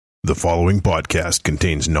The following podcast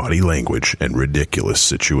contains naughty language and ridiculous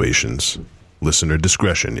situations. Listener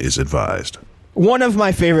discretion is advised. One of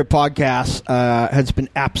my favorite podcasts has been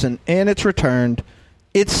absent, and it's returned.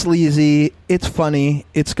 It's sleazy. It's funny.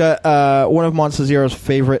 It's got one of Monster Zero's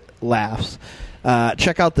favorite laughs.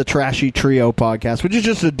 Check out the Trashy Trio podcast, which is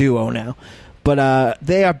just a duo now. But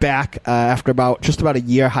they are back after just about a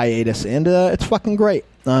year hiatus, and it's fucking great.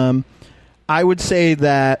 I would say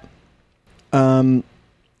that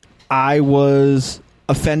I was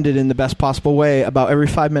offended in the best possible way about every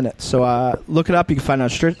 5 minutes. So look it up. You can find it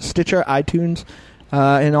on Stitcher, iTunes,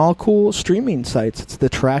 and all cool streaming sites. It's the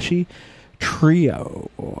Trashy Trio.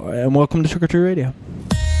 And welcome to Trick or Treat Radio.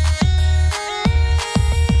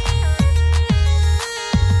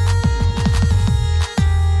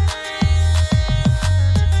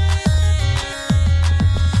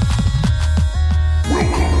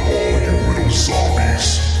 Welcome all you little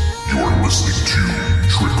zombies. You're listening to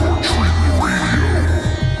Trick or Treat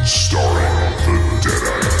Radio, starring the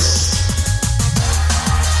Deadites.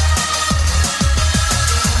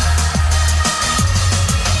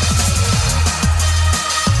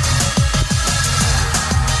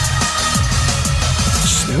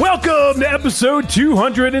 Welcome to episode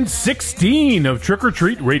 216 of Trick or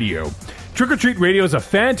Treat Radio. Trick or Treat Radio is a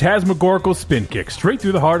phantasmagorical spin kick straight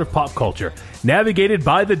through the heart of pop culture, navigated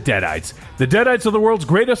by the Deadites. The Deadites are the world's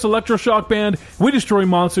greatest electroshock band. We destroy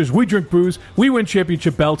monsters, we drink booze, we win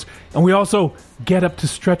championship belts, and we also get up to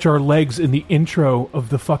stretch our legs in the intro of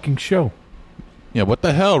the fucking show. Yeah, what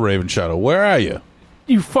the hell, Raven Shadow? Where are you?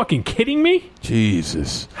 You fucking kidding me?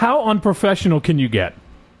 Jesus. How unprofessional can you get?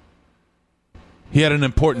 He had an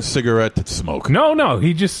important cigarette to smoke. No,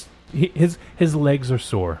 his legs are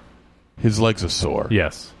sore. His legs are sore.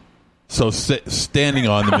 Yes. So standing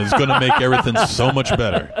on them is going to make everything so much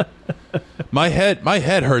better. My head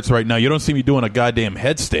hurts right now. You don't see me doing a goddamn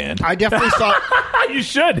headstand. I definitely saw. You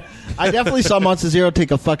should. I definitely saw Monster Zero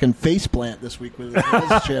take a fucking face plant this week with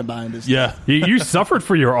his chair behind his. Yeah. You suffered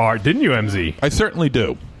for your art, didn't you, MZ? I certainly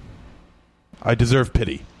do. I deserve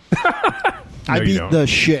pity. I you beat don't. the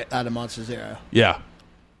shit out of Monster Zero. Yeah.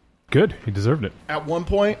 Good. He deserved it. At one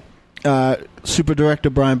point, super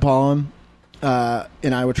director Brian Pollum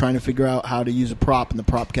and I were trying to figure out how to use a prop, and the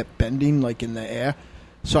prop kept bending like in the air.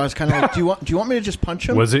 So I was kind of like, do you want me to just punch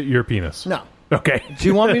him? Was it your penis? No. Okay. Do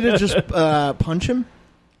you want me to just punch him?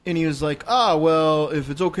 And he was like, oh, well,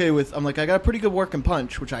 if it's okay with... I'm like, I got a pretty good working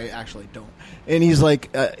punch, which I actually don't. And he's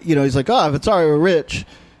like, he's like, oh, if it's all right, we're rich.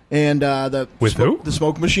 And With who? The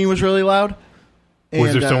smoke machine was really loud.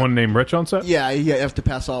 Was And, there someone named Rich on set? Yeah, you have to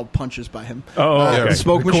pass all punches by him. Oh, okay. The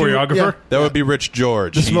smoke machine, choreographer? yeah. That would be Rich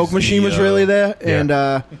George. The smoke He's machine was the, really there, yeah.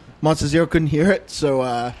 and Monster Zero couldn't hear it,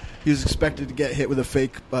 so he was expected to get hit with a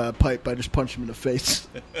fake pipe. I just punched him in the face.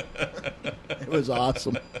 It was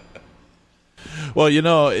awesome. Well,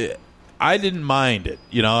 I didn't mind it.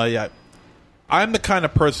 I'm the kind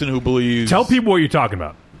of person who believes... Tell people what you're talking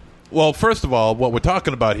about. Well, first of all, what we're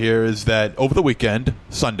talking about here is that over the weekend,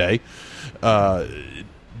 Sunday,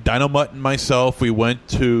 Dino Mutt and myself, we went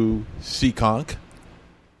to Seekonk,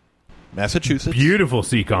 Massachusetts. Beautiful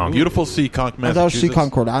Seekonk. Beautiful Seekonk, Massachusetts. I thought it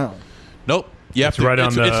was Seekonk, Rhode Island. Nope. You have It's right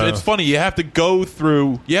on the- It's funny. You have to go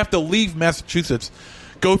through... You have to leave Massachusetts,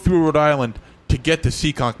 go through Rhode Island to get to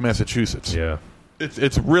Seekonk, Massachusetts. Yeah.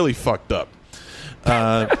 It's really fucked up.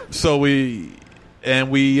 So we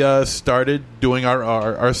started doing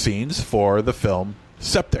our scenes for the film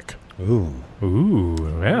Septic. Ooh,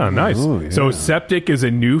 yeah, nice. So Septic is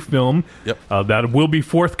a new film that will be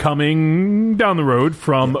forthcoming down the road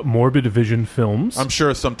from Morbid Vision Films. I'm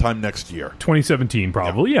sure sometime next year. 2017,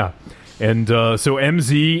 probably, yeah. And so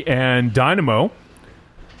MZ and Dynamo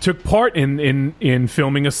took part in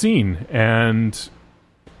filming a scene, and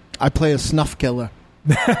I play a snuff killer.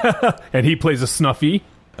 he plays a Snuffy.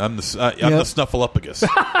 I'm the Snuffleupagus.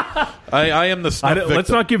 I am the snuff victim. Let's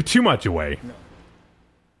not give too much away.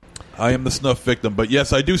 I am the snuff victim, but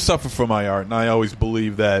yes, I do suffer for my art, and I always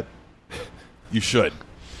believe that you should.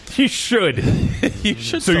 You should. You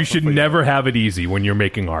should. So you suffer should for your never art. have it easy when you're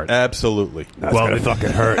making art. Absolutely. Well, it fucking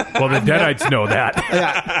hurt. Well, the Deadites know that.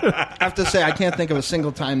 Yeah, I have to say, I can't think of a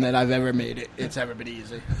single time that I've ever made it. It's ever been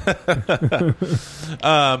easy.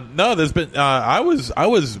 No, there's been. I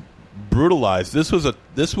was brutalized. This was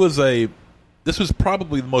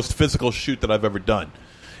probably the most physical shoot that I've ever done,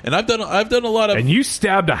 and I've done a lot of. And you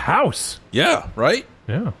stabbed a house. Yeah, right.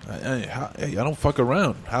 Yeah. I don't fuck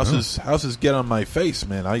around. Houses get on my face,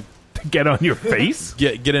 man. I Get on your face?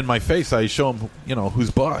 get in my face. I show them, who's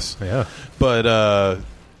boss. Yeah. But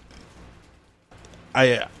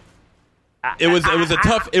it was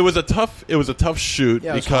a tough shoot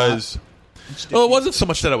Yeah, it was because Well, it wasn't so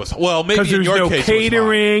much that I was. Well, maybe Because in there was your no case it was hot.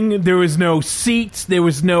 catering, there was no seats, there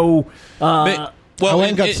was no. Well, I went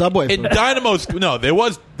and got Subway in for it. Dynamo's. No, there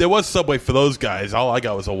was Subway for those guys. All I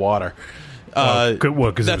got was a water. Good,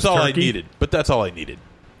 what, 'cause it that's was all I turkey? needed. But that's all I needed.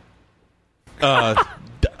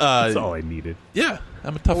 That's all I needed. Yeah,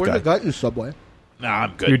 I'm a tough Where guy. did got you Subway? Nah,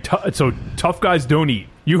 I'm good. So tough guys don't eat.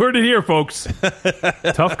 You heard it here, folks.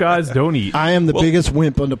 Tough guys don't eat. I am the biggest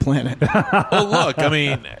wimp on the planet. Well, look, I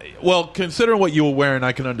mean, considering what you were wearing,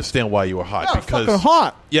 I can understand why you were hot. Yeah, because fucking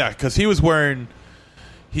hot. Yeah, because he was wearing.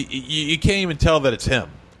 You can't even tell that it's him.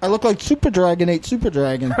 I look like Super Dragon ate Super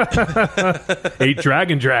Dragon. Ate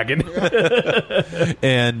Dragon.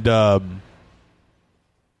 And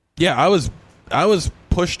yeah, I was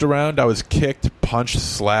pushed around. I was kicked, punched,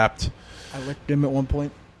 slapped. I licked him at one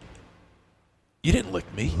point. You didn't lick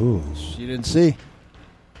me. You didn't see.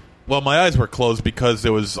 Well, my eyes were closed because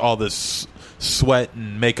there was all this sweat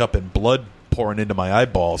and makeup and blood pouring into my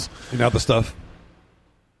eyeballs. You know the stuff.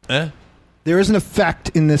 There is an effect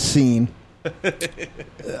in this scene.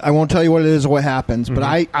 I won't tell you what it is or what happens, but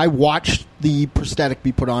I watched the prosthetic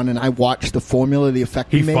be put on, and I watched the formula, the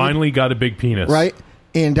effect He made. finally got a big penis. Right?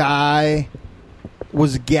 And I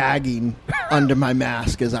was gagging under my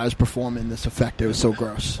mask as I was performing this effect. It was so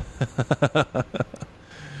gross.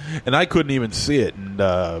 And I couldn't even see it, and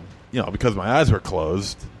because my eyes were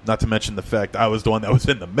closed. Not to mention the fact I was the one that was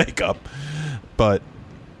in the makeup. But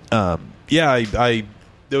there's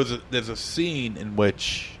a scene in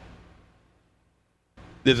which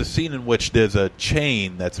there's a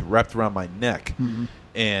chain that's wrapped around my neck,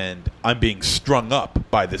 and I'm being strung up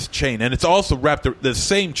by this chain, and it's also the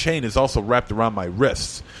same chain is also wrapped around my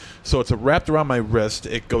wrists. So it's wrapped around my wrist.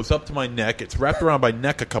 It goes up to my neck. It's wrapped around my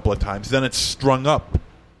neck a couple of times. Then it's strung up.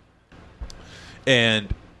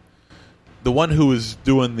 And the one who was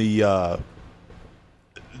doing the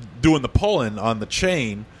pulling on the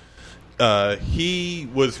chain, he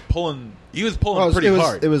was pulling pretty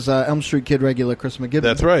hard. It was Elm Street Kid regular Chris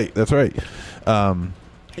McGibbon. That's right.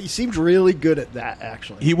 He seemed really good at that,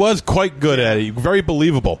 actually. He was quite good at it. Very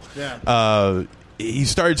believable. Yeah. He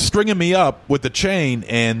started stringing me up with the chain,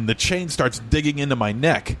 and the chain starts digging into my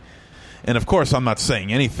neck. And of course, I'm not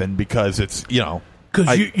saying anything because it's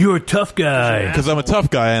Because you're a tough guy. Because I'm a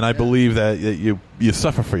tough guy, and I believe that you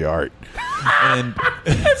suffer for your art. And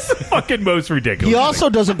That's the fucking most ridiculous. He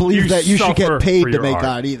also doesn't believe that you should suffer get paid for to your make art.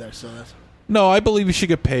 art either. So that's no, I believe you should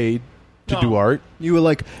get paid to do art. You were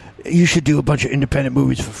like, you should do a bunch of independent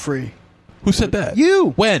movies for free. Who said that?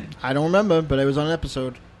 You. When? I don't remember, but it was on an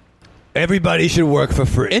episode. Everybody should work for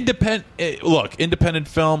free. Independent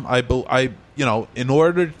film. In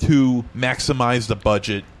order to maximize the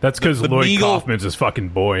budget, That's because the Lloyd meager- Kaufman's his fucking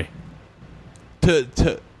boy.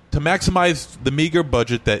 to maximize the meager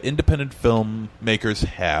budget that independent filmmakers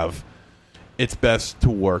have. It's best to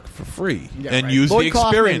work for free and right. use the Lloyd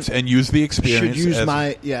experience Kaufman and use the experience. Should use as-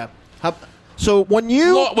 my So when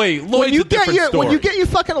you Lloyd's when you a different when you story. get your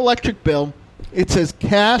fucking electric bill, it says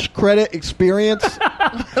cash, credit, experience.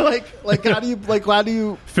 like how do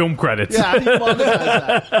you Film credits. how do you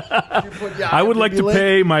monetize that? You put, I would like to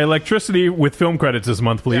pay my electricity with film credits this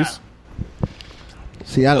month, please.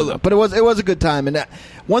 See, I don't know, but it was a good time. And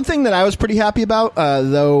one thing that I was pretty happy about,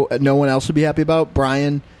 though no one else would be happy about,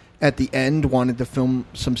 Brian at the end wanted to film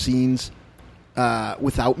some scenes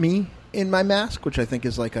without me in my mask, which I think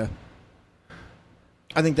is like a.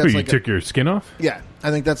 I think that's You like took your skin off? yeah.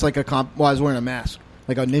 I think that's like a comp. Well, I was wearing a mask,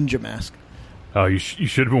 like a ninja mask. Oh, you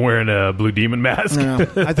should have been wearing a Blue Demon mask.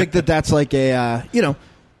 I think that's like a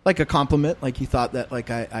like a compliment. Like he thought that like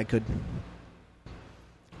I could.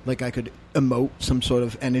 Like I could emote some sort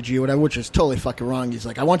of energy or whatever, which is totally fucking wrong. He's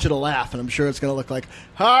like, I want you to laugh, and I'm sure it's going to look like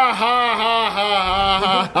ha ha ha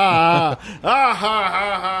ha ha ha ha ha ha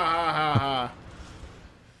ha ha.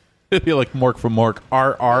 It'd be like Mork from Mork.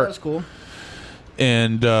 R. That's cool.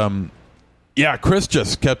 And Chris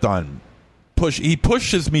just kept on he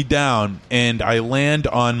pushes me down, and I land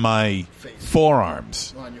on my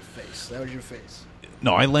forearms. On your face. That was your face.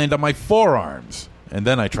 No, I land on my forearms, and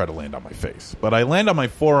then I try to land on my face. But I land on my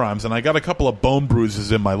forearms, and I got a couple of bone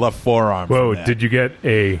bruises in my left forearm. Whoa, from that. did you get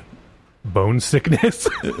a bone sickness?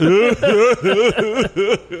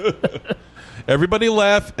 Everybody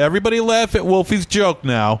laugh at Wolfie's joke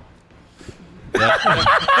now.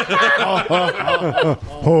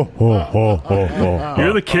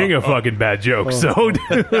 You're the king of fucking bad jokes, so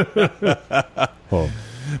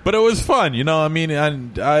But it was fun, I mean,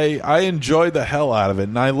 and I enjoyed the hell out of it,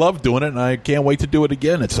 and I love doing it, and I can't wait to do it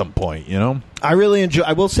again at some point, I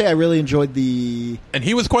will say I really enjoyed the. And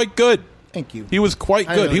he was quite good. Thank you. He was quite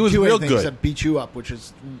I didn't good. He was do real anything good. Except beat you up, which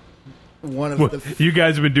is one of Well, the you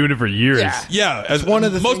guys have been doing it for years. Yeah. Yeah, as one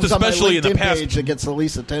of the most things especially in on my the LinkedIn past page that gets the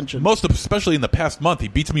least attention. most especially in the past month. He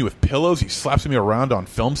beats me with pillows. He slaps me around on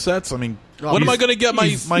film sets. I mean, when am I going to get my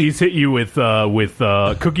He's hit you with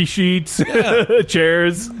cookie sheets,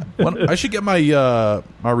 chairs. I should get my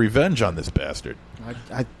my revenge on this bastard.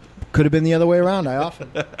 I could have been the other way around. I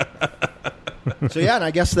often. So yeah, and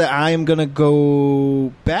I guess that I am going to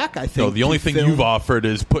go back. I think. No, the only to thing film- you've offered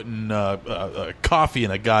is putting coffee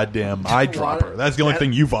in a goddamn eyedropper. That's the only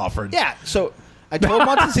thing you've offered. Yeah. So I told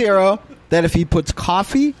Montezero that if he puts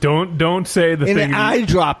coffee Don't say the in thing. an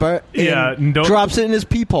eyedropper and don't- drops it in his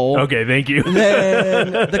peephole, Okay, thank you.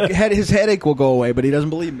 then his headache will go away. But he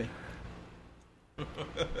doesn't believe me.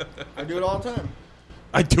 I do it all the time.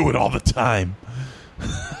 I do it all the time.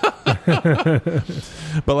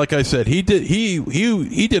 But like I said, he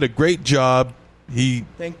did a great job. He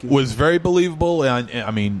Thank you. was very believable, and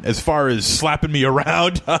I mean, as far as slapping me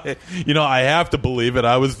around, I have to believe it.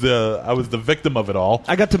 I was the victim of it all.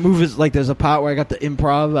 I got to move his there's a part where I got the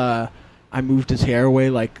improv. I moved his hair away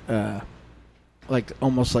like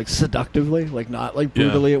almost like seductively, like not like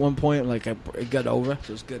brutally at one point. Like I got over, so it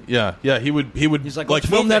was good. Yeah. He would. He's like, let's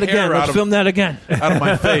move film the that hair again. Let's film that again. out of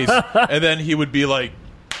my face, and then he would be like,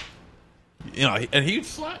 and he would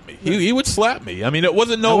slap me. He would slap me. I mean, it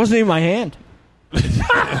wasn't That wasn't even my hand.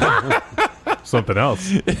 Something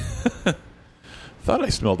else. Thought I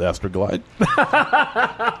smelled Astroglide.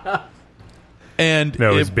 And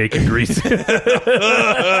No, it's bacon grease.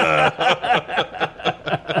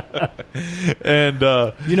 and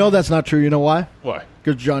You know that's not true. You know why? why?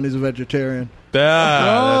 Because Johnny's a vegetarian.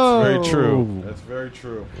 That's very true. That's very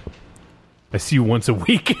true. I see you once a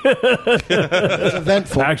week. It's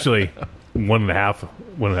eventful. Actually, one and a half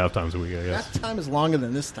times a week, I guess. That time is longer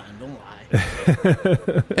than this time. Don't lie.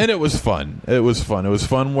 And it was fun. It was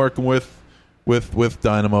fun working with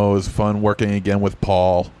Dynamo. It was fun working again with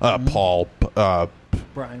Paul.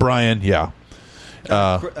 Brian. Yeah.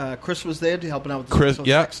 Chris was there helping out with the Chris. special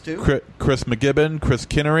Yeah. effects too. Chris McGibbon. Chris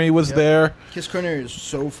Kinnery was there. Kiss Kinnery is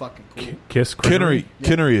so fucking cool. Kiss Kinnery.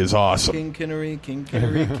 Kinnery is awesome. King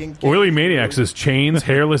Kinnery. Oily Maniacs says chains,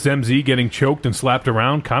 hairless MZ getting choked and slapped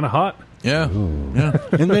around, kind of hot. Yeah. Yeah.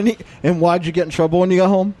 And why'd you get in trouble when you got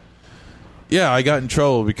home? Yeah, I got in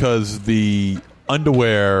trouble because the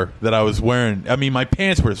underwear that I was wearing, I mean, my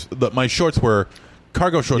pants were, my shorts were,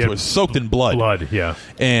 cargo shorts were soaked in blood. Blood, yeah.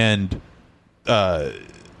 And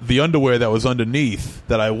the underwear that was underneath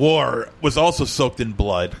that I wore was also soaked in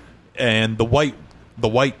blood. And the white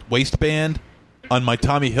waistband on my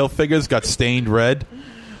Tommy Hilfigers got stained red.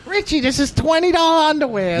 Richie, this is $20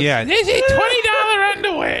 underwear. Yeah, this is $20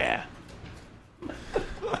 underwear.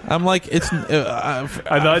 I'm like, it's.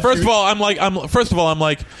 First of all, I'm like, I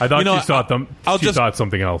thought she thought them. She thought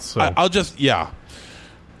something else. So. I'll just, yeah.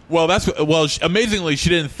 Well, amazingly, she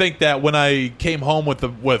didn't think that when I came home with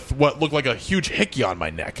what looked like a huge hickey on my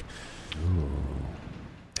neck.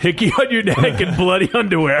 Hickey on your neck and bloody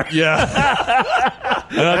underwear. Yeah,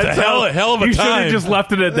 that's a hell of a you time. should have just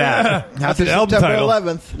left it at that. That's an album September title.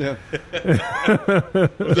 11th.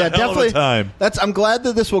 Yeah, hell definitely. of a time. I'm glad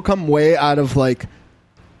that this will come way out of like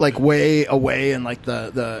way away and like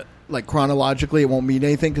the chronologically it won't mean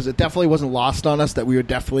anything because it definitely wasn't lost on us that we were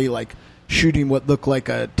definitely like shooting what looked like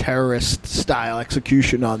a terrorist style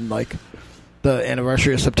execution on like the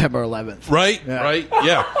anniversary of September 11th. Right, Yeah. right,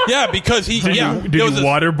 yeah, because he, Did yeah, you there was a-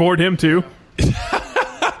 waterboard him too?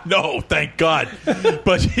 No, thank God.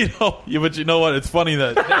 But you know what? It's funny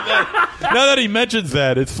that now that he mentions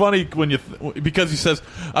that, it's funny when because he says,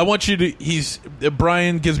 "I want you to."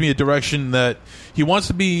 Brian gives me a direction that he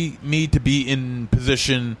wants me to be in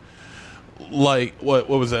position like what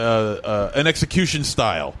was an execution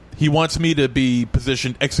style. He wants me to be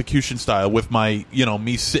positioned execution style with my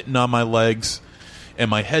me sitting on my legs and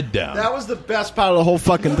my head down. That was the best part of the whole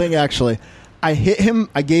fucking thing, actually. I hit him.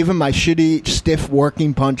 I gave him my shitty, stiff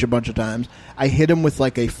working punch a bunch of times. I hit him with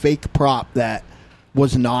like a fake prop that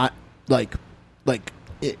was not like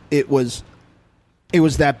it was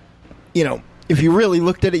that if you really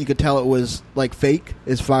looked at it, you could tell it was like fake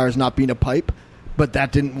as far as not being a pipe. But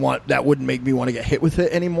that wouldn't make me want to get hit with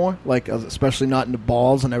it anymore. Like especially not in the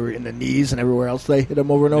balls and in the knees and everywhere else they hit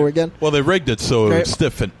him over and over again. Well, they rigged it so it would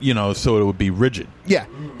stiffen, so it would be rigid. Yeah,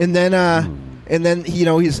 and then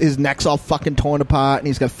his neck's all fucking torn apart, and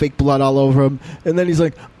he's got fake blood all over him. And then he's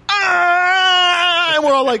like, "Ah!" And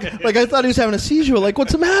we're all like I thought he was having a seizure. We're like,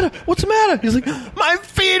 what's the matter? What's the matter? He's like, my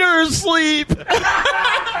feet are asleep.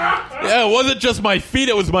 Yeah, it wasn't just my feet;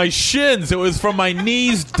 it was my shins. It was from my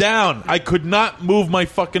knees down. I could not move my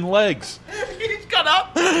fucking legs. He's got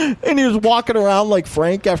up, and he was walking around like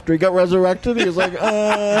Frank after he got resurrected. He was like,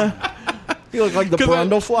 You look like the 'Cause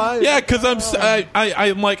Brundlefly. Yeah, because I'm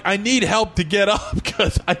like, I need help to get up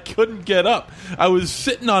because I couldn't get up. I was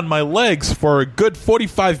sitting on my legs for a good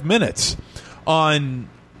 45 minutes on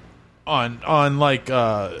like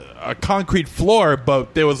a concrete floor,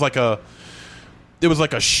 but there was like a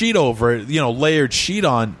sheet over it, layered sheet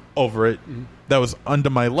over it that was under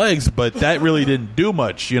my legs, but that really didn't do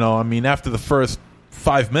much. I mean, after the first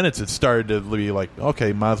 5 minutes, it started to be like, okay,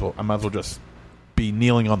 I might as well just be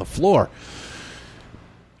kneeling on the floor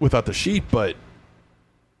without the sheet. But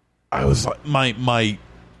I was like,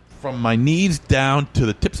 from my knees down to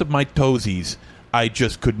the tips of my toesies, I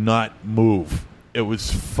just could not move. It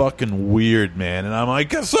was fucking weird, man. And I'm like,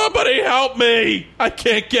 can somebody help me? I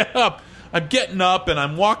can't get up. I'm getting up and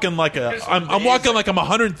I'm walking like I'm walking like I'm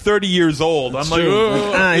 130 years old. I'm like,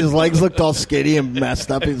 ugh. His legs looked all skinny and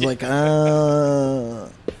messed up. He's like, He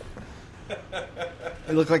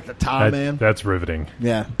looked like the Tom Man. That's riveting.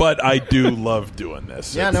 Yeah. But I do love doing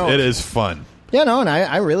this. Yeah, It is fun. Yeah, no, and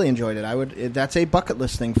I really enjoyed it. That's a bucket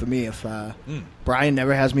list thing for me. If Brian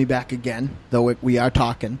never has me back again, though we are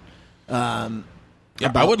talking. I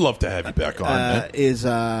would love to have you back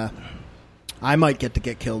on. I might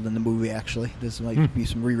get killed in the movie, actually. This might be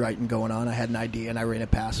some rewriting going on. I had an idea, and I ran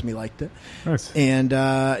it past him. He liked it. Nice. And,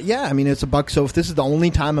 I mean, it's a buck. So if this is the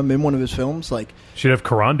only time I'm in one of his films, like... Should have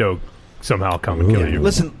Corando somehow come and kill you.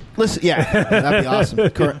 Listen, yeah, that'd be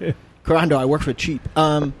awesome. Corando, I work for cheap.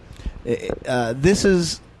 This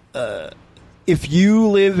is... if you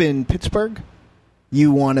live in Pittsburgh,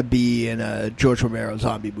 you want to be in a George Romero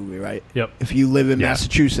zombie movie, right? Yep. If you live in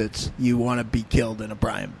Massachusetts, you want to be killed in a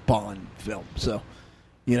Brian Bolland film. So,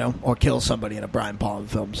 or kill somebody in a Brian Bolland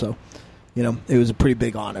film. So, it was a pretty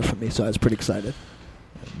big honor for me. So I was pretty excited.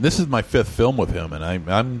 This is my 5th film with him, and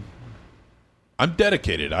I'm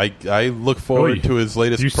dedicated. I look forward to his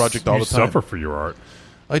latest project all the time. You suffer for your art.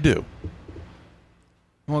 I do.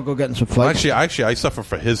 I want to go get in some fights. Actually, I suffer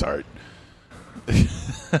for his art.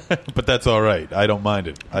 But that's all right. I don't mind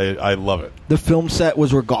it. I love it. The film set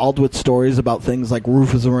was regaled with stories about things like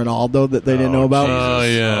Rufus and Ronaldo that they didn't know about. Oh,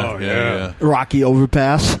 yeah. Rocky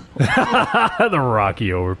Overpass. The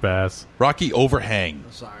Rocky Overpass. Rocky Overhang.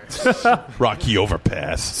 Sorry. Rocky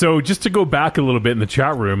Overpass. So just to go back a little bit in the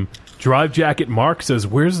chat room, Drive Jacket Mark says,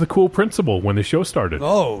 where's the cool principal when the show started?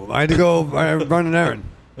 Oh, I had to go run an errand.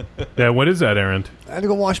 Yeah, what is that errand? I had to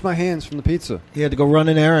go wash my hands from the pizza. You had to go run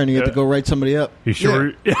an errand. You had to go write somebody up. You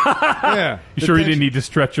sure? Yeah. You sure you didn't need to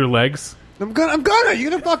stretch your legs? I'm gonna. You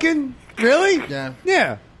gonna fucking really? Yeah.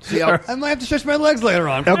 Yeah. See, I might have to stretch my legs later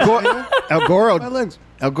on. El Goro My legs.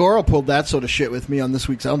 El Goro pulled that sort of shit with me on this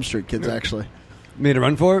week's Elm Street Kids. Actually, Made a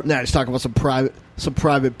run for it. nah, he's talking about some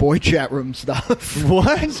private boy chat room stuff.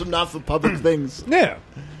 What? Some not for public things. Yeah.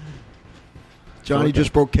 Johnny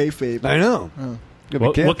just broke kayfabe. I know.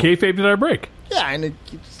 What kayfabe did I break? Yeah, and he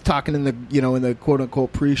keeps talking in the quote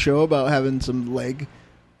unquote pre-show about having some leg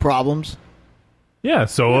problems. Yeah,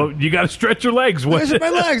 so you got to stretch your legs. What? Stretch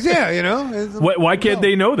my legs. Yeah, Why can't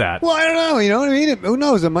they know that? Well, I don't know. You know what I mean? Who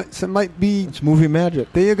knows? It might be. It's movie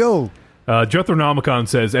magic. There you go. Jethronomicon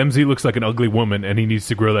says MZ looks like an ugly woman and he needs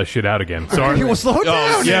to grow that shit out again. Sorry. Well, slow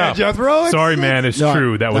down, yeah. Jethro. Sorry, man. It's No,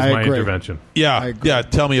 true. That was I my agree. intervention. Yeah.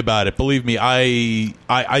 Tell me about it. Believe me, I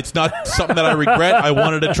it's not something that I regret. I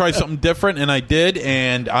wanted to try something different, and I did.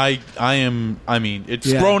 And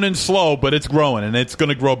it's growing in slow, but it's growing, and it's going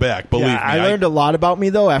to grow back. Believe me. I learned a lot about me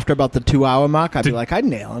though after about the 2-hour mark. I'd be like, I'd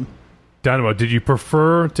nail him. Dynamo, did you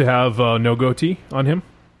prefer to have no goatee on him?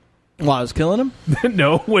 While I was killing him.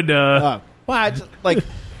 No. When Well, I just, like.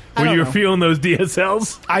 I when don't you were know. feeling those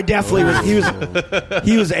DSLs? I definitely was.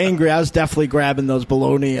 He was angry. I was definitely grabbing those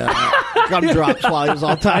bologna gumdrops while he was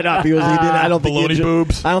all tied up. He didn't. I don't think Bologna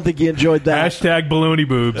boobs. I don't think he enjoyed that. Hashtag baloney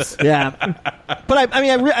boobs. Yeah, but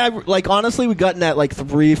I like honestly, we got in that like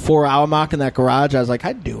 3-4 hour mark in that garage. I was like,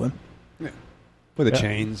 I'd do him. With the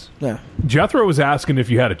chains. Yeah, Jethro was asking if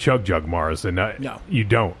you had a chug jug, Mars, and No. you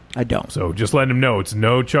don't. I don't. So just let him know it's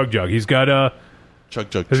no chug jug. He's got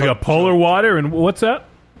Chug. he's got polar water, and what's that?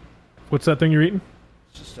 What's that thing you're eating?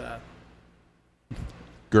 Just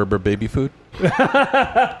Gerber baby food.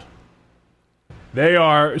 They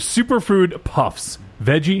are superfood puffs,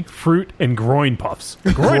 veggie, fruit, and groin puffs.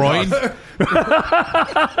 Groin.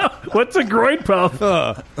 What's a groin puff?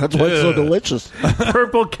 that's why it's so delicious.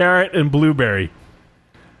 Purple carrot and blueberry.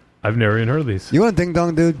 I've never even heard of these. You want ding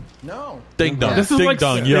dong, dude? No, Ding dong. This is Ding like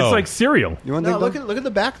dong. Yo. it's like cereal. You want no. ding dong? Look at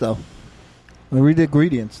the back though. Let me read the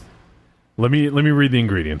ingredients. Let me read the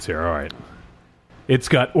ingredients here. All right. It's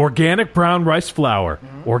got organic brown rice flour,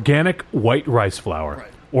 organic white rice flour,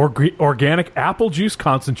 organic apple juice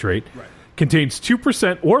concentrate, contains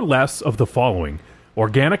 2% or less of the following: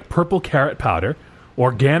 organic purple carrot powder,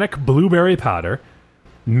 organic blueberry powder,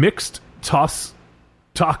 mixed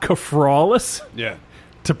tocopherolis Yeah.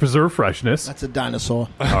 to preserve freshness. That's a dinosaur.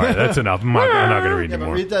 All right, that's enough. I'm not going to read Yeah, but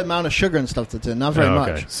anymore. read the amount of sugar and stuff that's in. Not very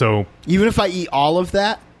Okay, much. so Even if I eat all of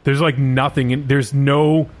that, there's like nothing in. There's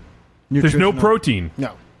no nutritional. protein.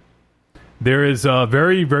 No. There is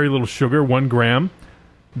very, very little sugar, 1 gram.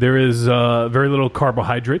 There is very little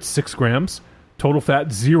carbohydrates, 6 grams. Total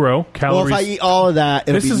fat, 0 Well, calories. if I eat all of that,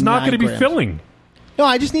 it'll this be is not 9 going to be grams. filling. No,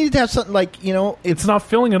 I just needed to have something like, It's not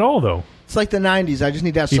filling at all, though. it's like the 90s. I just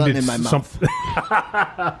need to have something in my mouth.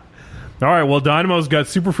 All right, well, Dynamo's got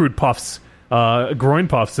superfood puffs, groin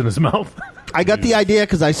puffs in his mouth. I got the idea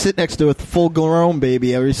because I sit next to a full-grown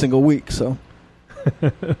baby every single week. So,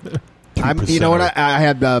 you know what? I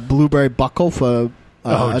had blueberry buckle for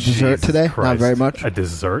a dessert Jesus today. Christ. Not very much. A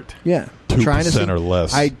dessert? Yeah, 2% or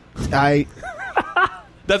less.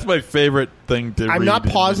 That's my favorite thing to read. I'm not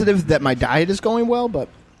positive that my diet is going well, but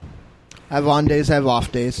I have on days, I have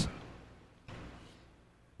off days.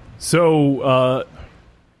 So,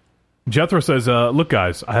 Jethro says, look,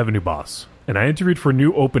 guys, I have a new boss. And I interviewed for a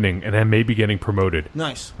new opening, and I may be getting promoted.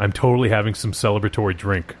 Nice. I'm totally having some celebratory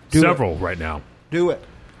drink. Several right now. Do it.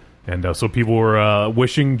 And so people were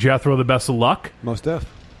wishing Jethro the best of luck. Most def.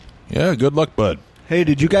 Yeah, good luck, bud. Hey,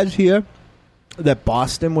 did you guys hear that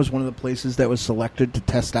Boston was one of the places that was selected to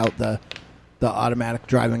test out the automatic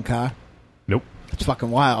driving car? Nope. It's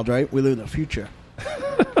fucking wild, right? We live in the future.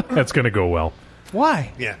 That's going to go well.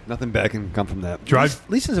 Why? Yeah. Nothing bad can come from that. At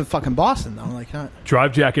least it's in fucking Boston, though. Like, huh?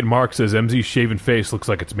 Drive Jacket Mark says MZ's shaven face looks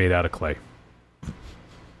like it's made out of clay.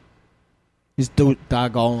 He's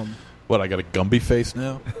doggone. What, I got a Gumby face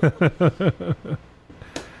now?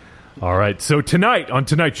 All right, so tonight on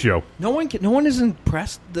tonight's show, No one is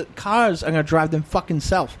impressed. The cars are gonna drive them fucking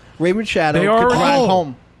self. Raven Shadow They could already- drive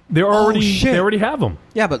home. they shit. already have them.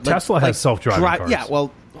 Yeah, but like- Tesla has like self-driving cars. Yeah,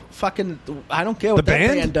 well, fucking, I don't care what The that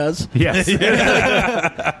band? band does. Yes.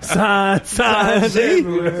 Signs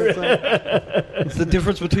everywhere. It's the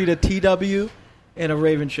difference between a TW and a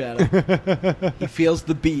Raven Shadow. He feels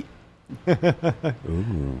the beat.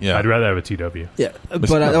 Yeah. I'd rather have a TW. Yeah, but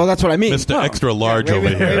that's what I mean. Mr. No. Extra Large Yeah, over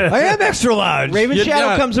here. I am extra large. Raven You're Shadow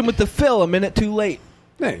not. comes in with the fill a minute too late.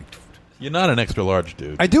 Hey, You're not an extra large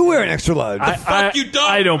dude. I do wear an extra large. fuck you don't.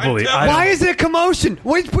 I don't believe. I Why is there commotion?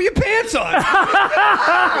 Wait, put your pants on.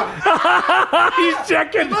 He's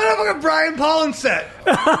checking. Motherfucker Brian Pollan set.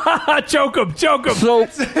 Choke him. So,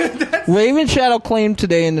 Raven Shadow claimed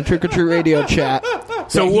today in the Trick or Treat Radio chat.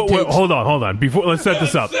 So that he takes- hold on. Let's set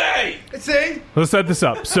this up. See? Let's set this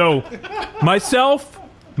up. So, myself,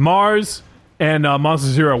 Mars, and Monster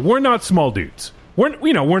Zero, we're not small dudes.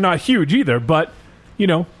 We're not huge either, but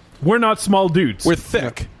we're not small dudes. We're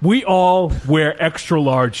thick. We all wear extra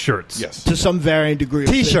large shirts. Yes. to some varying degree.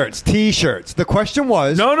 of T-shirts. The question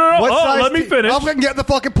was... No. what Oh, size let me finish. I'm going to get the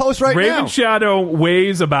fucking post right Raven now. Shadow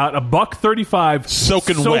weighs about $1.35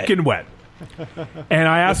 Soaking wet. And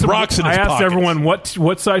I asked, rocks in his pockets. everyone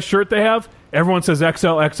what size shirt they have. Everyone says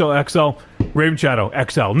XL, XL, XL. Raven Shadow,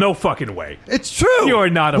 XL. No fucking way. It's true. You're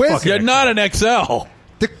not a Where's- fucking- You're not an XL.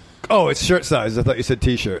 it's shirt size. I thought you said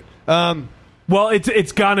T-shirt. Well,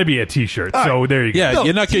 it's gonna be a T-shirt. So there you go. Yeah, No,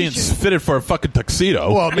 you're not getting t-shirt. fitted for a fucking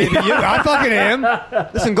tuxedo. Well, maybe you. I fucking am.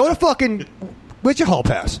 Listen, go to fucking... Where's your hall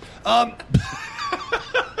pass?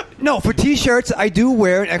 No, for T-shirts, I do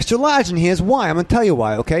wear an extra large, and here's why. I'm going to tell you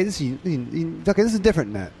why, okay? This is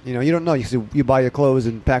different than that. You don't know. You buy your clothes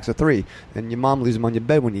in packs of 3, and your mom leaves them on your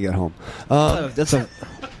bed when you get home. That's a.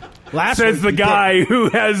 Last Says week the you guy who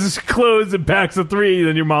has clothes in packs of 3,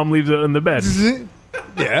 then your mom leaves it in the bed.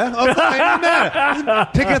 Yeah, okay, doesn't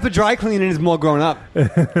matter. Picking up the dry cleaning is more grown up.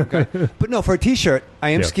 Okay. But no, for a T-shirt,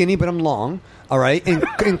 I am Yeah. skinny, but I'm long. All right,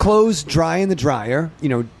 and clothes dry in the dryer.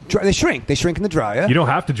 They shrink. They shrink in the dryer. You don't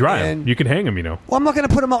have to dry them. And- You can hang them. Well, I'm not going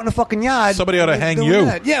to put them out in the fucking yard. Somebody ought to hang doing you.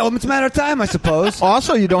 that. Yeah, well, it's a matter of time, I suppose.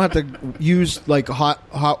 Also, you don't have to use like hot,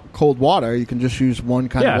 cold water. You can just use one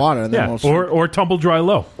kind of water, and then also, or tumble dry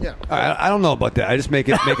low. yeah. I don't know about that. I just make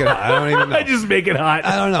it hot. I don't even know. I just make it hot.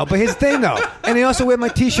 I don't know. But here's the thing, though. And I also wear my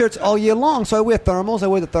T-shirts all year long. So I wear thermals. I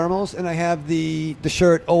wear the thermals, and I have the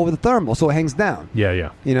shirt over the thermal, so it hangs down. Yeah.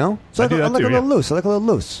 So I do that like too, a little yeah. loose. I like a little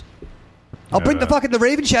loose. I'll bring the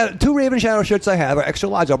Raven Shadow. 2 Raven Shadow shirts I have are extra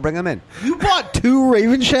large. I'll bring them in. You bought 2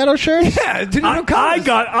 Raven Shadow shirts? Yeah, dude, I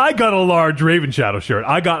got a large Raven Shadow shirt.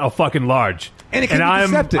 I got a fucking large. And it can be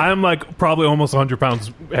deceptive. I'm like probably almost 100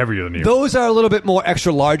 pounds heavier than you. Those are a little bit more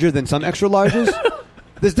extra larger than some extra larges.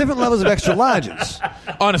 There's different levels of extra larges.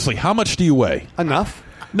 Honestly, how much do you weigh? Enough.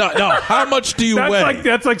 No. How much do you weigh?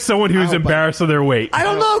 That's like someone who's embarrassed of their weight. I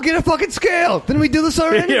don't know. Get a fucking scale. Didn't we do this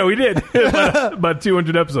already? Yeah, we did about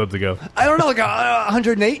 200 episodes ago. I don't know, like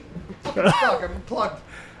 108. Fuck, I'm plugged.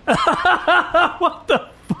 What the?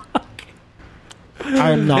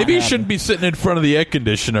 I'm not. Maybe you happy. shouldn't be sitting in front of the air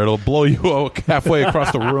conditioner. It'll blow you out halfway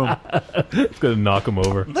across the room. It's gonna knock him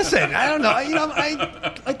over. Listen, I don't know. You know,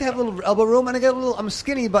 I like to have a little elbow room, and I get a little. I'm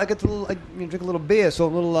skinny, but I get a little. I drink a little beer, so a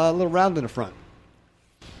little round in the front,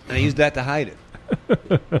 and I use that to hide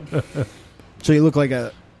it. So you look like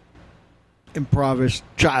a impoverished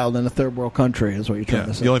child in a third world country, is what you're trying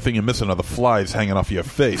to say. The only thing you're missing are the flies hanging off your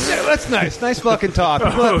face. Yeah, that's nice. Nice fucking talk.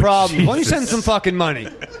 People have problems. Why don't you send some fucking money?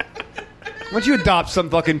 Why don't you adopt some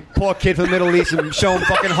fucking poor kid from the Middle East and show him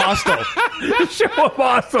fucking Hostel? Show up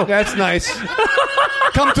awesome. That's nice.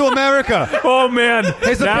 Come to America. Oh man,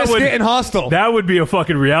 Here's a biscuit and Hostel. That would be a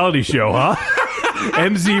fucking reality show, huh?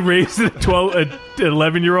 MZ raised a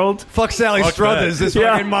 11-year-old. Fuck Sally Struthers, this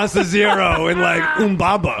Yeah. fucking Monster Zero in like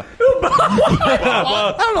Umbaba.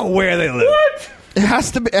 I don't know where they live. What? It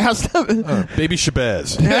has to be. It has to. Baby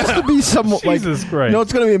Shabazz. It has to be some like. Jesus Christ. You know,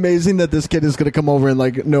 it's going to be amazing that this kid is going to come over and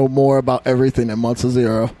like know more about everything in Monster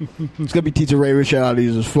Zero. It's going to be teaching Ray Richard how to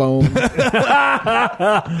use his phone.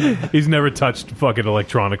 He's never touched fucking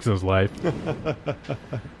electronics in his life.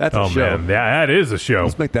 That's a Oh show. man, that is a show.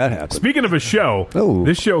 Let's make that happen. Speaking of a show, Oh.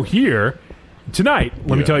 this show here tonight.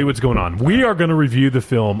 Let me tell you what's going on. We are going to review the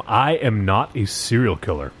film "I Am Not a Serial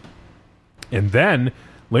Killer," and then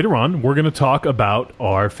later on, we're going to talk about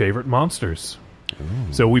our favorite monsters.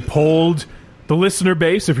 So we polled the listener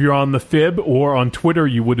base. If you're on the Fib or on Twitter,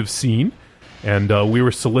 you would have seen, and we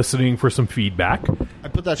were soliciting for some feedback. I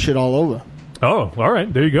put that shit all over. Oh, all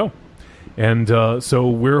right. There you go. And so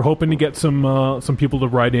we're hoping to get some people to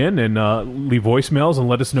write in and leave voicemails and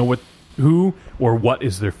let us know who or what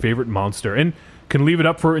is their favorite monster, and can leave it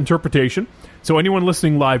up for interpretation. So anyone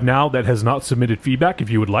listening live now that has not submitted feedback, if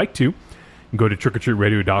you would like to, go to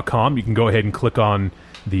trickortreatradio.com. You can go ahead and click on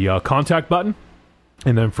the contact button,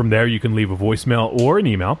 and then from there you can leave a voicemail or an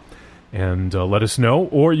email and let us know.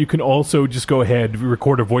 Or you can also just go ahead,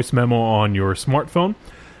 record a voice memo on your smartphone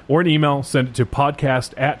or an email, send it to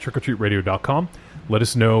podcast@trickortreatradio.com. Let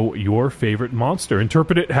us know your favorite monster.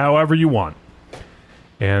 Interpret it however you want.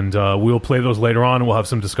 And we'll play those later on, and we'll have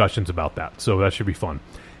some discussions about that. So that should be fun.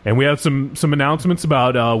 And we have some announcements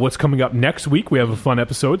about what's coming up next week. We have a fun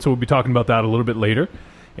episode, so we'll be talking about that a little bit later.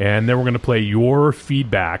 And then we're going to play your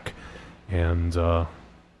feedback, and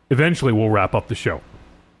eventually we'll wrap up the show.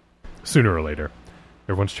 Sooner or later.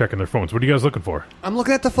 Everyone's checking their phones. What are you guys looking for? I'm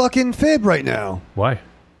looking at the fucking Fib right now. Why?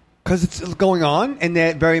 Because it's going on, and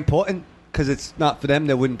they're very important. Because it's not for them,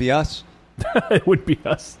 there wouldn't be us. It would be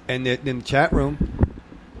us. And they're in the chat room.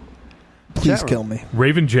 Please Chat kill room. me.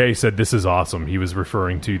 Raven J said this is awesome. He was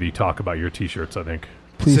referring to the talk about your t-shirts, I think.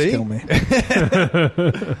 Please See? kill me.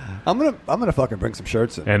 I'm gonna fucking bring some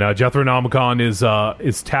shirts in. And Jethro Nomicon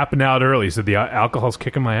is tapping out early. He said the alcohol's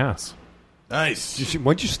kicking my ass. Nice.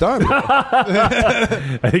 When'd you start? Bro?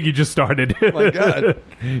 I think you just started. My God.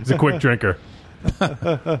 He's a quick drinker.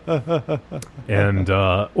 And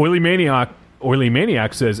Oily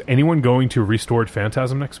Maniac says, anyone going to Restored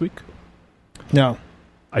Phantasm next week? No.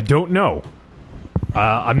 I don't know.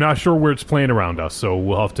 I'm not sure where it's playing around us, so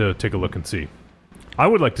we'll have to take a look and see. I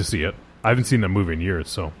would like to see it. I haven't seen that movie in years,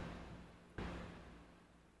 so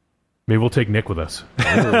maybe we'll take Nick with us.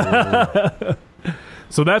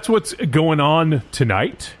 So that's what's going on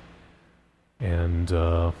tonight. And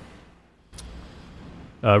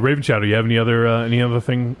Raven Shadow, you have any other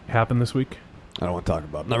thing happen this week? I don't want to talk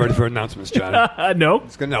about it. I'm not ready for announcements, Johnny. No.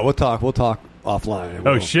 It's good. No, we'll talk offline.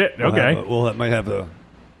 Oh, shit. Okay.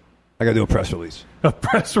 I got to do a press release. A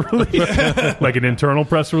press release? Like an internal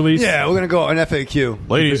press release? Yeah, we're going to go an FAQ.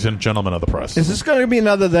 Ladies and gentlemen of the press. Is this going to be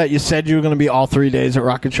another that you said you were going to be all 3 days at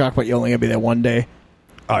Rocket Shock, but you're only going to be there one day?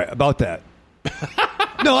 All right, about that.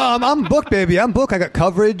 No, I'm booked, baby. I'm booked. I got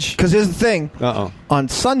coverage. Because here's the thing. Uh-oh. On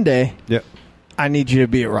Sunday, Yep. I need you to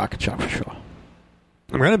be at Rocket Shock for sure.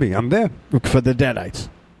 I'm going to be. I'm there. For the Deadites.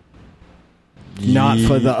 Not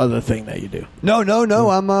for the other thing that you do. No.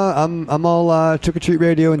 I'm all Trick or Treat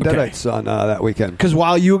Radio and Okay. Deadites on that weekend. Because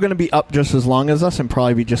while you were going to be up just as long as us and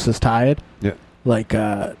probably be just as tired, Yeah. like,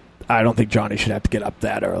 I don't think Johnny should have to get up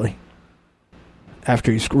that early.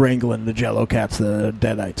 After he's wrangling the Jello Cats, the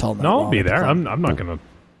Deadites all night No, I'll long be with the there. fun. I'm not going to...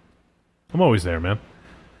 I'm always there, man.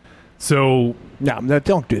 So No,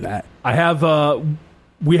 don't do that. I have...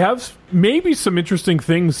 we have maybe some interesting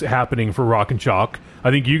things happening for Rock and Chalk. I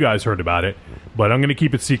think you guys heard about it, but I'm going to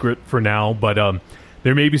keep it secret for now. But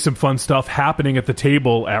there may be some fun stuff happening at the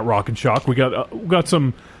table at Rock and Chalk. We got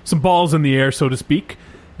some balls in the air, so to speak,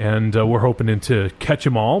 and we're hoping to catch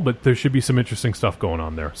them all, but there should be some interesting stuff going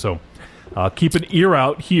on there. So keep an ear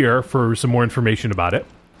out here for some more information about it.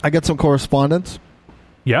 I got some correspondence,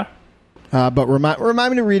 Yeah? but remind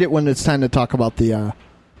me to read it when it's time to talk about the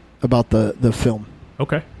film.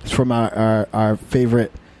 Okay. It's from our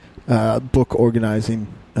favorite book organizing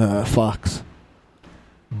Fox.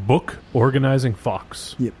 Book Organizing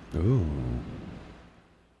Fox. Yep. Ooh.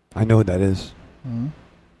 I know what that is.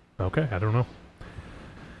 Okay, I don't know.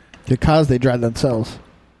 The cars they drive themselves.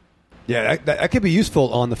 Yeah, that could be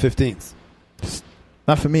useful on the 15th.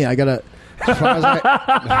 Not for me. I gotta.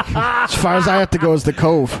 As far as I have to go is the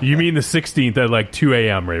Cove. You mean the 16th at like 2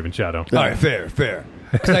 a.m., Raven Shadow? All right, fair.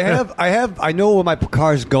 Because I know where my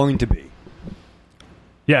car's going to be.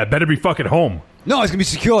 Yeah, it better be fucking home. No, it's gonna be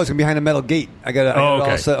secure. It's gonna be behind a metal gate. I got it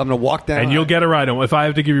all set. I'm gonna walk down, And you'll get a ride home. If I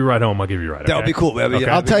have to give you a ride home, I'll give you a ride. That would be cool. Okay.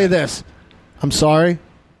 I'll tell you this. I'm sorry,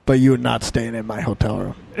 but you are not staying in my hotel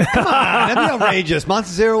room. Come on, that'd be outrageous.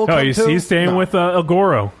 Monster Zero will Oh, come too. he's staying with El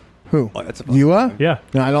Goro. Who? Oh, that's a You are? Yeah.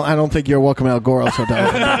 No, I don't think you're welcome at El Goro's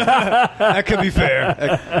hotel. That could be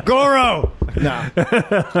fair. Goro. No.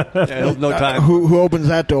 Yeah, no time. Who opens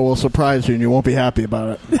that door will surprise you, and you won't be happy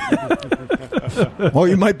about it. Well,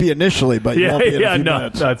 you might be initially, but you won't be in a few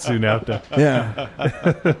minutes. Not soon after. Yeah.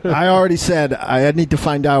 I already said I need to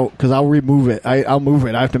find out because I'll remove it. I'll move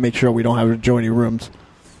it. I have to make sure we don't have adjoining rooms.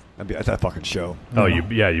 That's that fucking show. Oh, you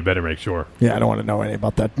better make sure. Yeah, I don't want to know anything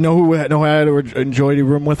about that. Know who I had to enjoy the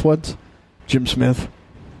room with once? Jim Smith.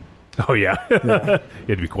 Oh, yeah. You had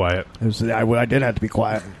to be quiet. I did have to be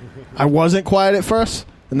quiet. I wasn't quiet at first,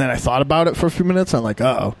 and then I thought about it for a few minutes. I'm like,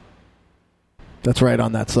 uh-oh. That's right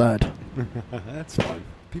on that side. That's fun.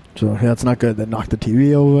 So, yeah, it's not good. They knocked the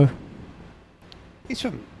TV over. He's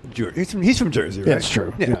from Jersey, right? Yeah, it's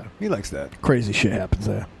true. Yeah, he likes that. Crazy shit happens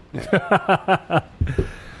there.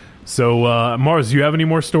 So, Mars, do you have any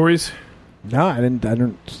more stories? No, I didn't.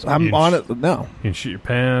 I'm on it. No. You can shit your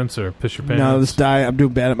pants or piss your pants? No, this diet. I'm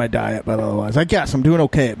doing bad at my diet, but otherwise, I guess I'm doing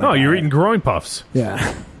okay at my diet. You're eating groin puffs.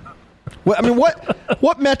 Yeah. Well, I mean,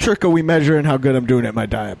 what metric are we measuring how good I'm doing at my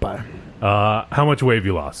diet by? How much weight have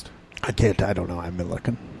you lost? I don't know. I haven't been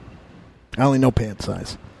looking. I only know pant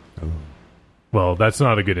size. Well, that's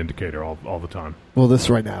not a good indicator all the time. Well, this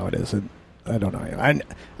right now it is. I don't know.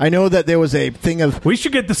 I know that there was a thing of... We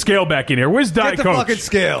should get the scale back in here. Where's Diet Get Coke? the fucking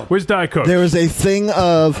scale. Where's Diet Coke? There was a thing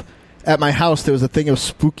of... At my house, there was a thing of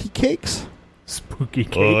spooky cakes. Spooky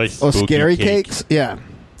cakes. Or scary cakes. Yeah.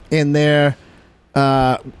 And there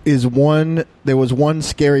was one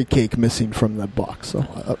scary cake missing from the box.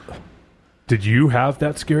 So, Did you have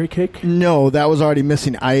that scary cake? no, that was already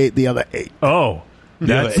missing. I ate the other 8. Oh.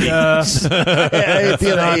 That's I ate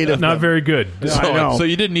the other 8 of not them. very good. I know. So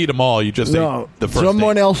you didn't eat them all. You just No, ate the first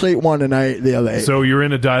someone 8. else ate one, and I ate the other 8. So you're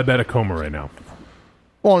in a diabetic coma right now.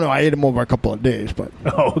 Well, no, I ate them over a couple of days, but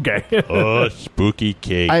Oh, okay. Oh, spooky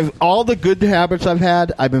cake. all the good habits I've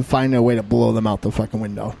had, I've been finding a way to blow them out the fucking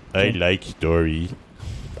window. I like story.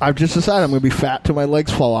 I've just decided I'm going to be fat till my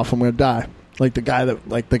legs fall off. I'm going to die, like the guy that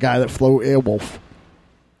flew Airwolf.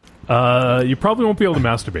 You probably won't be able to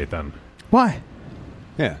masturbate then. Why?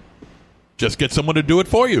 Yeah. Just get someone to do it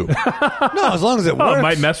for you. No, as long as it Oh, works. it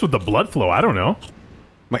might mess with the blood flow. I don't know.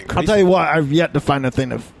 I'll tell you what. I've yet to find a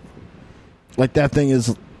thing of like that thing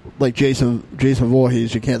is like Jason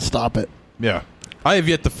Voorhees. You can't stop it. Yeah. I have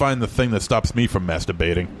yet to find the thing that stops me from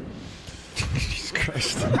masturbating. Jesus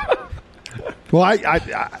Christ. Well,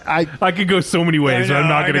 I could go so many ways, but I'm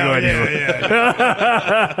not going to go anywhere.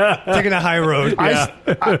 Taking a high road.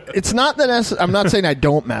 it's not that I'm not saying I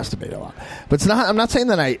don't masturbate a lot, but I'm not saying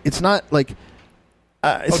that it's not like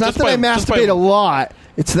it's not that I masturbate a lot.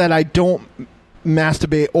 It's that I don't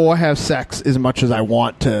masturbate or have sex as much as I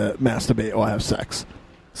want to masturbate or have sex.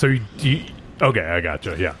 So okay, I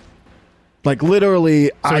gotcha. Yeah. Like literally,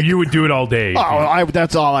 So you would do it all day.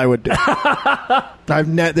 that's all I would do.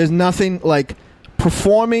 There's nothing like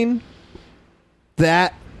performing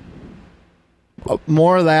that,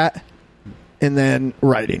 more of that, and then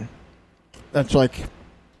writing. That's like,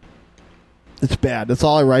 it's bad. That's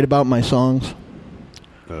all I write about in my songs.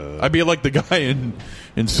 I'd be like the guy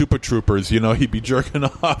in Super Troopers. You know, he'd be jerking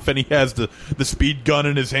off, and he has the speed gun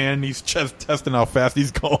in his hand. And he's just testing how fast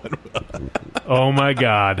he's going. Oh my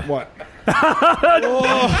God. What?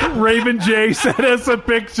 Raven J sent us a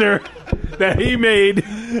picture that he made.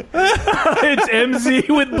 It's MZ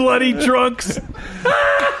with bloody trunks.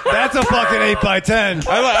 That's a fucking 8x10.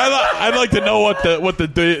 I'd like to know what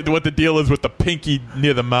the deal is with the pinky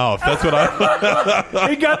near the mouth. That's what I.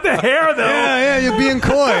 He got the hair though. Yeah, you're being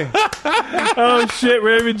coy. Oh shit,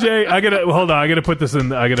 Raven J. I gotta put this in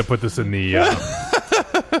the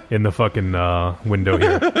in the fucking window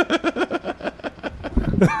here.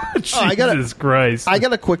 Jesus Christ! I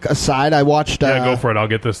got a quick aside. I watched. Yeah, go for it. I'll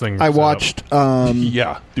get this thing. I set watched.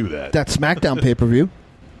 Yeah, do that. That SmackDown pay per view. up.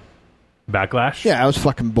 Backlash. Yeah, it was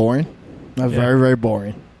fucking boring. That was Yeah. very, very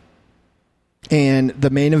boring. And the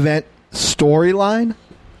main event storyline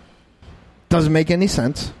doesn't make any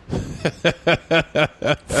sense.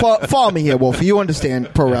 Follow me here, Wolf. You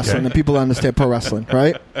understand pro wrestling, and people understand pro wrestling,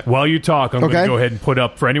 right? While you talk, I'm going Okay. to go ahead and put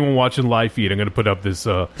up for anyone watching live feed. I'm going to put up this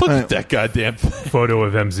Look at that goddamn thing. photo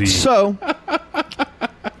of MZ. So,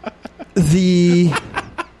 the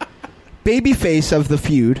babyface of the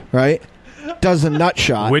feud, right, does a nut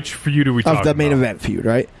shot Which feud are we talking of the main about? event feud,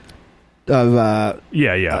 right? Of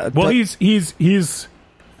Yeah. Well, but-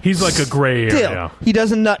 he's like a gray still, area. he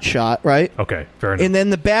does a nut shot, right? Okay, fair enough. And then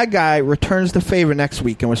the bad guy returns the favor next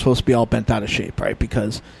week, and we're supposed to be all bent out of shape, right?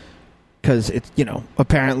 Because it's,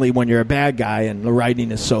 apparently when you're a bad guy and the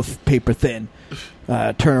writing is so paper thin,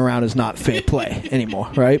 turnaround is not fair play anymore,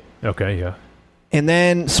 right? Okay, yeah. And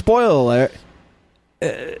then, spoiler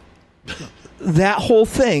alert, that whole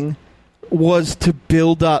thing was to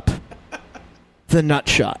build up the nut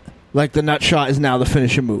shot. Like the nut shot is now the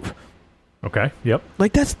finishing move. Okay, yep.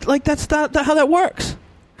 That's not how that works.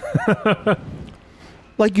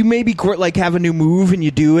 Like you maybe have a new move and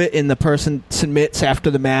you do it, and the person submits after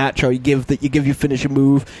the match, or you give your finishing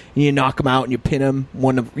move and you knock them out and you pin them.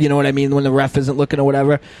 You know what I mean, when the ref isn't looking or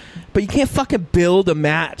whatever. But you can't fucking build a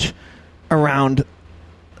match around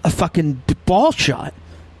a fucking ball shot.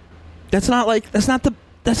 That's not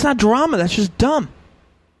drama. That's just dumb.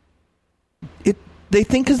 They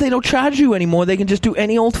think because they don't charge you anymore, they can just do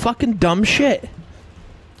any old fucking dumb shit.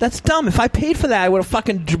 That's dumb. If I paid for that, I would have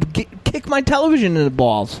fucking kicked my television in the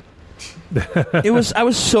balls. I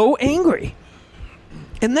was so angry.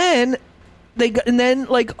 And then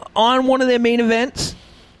on one of their main events,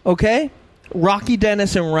 okay, Rocky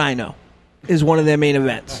Dennis and Rhino is one of their main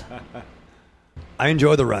events. I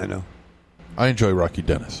enjoy the Rhino. I enjoy Rocky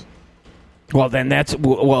Dennis. Well, then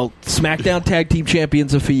SmackDown Tag Team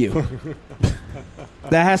Champions are for you.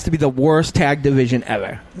 That has to be the worst tag division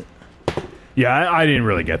ever. Yeah, I didn't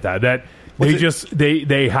really get that. That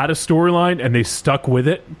they had a storyline and they stuck with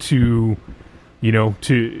it to their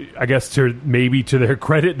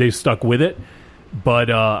credit, they stuck with it. But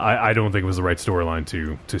I don't think it was the right storyline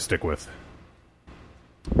to stick with.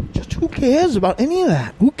 Just who cares about any of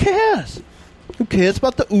that? Who cares? Who cares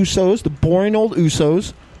about the Usos, the boring old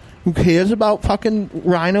Usos? Who cares about fucking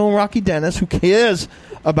Rhino and Rocky Dennis? Who cares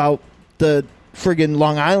about the friggin'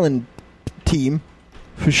 Long Island team?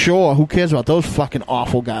 For sure. Who cares about those fucking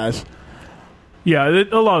awful guys? Yeah,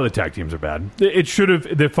 a lot of the tag teams are bad.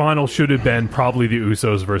 The final should have been probably the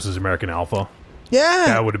Usos versus American Alpha. Yeah.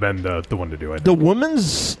 That would have been the one to do it. The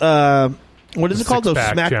women's, what is it called? The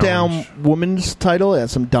six-pack SmackDown challenge. Women's title? It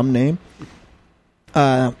has some dumb name.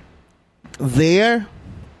 Their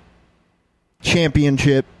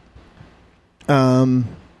championship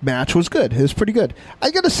match was good. It was pretty good.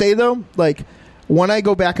 I gotta say, though, like, when I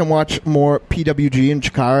go back and watch more PWG and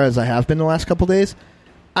Chikara, as I have been the last couple days,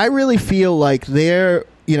 I really feel like they're,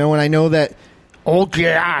 and I know that,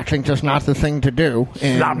 I think that's not the thing to do.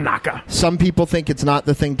 And some people think it's not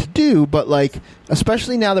the thing to do, but, like,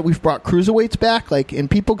 especially now that we've brought cruiserweights back, like, and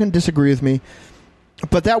people can disagree with me,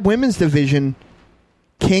 but that women's division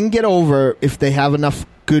can get over if they have enough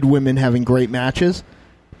good women having great matches.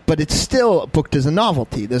 But it's still booked as a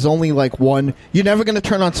novelty. There's only like one. You're never going to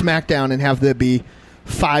turn on SmackDown and have there be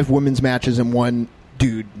 5 women's matches and 1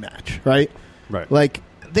 dude match, right? Right. Like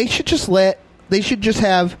they should just let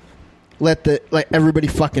everybody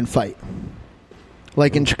fucking fight.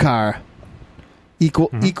 Like in Chikara,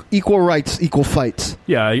 equal rights, equal fights.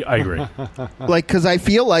 Yeah, I agree. Like because I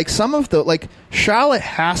feel like some of the Charlotte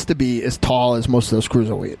has to be as tall as most of those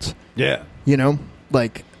cruiserweights. Yeah.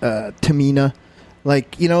 Like Tamina.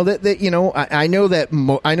 Like I know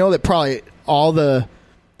that probably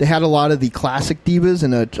they had a lot of the classic divas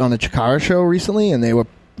on a Chikara show recently, and they were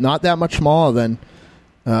not that much smaller than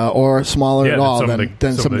or smaller at all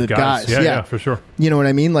than some of the guys. Yeah, for sure. You know what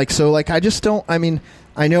I mean? Like so, like I just don't. I mean,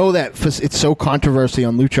 I know that it's so controversy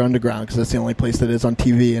on Lucha Underground because that's the only place that is on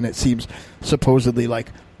TV, and it seems supposedly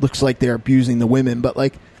looks like they're abusing the women, but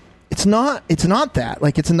like. It's not that.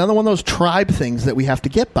 Like, it's another one of those tribe things that we have to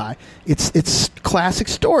get by. It's classic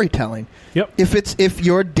storytelling. Yep. If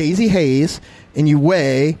you're Daisy Hayes and you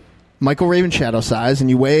weigh Michael Raven Shadow size and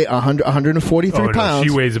you weigh 143 pounds.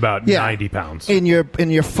 She weighs about 90 pounds. And you're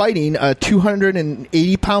fighting a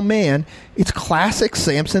 280-pound man, it's classic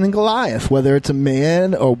Samson and Goliath, whether it's a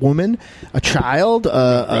man, a woman, a child,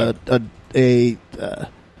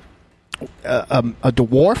 a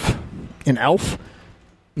dwarf, an elf,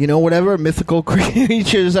 whatever mythical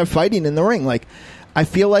creatures are fighting in the ring. Like, I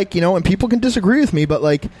feel like, and people can disagree with me, but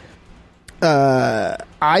like,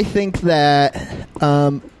 I think that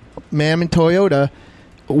Manami Toyota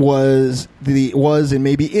was and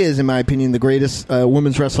maybe is, in my opinion, the greatest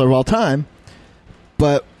women's wrestler of all time.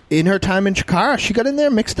 But in her time in Chikara, she got in there,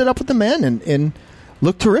 mixed it up with the men, and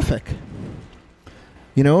looked terrific.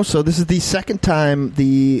 So this is the second time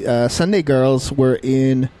the Sunday girls were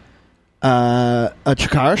in a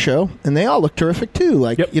Chikara show, and they all look terrific too.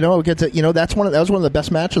 Like, Yep. that was one of the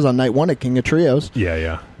best matches on night one at King of Trios.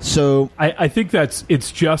 Yeah. So I think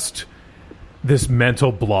it's just this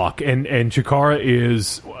mental block, and Chikara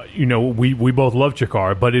is, we both love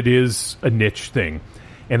Chikara, but it is a niche thing,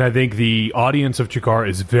 and I think the audience of Chikara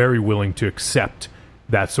is very willing to accept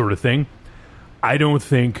that sort of thing. I don't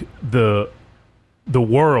think the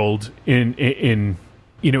world in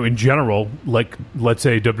general, like, let's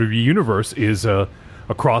say WWE Universe is a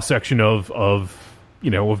cross section of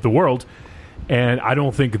the world, and I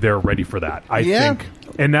don't think they're ready for that. I think,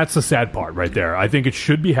 and that's the sad part right there. I think it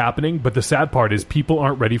should be happening, but the sad part is people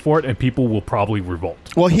aren't ready for it, and people will probably revolt.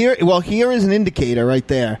 Well, here is an indicator right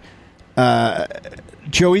there.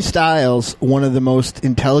 Joey Styles, one of the most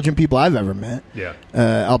intelligent people I've ever met,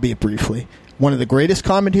 albeit briefly, one of the greatest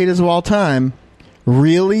commentators of all time,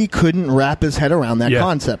 really couldn't wrap his head around that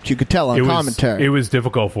concept. You could tell on commentary. It was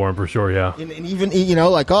difficult for him, for sure, yeah. And even,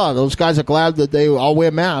 those guys are glad that they all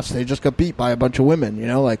wear masks. They just got beat by a bunch of women,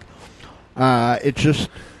 it's just...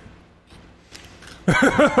 We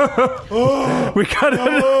got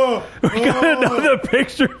another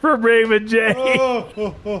picture from Raven J. Is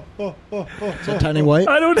that Tiny White?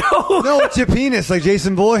 I don't know. No, it's your penis, like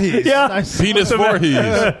Jason Voorhees. Yeah. Penis Voorhees.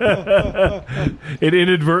 It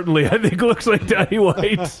inadvertently, I think, looks like Tiny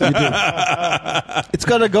White. It's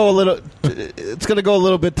gonna go a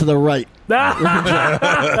little bit to the right.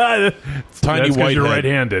 Tiny That's 'cause you're Whitehead.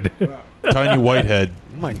 right-handed. Tiny Whitehead.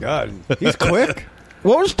 Oh my God, he's quick.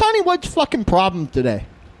 What was Tiny White's fucking problem today?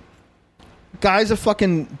 Guys have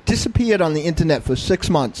fucking disappeared on the internet for 6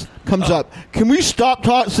 months. Comes up, can we stop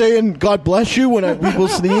saying God bless you when people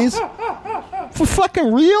sneeze? For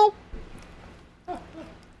fucking real?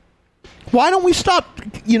 Why don't we stop,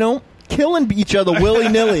 killing each other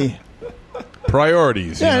willy-nilly?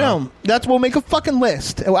 Priorities. Yeah, I know. We'll make a fucking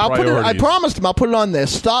list. I promised him I'll put it on there.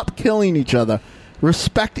 Stop killing each other.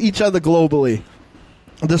 Respect each other globally.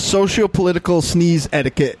 The socio-political sneeze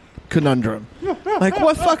etiquette conundrum. Like,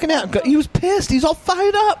 what fucking happened? He was pissed. He's all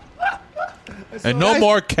fired up. And no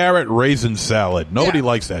more carrot raisin salad. Nobody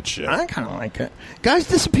likes that shit. I kind of like it. Guys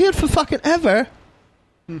disappeared for fucking ever.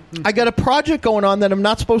 I got a project going on that I'm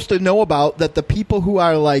not supposed to know about, that the people who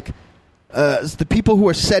are like, the people who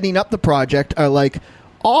are setting up the project are like,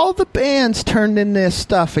 all the bands turned in their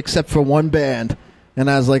stuff except for one band.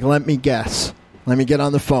 And I was like, let me guess. Let me get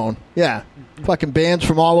on the phone. Yeah. Fucking bands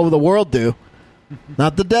from all over the world do.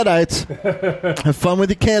 Not the Deadites. Have fun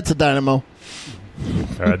with your cancer, Dynamo. All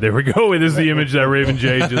right, there we go. It is the image that Raven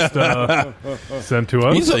J just sent to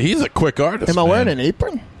us. He's a quick artist. Am I wearing an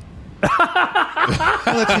apron?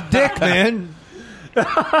 That's your dick, man.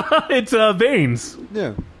 It's veins.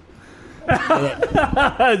 Yeah.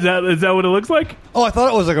 Is that what it looks like? Oh, I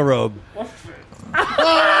thought it was like a robe.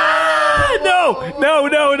 No.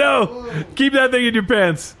 Keep that thing in your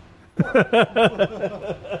pants.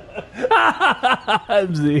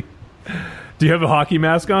 MZ. Do you have a hockey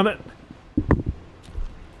mask on it?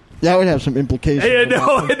 That would have some implications. I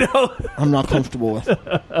know. I'm not comfortable with.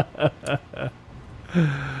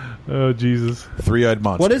 Oh, Jesus. Three-eyed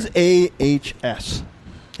monster. What is AHS?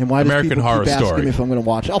 And why does American people Horror keep asking Story. me if I'm going to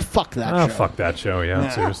watch it? Oh, fuck that show. Fuck that show, yeah.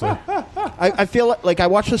 Seriously. I feel like I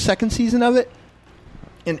watched the second season of it,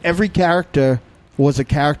 and every character was a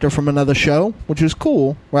character from another show, which is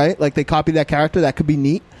cool, right? Like, they copied that character. That could be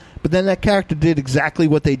neat. But then that character did exactly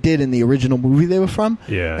what they did in the original movie they were from.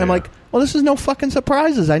 Yeah. And I'm like, well, this is no fucking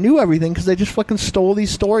surprises. I knew everything because they just fucking stole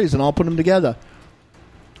these stories and all put them together.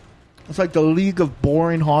 It's like the League of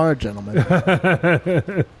Boring Horror Gentlemen.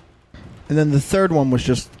 And then the third one was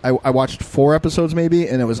just, I watched 4 episodes maybe,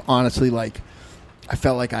 and it was honestly like, I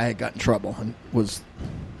felt like I had got in trouble and was...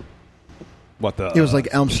 What the? It was like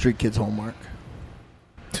Elm Street Kids' homework.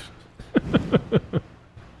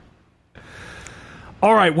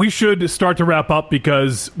 All right, we should start to wrap up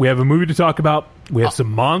because we have a movie to talk about. We have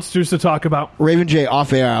some monsters to talk about. Raven J,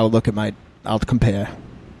 off air, I'll compare.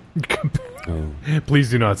 Please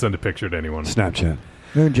do not send a picture to anyone. Snapchat.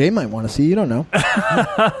 Raven J might want to see, you don't know.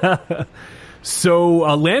 So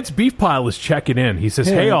Lance Beefpile is checking in. He says,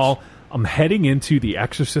 Hey, hey Lance. all, I'm heading into the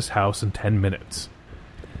Exorcist house in 10 minutes.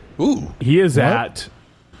 Ooh, He is at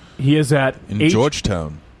in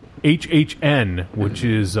Georgetown. HHN, which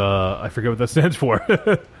is I forget what that stands for.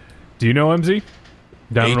 Do you know, MZ?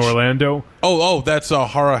 Down in Orlando. Oh, that's a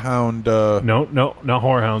Horror Hound. No, not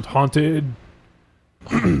Horror Hounds. Haunted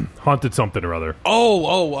something or other.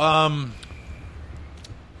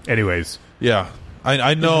 Anyways, Yeah,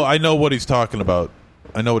 I know what he's talking about.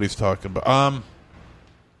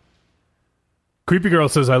 Creepy Girl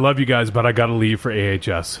says, I love you guys, but I gotta leave for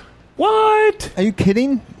AHS. What? Are you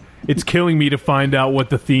kidding? It's killing me to find out what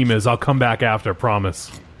the theme is. I'll come back after,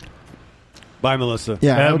 promise. Bye, Melissa.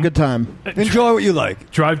 Yeah, have a good time. Enjoy what you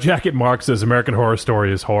like. Drive Jacket Mark says American Horror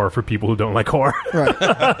Story is horror for people who don't like horror. Right.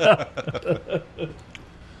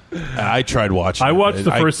 I tried watching. I watched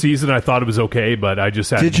the first season. I thought it was okay, but I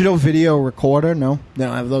just had Digital video recorder? No, they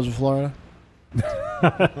don't have those in Florida.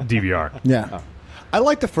 DVR. Yeah. I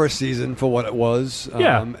liked the first season for what it was.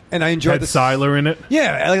 Yeah. And I enjoyed Had Siler in it.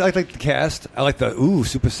 Yeah, I like the cast. I like the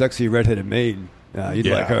super sexy redheaded maid. You'd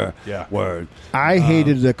Yeah. like her. Yeah. Word. I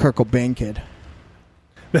hated the Kurt Cobain kid.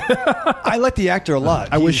 I like the actor a lot.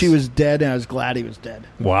 I wish he was dead, and I was glad he was dead.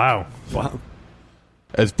 Wow. Wow.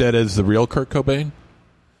 As dead as the real Kurt Cobain.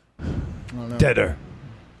 Deader.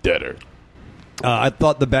 Deader. I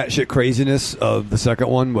thought the batshit craziness of the second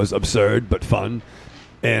one was absurd but fun,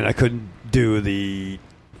 and I couldn't do the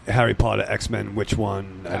Harry Potter X-Men. Which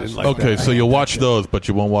one? I didn't like. Okay, that. so you'll watch those, but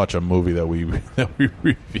you won't watch a movie that we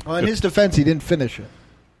review. Well, in his defense, he didn't finish it.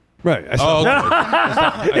 Right. I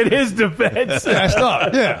stopped. Oh, In his defense. I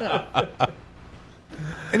stopped. Yeah.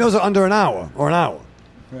 And those are under an hour or an hour,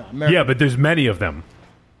 Yeah, but there's many of them.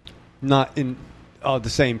 not in the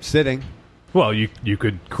same sitting. Well, you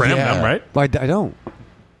could cram Yeah. them, right? But I don't.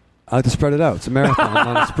 I like to spread it out. It's a marathon,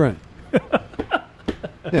 not a sprint.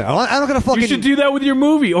 Yeah, I'm not gonna fucking. You should do that with your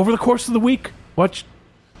movie over the course of the week. Watch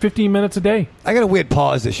 15 minutes a day. I got a weird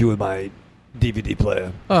pause issue with my DVD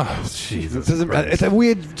player. oh, Jesus! It's a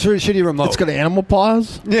weird, sort of shitty remote. It's got an animal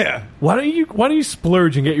paws. Yeah. Why don't you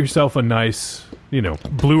splurge and get yourself a nice,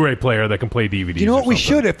 Blu-ray player that can play DVDs? You know what or we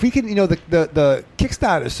something? should? If we can, the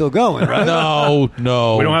Kickstarter's still going, right? No.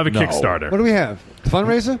 We don't have a no. Kickstarter. What do we have? The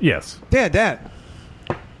fundraiser? Yes, Dad.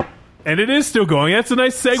 and it is still going. That's a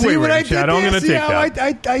nice segue. See what I Ray did Chad. there? I'm going to See take how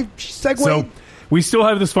that. I segued? So we still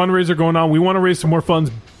have this fundraiser going on. We want to raise some more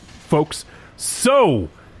funds, folks. So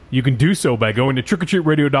you can do so by going to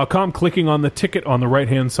trickortreatradio.com, clicking on the ticket on the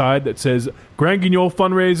right-hand side that says Grand Guignol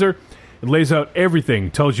Fundraiser. It lays out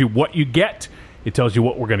everything, tells you what you get. It tells you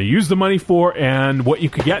what we're going to use the money for and what you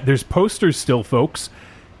could get. There's posters still, folks.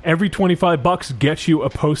 Every $25 gets you a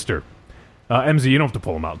poster. MZ, you don't have to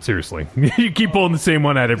pull them out. Seriously. You keep pulling the same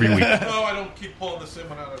one out every week. No, I don't keep pulling the same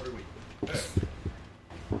one out every week.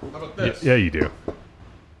 How about this? Yeah, you do.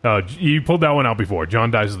 You pulled that one out before.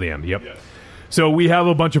 John Dies at the End. Yep. Yes. So we have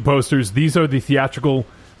a bunch of posters. These are the theatrical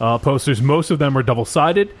posters. Most of them are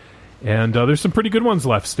double-sided, and there's some pretty good ones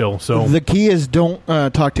left still. So The key is don't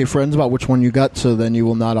talk to your friends about which one you got, so then you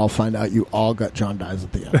will not all find out you all got John Dies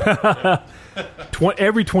at the end.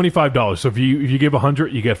 every $25. So if you give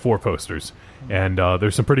 100, you get 4 posters. And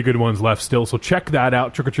there's some pretty good ones left still. So check that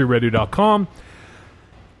out, trickortreatradio.com.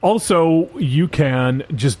 Also, you can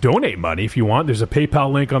just donate money if you want. There's a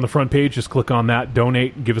PayPal link on the front page. Just click on that,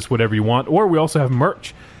 donate, give us whatever you want. Or we also have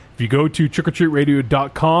merch. If you go to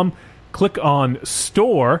trickortreatradio.com, click on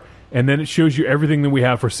store, and then it shows you everything that we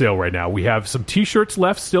have for sale right now. We have some T-shirts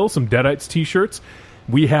left still, some Deadites T-shirts.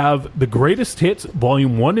 We have the Greatest Hits,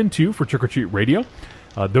 Volume 1 and 2 for Trick or Treat Radio.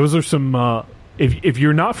 Those are some... If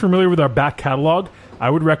you're not familiar with our back catalog, I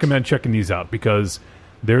would recommend checking these out because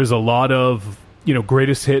there's a lot of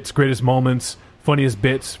greatest hits, greatest moments, funniest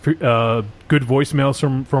bits, good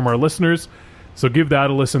voicemails from our listeners. So give that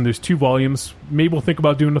a listen. There's 2 volumes. Maybe we'll think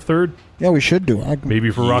about doing a third. Yeah, we should do it. Maybe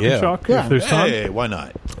for Rock and Shock Yeah. if there's time. Hey, why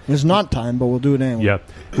not? There's not time, but we'll do it anyway. Yeah.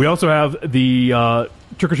 We also have the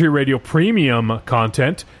Trick or Treat Radio Premium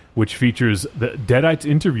content, which features the Deadites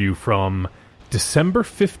interview from December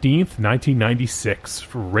 15th, 1996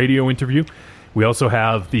 for radio interview. We also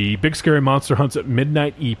have the Big Scary Monster Hunts at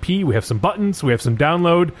Midnight EP. We have some buttons. We have some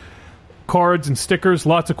download cards and stickers.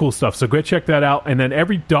 Lots of cool stuff. So go check that out. And then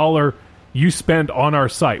every dollar you spend on our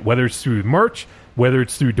site, whether it's through merch, whether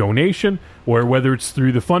it's through donation, or whether it's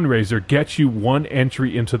through the fundraiser, gets you 1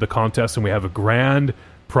 entry into the contest. And we have a grand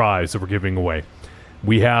prize that we're giving away.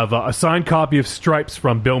 We have a signed copy of Stripes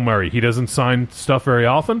from Bill Murray. He doesn't sign stuff very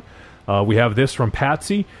often. We have this from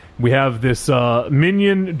Patsy. We have this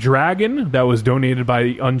Minion Dragon that was donated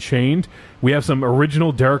by Unchained. We have some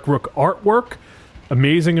original Derek Rook artwork.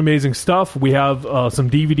 Amazing stuff. We have some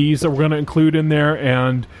DVDs that we're going to include in there,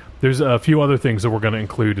 and there's a few other things that we're going to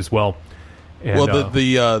include as well. And, Well,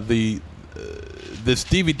 this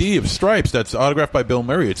DVD of Stripes that's autographed by Bill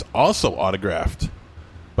Murray, it's also autographed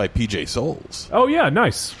by PJ Souls. oh yeah,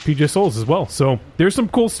 nice. PJ Souls as well. So there's some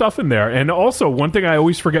cool stuff in there. And also, one thing I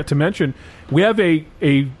always forget to mention, we have a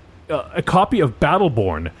copy of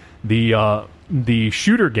Battleborn, the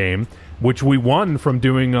shooter game, which we won from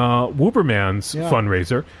doing Wooberman's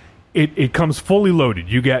fundraiser. It comes fully loaded.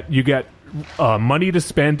 You get money to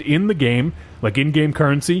spend in the game, like in-game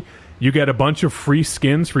currency. You get a bunch of free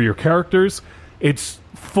skins for your characters. It's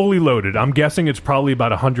fully loaded. I'm guessing it's probably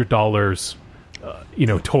about $100,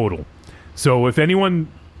 total. So if anyone,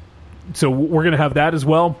 we're going to have that as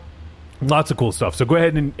well. Lots of cool stuff. So go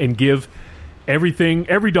ahead and give everything.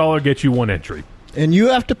 Every dollar gets you one entry. And you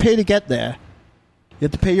have to pay to get there. You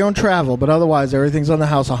have to pay your own travel, but otherwise everything's on the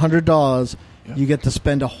house. $100. You get to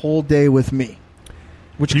spend a whole day with me,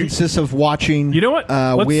 which consists of watching. You know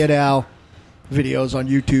what? Weird Al videos on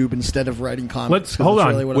YouTube instead of writing comics. Hold on.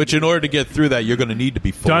 Really Which, in order to get through that, you're going to need to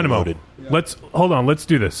be fully Dynamo. loaded. Let's hold on. Let's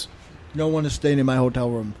do this. No one is staying in my hotel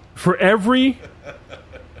room. For every,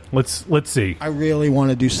 let's see. I really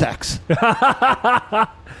want to do sex. I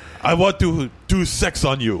want to do sex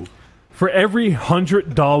on you. For every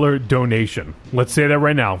 $100 donation, let's say that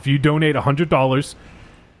right now. If you donate $100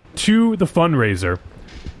 to the fundraiser,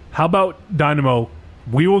 how about Dynamo?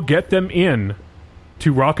 We will get them in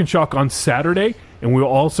to Rock and Shock on Saturday, and we'll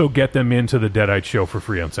also get them into the Deadite show for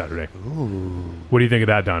free on Saturday. Ooh. What do you think of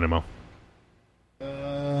that, Dynamo?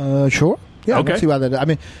 Sure. Yeah, I Okay. don't see why that. I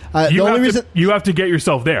mean, the only reason you have to get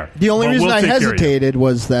yourself there. the only But reason we'll I take care of you. hesitated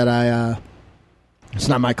was that it's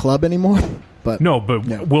not my club anymore. But No, but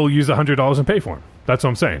Yeah. we'll use $100 and pay for him. That's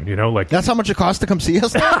what I'm saying. that's how much it costs to come see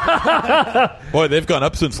us. now? Boy, they've gone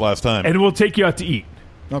up since last time. and we'll take you out to eat.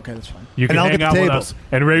 Okay, that's fine. You can I'll hang get the out with table. us,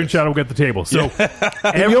 and Raven Shadow will get the table. So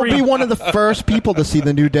And you'll be one of the first people to see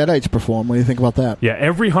the new Deadites perform. What do you think about that? yeah,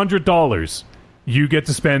 every $100 you get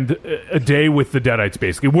to spend a day with the Deadites.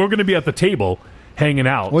 Basically, we're going to be at the table hanging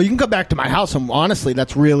out. Well, you can come back to my house, and honestly,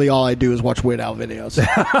 that's really all I do is watch Weird Al videos.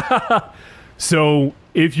 So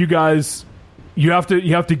if you guys, you have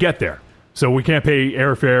to get there. So we can't pay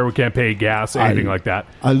airfare, we can't pay gas, anything like that.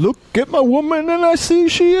 I look at my woman, and I see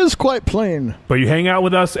she is quite plain. But you hang out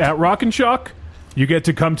with us at Rock and Shock. You get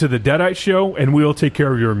to come to the Deadite show, and we'll take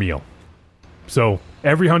care of your meal. So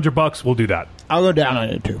every $100, we'll do that. I'll go down on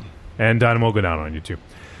it, too. And Dynamo will go down on you too.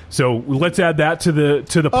 So let's add that to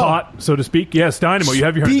the pot, so to speak. Yes, Dynamo, you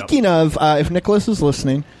have your hand up. Speaking of, if Nicholas is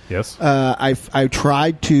listening, Yes. I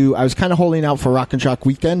tried to. I was kind of holding out for Rock and Shock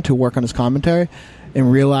Weekend to work on his commentary, and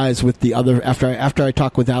realized with the other after I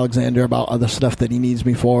talked with Alexander about other stuff that he needs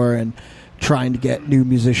me for, and trying to get new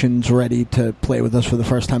musicians ready to play with us for the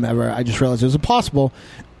first time ever, I just realized it was impossible.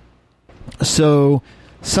 So,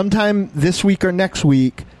 sometime this week or next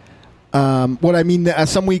week, what I mean,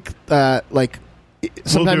 some week, like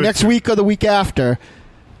sometime do it next soon. week or the week after.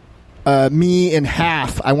 Me and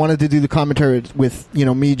half, I wanted to do the commentary with,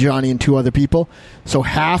 me, Johnny, and two other people. So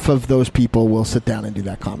half of those people will sit down and do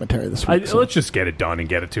that commentary this week. So- Let's just get it done and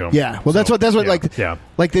get it to him. yeah, well, that's what yeah.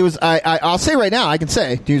 like there was. I'll say right now. I can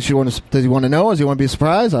say. Does he want to know? Does he want to be a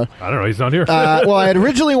surprise? Or, I don't know. He's not here. well, I had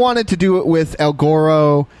originally wanted to do it with El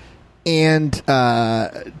Goro and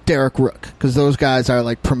Derek Rook, because those guys are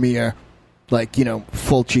like premier,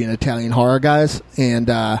 Fulci and Italian horror guys, and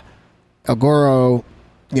El Goro,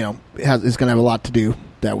 is going to have a lot to do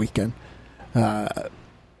that weekend.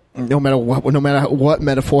 No matter what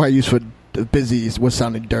metaphor I use for busy was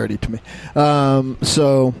sounding dirty to me.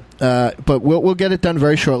 But we'll get it done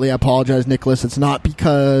very shortly. I apologize, Nicholas. It's not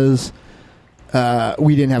because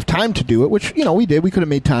we didn't have time to do it, which we did. We could have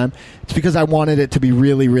made time. It's because I wanted it to be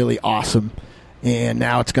really, really awesome, and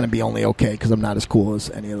now it's going to be only okay because I'm not as cool as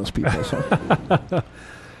any of those people. So.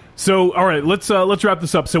 So, all right, let's wrap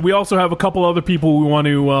this up. So we also have a couple other people we want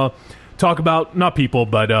to talk about. Not people,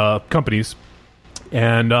 but companies.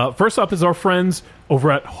 And first up is our friends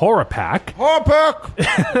over at Horror Pack. Horror Pack!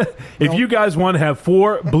 If you guys want to have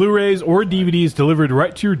 4 Blu-rays or DVDs delivered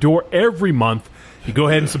right to your door every month, you go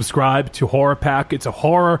ahead and subscribe to Horror Pack. It's a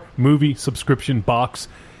horror movie subscription box.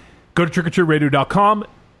 Go to trickortreatradio.com,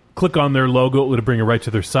 click on their logo. It'll bring you right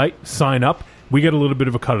to their site. Sign up. We get a little bit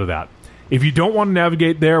of a cut of that. If you don't want to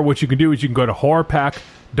navigate there, what you can do is you can go to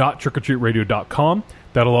horrorpack.trickortreatradio.com.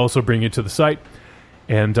 That'll also bring you to the site.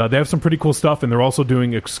 And they have some pretty cool stuff, and they're also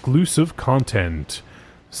doing exclusive content.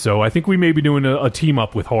 So I think we may be doing a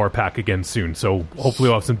team-up with Horror Pack again soon. So hopefully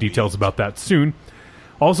we'll have some details about that soon.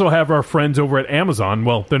 Also have our friends over at Amazon.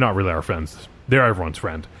 Well, they're not really our friends. They're everyone's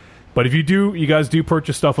friend. But if you guys do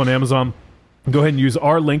purchase stuff on Amazon, go ahead and use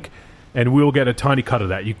our link, and we'll get a tiny cut of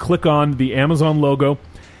that. You click on the Amazon logo,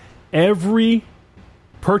 Every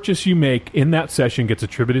purchase you make in that session gets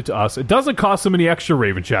attributed to us. It doesn't cost them any extra,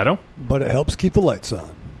 Raven Shadow. But it helps keep the lights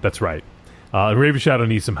on. That's right. Raven Shadow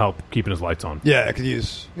needs some help keeping his lights on. Yeah, I could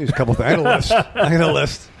use a couple things. I got a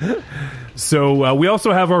list. So we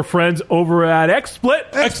also have our friends over at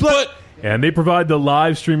XSplit. And they provide the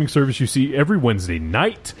live streaming service you see every Wednesday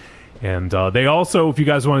night. And they also, if you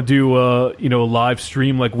guys want to do a live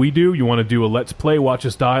stream like we do, you want to do a Let's Play, Watch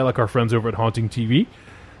Us Die like our friends over at Haunting TV,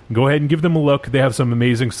 go ahead and give them a look. They have some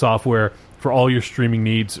amazing software for all your streaming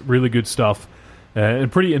needs. Really good stuff.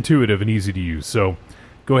 And pretty intuitive and easy to use. So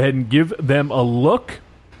go ahead and give them a look.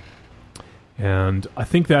 And I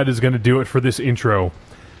think that is going to do it for this intro.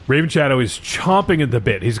 Raven Shadow is chomping at the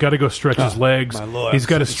bit. He's got to go stretch his legs. My Lord, he's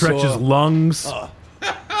got to stretch his lungs. Why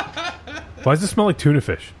does it smell like tuna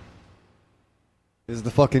fish? Is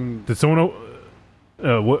the fucking... Did someone...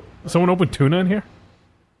 what? Someone open tuna in here?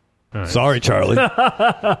 All right. Sorry, Charlie.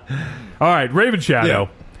 All right, Raven Shadow. Yeah.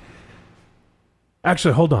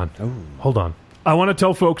 Actually, hold on. Hold on. I want to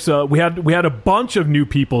tell folks we had a bunch of new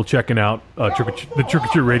people checking out the Trick or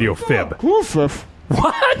Treat Radio Fib.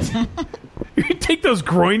 What? You take those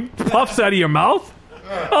groin puffs out of your mouth?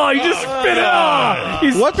 Oh, you just spit it out.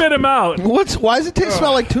 You spit them out. Why does it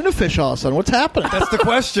smell like tuna fish all of a sudden? What's happening? That's the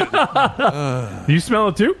question. You smell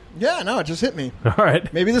it too? Yeah, no, it just hit me. All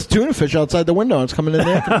right. Maybe this tuna fish outside the window. It's coming in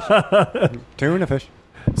there. Tuna fish.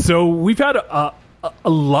 So we've had a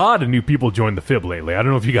lot of new people join the Fib lately. I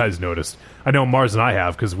don't know if you guys noticed. I know Mars and I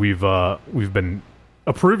have because we've been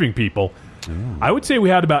approving people. I would say we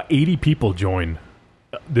had about 80 people join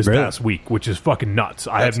this past week, which is fucking nuts.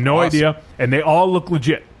 I have no idea, and they all look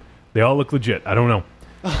legit. I don't know.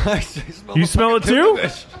 You smell it too?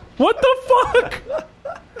 What the fuck?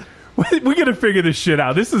 We gotta figure this shit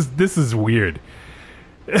out. This is weird.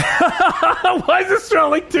 Why does it smell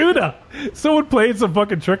like tuna? Someone played some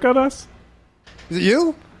fucking trick on us? Is it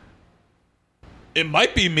you? It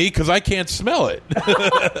might be me because I can't smell it.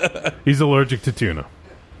 He's allergic to tuna.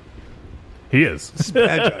 He is. This is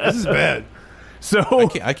bad, John. This is bad. So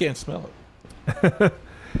I can't smell it.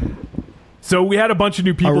 So we had a bunch of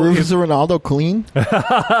new people. Is Ronaldo clean?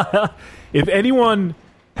 If anyone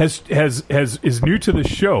is new to the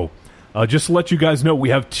show, just to let you guys know, we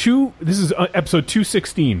have two. This is episode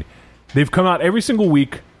 216. They've come out every single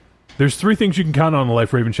week. There's 3 things you can count on in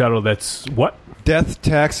life, Raven Shadow. That's what? Death,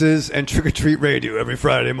 taxes, and Trick or Treat Radio every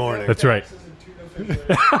Friday morning. That's right.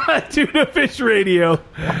 Tuna Fish Radio.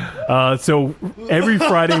 So every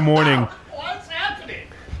Friday morning. What's happening?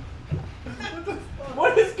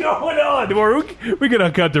 What is going on? We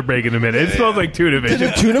can cut the break in a minute. It smells like tuna fish. Did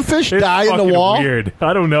a tuna fish It's die in the fucking wall? Weird.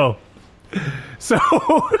 I don't know. So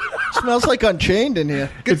Smells like Unchained in here.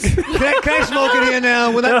 Can I smoke in here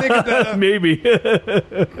now? Will that make it better? maybe.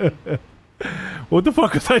 What the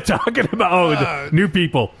fuck was I talking about? Oh, new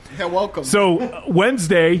people. Yeah, welcome. So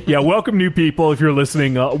Wednesday, welcome new people if you're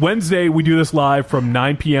listening. Wednesday we do this live from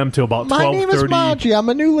 9 p.m. till about 12:30. My name is Margie. I'm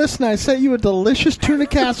a new listener. I sent you a delicious tuna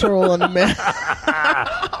casserole in a minute.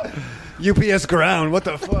 UPS ground. What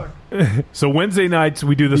the fuck? So Wednesday nights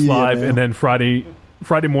we do this Yeah, live, man. and then Friday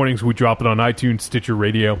mornings we drop it on iTunes, Stitcher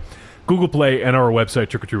Radio, Google Play, and our website,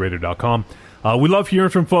 trickortreatradio.com. We love hearing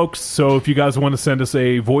from folks, so if you guys want to send us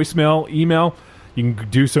a voicemail, email, you can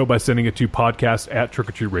do so by sending it to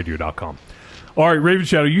podcast@trickortreatradio.com. All right, Raven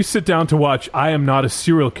Shadow, you sit down to watch I Am Not a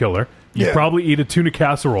Serial Killer. You Yeah. probably eat a tuna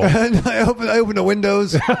casserole. And I open the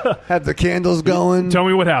windows, have the candles going. Tell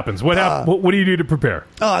me what happens. What do you do to prepare?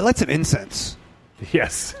 Oh, I like some incense.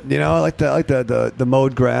 Yes. You know, I like the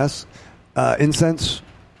mowed grass, incense.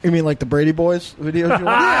 You mean like the Brady Boys videos? You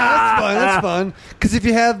watch? Yeah, that's fun. That's fun. Because if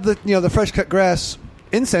you have the fresh cut grass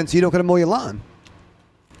incense, you don't got to mow your lawn.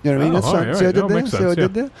 You know what I mean? Oh, That's all fun. right, See what I all right. did there? Makes See what I sense,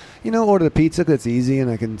 did there? You know, order the pizza 'cause it's easy and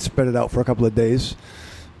I can spread it out for a couple of days.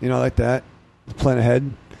 You know, like that. Plan ahead.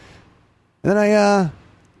 And then I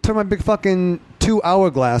turn my big fucking 2-hour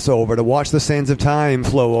glass over to watch the sands of time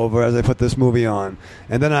flow over as I put this movie on.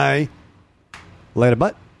 And then I light a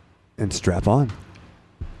butt and strap on.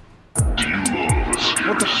 Do you love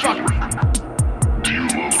what the fuck? Do you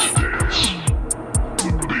love to dance?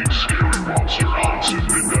 The Big Scary Monster Haunts at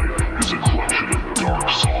Midnight is a collection of dark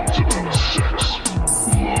songs about sex,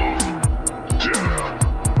 love, death,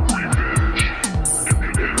 revenge, and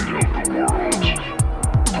the end of the world.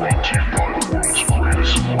 Brought to you by the world's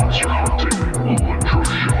greatest monster hunting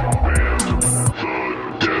electroshock band, the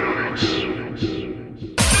Deadites.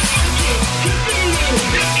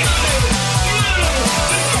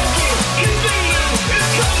 It's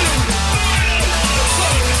coming!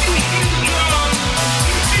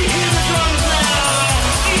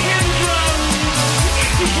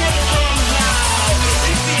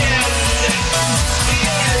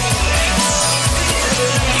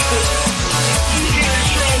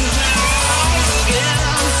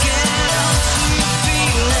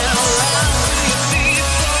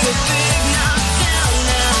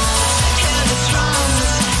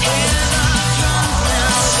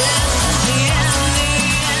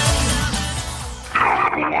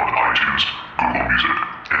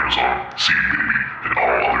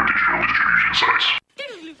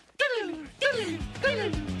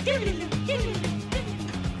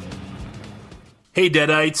 Hey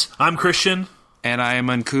Deadites, I'm Christian. And I am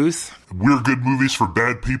Uncouth. We're good movies for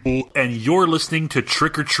bad people. And you're listening to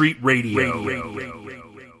Trick or Treat Radio.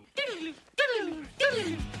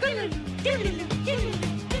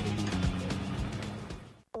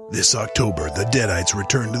 This October, the Deadites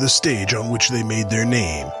return to the stage on which they made their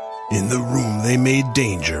name. In the room they made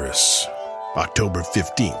dangerous. October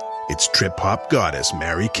 15th, it's trip-hop goddess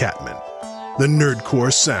Mary Catman. The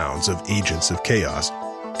nerdcore sounds of Agents of Chaos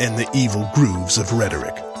and the evil grooves of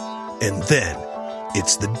Rhetoric. And then,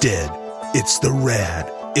 it's the dead, it's the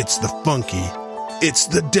rad, it's the funky, it's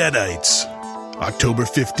the Deadites. October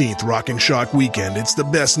 15th, Rock and Shock Weekend. It's the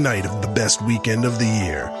best night of the best weekend of the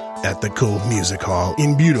year at the Cove Music Hall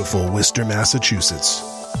in beautiful Worcester, Massachusetts.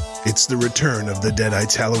 It's the return of the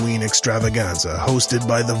Deadites Halloween Extravaganza, hosted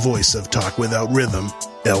by the voice of Talk Without Rhythm,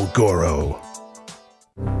 El Goro.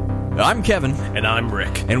 I'm Kevin. And I'm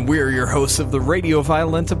Rick. And we're your hosts of the Radio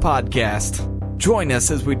Violenta podcast. Join us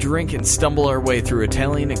as we drink and stumble our way through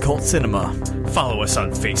Italian occult cinema. Follow us on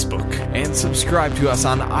Facebook. And subscribe to us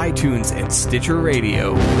on iTunes and Stitcher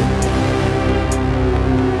Radio.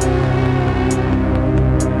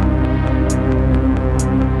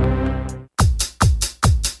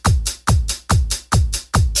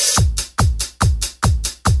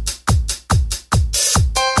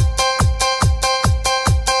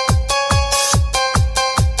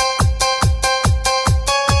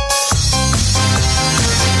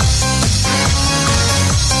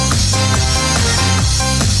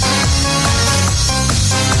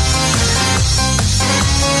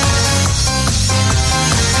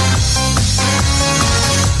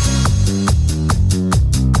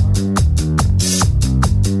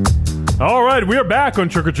 We are back on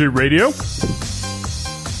Trick or Treat Radio.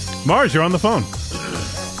 Mars, you're on the phone.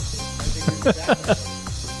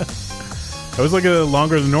 That was like a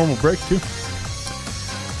longer than normal break, too.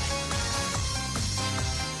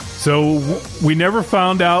 So, we never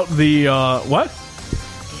found out the, what?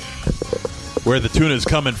 Where the tuna is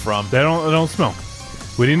coming from. They don't smell.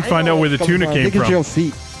 We didn't find out where the tuna came I think it's from. your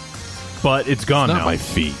feet. But it's gone Not now. my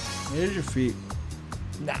feet. It is your feet.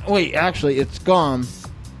 Nah, wait, actually, it's gone.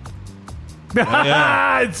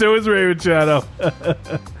 Yeah. So is Raven Shadow.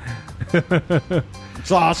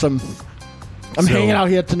 It's awesome. I'm hanging out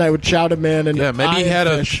here tonight with Chowder Man and maybe he had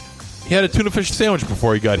a tuna fish sandwich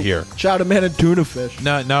before he got here. Chowder Man and tuna fish.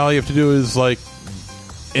 Now all you have to do is like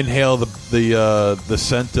inhale the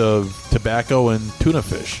scent of tobacco and tuna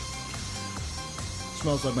fish.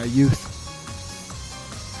 Smells like my youth.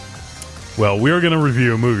 Well, we're going to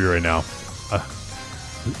review a movie right now.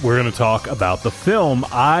 We're going to talk about the film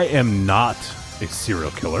I Am Not a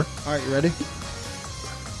Serial Killer. All right, you ready?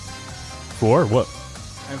 For what?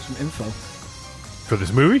 I have some info. For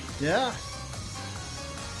this movie? Yeah.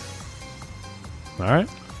 All right.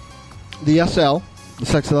 The SL, the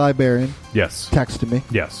Sexy Librarian, Yes. texted me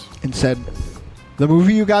Yes. and said, the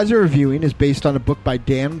movie you guys are reviewing is based on a book by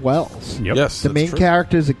Dan Wells. Yep. Yes, The that's main true.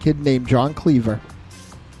 character is a kid named John Cleaver.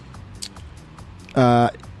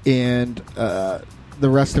 And the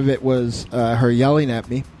rest of it was her yelling at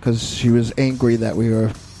me because she was angry that we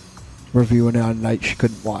were reviewing it on a night she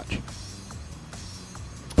couldn't watch.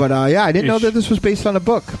 But yeah, I didn't know that this was based on a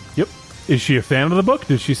book. Yep. Is she a fan of the book,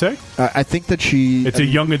 did she say? I think that she... It's a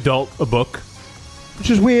young adult book. Which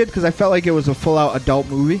is weird because I felt like it was a full-out adult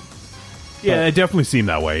movie. Yeah, it definitely seemed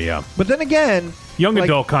that way, yeah. But then again... Young like,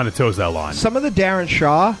 adult kind of toes that line. Some of the Darren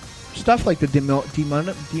Shaw stuff, like the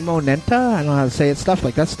Demonenta, I don't know how to say it, stuff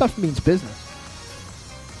like that stuff means business.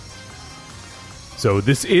 So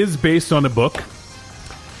this is based on a book,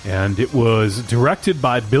 and it was directed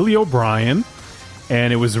by Billy O'Brien,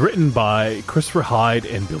 and it was written by Christopher Hyde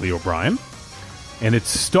and Billy O'Brien, and it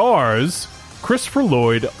stars Christopher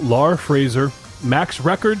Lloyd, Laura Fraser, Max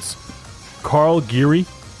Records, Carl Geary,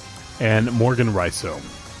 and Morgan Riso.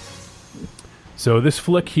 So this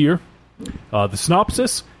flick here, the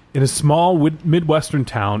synopsis: in a small Midwestern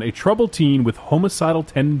town, a troubled teen with homicidal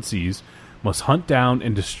tendencies must hunt down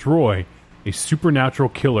and destroy a supernatural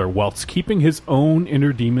killer whilst keeping his own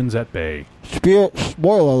inner demons at bay.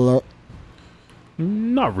 Spoiler alert.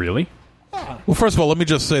 Not really. Well, first of all, let me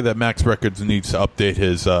just say that Max Records needs to update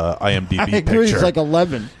his IMDb I agree, picture. it's like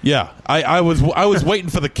 11. Yeah, I was waiting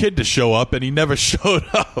for the kid to show up, and he never showed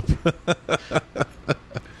up.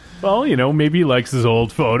 Well, you know, maybe he likes his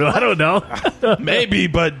old photo. I don't know. Maybe,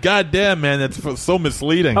 but goddamn, man, that's so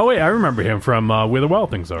misleading. Oh, wait, I remember him from Where the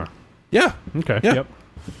Wild Things Are. Yeah. Okay, Yeah. yep.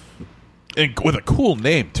 And with a cool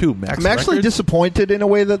name, too, Max I'm actually Records. disappointed in a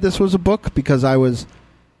way that this was a book because I was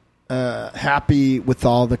happy with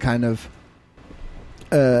all the kind of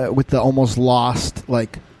with the almost lost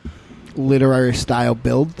like literary style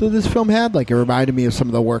build that this film had. Like, it reminded me of some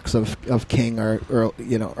of the works of King or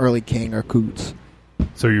early King or Coots.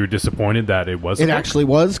 So you were disappointed that it wasn't? It actually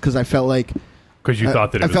was, because I felt like... Because you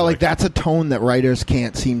thought that it I was felt like that's a tone that writers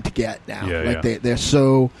can't seem to get now. Yeah, like yeah. they're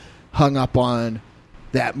so hung up on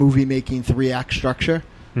that movie-making 3-act structure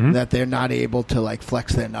that they're not able to, like,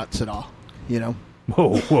 flex their nuts at all, you know?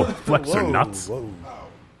 Whoa, flex their nuts.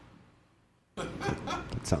 That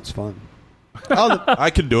sounds fun. Oh, I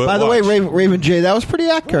can do it. by the way, Watch. Raven J, that was pretty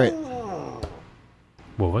accurate.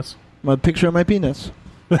 What was? My picture of my penis.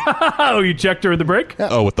 Oh, you checked her in the break?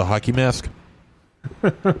 Oh, with the hockey mask?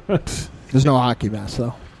 There's no hockey mask,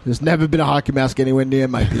 though. There's never been a hockey mask anywhere near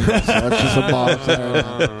my penis. So it's just a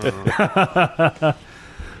box.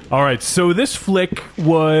 All right, so this flick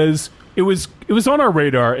was on our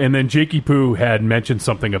radar, and then Jakey Poo had mentioned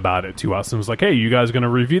something about it to us and was like, "Hey, you guys going to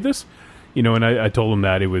review this?" You know, and I told him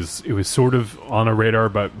that it was sort of on our radar,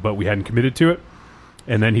 but we hadn't committed to it.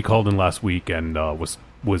 And then he called in last week and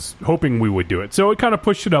was hoping we would do it. So it kind of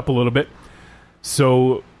pushed it up a little bit.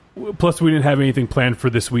 So plus we didn't have anything planned for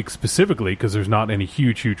this week specifically because there's not any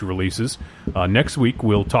huge releases. Next week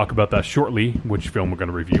we'll talk about that shortly, which film we're going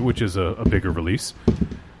to review, which is a bigger release.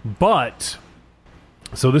 But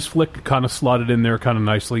so this flick kind of slotted in there kind of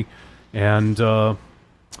nicely, and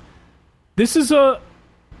this is a.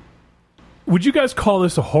 Would you guys call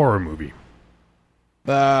this a horror movie?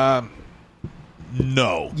 No.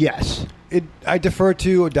 Yes. I defer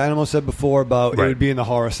to what Dynamo said before about Right. it would be in the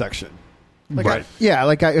horror section. Like Right.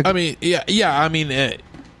 I mean, yeah. I mean,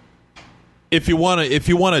 if you want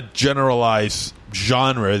to generalize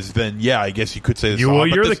genres, then yeah, I guess you could say this.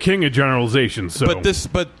 You're the king of generalizations. So, But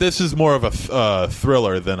this is more of a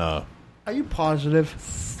thriller than a Are you positive?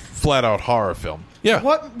 flat out horror film. Yeah.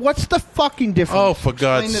 What's the fucking difference? Oh, for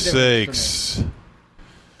Explain God's the difference sakes!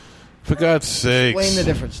 For God's sakes! Explain the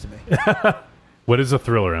difference to me. what is a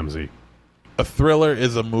thriller, MZ? A thriller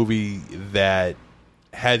is a movie that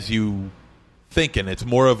has you thinking. It's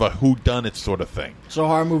more of a whodunit sort of thing. So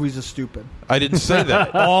horror movies are stupid. I didn't say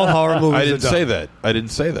that. All horror movies I didn't are dumb. say that. I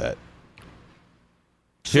didn't say that.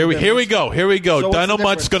 Here we go. So what's the Dino Mutt's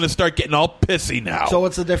difference? going to start getting all pissy now. So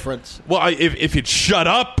what's the difference? well, if you'd shut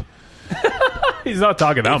up, He's not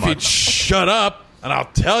talking that if you'd much. shut up, and I'll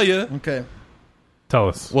tell you. Okay. Tell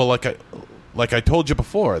us. Well, like I told you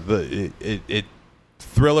before,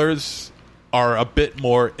 thrillers are a bit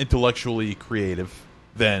more intellectually creative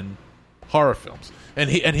than horror films, and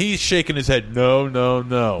he's shaking his head.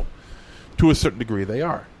 No. To a certain degree, they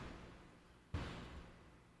are.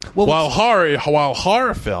 Well, While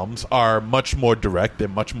horror films are much more direct, they're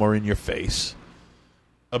much more in your face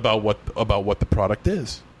about what the product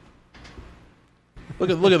is.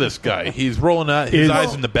 Look at this guy. He's rolling out his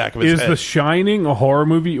eyes in the back of his Is head. The Shining a horror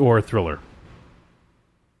movie or a thriller?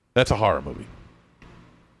 That's a horror movie.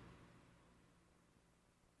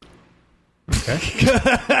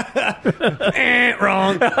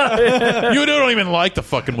 Wrong. You don't even like the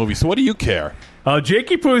fucking movie, so what do you care?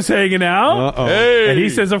 Jakey Poo's hanging out, Uh-oh. Hey, and he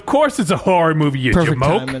says, "Of course it's a horror movie, you perfect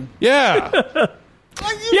jamoke." timing. yeah.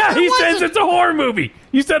 Yeah, he says it's a horror movie.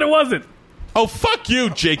 You said it wasn't. Oh, fuck you,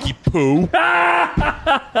 Jakey Poo.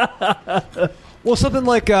 Well, something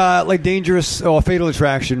like Dangerous or Fatal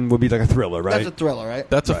Attraction would be like a thriller, right? That's a thriller, right?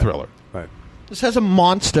 That's a thriller. right. This has a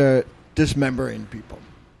monster dismembering people.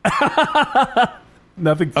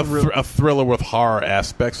 Nothing. A thriller with horror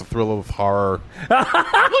aspects. A thriller with horror. Look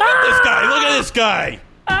at this guy.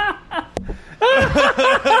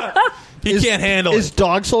 He can't handle Is it.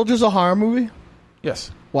 Dog Soldiers a horror movie? Yes.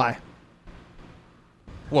 Why?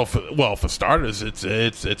 Well, for starters, it's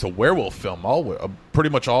a werewolf film.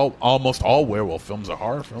 Almost all werewolf films are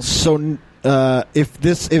horror films. So if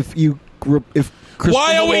Christopher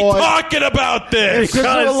Why are we Lloyd, talking about if this?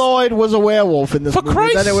 Christopher Lloyd was a werewolf in this For movie,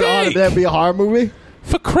 Christ's then it would sake! that'd be a horror movie?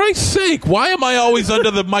 For Christ's sake, why am I always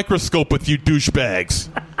under the microscope with you douchebags?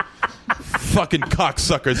 Fucking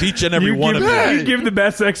cocksuckers, each and every one of you. You give the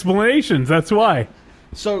best explanations. That's why.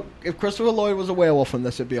 So if Christopher Lloyd was a werewolf in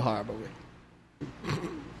this, it'd be a horror movie.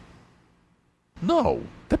 No,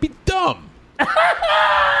 that'd be dumb.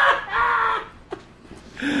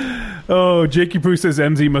 Oh, Jakey Poo says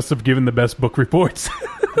MZ must have given the best book reports.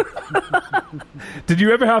 Did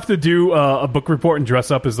you ever have to do a book report and dress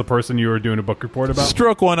up as the person you were doing a book report about?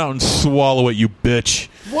 Stroke one out and swallow it, you bitch.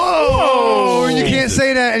 Whoa! You can't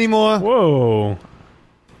say that anymore. Whoa.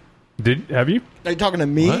 Have you? Are you talking to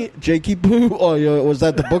me, What? Jakey Poo, or was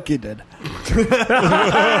that the book you did?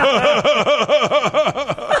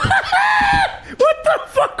 What the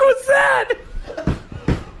fuck was that?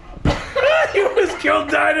 You almost killed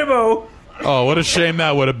Dynamo. Oh, what a shame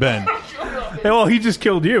that would have been. Well, he just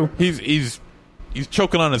killed you. He's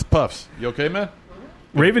choking on his puffs. You okay, man?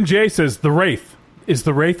 Raven J says The Wraith. Is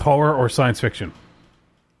The Wraith horror or science fiction?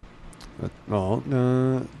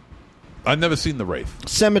 I've never seen The Wraith.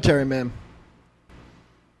 Cemetery Man.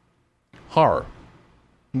 Horror.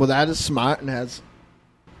 Well, that is smart and has...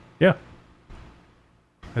 Yeah.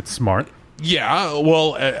 That's smart. Yeah,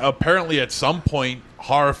 well, apparently at some point,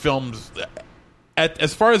 horror films,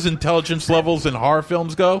 as far as intelligence levels in horror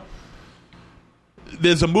films go,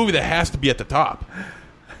 there's a movie that has to be at the top.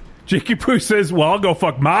 Jakey Poo says, well, I'll go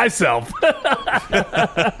fuck myself.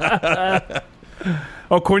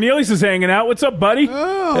 Oh, Cornelius is hanging out. What's up, buddy?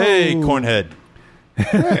 Hey, Cornhead.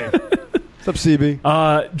 What's up,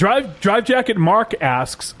 CB? Drive Jacket Mark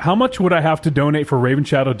asks, how much would I have to donate for Raven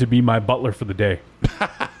Shadow to be my butler for the day?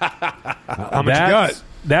 How much you got?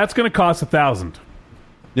 That's going to cost $1,000.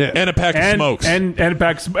 Yeah. And a pack of smokes. And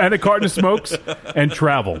a carton of smokes and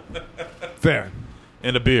travel. Fair.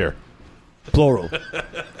 And a beer. Plural.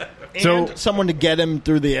 So someone to get him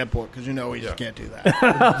through the airport, because we just can't do that.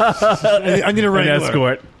 I need a An regular.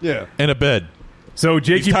 escort. Yeah. And a bed. So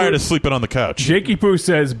He's tired of sleeping on the couch. Jakey Poo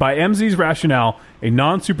says, by MZ's rationale, a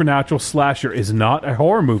non-supernatural slasher is not a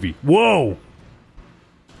horror movie. Whoa!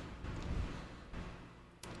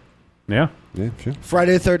 Yeah. Yeah, sure.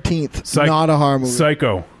 Friday the 13th, not a horror movie.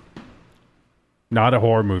 Psycho. Not a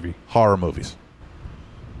horror movie. Horror movies.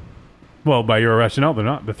 Well, by your rationale, they're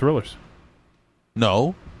not. They're thrillers.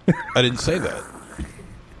 No, I didn't say that.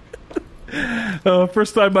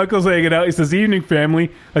 First time Michael's hanging out, he says, evening,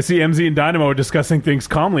 family. I see MZ and Dynamo discussing things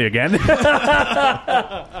calmly again.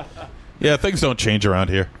 Yeah, things don't change around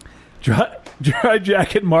here. Dry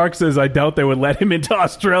Jacket Mark says, I doubt they would let him into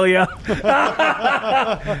Australia.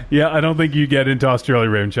 Yeah, I don't think you get into Australia,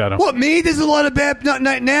 Raven Shadow. What, me? There's a lot of bad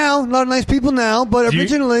now, a lot of nice people now, but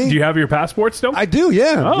originally... Do you have your passport still? I do,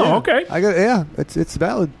 yeah. Oh, yeah. okay. I got, yeah, it's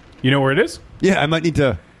valid. You know where it is? Yeah, I might need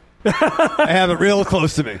to... I have it real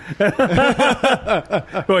close to me.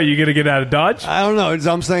 What, you going to get out of Dodge? I don't know.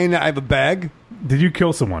 I'm saying that I have a bag. Did you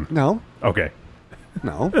kill someone? No. Okay.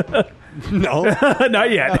 No. No.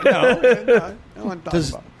 Not yet. No.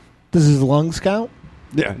 Does his lungs count?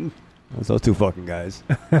 Yeah. Those two fucking guys.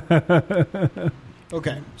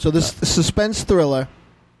 Okay. So this suspense thriller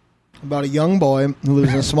about a young boy who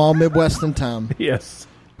lives in a small Midwestern town. Yes.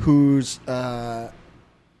 Who's a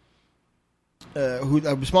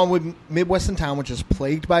small Midwestern town which is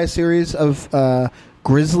plagued by a series of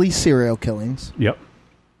grisly serial killings. Yep.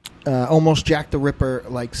 Almost Jack the Ripper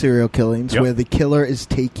like serial killings, where the killer is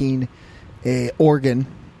taking a organ,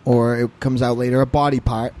 or it comes out later, a body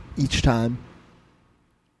part each time.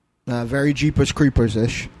 Very Jeepers Creepers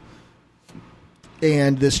ish.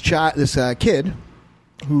 And this kid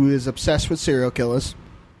who is obsessed with serial killers,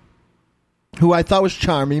 who I thought was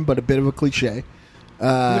charming but a bit of a cliche,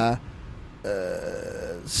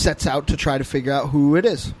 sets out to try to figure out who it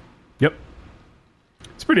is. Yep.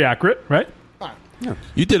 It's pretty accurate, right? Yeah.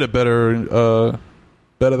 You did it better than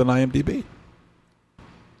IMDb.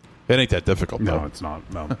 It ain't that difficult, though. No, it's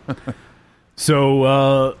not. No.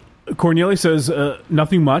 So, Cornelia says,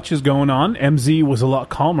 nothing much is going on. MZ was a lot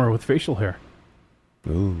calmer with facial hair.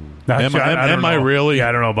 Ooh. Am I really? Yeah,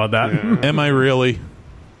 I don't know about that. Yeah. Am I really?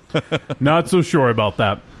 Not so sure about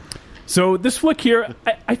that. So, this flick here,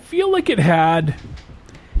 I feel like it kind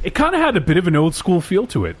of had a bit of an old school feel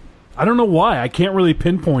to it. I don't know why. I can't really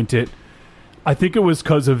pinpoint it. I think it was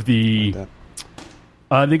because of the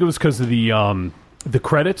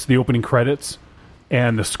credits, the opening credits,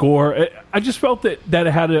 and the score. I just felt that it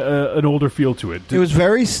had an older feel to it. It was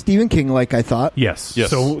very Stephen King-like, I thought. Yes.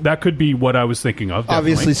 So that could be what I was thinking of.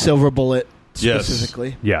 Definitely. Obviously, Silver Bullet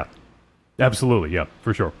specifically. Yes. Yeah. Absolutely. Yeah,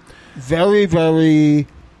 for sure. Very, very...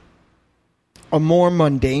 a more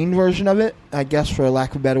mundane version of it, I guess, for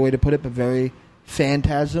lack of a better way to put it, but very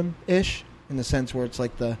Phantasm-ish, in the sense where it's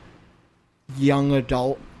like the young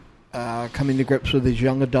adult coming to grips with his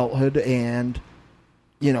young adulthood and,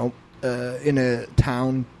 in a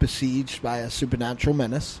town besieged by a supernatural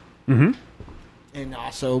menace. Mm-hmm. And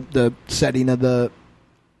also the setting of the,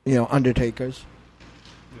 Undertakers.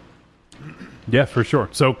 Yeah, for sure.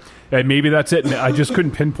 So maybe that's it. I just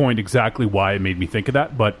couldn't pinpoint exactly why it made me think of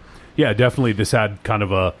that, but yeah, definitely this had kind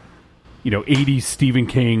of a, 80s Stephen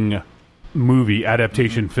King movie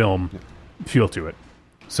adaptation film feel to it.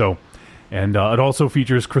 So, and it also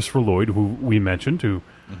features Christopher Lloyd, who we mentioned, who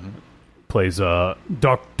plays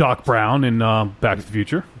Doc Brown in Back to the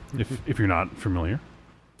Future. If you're not familiar,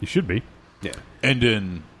 you should be. Yeah, and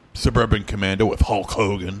in Suburban Commando with Hulk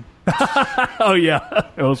Hogan. Oh yeah,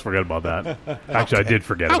 I almost forgot about that. Actually, I did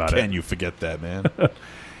forget about it. How can you forget that, man?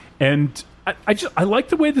 And I like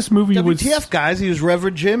the way this movie was. WTF, guys? He was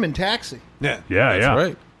Reverend Jim in Taxi. Yeah, That's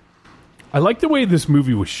right. I like the way this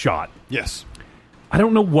movie was shot. Yes. I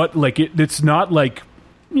don't know what, like, it's not like,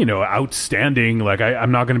 outstanding. Like,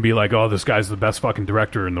 I'm not going to be like, oh, this guy's the best fucking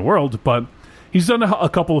director in the world, but he's done a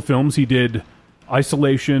couple of films. He did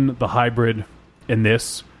Isolation, The Hybrid, and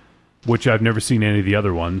this, which I've never seen any of the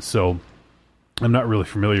other ones, so I'm not really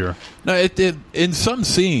familiar. No, it did in some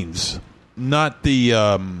scenes, not the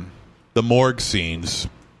morgue scenes,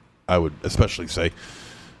 I would especially say,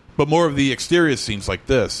 but more of the exterior scenes like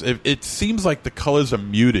this. It seems like the colors are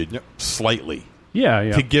muted slightly.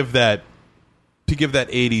 Yeah. To give that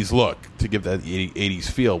 80s look, to give that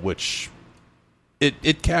 80s feel, which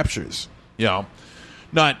it captures. Not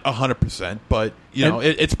 100%, but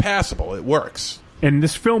it's passable. It works. And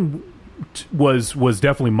this film was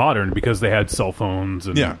definitely modern because they had cell phones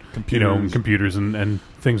and computers and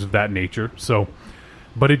things of that nature. So,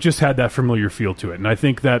 but it just had that familiar feel to it, and I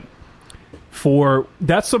think that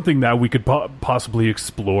that's something that we could possibly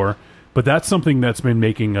explore. But that's something that's been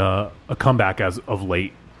making a comeback as of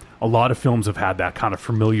late. A lot of films have had that kind of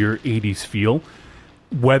familiar 80s feel,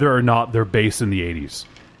 whether or not they're based in the 80s.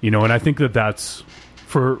 And I think that's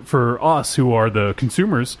for us who are the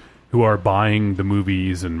consumers who are buying the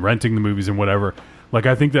movies and renting the movies and whatever. Like,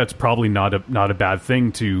 I think that's probably not a bad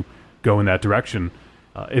thing to go in that direction.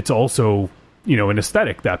 It's also an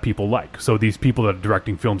aesthetic that people like. So these people that are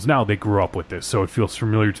directing films now, they grew up with this, so it feels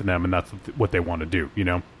familiar to them, and that's what they want to do.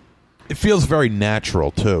 It feels very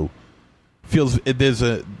natural too.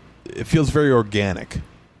 It feels very organic.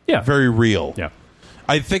 Yeah, very real. Yeah,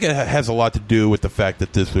 I think it has a lot to do with the fact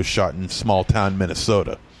that this was shot in small town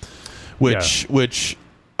Minnesota, which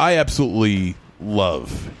I absolutely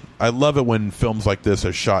love. I love it when films like this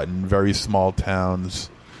are shot in very small towns,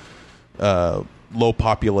 low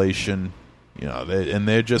population. And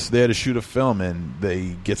they're just there to shoot a film, and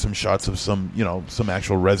they get some shots of some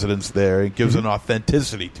actual residents there. It gives an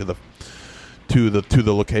authenticity to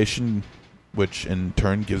the location, which in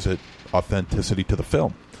turn gives it authenticity to the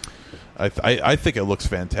film. I think it looks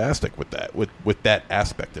fantastic with that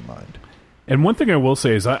aspect in mind. And one thing I will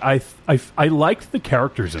say is I liked the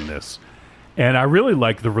characters in this, and I really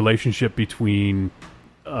like the relationship between.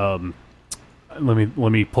 Let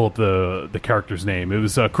me pull up the character's name. It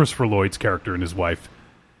was Christopher Lloyd's character and his wife,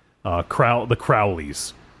 the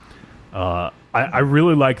Crowleys. I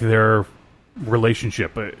really like their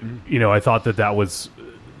relationship. I thought that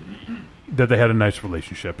they had a nice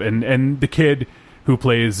relationship, and the kid who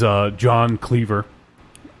plays John Cleaver,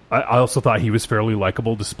 I also thought he was fairly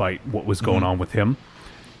likable despite what was going on with him.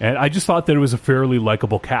 And I just thought that it was a fairly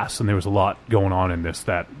likable cast, and there was a lot going on in this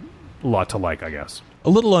a lot to like, I guess. A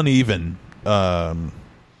little uneven.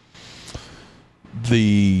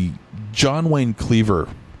 The John Wayne Cleaver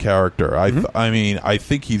character, I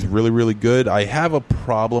think he's really, really good. I have a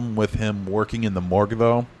problem with him working in the morgue,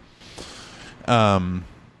 though. In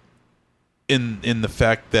the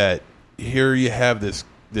fact that here you have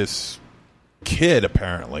this kid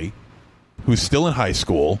apparently who's still in high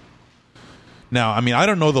school. Now, I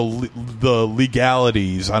don't know the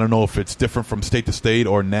legalities. I don't know if it's different from state to state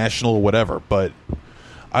or national or whatever, but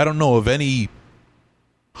I don't know of any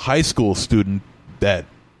high school student that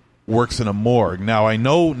works in a morgue. Now I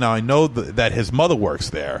know that his mother works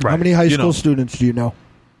there. Right. How many high school students do you know?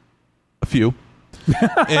 A few.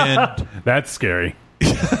 And that's scary.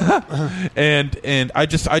 and I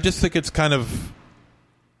just think it's kind of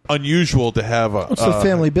unusual to have it's a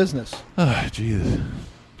family business. Jesus.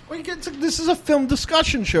 This is a film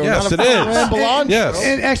discussion show. Yes, not it is. Ramble on yes. show.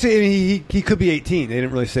 And actually, he could be 18. They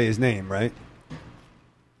didn't really say his name, right?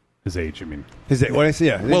 His age, I mean. His age. What did I say?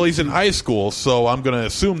 Yeah. Well, he's in high school, so I'm going to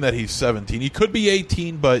assume that he's 17. He could be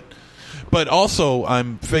 18, but also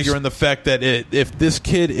I'm figuring the fact that if this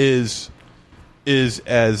kid is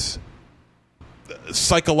as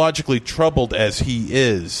psychologically troubled as he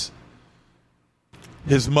is,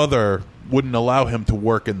 his mother wouldn't allow him to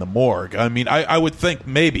work in the morgue. I would think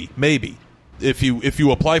maybe if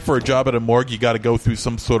you apply for a job at a morgue, you got to go through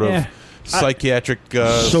some sort of psychiatric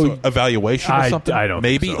evaluation or something. I don't.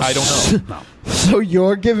 Maybe so. I don't know. So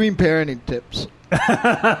you're giving parenting tips.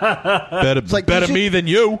 Better me than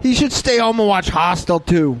you. He should stay home and watch Hostel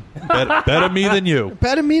 2. Better me than you.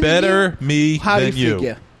 Better me than you. How than do you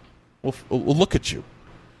figure? Well, look at you.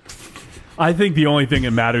 I think the only thing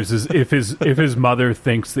that matters is if his mother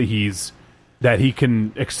thinks that he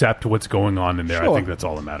can accept what's going on in there. Sure. I think that's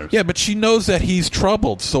all that matters. Yeah, but she knows that he's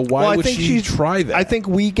troubled, so why would she try that? I think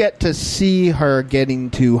we get to see her getting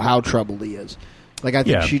to how troubled he is. Like, I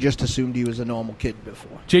think Yeah. she just assumed he was a normal kid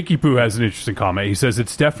before. Jakey Poo has an interesting comment. He says,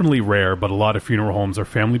 it's definitely rare, but a lot of funeral homes are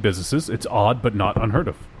family businesses. It's odd, but not unheard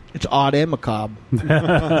of. It's odd and macabre.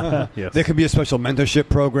 Yes. There could be a special mentorship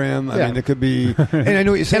program. I Yeah. mean, there could be. And I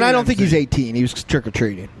know what you're saying. And I don't think he's 18. He was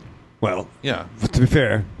trick-or-treating. Well, Yeah. to be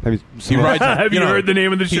fair, He rides. Have you heard the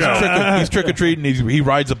name of the show? He's trick or treating. He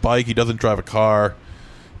rides a bike. He doesn't drive a car.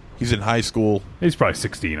 He's in high school. He's probably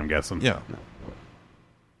 16, I'm guessing. Yeah.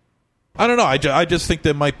 I don't know. I just think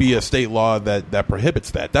there might be a state law that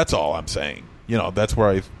prohibits that. That's all I'm saying. You know, that's where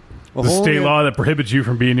I. The state law that prohibits you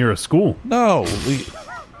from being near a school. No,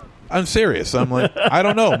 I'm serious. I'm like, I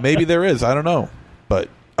don't know. Maybe there is. I don't know. But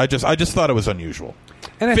I just thought it was unusual.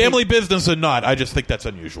 And I Family business or not, I just think that's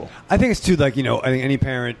unusual. I think it's too, like, I think any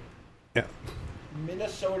parent. Yeah.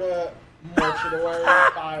 Minnesota mortuary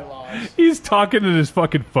bylaws. He's talking to his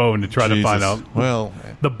fucking phone to try to find Jesus. out Well,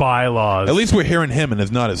 the bylaws. at least we're hearing him and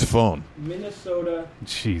it's not his phone. Minnesota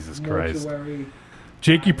Jesus Christ. mortuary.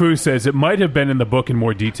 Jakey Poo says it might have been in the book in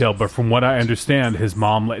more detail, but from what I understand, his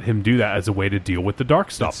mom let him do that as a way to deal with the dark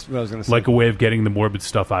stuff. That's what I was gonna say. Like a way of getting the morbid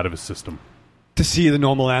stuff out of his system. To see the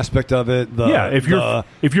normal aspect of it. If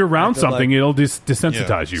you're around something, like- it'll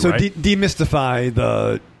desensitize you, So right? demystify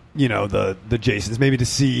the Jasons, maybe to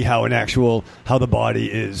see how how the body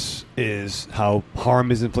is how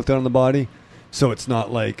harm is inflicted on the body, so it's not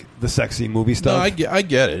like the sexy movie No, stuff. I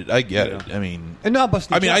get it. I get Yeah. it. I mean, and not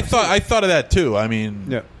busting. I thought of that too. I mean,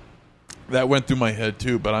 yeah. that went through my head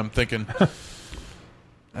too. But I'm thinking,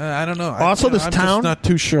 I don't know. Also, this I'm town- just not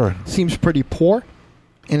too sure. Seems pretty poor.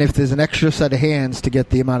 And if there's an extra set of hands to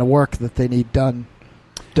get the amount of work that they need done.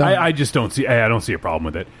 I just don't see. I don't see a problem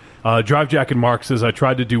with it. Drive Jack and Mark says I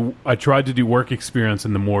tried to do work experience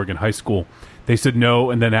in the morgue in high school. They said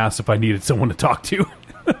no, and then asked if I needed someone to talk to.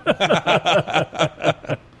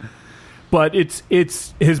 But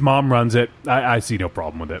it's his mom runs it. I see no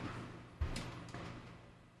problem with it.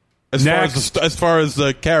 As far as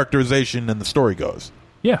the characterization and the story goes.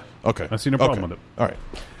 Yeah. Okay. I see no problem with it. All right.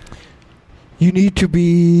 You need to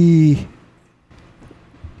be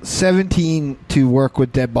 17 to work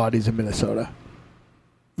with dead bodies in Minnesota.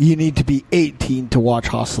 You need to be 18 to watch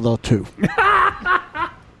Hostel 2.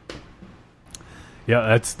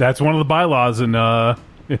 Yeah, that's one of the bylaws in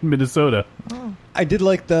Minnesota. I did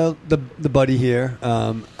like the buddy here.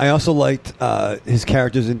 I also liked the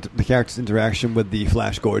character's interaction with the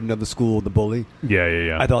Flash Gordon of the school, the bully.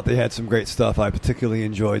 Yeah. I thought they had some great stuff. I particularly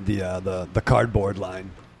enjoyed the cardboard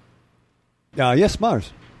line. Yes,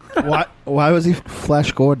 Mars. Why was he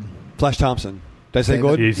Flash Gordon? Flash Thompson. Did I say Say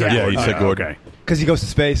Gordon? He said Yeah, Gordon. he said Gordon. Okay. Because he goes to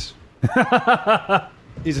space.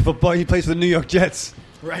 He's a football. He plays for the New York Jets.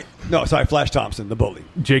 Right. No, sorry, Flash Thompson, the bully.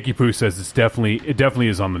 Jakey Poo says it definitely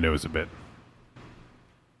is on the nose a bit.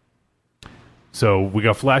 So we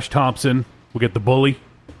got Flash Thompson, we get the bully.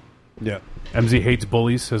 Yeah. MZ hates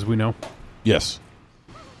bullies, as we know. Yes.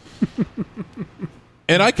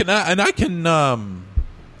 and I can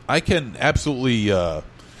absolutely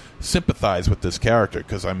sympathize with this character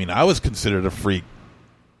because I mean I was considered a freak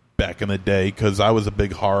back in the day because I was a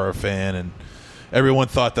big horror fan and everyone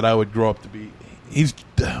thought that I would grow up to be. He's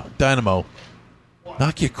Dynamo.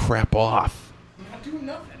 Knock your crap off. I'm not doing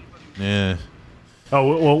nothing. Yeah.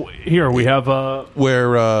 Oh well, here we have.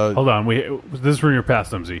 Where Hold on, this is from your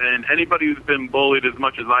past, MZ. And anybody who's been bullied as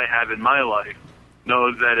much as I have in my life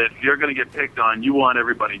knows that if you're going to get picked on, you want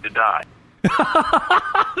everybody to die.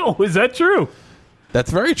 Oh, is that true? that's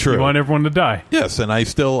very true. You want everyone to die? Yes, and I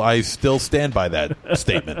still stand by that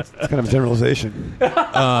statement. It's kind of a generalization.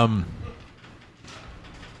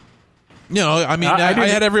 You know, I mean, I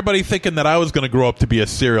had everybody thinking that I was going to grow up to be a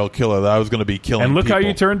serial killer, that I was going to be killing And look how people.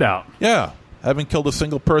 you turned out. Yeah. Haven't killed a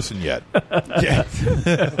single person yet. Yeah.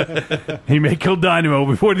 He may kill Dynamo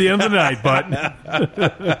before the end of the night, but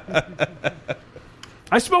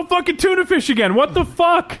I smell fucking tuna fish again. What the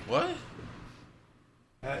fuck? What?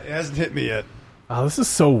 It hasn't hit me yet. Oh, this is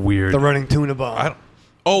so weird. The running tuna bomb.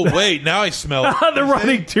 Oh, wait, now I smell it. The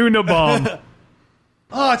running tuna bomb.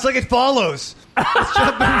 Oh, it's like it follows.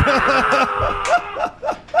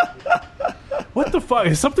 What the fuck?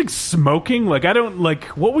 Is something smoking? Like, I don't, like,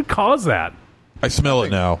 what would cause that? I smell it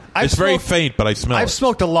now. I've It's very smoked- faint, but I smell I've it.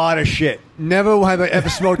 smoked a lot of shit. Never have I ever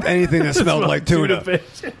smoked anything that smelled like tuna. fish.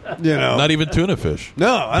 You know. Not even tuna fish.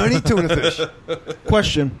 No, I don't eat tuna fish.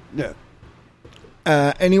 Question. Yeah.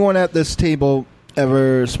 Anyone at this table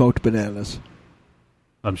ever smoked bananas?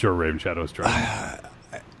 I'm sure Raven Shadow's trying.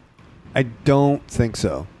 I don't think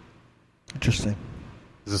so. Interesting.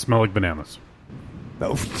 Does it smell like bananas?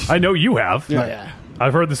 No. I know you have. Oh, yeah.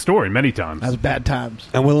 I've heard the story many times. That's bad times.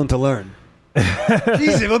 I'm willing to learn.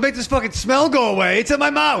 Jesus, it'll make this fucking smell go away. It's in my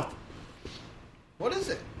mouth. What is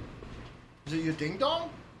it? Is it your ding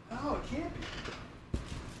dong? Oh, it can't be.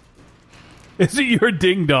 Is it your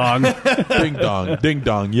ding dong? Ding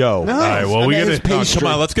dong, yo. No. All right, well, we I mean, get it's it. pastry.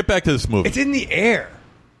 Come on, let's get back to this movie. It's in the air.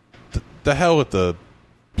 The hell with the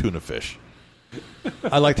tuna fish.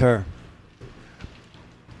 I liked her.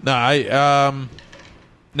 Now,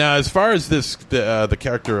 as far as the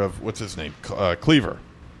character of what's his name, Cleaver,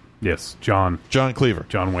 Yes, John Cleaver.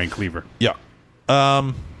 Wayne Cleaver. Yeah.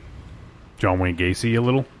 John Wayne Gacy a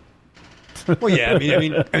little. Well, yeah.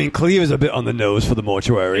 I mean, Cleaver's a bit on the nose for the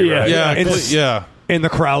mortuary. Yeah. right? Yeah, And yeah. And the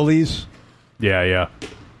Crowleys. Yeah.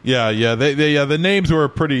 Yeah. The names were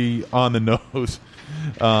pretty on the nose.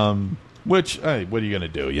 Which, hey, what are you gonna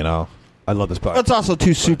do? You know. I love this part. That's also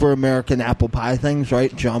two super American apple pie things,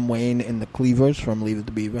 right? John Wayne and the Cleavers from Leave It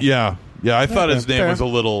to Beaver. Yeah. I thought his name fair. was a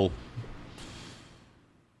little.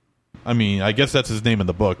 I mean, I guess that's his name in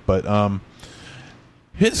the book, but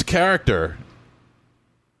his character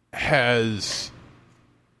has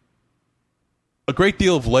a great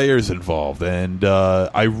deal of layers involved, and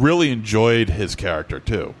I really enjoyed his character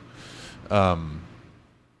too.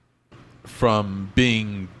 From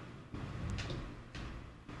being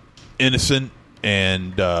innocent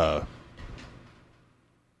and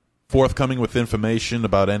forthcoming with information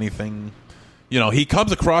about anything. You know, he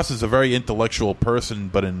comes across as a very intellectual person,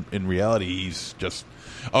 but in reality, he's just...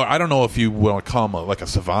 Oh, I don't know if you want to call him like a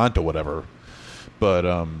savant or whatever,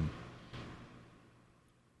 but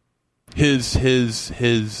his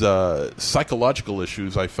psychological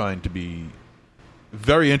issues I find to be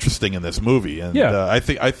very interesting in this movie, and Yeah. I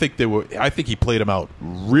think he played him out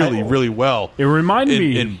really well. It reminded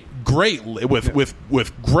me in great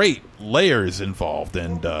with great layers involved,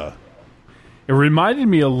 and It reminded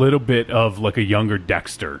me a little bit of like a younger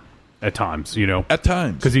Dexter at times, you know, at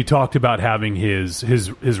times because he talked about having his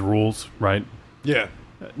rules, right? Yeah.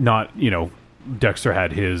 Not, you know, Dexter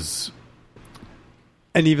had his.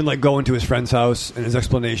 And even like going to his friend's house and his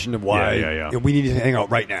explanation of why Yeah. you know, we need to hang out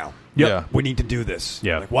right now. Yep. Yeah. We need to do this.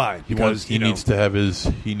 Yeah. Like, why? he Because needs to have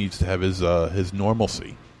his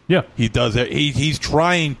normalcy. Yeah. He does it. He's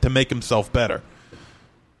trying to make himself better,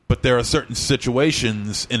 but there are certain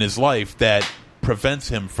situations in his life that prevents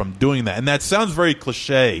him from doing that. And that sounds very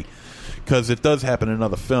cliche because it does happen in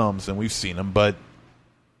other films and we've seen them. But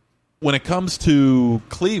when it comes to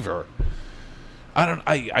Cleaver,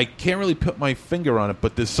 I can't really put my finger on it,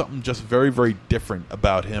 but there's something just very, very different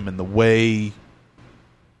about him and the way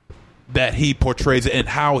that portrays it and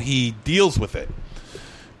how he deals with it.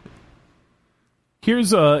 Here's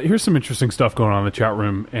some interesting stuff going on in the chat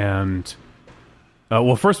room, and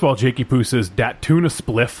well, first of all, Jakey Poo says dat tuna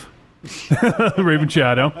spliff. Raven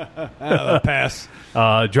Shadow. pass.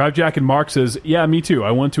 Drive Jack and Mark says, yeah, me too.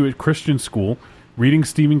 I went to a Christian school. Reading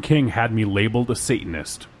Stephen King had me labeled a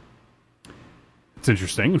Satanist. It's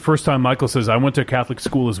interesting. And first time Michael says, I went to a Catholic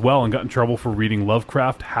school as well and got in trouble for reading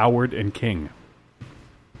Lovecraft, Howard, and King.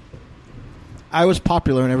 I was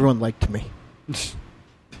popular and everyone liked me.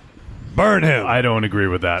 Burn him. I don't agree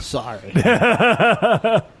with that. Sorry.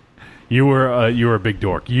 You were a big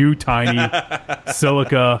dork. You, Tiny,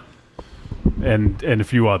 Silica, and a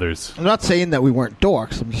few others. I'm not saying that we weren't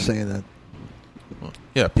dorks. I'm just saying that.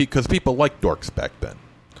 Yeah, because people liked dorks back then.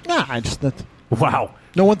 Nah, I just... Wow.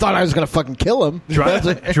 No one thought I was going to fucking kill him.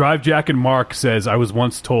 Drive Jack and Mark says, I was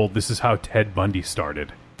once told this is how Ted Bundy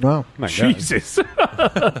started. Wow. My God. Jesus.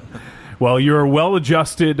 Well, you're a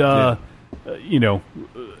well-adjusted,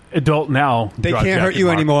 adult now. They Drive can't Jack hurt and you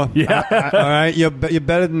Mark. anymore. Yeah. All right, you're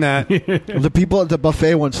better than that. The people at the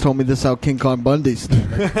buffet once told me this is how King Kong Bundy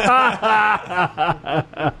started.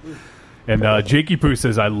 And Jakey Poo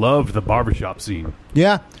says, I loved the barbershop scene.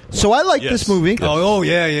 Yeah. So I like Yes. this movie. Oh,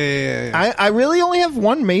 yeah. I really only have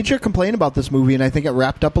one major complaint about this movie, and I think it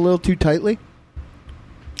wrapped up a little too tightly.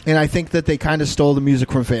 And I think that they kind of stole the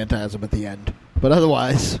music from Phantasm at the end. But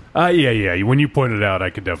otherwise... Yeah. When you pointed it out, I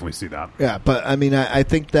could definitely see that. Yeah, but I mean, I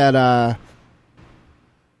think that I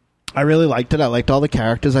really liked it. I liked all the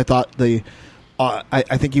characters. I thought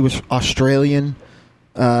I think he was Australian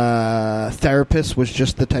therapist was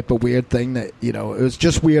just the type of weird thing that, you know, it was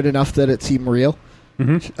just weird enough that it seemed real.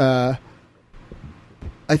 Mm-hmm.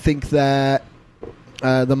 I think that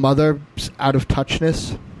the mother's out of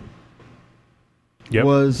touchness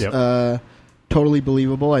was totally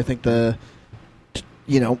believable. I think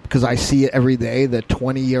because I see it every day, the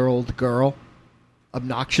 20-year-old girl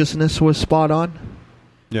obnoxiousness was spot on.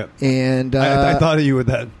 Yeah. And I thought of you with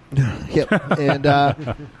that. Yep. And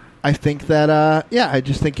I think that I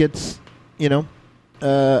just think it's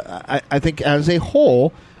I think as a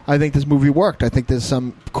whole, I think this movie worked. I think there's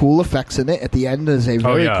some cool effects in it. At the end, there's a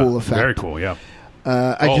very cool effect. Very cool, yeah.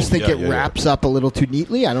 I just think it wraps up a little too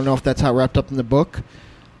neatly. I don't know if that's how it wrapped up in the book,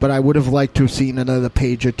 but I would have liked to have seen another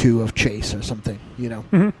page or two of chase or something,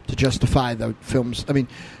 to justify the films. I mean,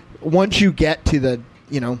 once you get to the,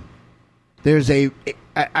 there's I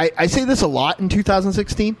say this a lot in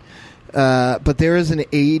 2016, but there is an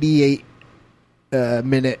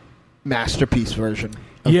 88-minute masterpiece version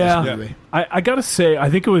of this movie. I gotta say, I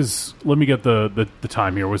think it was, let me get the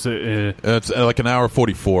time here. Was it? It's like an hour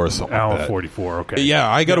 44 or something. Hour like that. 44, okay. Yeah,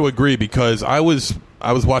 I got to agree because I was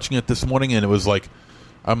watching it this morning and it was like,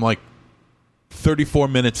 I'm like 34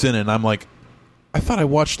 minutes in and I'm like, I thought I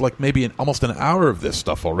watched like maybe almost an hour of this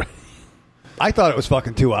stuff already. I thought it was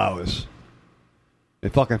fucking 2 hours.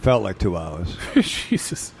 It fucking felt like 2 hours.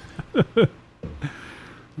 Jesus.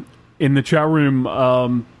 In the chat room,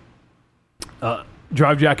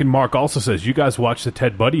 Drive Jack and Mark also says, you guys watched the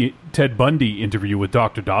Ted Bundy interview with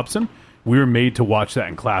Dr. Dobson? We were made to watch that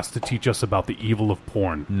in class to teach us about the evil of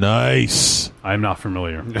porn. Nice. I'm not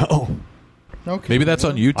familiar. No. Okay. Maybe that's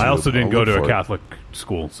on YouTube. I also didn't I'll go look to a for it. Catholic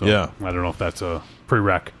school, so Yeah. I don't know if that's a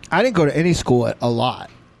prereq. I didn't go to any school a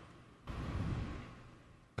lot.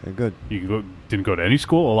 Okay, good. You didn't go to any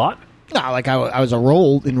school a lot? No, like I was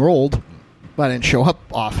enrolled, but I didn't show up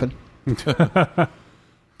often.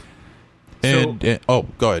 And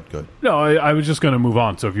go ahead. No, I was just going to move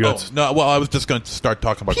on. So if you had... I was just going to start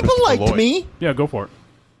talking about People Christopher liked Lloyd. me. Yeah, go for it.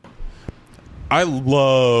 I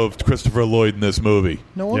loved Christopher Lloyd in this movie.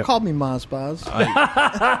 No one Yep. called me Maz Baz.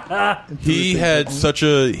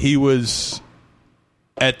 He was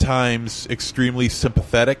at times extremely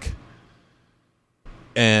sympathetic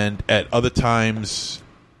and at other times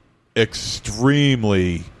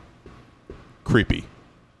extremely creepy.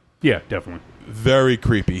 Yeah, definitely. Very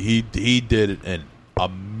creepy. He did an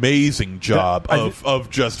amazing job of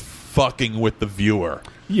just fucking with the viewer.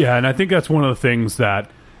 Yeah, and I think that's one of the things that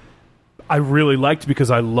I really liked because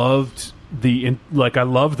I loved the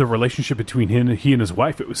relationship between he and his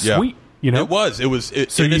wife. It was sweet, It was. So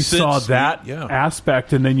you innocent, saw sweet, that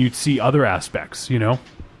aspect, and then you'd see other aspects.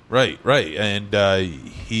 Right, and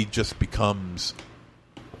he just becomes,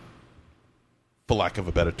 for lack of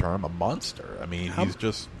a better term, a monster. I mean,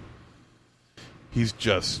 he's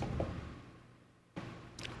just.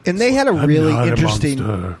 And they had a really not a interesting.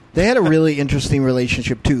 monster. They had a really interesting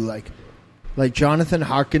relationship too. Like Jonathan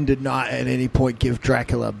Harkin did not at any point give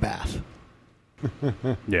Dracula a bath.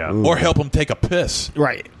 Yeah, Or help him take a piss.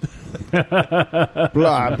 Right.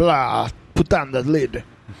 Blah blah. Put down the lid.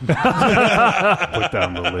 put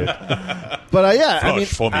down the lid. But Flush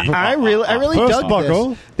for me. I really First dug buckle.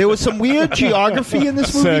 this. There was some weird geography in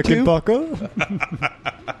this movie Second too. buckle.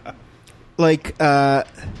 Like,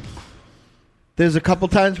 there's a couple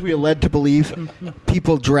times we are led to believe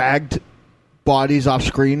people dragged bodies off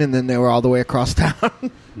screen and then they were all the way across town.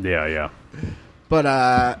 Yeah. But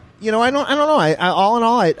I don't know. All in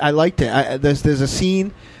all, I liked it. There's a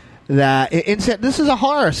scene that this is a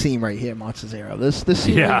horror scene right here, Monster Zero. This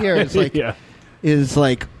scene right here is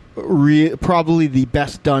like probably the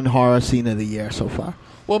best done horror scene of the year so far.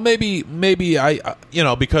 Well, maybe I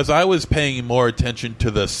because I was paying more attention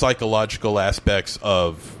to the psychological aspects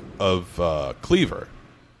of Cleaver,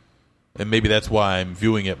 and maybe that's why I'm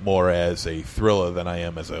viewing it more as a thriller than I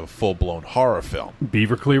am as a full blown horror film.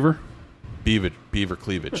 Beaver cleaver. Beaver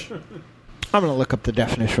cleavage. I'm going to look up the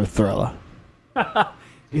definition of thriller.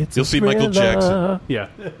 You'll see Michael Jackson. Yeah.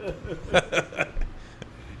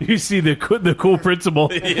 You see the cool principal.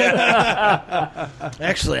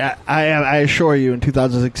 Actually, I assure you, in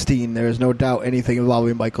 2016, there is no doubt anything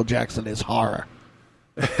involving Michael Jackson is horror.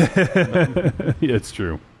 Yeah, it's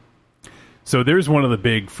true. So there's one of the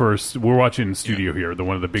big first. We're watching in studio here.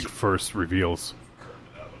 One of the big first reveals.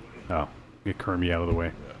 Oh, get Kermie out of the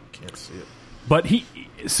way. Can't see it. But he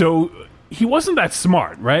wasn't that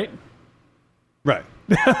smart, right? Right.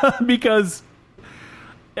 Because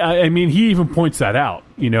I mean, he even points that out.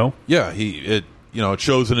 Yeah, it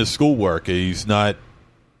shows in his schoolwork. He's not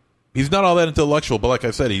all that intellectual, but like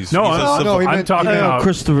I said, he's No, he's a simple- I'm talking about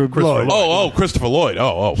Christopher Lloyd. Christopher Lloyd.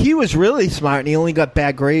 Oh. He was really smart, and he only got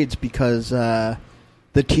bad grades because the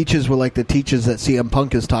teachers were like the teachers that CM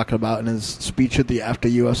Punk is talking about in his speech at the after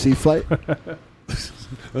UFC fight.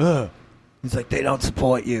 He's like, they don't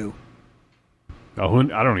support you. Oh,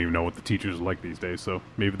 I don't even know what the teachers are like these days. So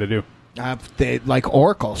maybe they do. They like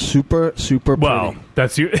Oracle, super pretty. Well,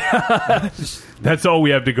 that's you. That's all we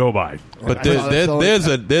have to go by. But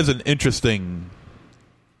there's an interesting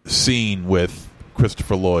scene with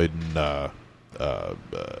Christopher Lloyd and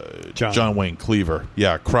John Wayne Cleaver.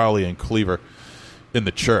 Yeah, Crowley and Cleaver in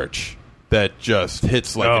the church that just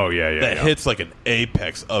hits like hits like an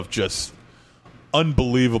apex of just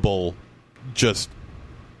unbelievable just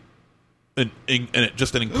an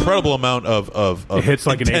incredible amount of It hits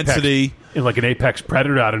like intensity, an apex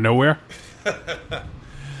predator out of nowhere.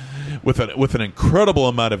 with an incredible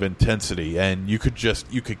amount of intensity, and you could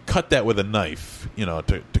cut that with a knife,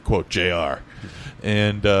 to quote JR,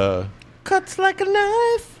 and Cuts like a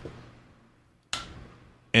knife.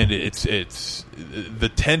 And it's the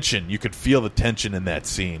tension. You could feel the tension in that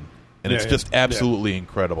scene, and it's just absolutely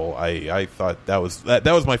incredible. I thought that was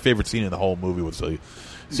my favorite scene in the whole movie, was the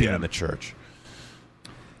scene in the church.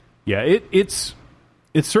 Yeah, it's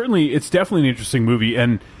definitely an interesting movie,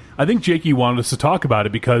 and I think Jakey wanted us to talk about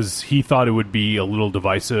it because he thought it would be a little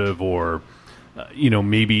divisive, or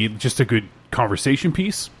maybe just a good conversation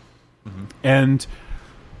piece. Mm-hmm. And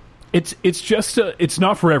it's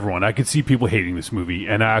not for everyone. I could see people hating this movie,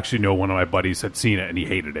 and I actually know one of my buddies had seen it and he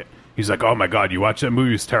hated it. He's like, "Oh my god, you watched that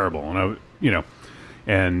movie? It's terrible." And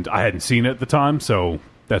and I hadn't seen it at the time, so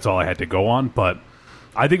that's all I had to go on. But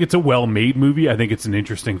I think it's a well-made movie. I think it's an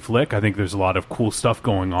interesting flick. I think there's a lot of cool stuff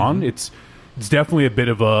going on. Mm-hmm. It's definitely a bit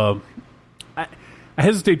of I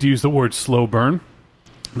hesitate to use the word slow burn,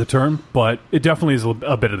 the term, but it definitely is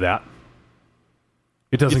a bit of that.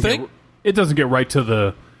 It doesn't get right to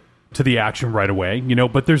the action right away,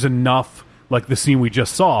 but there's enough, like the scene we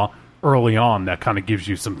just saw early on, that kind of gives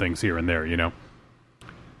you some things here and there,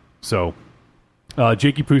 So,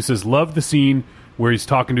 Jakey Poo says, love the scene where he's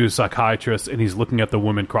talking to a psychiatrist and he's looking at the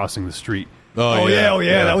woman crossing the street. Oh yeah.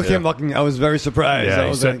 That was him looking. I was very surprised. Yeah, I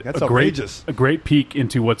was like, that's outrageous. A great peek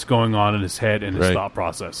into what's going on in his head and his thought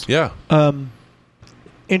process. Yeah.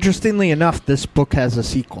 Interestingly enough, this book has a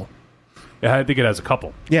sequel. Yeah, I think it has a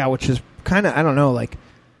couple. Yeah, which is kind of, I don't know, like,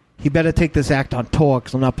 he better take this act on tour,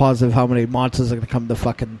 because I'm not positive how many monsters are going to come to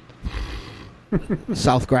fucking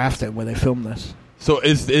South Grafton where they film this. So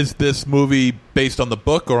is this movie based on the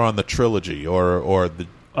book or on the trilogy or the?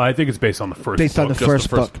 I think it's based on the first. Based book. on the first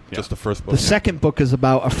book. Just the first book. The second book is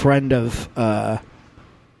about a friend of the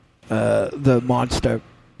monster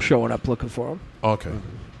showing up looking for him. Okay.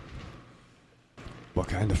 What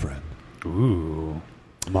kind of friend? Ooh,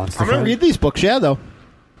 monster. I'm gonna read these books. Yeah, though.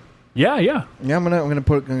 Yeah. Yeah, I'm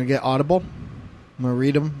gonna get Audible. I'm gonna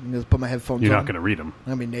read them. I'm gonna put my headphones on. You're not gonna read them.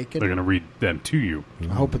 I'm gonna be naked. They're gonna read them to you.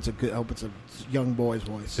 I hope it's a young boy's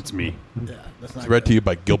voice. It's me. Yeah, that's not It's read to you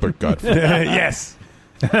by Gilbert Gottfried. Yes.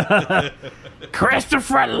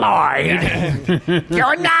 Christopher Lloyd,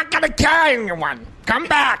 you're not going to kill anyone. Come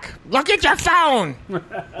back. Look at your phone.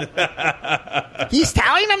 He's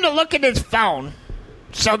telling him to look at his phone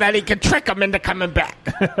so that he can trick him into coming back.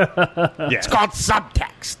 It's called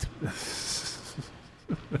subtext.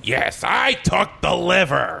 Yes, I took the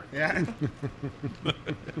liver. Yeah.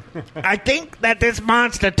 I think that this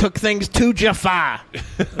monster took things too Jafar.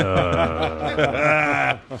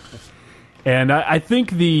 And I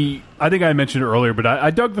think I mentioned it earlier, but I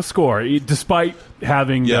dug the score, despite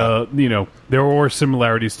having there were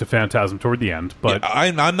similarities to Phantasm toward the end. But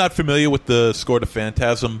I'm not familiar with the score to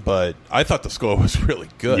Phantasm, but I thought the score was really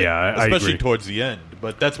good. Yeah, I especially agree. towards the end.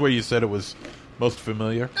 But that's where you said it was most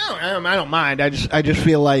familiar. No, I don't mind. I just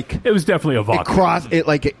feel like it was definitely evocative.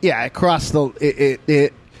 It crossed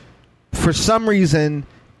it for some reason.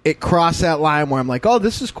 It crossed that line where I'm like, oh,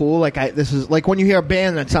 this is cool. This is like when you hear a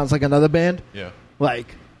band that sounds like another band. Yeah.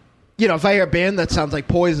 Like, if I hear a band that sounds like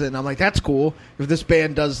Poison, I'm like, that's cool. If this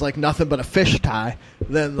band does like nothing but a fish tie,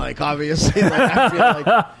 then like obviously I feel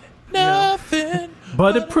like nothing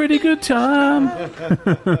but a pretty good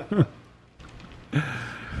time.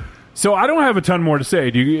 So I don't have a ton more to say.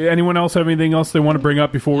 Anyone else have anything else they want to bring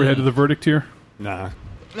up before we head to the verdict here? Nah.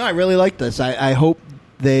 No, I really like this. I hope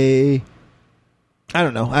they. I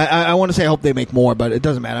don't know. I want to say I hope they make more, but it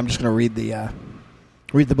doesn't matter. I'm just going to read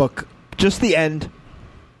the book. Just the end.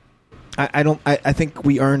 I think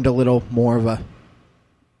we earned a little more of a.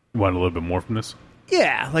 You want a little bit more from this?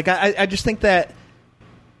 Yeah, like I just think that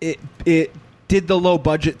it did the low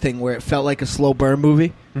budget thing where it felt like a slow burn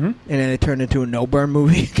movie, and then it turned into a no burn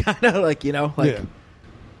movie, kind of like Yeah.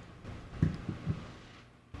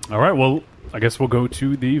 All right. Well, I guess we'll go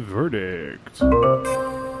to the verdict.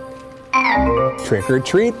 Trick or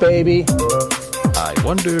treat, baby. I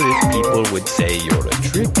wonder if people would say you're a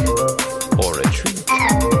trick or a treat.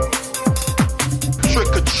 Trick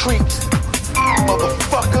or treat,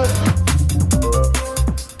 motherfucker.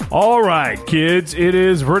 All right, kids, it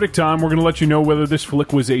is verdict time. We're going to let you know whether this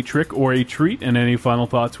flick was a trick or a treat, and any final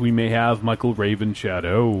thoughts we may have. Michael Raven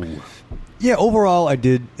Shadow. Yeah, overall, I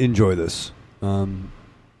did enjoy this.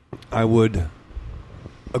 I would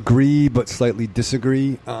agree but slightly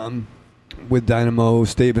disagree with Dynamo's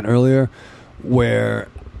statement earlier, where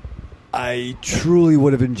I truly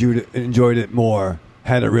would have enjoyed it more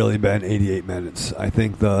had it really been 88 minutes. I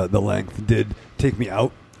think the length did take me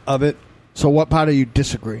out of it. So what part are you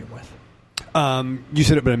disagreeing with? You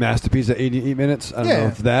said it been a masterpiece at 88 minutes. I don't know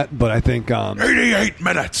if that, but I think 88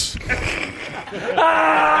 minutes.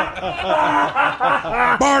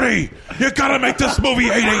 Marty, you gotta make this movie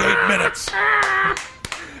 88 minutes.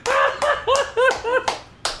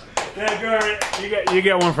 Yeah, you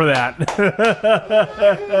get one for that.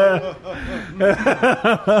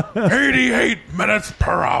 88 minutes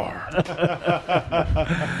per hour.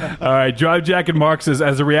 All right, Drive Jacket Mark says,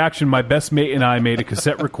 as a reaction, my best mate and I made a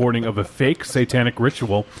cassette recording of a fake satanic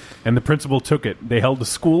ritual, and the principal took it. They held a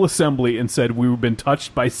school assembly and said we've been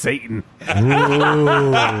touched by Satan.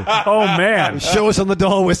 Oh, man. Show us on the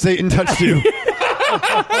doll where Satan touched you.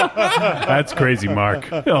 That's crazy, Mark.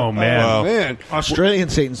 Oh, man. Wow. Man. Australian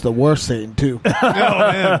Satan's the worst Satan, too. Oh,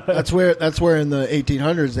 man. That's where in the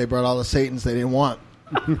 1800s they brought all the Satans they didn't want.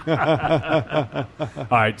 All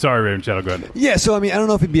right, sorry, Raven Shadow, go ahead. Yeah, so I mean, I don't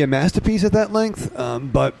know if it'd be a masterpiece at that length,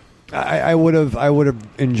 but I would have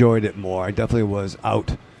enjoyed it more. I definitely was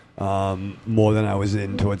out more than I was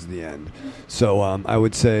in towards the end. So I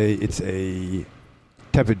would say it's a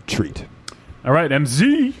tepid treat. All right,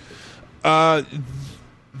 MZ.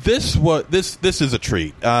 This is a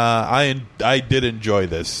treat. I did enjoy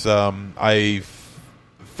this. I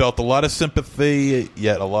felt a lot of sympathy,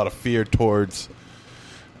 yet a lot of fear towards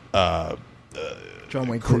John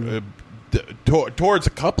Wayne Cleaver. Towards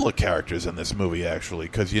a couple of characters in this movie, actually,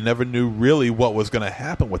 because you never knew really what was going to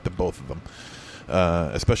happen with the both of them,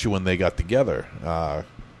 especially when they got together,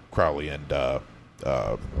 Crowley and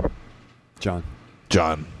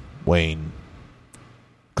John Wayne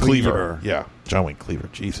Cleaver. Yeah, John Wayne Cleaver.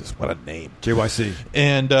 Jesus, what a name. JYC.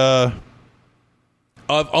 And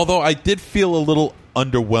although I did feel a little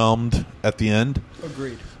underwhelmed at the end.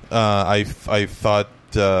 Agreed. I thought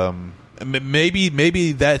maybe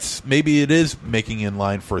it is making in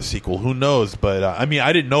line for a sequel. Who knows? But I mean,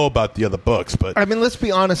 I didn't know about the other books. But I mean, let's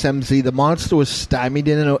be honest, MZ. The monster was stymied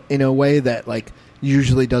in a way that like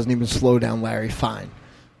usually doesn't even slow down Larry Fine.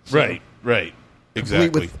 So, right,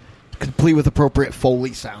 exactly. Complete with appropriate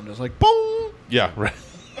Foley sound. It's like boom. Yeah, right.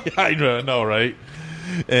 I know, right?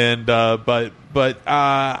 And but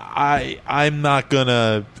I'm not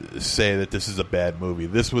gonna say that this is a bad movie.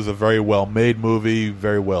 This was a very well made movie,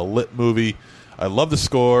 very well lit movie. I love the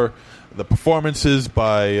score, the performances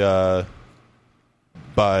by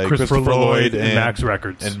Christopher Lloyd and Max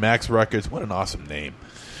Records. And Max Records, what an awesome name!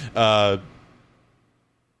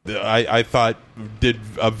 I thought did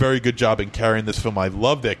a very good job in carrying this film. I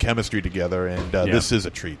love their chemistry together, and this is a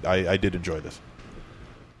treat. I did enjoy this.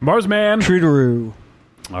 Marsman. Treateroo.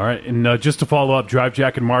 All right, and just to follow up, Drive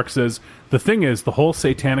Jacket Mark says, the thing is, the whole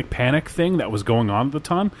satanic panic thing that was going on at the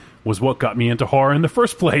time was what got me into horror in the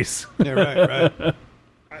first place. Yeah, right.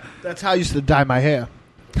 That's how I used to dye my hair.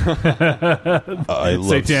 I love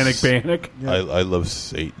satanic panic. Yeah. I love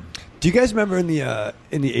Satan. Do you guys remember in the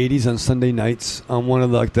 80s on Sunday nights on one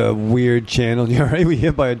of the weird channels? You all right? We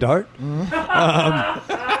hit by a dart? Mm-hmm.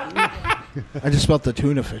 I just smelled the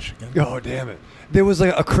tuna fish again. Oh, damn it. There was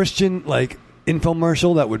a Christian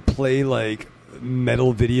infomercial that would play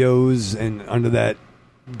metal videos and under that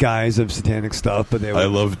guise of satanic stuff. But they would... I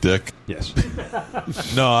love Dick. Yes.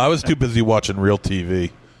 No, I was too busy watching real TV.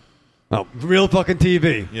 Oh, real fucking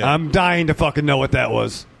TV. Yeah. I'm dying to fucking know what that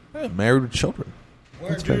was. Married with Children.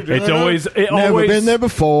 It's always never been there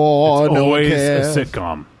before. It's no always one cares. a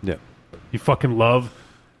sitcom. Yeah, you fucking love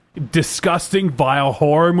disgusting, vile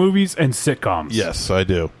horror movies and sitcoms. Yes, I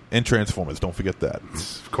do. And Transformers. Don't forget that.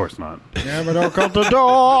 Of course not. Never don't come to the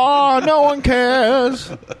door. No one cares.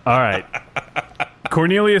 All right.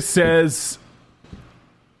 Cornelius says,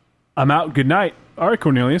 "I'm out. Good night." All right,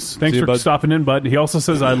 Cornelius. Thanks for stopping in, bud. He also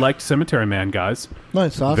says, "I liked Cemetery Man, guys."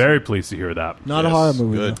 Nice, awesome. Very pleased to hear that. Not a horror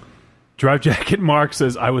movie. Good. Drive Jacket Mark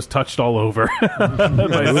says, "I was touched all over."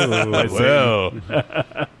 Well.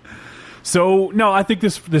 So, no, I think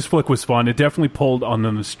this flick was fun. It definitely pulled on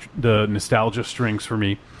the nostalgia strings for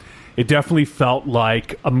me. It definitely felt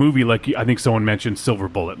like a movie, like I think someone mentioned Silver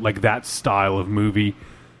Bullet, like that style of movie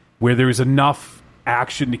where there was enough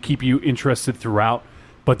action to keep you interested throughout,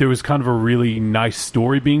 but there was kind of a really nice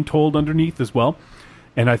story being told underneath as well.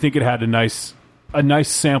 And I think it had a nice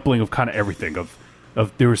sampling of kind of everything. Of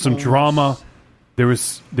there was some drama, there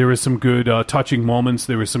was some good touching moments,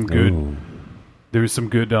 there was some good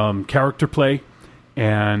character play,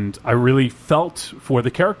 and I really felt for the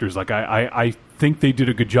characters. Like I think they did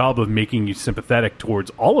a good job of making you sympathetic towards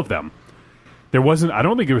all of them. I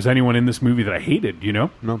don't think there was anyone in this movie that I hated, you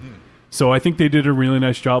know? No. So I think they did a really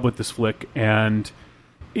nice job with this flick, and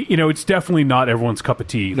it's definitely not everyone's cup of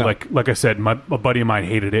tea. No. Like I said, a buddy of mine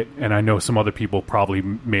hated it, and I know some other people probably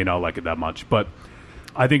may not like it that much. But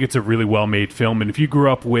I think it's a really well-made film. And if you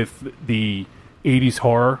grew up with the 80s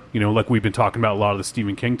horror, like we've been talking about a lot of the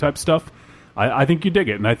Stephen King type stuff, I think you dig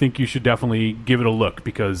it. And I think you should definitely give it a look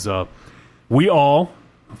because we all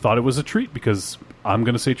thought it was a treat because I'm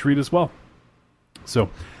going to say treat as well. So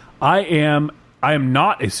I am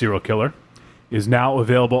not a serial killer is now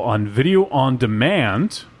available on video on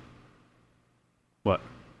demand.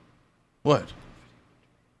 What?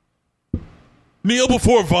 Kneel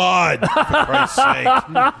before VOD, for Christ's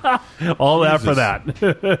sake. All that for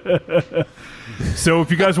that. So if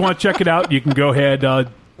you guys want to check it out, you can go ahead,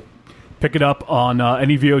 pick it up on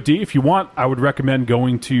any VOD. If you want, I would recommend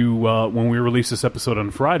going to, when we release this episode on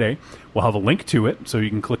Friday, we'll have a link to it, so you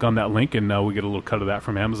can click on that link, and we get a little cut of that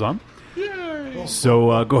from Amazon. Yay.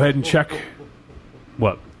 So go ahead and check.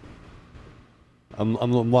 What?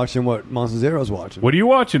 I'm watching what Monster Zero's watching. What are you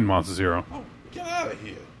watching, Monster Zero? Oh, get out of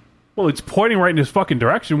here. Well, it's pointing right in his fucking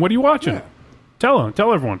direction. What are you watching? Yeah.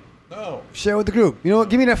 Tell everyone. No. Share with the group. You know what?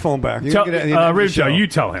 Give me that phone back. Tell, Rivja, you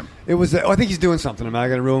tell him. It was. I think he's doing something. Am I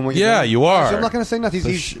going to ruin what you're doing? You are. So I'm not going to say nothing. So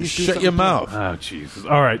He's shut your mouth. Oh, Jesus.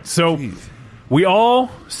 All right, so we all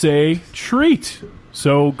say treat.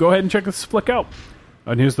 So go ahead and check this flick out.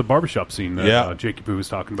 And here's the barbershop scene that Jakey Poo was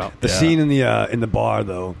talking about. The scene in the bar,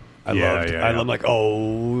 though, I loved. Yeah. I'm like,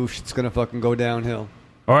 oh, it's going to fucking go downhill.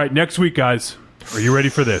 All right, next week, guys. Are you ready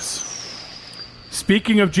for this?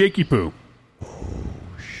 Speaking of Jakey Poo,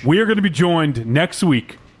 we are going to be joined next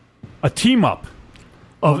week, a team-up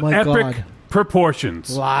of epic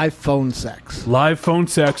proportions. Live phone sex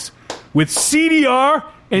With CDR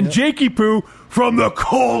and Jakey Poo from the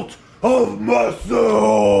Cult of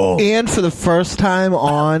Muscle. And for the first time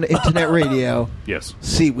on internet radio, yes,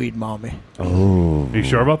 Seaweed Mommy. Oh. Are you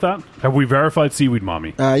sure about that? Have we verified Seaweed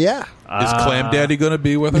Mommy? Yeah. Is Clam Daddy going to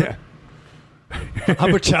be with her? Yeah. How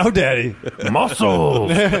about Chow Daddy? Mussels,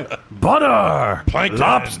 butter, Plankton.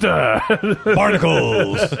 lobster,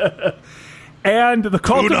 Particles. and the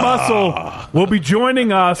Cult of Muscle will be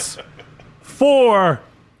joining us for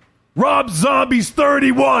Rob Zombie's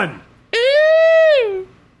 31.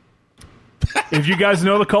 If you guys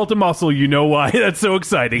know the Cult of Muscle, you know why that's so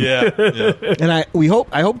exciting. Yeah. And I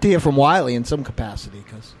hope to hear from Wiley in some capacity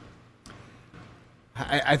because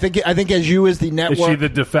I think as you as the network, Is she the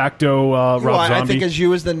de facto Rob Zombie? I think as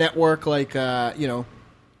you as the network,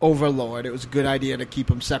 overlord, it was a good idea to keep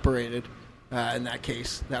them separated. In that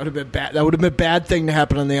case, that would have been bad. That would have been a bad thing to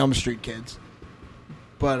happen on the Elm Street kids.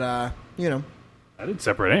 But I didn't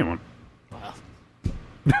separate anyone.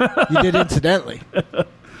 You did incidentally.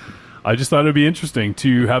 I just thought it would be interesting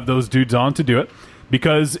to have those dudes on to do it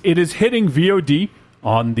because it is hitting VOD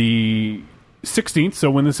on the 16th. So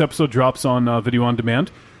when this episode drops on video on demand,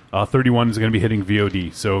 31 is going to be hitting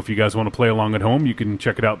VOD. So if you guys want to play along at home, you can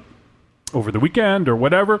check it out over the weekend or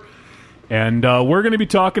whatever. And we're going to be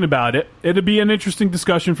talking about it. It'll be an interesting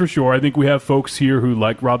discussion for sure. I think we have folks here who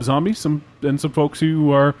like Rob Zombie, and some folks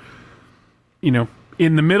who are, in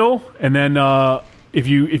the middle. And then if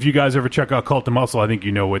you guys ever check out Cult of Muscle, I think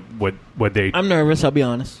you know what they. I'm nervous. I'll be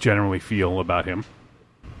honest. Generally feel about him.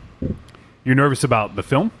 You're nervous about the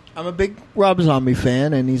film? I'm a big Rob Zombie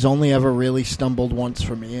fan, and he's only ever really stumbled once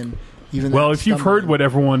for me. And even if you've heard what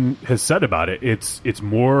everyone has said about it, it's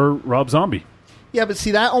more Rob Zombie. Yeah, but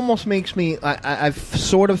see, that almost makes me. I've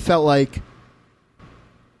sort of felt like,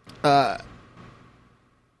 there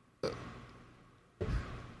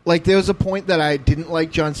was a point that I didn't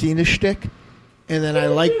like John Cena's shtick, and then I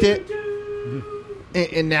liked it,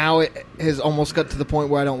 and now it has almost got to the point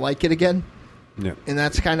where I don't like it again. Yeah. And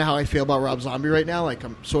that's kind of how I feel about Rob Zombie right now. Like,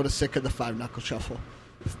 I'm sort of sick of the Five Knuckle Shuffle.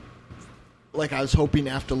 Like, I was hoping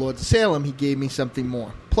after Lords of Salem he gave me something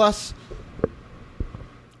more. Plus,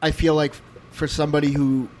 I feel like for somebody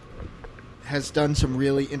who has done some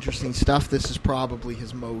really interesting stuff, this is probably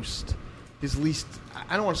his least,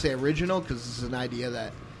 I don't want to say original, because this is an idea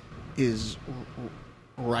that is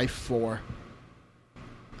rife for...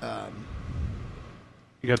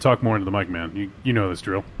 You got to talk more into the mic, man. You know this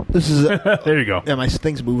drill. This is there you go. Yeah, my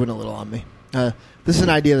thing's moving a little on me. This is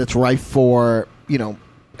an idea that's rife for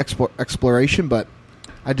exploration, but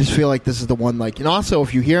I just feel like this is the one. And also,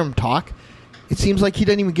 if you hear him talk, it seems like he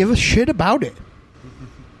doesn't even give a shit about it.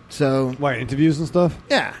 So, why interviews and stuff?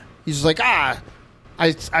 Yeah, he's just like I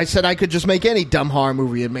said I could just make any dumb horror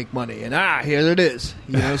movie and make money, and here it is.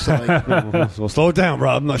 So slow it down,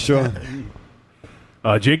 Rob. I'm not sure.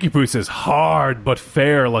 Jakey Poo says, hard but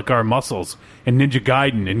fair like our muscles, and Ninja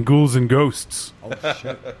Gaiden, and Ghouls and Ghosts. Oh,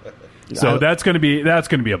 shit. So that's gonna be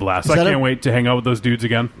a blast. I can't wait to hang out with those dudes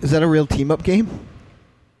again. Is that a real team-up game?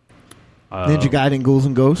 Ninja Gaiden Ghouls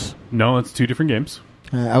and Ghosts. No, it's 2 different games.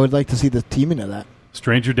 I would like to see the teaming of that.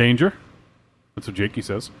 Stranger Danger. That's what Jakey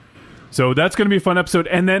says. So that's going to be a fun episode.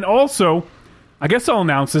 And then also, I guess I'll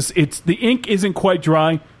announce this. The ink isn't quite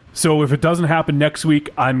dry, so if it doesn't happen next week,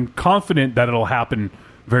 I'm confident that it'll happen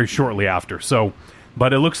very shortly after.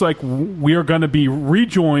 But it looks like we are going to be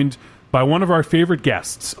rejoined by one of our favorite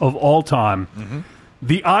guests of all time. Mm-hmm.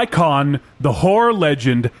 The icon, the horror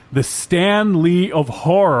legend, the Stan Lee of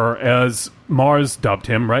horror, as Mars dubbed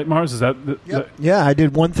him, right, Mars? Is that? Yeah, I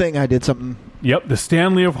did one thing. I did something. Yep, the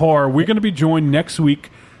Stan Lee of horror. We're going to be joined next week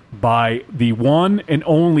by the one and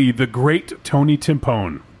only, the great Tony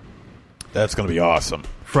Timpone. That's going to be awesome.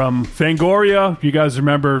 From Fangoria, if you guys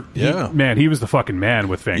remember, yeah, he was the fucking man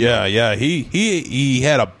with Fangoria. Yeah. He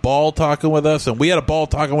had a ball talking with us, and we had a ball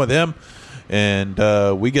talking with him, and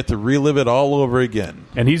we get to relive it all over again.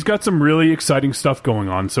 And he's got some really exciting stuff going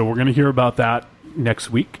on, so we're going to hear about that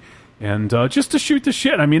next week. And just to shoot the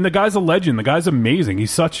shit, I mean, the guy's a legend. The guy's amazing.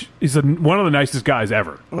 He's one of the nicest guys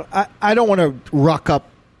ever. I don't want to rake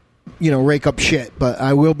up shit, but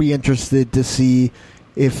I will be interested to see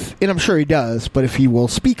if, and I'm sure he does, but if he will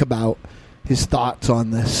speak about his thoughts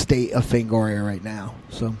on the state of Fangoria right now.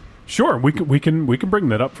 So sure, we can bring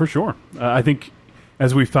that up for sure. I think,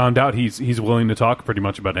 as we found out, he's willing to talk pretty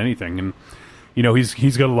much about anything, and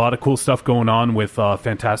he's got a lot of cool stuff going on with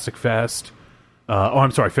Fantastic Fest.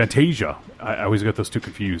 Fantasia. I always get those two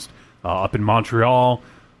confused. Up in Montreal,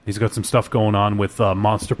 he's got some stuff going on with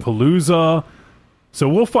Monsterpalooza. So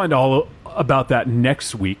we'll find all about that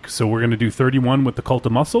next week. So we're going to do 31 with the Cult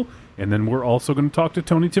of Muscle, and then we're also going to talk to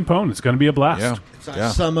Tony Timpone. It's going to be a blast. Yeah. It's our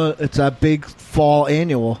summer. It's a big fall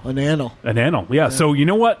annual, an annal. Yeah. So you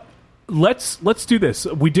know what? Let's do this.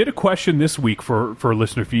 We did a question this week for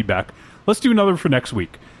listener feedback. Let's do another for next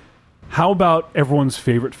week. How about everyone's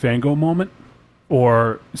favorite Fango moment,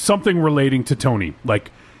 or something relating to Tony? Like,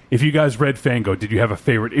 if you guys read Fango, did you have a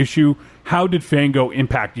favorite issue? How did Fango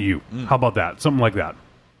impact you? How about that? Something like that.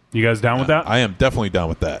 You guys down with that? I am definitely down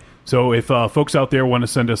with that. So if folks out there want to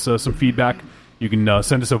send us some feedback, you can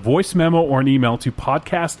send us a voice memo or an email to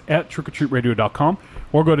podcast@trickortreatradio.com,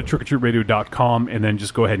 or go to trickortreatradio.com and then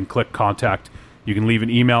just go ahead and click contact. You can leave an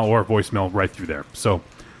email or a voicemail right through there. So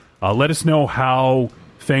let us know how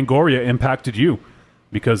Fangoria impacted you,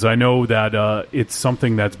 because I know that it's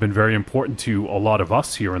something that's been very important to a lot of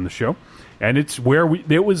us here on the show, and it's where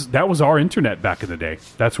that was our internet back in the day.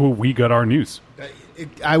 That's where we got our news.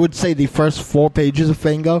 I would say the first 4 pages of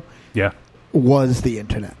Fango, was the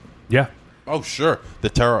internet. Yeah. Oh, sure. The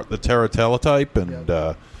Terra teletype and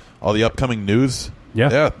all the upcoming news.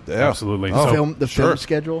 Yeah. Absolutely. Oh, film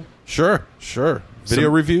schedule. Sure. Video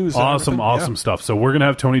reviews. Awesome stuff. So we're gonna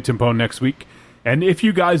have Tony Timpone next week. And if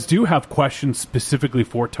you guys do have questions specifically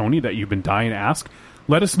for Tony that you've been dying to ask,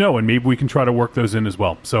 let us know, and maybe we can try to work those in as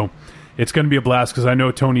well. So it's going to be a blast, because I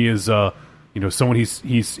know Tony is, someone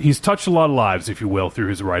he's touched a lot of lives, if you will, through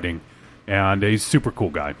his writing, and he's a super cool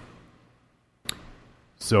guy.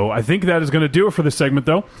 So I think that is going to do it for this segment,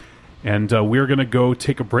 though, and we're going to go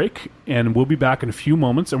take a break, and we'll be back in a few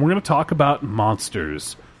moments, and we're going to talk about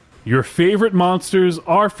monsters. Your favorite monsters,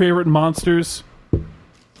 our favorite monsters.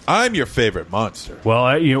 I'm your favorite monster.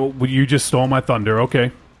 Well, you just stole my thunder.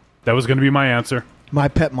 Okay. That was going to be my answer. My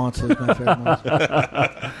pet monster is my favorite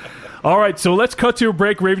monster. All right, so let's cut to a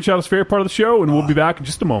break. Raven Shadow's favorite part of the show, and we'll be back in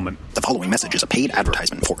just a moment. The following message is a paid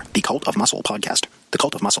advertisement for the Cult of Muscle podcast. The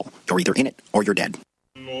Cult of Muscle. You're either in it or you're dead.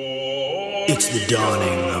 It's the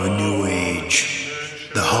dawning of a new age.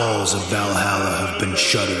 The halls of Valhalla have been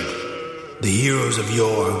shuttered. The heroes of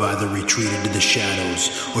yore have either retreated to the shadows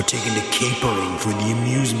or taken to capering for the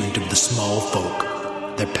amusement of the small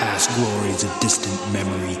folk. Their past glories a distant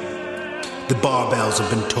memory. The barbells have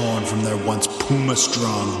been torn from their once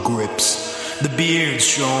puma-strong grips. The beards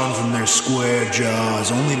shorn from their square jaws,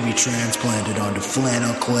 only to be transplanted onto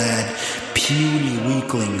flannel-clad, puny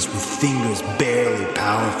weaklings with fingers barely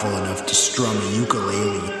powerful enough to strum a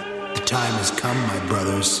ukulele. The time has come, my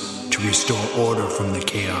brothers, to restore order from the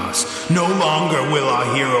chaos. No longer will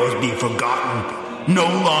our heroes be forgotten. No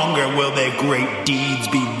longer will their great deeds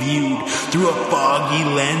be viewed through a foggy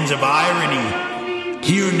lens of irony.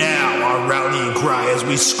 Hear now our rallying cry as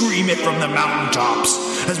we scream it from the mountaintops,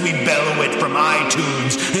 as we bellow it from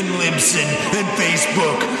iTunes and Libsyn and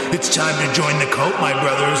Facebook. It's time to join the cult, my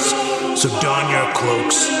brothers. So don your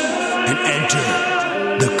cloaks and enter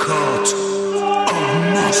the Cult of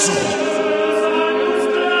Muscle.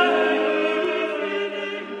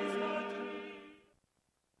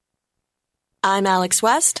 I'm Alex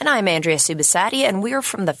West. And I'm Andrea Subasati, and we're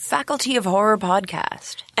from the Faculty of Horror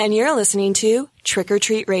podcast. And you're listening to Trick or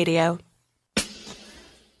Treat Radio.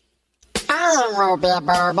 Hello, Ruby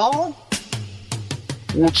Burble.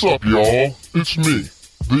 What's up, y'all? It's me,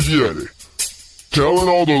 the Yeti. Telling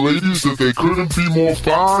all the ladies that they couldn't be more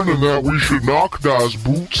fine and that we should knock those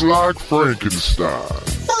boots like Frankenstein.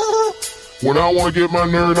 When I want to get my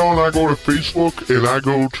nerd on, I go to Facebook and I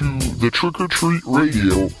go to the Trick or Treat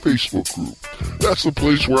Radio Facebook group. That's the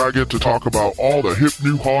place where I get to talk about all the hip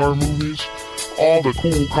new horror movies, all the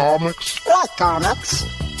cool comics. Like comics.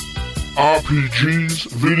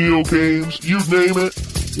 RPGs, video games, you name it,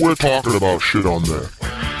 we're talking about shit on there.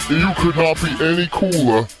 And you could not be any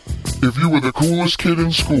cooler if you were the coolest kid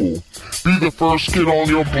in school. Be the first kid on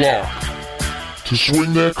your block to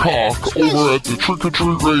swing their cock over at the Trick or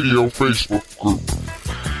Treat Radio Facebook group.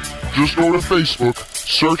 Just go to Facebook,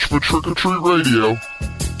 search for Trick or Treat Radio,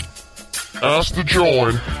 ask to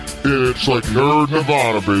join, and it's like Nerd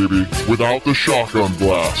Nirvana, baby, without the shotgun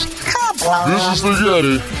blast. This is the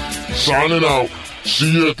Yeti, signing out.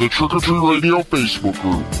 See you at the Trick or Treat Radio Facebook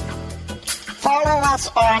group. Follow us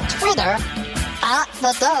on Twitter at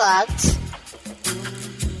The Deadites,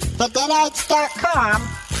 TheDeadites.com,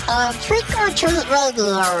 and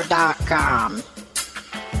TrickOrTreatRadio.com.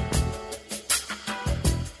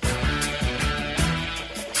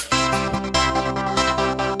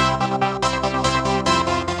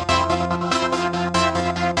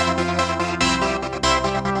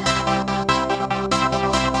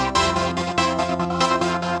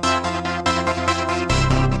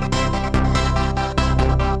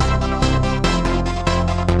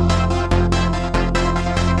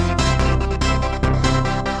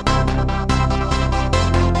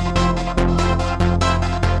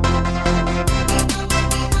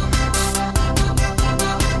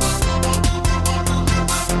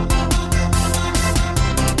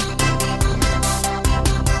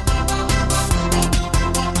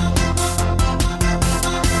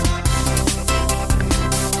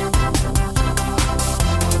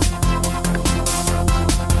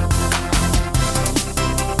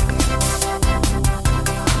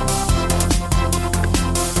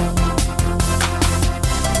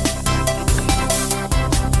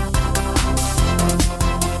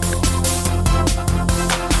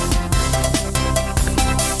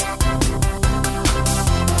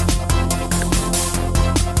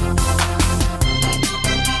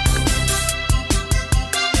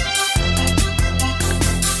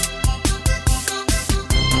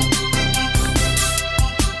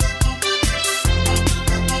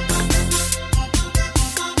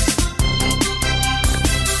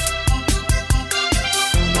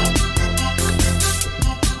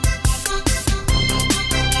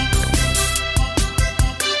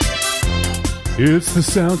 It's the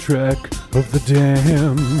soundtrack of the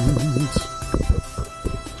damned.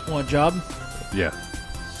 Want a job? Yeah.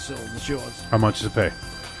 So it's yours. How much does it pay?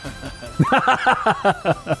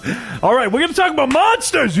 All right, we're going to talk about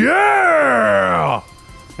monsters. Yeah!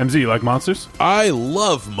 MZ, you like monsters? I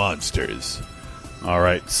love monsters. All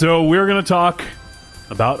right, so we're going to talk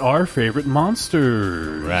about our favorite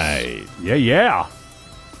monsters. Right. Yeah.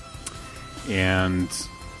 And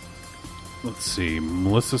let's see,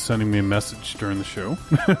 Melissa sending me a message during the show.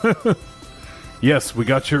 Yes, we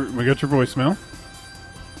got your voicemail.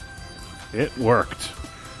 It worked.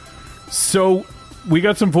 So we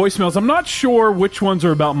got some voicemails. I'm not sure which ones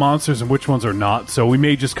are about monsters and which ones are not, so we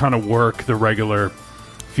may just kind of work the regular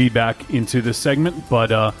feedback into this segment.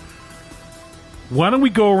 But why don't we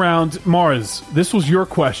go around? Mars, this was your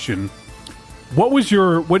question. What did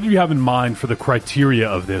you have in mind for the criteria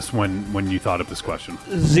of this when you thought of this question?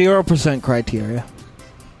 0% criteria.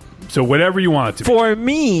 So whatever you want it to be. For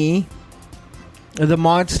me, the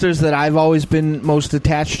monsters that I've always been most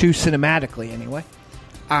attached to, cinematically anyway,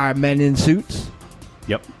 are men in suits.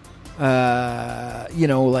 Yep. I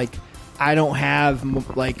don't have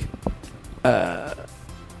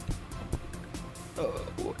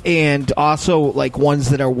and also like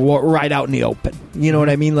ones that are right out in the open. You know what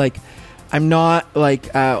I mean? Like, I'm not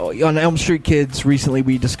like on Elm Street Kids recently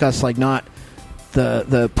we discussed like not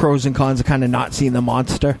the pros and cons of kind of not seeing the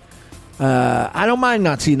monster. I don't mind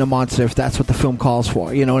not seeing the monster if that's what the film calls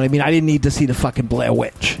for. You know what I mean? I didn't need to see the fucking Blair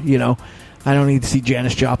Witch. You know, I don't need to see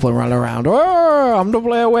Janis Joplin run around. Oh, I'm the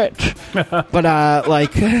Blair Witch.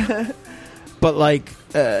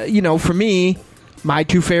 For me, my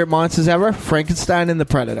two favorite monsters ever: Frankenstein and the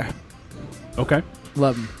Predator. Okay,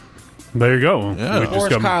 love them. There you go. Yeah.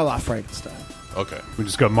 Boris Karloff, Frankenstein. Okay. We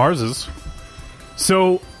just got Mars's.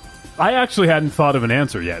 So, I actually hadn't thought of an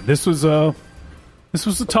answer yet. This was a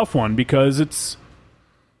tough one because it's.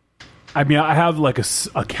 I mean, I have like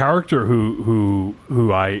a character who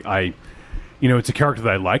I it's a character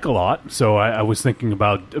that I like a lot. So I was thinking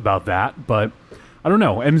about that, but I don't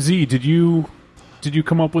know. MZ, did you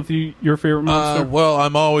come up with your favorite monster? Well,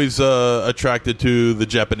 I'm always attracted to the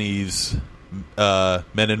Japanese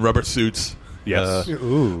men in rubber suits. Yes.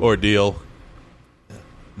 Ordeal.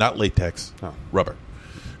 Not latex. Rubber.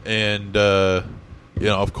 And,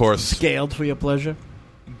 of course... Scaled for your pleasure?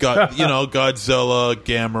 Godzilla,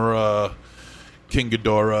 Gamera, King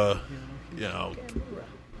Ghidorah,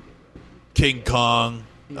 King Kong,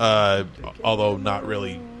 although not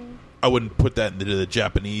really... I wouldn't put that into the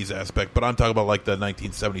Japanese aspect, but I'm talking about like the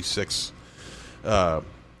 1976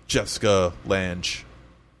 Jessica Lange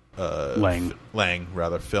Lang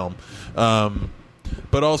film.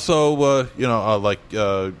 But also, like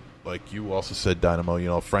you also said,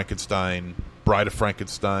 Dynamo, Frankenstein, Bride of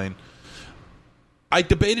Frankenstein. I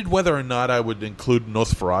debated whether or not I would include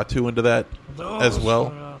Nosferatu into that as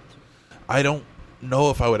well. I don't know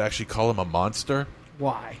if I would actually call him a monster.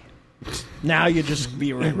 Why? Now you're just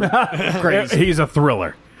being crazy. He's a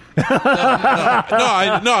thriller.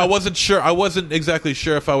 I wasn't sure. I wasn't exactly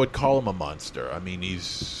sure if I would call him a monster. I mean,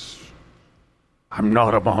 I'm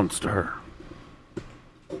not a monster.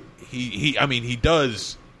 He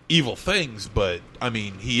does evil things, but I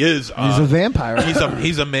mean, he is. He's a vampire.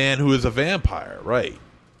 He's a man who is a vampire, right?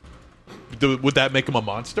 Would that make him a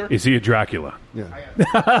monster? Is he a Dracula?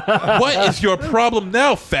 Yeah. What is your problem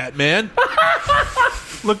now, fat man?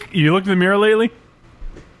 You looked in the mirror lately?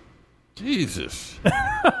 Jesus.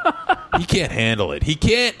 He can't handle it.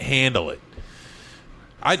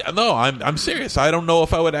 I'm serious. I don't know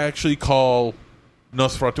if I would actually call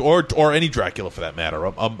Nosferatu or any Dracula for that matter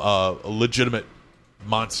a legitimate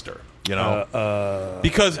monster,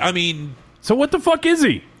 because I mean, so what the fuck is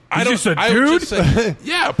he? He's just a dude?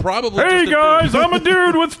 Yeah, probably. Hey guys, I'm a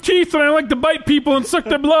dude with teeth and I like to bite people and suck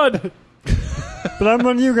their blood. But I'm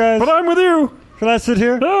one of you guys. But I'm with you. Can I sit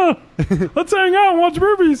here? Let's hang out and watch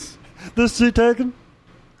movies. This seat taken?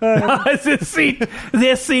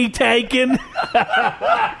 This seat taken?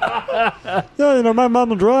 Yeah, my mom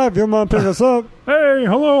will drive. Your mom pick us up. Hey,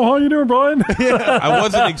 hello, how you doing, Brian? I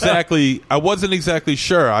wasn't exactly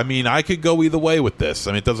sure. I mean, I could go either way with this.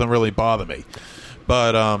 I mean, it doesn't really bother me.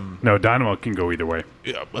 But no, Dynamo can go either way.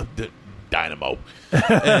 Yeah, Dynamo.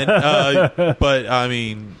 And, but I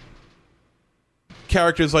mean,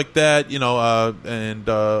 characters like that, and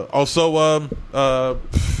also,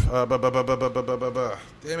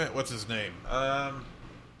 damn it, what's his name?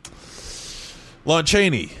 Lon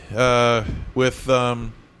Chaney with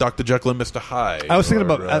Dr. Jekyll and Mr. Hyde. I was thinking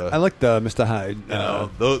about. I like the Mr. Hyde.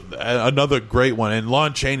 Another great one, and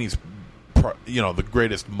Lon Chaney's, the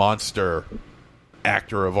greatest monster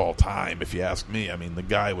actor of all time, if you ask me. I mean, the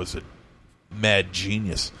guy was a mad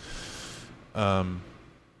genius.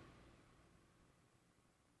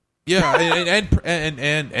 Yeah,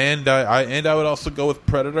 and I would also go with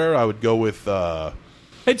Predator. I would go with.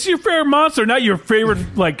 It's your favorite monster, not your favorite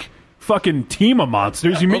fucking team of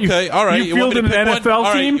monsters. Okay, all right. You fielded an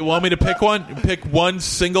NFL team. You want me to pick one? Pick one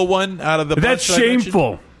single one out of the. That's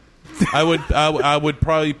shameful. I would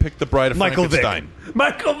probably pick the Bride of Frankenstein.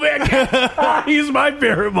 Michael Vick. He's my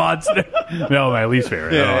favorite monster. No, my least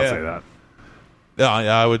favorite. Yeah, I'll say that. Yeah,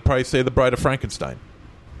 I would probably say the Bride of Frankenstein.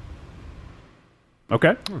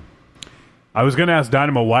 Okay. I was going to ask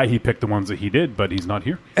Dynamo why he picked the ones that he did, but he's not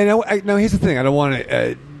here. And now here's the thing. I don't want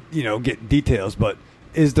to, get details, but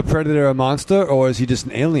is the Predator a monster or is he just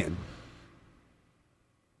an alien?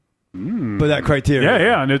 By that criteria.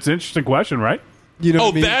 Yeah, and it's an interesting question, right? You know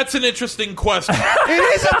what I mean? That's an interesting question.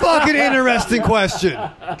 It is a fucking interesting question.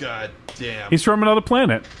 God damn. He's from another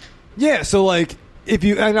planet. Yeah, so and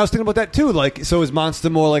I was thinking about that too. So is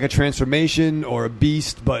Monster more like a transformation or a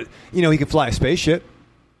beast? But he can fly a spaceship.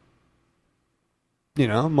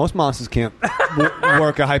 Most monsters can't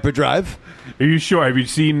work a hyperdrive. Are you sure? Have you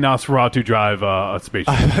seen Nosferatu drive a spaceship?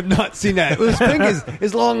 I have not seen that. His fingers,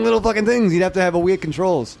 his long little fucking things. He'd have to have a weird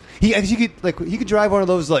controls. He could drive one of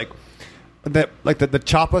those the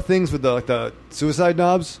chopper things with the suicide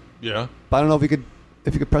knobs. Yeah, but I don't know if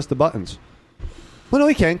he could press the buttons. Well, no,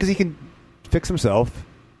 he can because he can fix himself.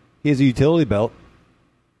 He has a utility belt.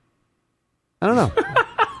 I don't know.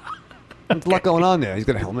 There's a lot going on there. He's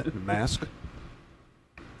got a helmet and a mask.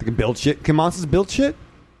 They can build shit. Can monsters build shit?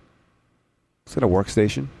 It's got a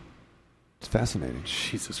workstation. It's fascinating.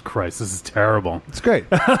 Jesus Christ, this is terrible. It's great.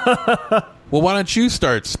 Well, why don't you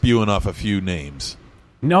start spewing off a few names?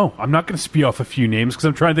 No, I'm not going to spew off a few names because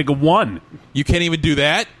I'm trying to think of one. You can't even do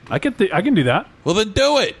that? I can do that. Well, then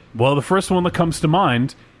do it. Well, the first one that comes to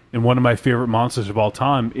mind, and one of my favorite monsters of all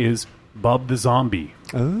time, is Bub the Zombie.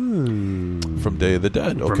 Oh. From Day of the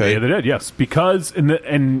Dead. Okay. From Day of the Dead, yes. Because and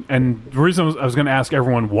the reason I was going to ask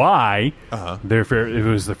everyone why it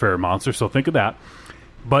was the favorite monster. So think of that.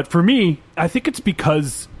 But for me, I think it's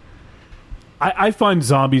because I find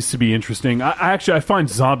zombies to be interesting. I find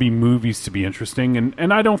zombie movies to be interesting,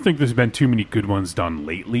 and I don't think there's been too many good ones done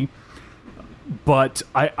lately. But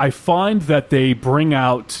I find that they bring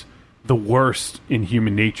out the worst in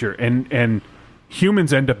human nature, and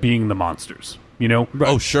humans end up being the monsters. You know?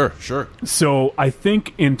 Oh, sure. So I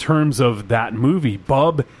think in terms of that movie,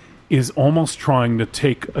 Bub is almost trying to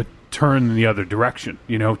take a turn in the other direction.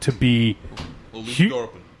 You know, to be. We'll leave the door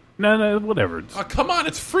open. No, whatever. Oh, come on,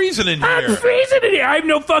 it's freezing in here. I'm freezing in here. I have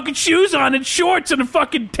no fucking shoes on and shorts and a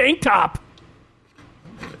fucking tank top.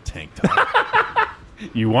 A tank top.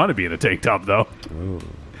 You want to be in a tank top, though. Ooh.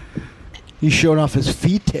 He's showing off his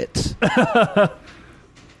feet tits.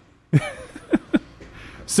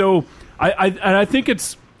 So, I think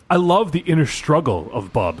I love the inner struggle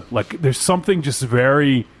of Bub. Like, there's something just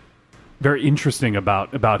very, very interesting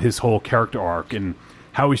about his whole character arc and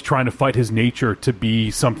how he's trying to fight his nature to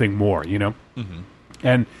be something more, you know? Mm-hmm.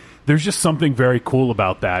 And there's just something very cool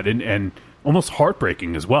about that and almost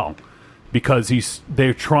heartbreaking as well. Because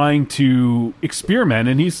they're trying to experiment,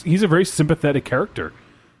 and he's a very sympathetic character.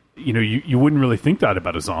 You know, you wouldn't really think that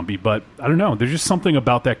about a zombie, but I don't know. There's just something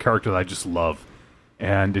about that character that I just love.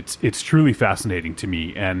 And it's truly fascinating to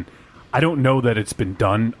me. And I don't know that it's been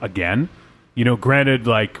done again. You know, granted,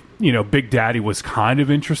 like, you know, Big Daddy was kind of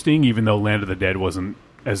interesting, even though Land of the Dead wasn't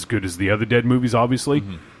as good as the other Dead movies, obviously.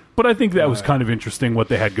 Mm-hmm. But I think that was kind of interesting what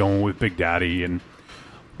they had going with Big Daddy. And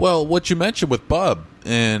well, what you mentioned with Bub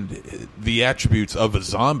and the attributes of a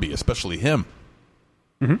zombie, especially him,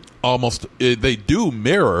 almost they do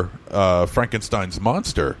mirror Frankenstein's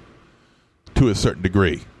monster to a certain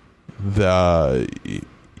degree.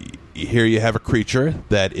 Here you have a creature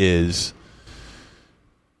that is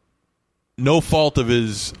no fault of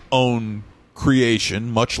his own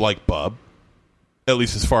creation, much like Bub, at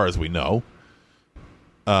least as far as we know,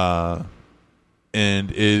 and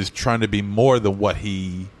is trying to be more than what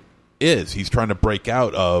he is. He's trying to break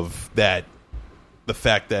out of the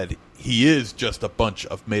fact that he is just a bunch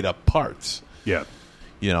of made-up parts. Yeah.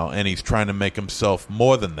 You know, and he's trying to make himself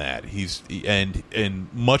more than that. And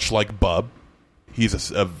much like Bub,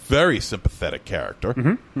 he's a very sympathetic character.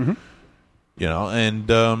 Mm-hmm. Mm-hmm. You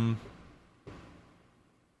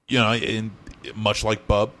know, and much like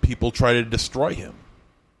Bub, people try to destroy him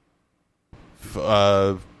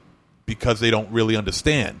because they don't really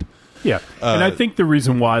understand. Yeah, and I think the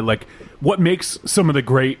reason why, like, what makes some of the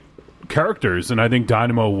great characters, and I think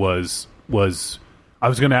Dynamo was I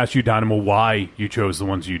was going to ask you, Dynamo, why you chose the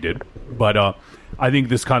ones you did, but I think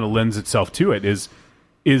this kind of lends itself to it, is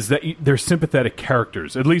that they're sympathetic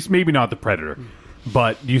characters, at least maybe not the Predator,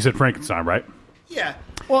 but you said Frankenstein, right? Yeah.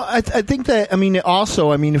 Well, I think that,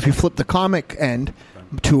 if you flip the comic end,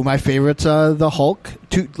 two of my favorites are the Hulk.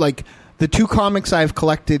 The two comics I've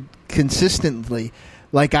collected consistently,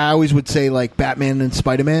 like I always would say, like Batman and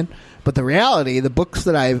Spider-Man. But the reality, the books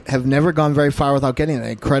that I have never gone very far without getting, the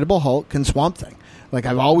Incredible Hulk and Swamp Thing. Like,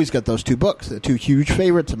 I've always got those two books. They're two huge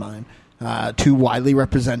favorites of mine, two widely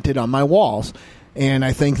represented on my walls. And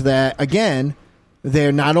I think that, again,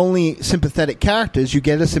 they're not only sympathetic characters. You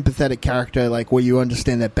get a sympathetic character, like, where you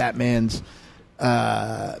understand that Batman's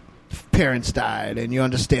parents died, and you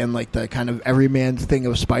understand, like, the kind of everyman thing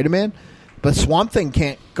of Spider-Man. But Swamp Thing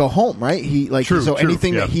can't go home, right? True,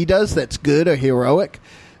 anything that he does that's good or heroic,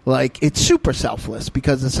 like, it's super selfless,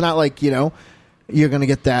 because it's not like, you're going to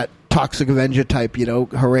get that Toxic Avenger type,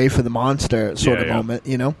 hooray for the monster sort of moment,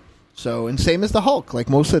 So, and same as the Hulk. Like,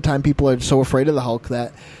 most of the time people are so afraid of the Hulk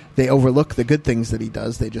that they overlook the good things that he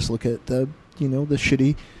does. They just look at the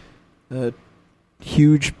shitty,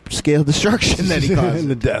 huge scale destruction that he causes. And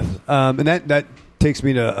the death. And that takes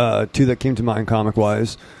me to two that came to mind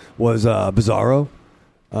comic-wise was Bizarro.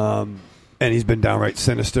 And he's been downright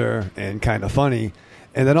sinister and kind of funny.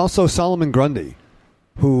 And then also Solomon Grundy,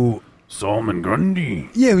 who... Solomon Grundy?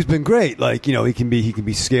 Yeah, who's been great. Like, he can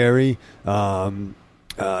be scary. And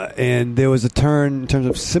there was a turn in terms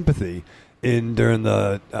of sympathy during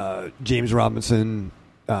the James Robinson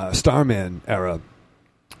Starman era,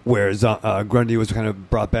 where Grundy was kind of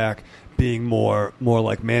brought back being more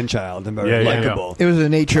like man-child and very likable. It was a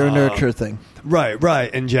nature and nurture thing. Right.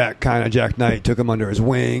 And Jack Knight took him under his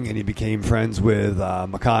wing, and he became friends with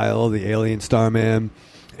Mikhail, the alien Starman.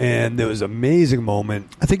 And there was an amazing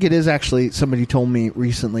moment. I think it is actually, somebody told me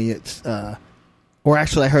recently, it's, or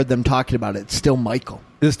actually I heard them talking about it, it's still Michael.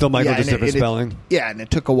 It's still Michael, just different spelling? And it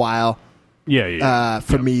took a while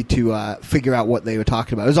for me to figure out what they were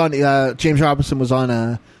talking about. It was on, James Robinson was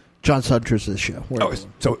on John Sutter's show. Oh,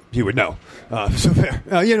 so he would know. So fair.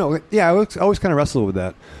 I always kind of wrestle with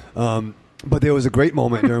that. But there was a great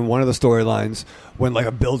moment during one of the storylines when like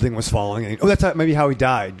a building was falling. And, that's maybe how he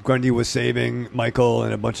died. Grundy was saving Michael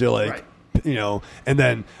and a bunch of and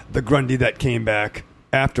then the Grundy that came back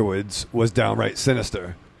afterwards was downright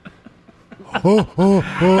sinister. We got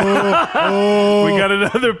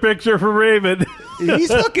another picture for Raven. He's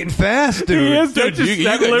looking fast, dude. He is, dude.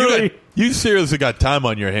 You seriously got time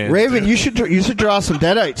on your hands. Raven, you should draw some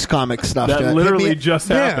Deadites comic stuff. That literally just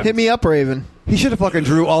happened. Hit me up, Raven. He should have fucking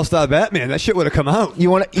drew All-Star Batman. That shit would have come out.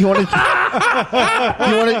 You want to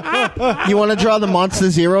draw the Monster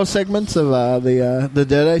Zero segments of the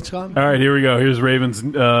Deadites comic? All right, here we go. Here's Raven's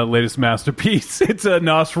latest masterpiece. It's a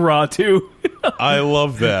Nosferatu. I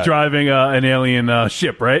love that. Driving an alien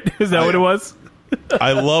ship, right? Is that what it was?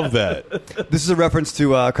 I love that. This is a reference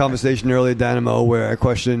to a conversation earlier at Dynamo where I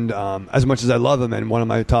questioned, as much as I love him and one of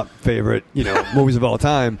my top favorite movies of all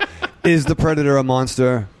time, is the Predator a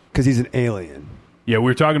monster because he's an alien? Yeah, we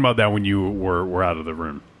were talking about that when you were out of the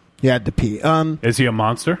room. You had to pee. Is he a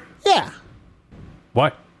monster? Yeah.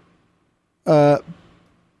 Why? Because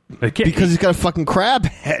he's got a fucking crab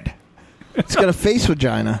head. He's got a face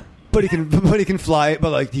vagina. But he can fly.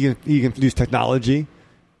 But like he can use technology.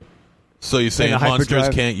 So you're saying monsters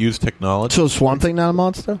can't use technology? So is Swamp Thing not a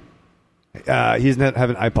monster? He doesn't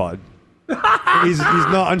have an iPod. he's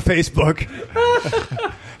not on Facebook.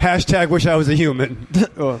 Hashtag wish I was a human.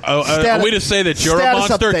 Are we to say that you're a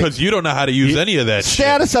monster because you don't know how to use any of that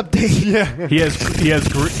status update? Yeah. He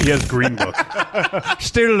has Green Book.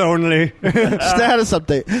 Still lonely. Status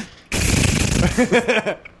update.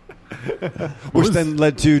 Which then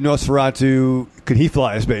led to Nosferatu. Could he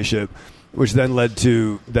fly a spaceship? Which then led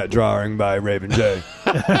to that drawing by Raven J.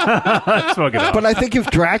 But I think if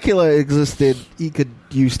Dracula existed, he could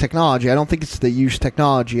use technology. I don't think it's the use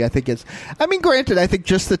technology. I think it's... I mean, granted, I think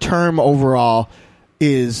just the term overall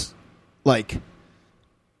is, like,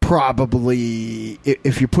 probably,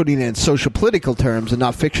 if you're putting it in social political terms and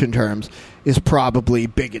not fiction terms, is probably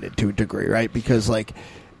bigoted to a degree, right? Because,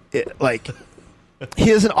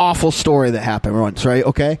 here's an awful story that happened once, right?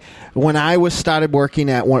 Okay, when I started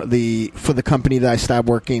working at for the company that I started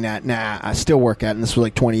working at, I still work at, and this was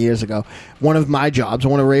like 20 years ago. One of my jobs,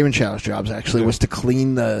 one of Raven Shadow's jobs, actually, was to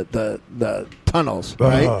clean the tunnels,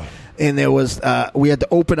 right? And there was we had to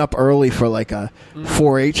open up early for like a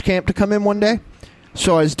 4-H camp to come in one day.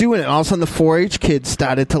 So I was doing it, and all of a sudden the 4-H kids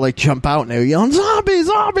started to like jump out, and they were yelling, "Zombie!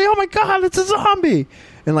 Zombie! Oh my God, it's a zombie!"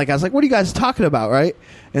 And like I was like, "What are you guys talking about?" Right?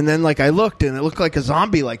 And then like I looked, and it looked like a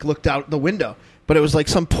zombie like looked out the window, but it was like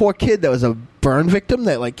some poor kid that was a burn victim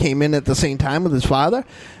that like came in at the same time with his father.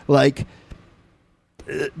 Like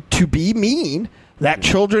to be mean, that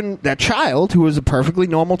child who was a perfectly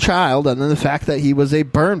normal child, and then the fact that he was a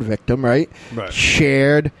burn victim, right.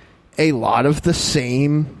 Shared a lot of the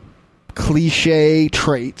same cliche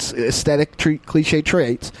traits, cliche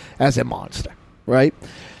traits as a monster, right?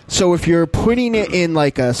 So if you're putting it in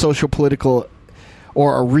like a social political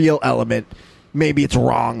or a real element, maybe it's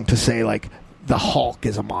wrong to say like the Hulk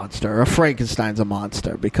is a monster or Frankenstein's a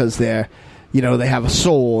monster because they're, they have a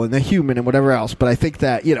soul and they're human and whatever else. But I think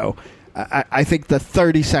that, I think the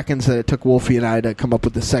 30 seconds that it took Wolfie and I to come up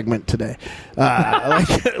with the segment today, like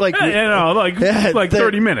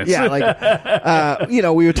 30 minutes. Yeah,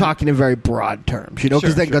 we were talking in very broad terms,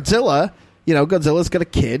 because then Godzilla, Godzilla's got a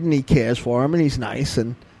kid and he cares for him and he's nice.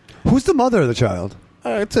 And who's the mother of the child?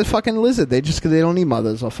 It's a fucking lizard. They don't need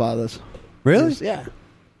mothers or fathers. Really? Yeah.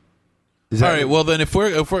 All right. Well, then if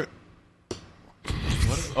we're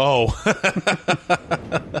all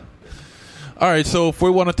right. So if we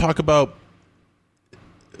want to talk about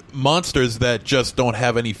monsters that just don't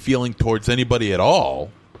have any feeling towards anybody at all,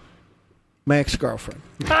 my ex-girlfriend.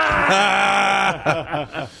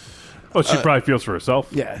 Oh, she probably feels for herself.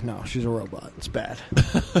 Yeah. No, she's a robot. It's bad.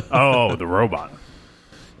 Oh, the robot.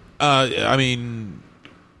 I mean,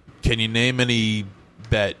 can you name any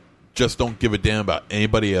that just don't give a damn about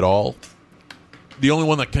anybody at all? The only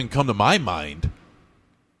one that can come to my mind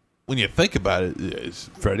when you think about it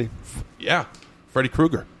is Freddy. Yeah, Freddy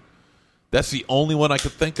Krueger. That's the only one I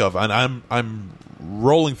could think of, and I'm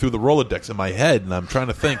rolling through the Rolodex in my head, and I'm trying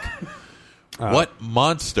to think what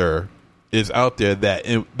monster is out there that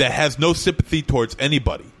has no sympathy towards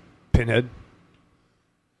anybody. Pinhead.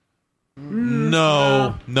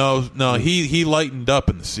 No. He lightened up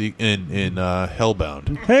in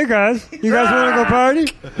Hellbound. Hey guys, you guys want to go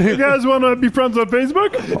party? You guys want to be friends on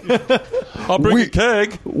Facebook? I'll bring a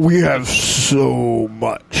keg. We have so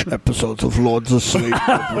much episodes of Lords of Sleep.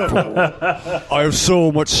 I have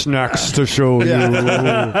so much snacks to show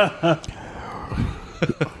you.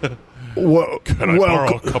 Can I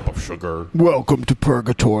borrow a cup of sugar? Welcome to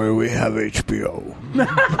Purgatory. We have HBO.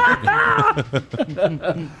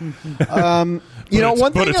 One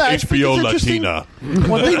thing that it's HBO I think is interesting- Latina.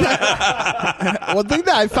 One thing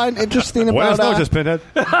that I find interesting Buenas about noches, Pinhead.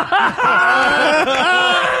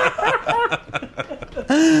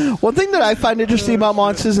 one thing that I find interesting about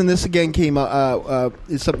monsters, and this again came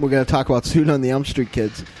is something we're going to talk about soon on the Elm Street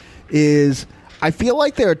Kids, is I feel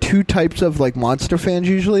like there are two types of like monster fans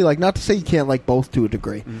usually. Like, not to say you can't like both to a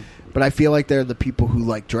degree, but I feel like they're the people who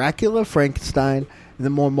like Dracula, Frankenstein, and the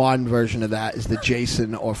more modern version of that is the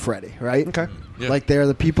Jason or Freddy, right? Okay. Yeah. Like they're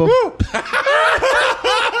the people.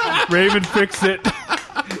 Raven fixed it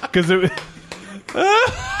because it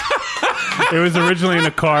was originally in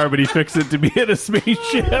a car, but he fixed it to be in a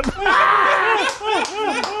spaceship.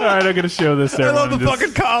 All right, I'm going to show this to everyone. I love the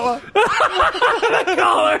fucking collar. The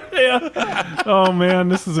collar, yeah. Oh, man,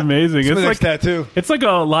 this is amazing. It's my next tattoo. It's like a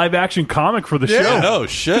live-action comic for the show. Oh,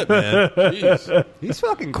 shit, man. Jeez. He's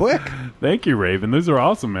fucking quick. Thank you, Raven. These are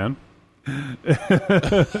awesome, man.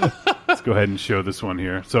 Let's go ahead and show this one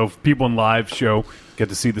here. So if people in live show get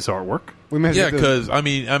to see this artwork. Yeah, because, I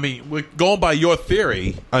mean, we're going by your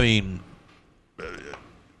theory, I mean,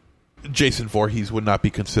 Jason Voorhees would not be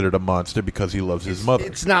considered a monster because he loves his mother.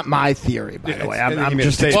 It's not my theory, by the way. I'm Well,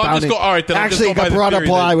 just I'm expounding. all right, then I'm just Actually, going it by got the brought up theory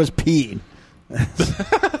while that- I was peeing.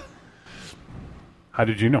 How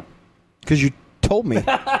did you know? Because you told me. To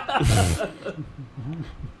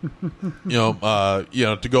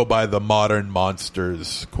go by the modern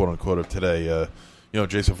monsters, quote unquote, of today,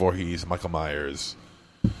 Jason Voorhees, Michael Myers,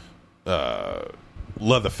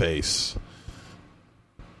 Leatherface.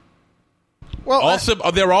 Well,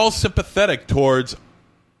 they're all sympathetic towards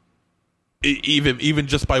even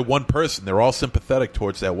just by one person. They're all sympathetic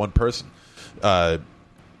towards that one person. I'm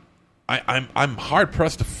hard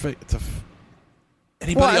pressed to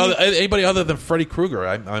anybody other than Freddy Krueger.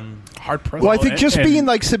 I'm hard pressed. Well, I think just being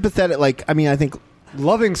like sympathetic, like I think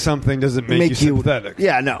loving something doesn't make you sympathetic.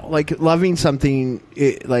 Yeah, no, like loving something,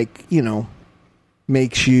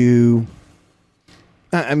 makes you.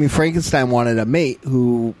 I mean, Frankenstein wanted a mate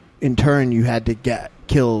who, in turn, you had to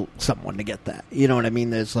kill someone to get that. You know what I mean?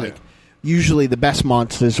 There's usually the best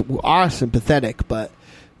monsters are sympathetic, but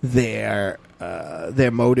their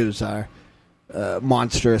motives are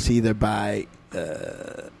monstrous either by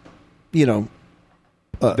some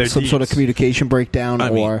sort of communication breakdown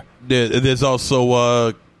or there's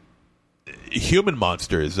also human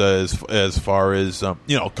monsters as far as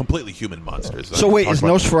completely human monsters. So wait, is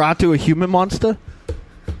Nosferatu a human monster?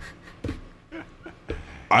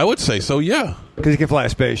 I would say so, yeah. Because he can fly a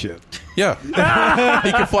spaceship. Yeah.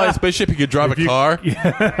 He can fly a spaceship. He can drive a car.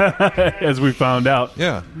 As we found out.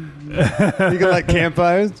 Yeah. You can light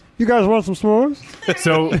campfires. You guys want some s'mores?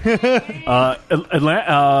 So,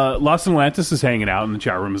 Lost Atlantis is hanging out in the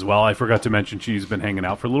chat room as well. I forgot to mention she's been hanging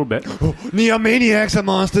out for a little bit. Neomaniacs are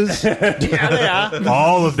monsters. Yeah, they are.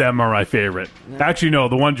 All of them are my favorite. Actually, no,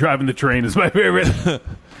 the one driving the train is my favorite.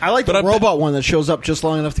 I like the robot one that shows up just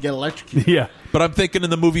long enough to get electrocuted. Yeah. But I'm thinking in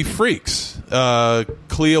the movie Freaks,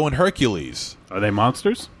 Cleo and Hercules. Are they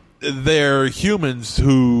monsters? They're humans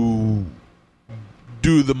who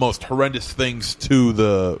do the most horrendous things to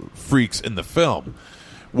the freaks in the film,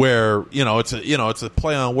 where it's a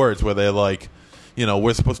play on words where they're like,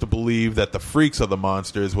 we're supposed to believe that the freaks are the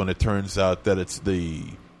monsters when it turns out that it's the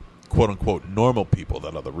quote unquote normal people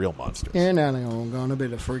that are the real monsters. And I'm gonna be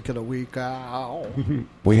the freak of the week. Ow.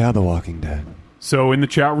 We are the Walking Dead. So in the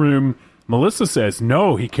chat room, Melissa says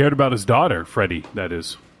no, he cared about his daughter, Freddy. That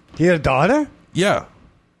is, he had a daughter. Yeah.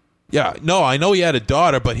 Yeah, no, I know he had a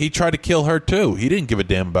daughter, but he tried to kill her too. He didn't give a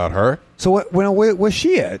damn about her. So where was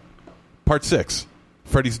she at? Part 6.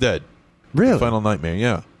 Freddy's dead. Really? Final Nightmare,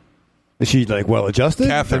 yeah. Is she like well adjusted?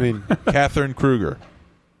 Catherine. Catherine Kruger.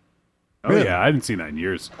 oh Really? yeah, I haven't seen that in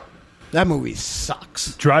years. That movie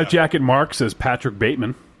sucks. Drive Jacket Mark says Patrick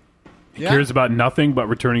Bateman. He cares about nothing but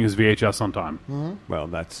returning his VHS on time. Mm-hmm. Well,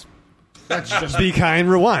 that's just be kind,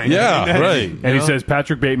 rewind. Yeah, right. And he says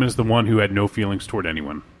Patrick Bateman is the one who had no feelings toward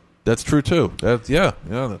anyone. That's true too. That's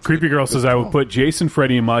Creepy Girl says I would put Jason,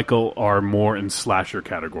 Freddy, and Michael are more in slasher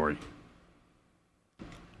category.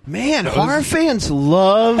 Man, horror fans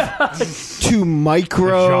love to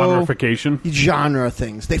micro genre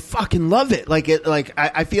things. They fucking love it.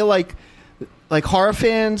 I feel like horror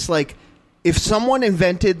fans, like if someone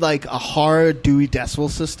invented like a horror Dewey Decimal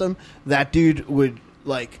System, that dude would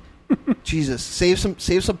like Jesus save some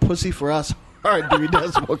pussy for us. Horror Dewey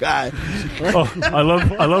Decimal guy. Oh, I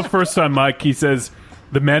love First Time Mike. He says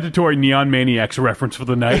the mandatory Neon Maniacs reference for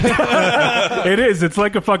the night. It is. It's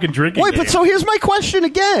like a fucking drinking Wait, game. but so here's my question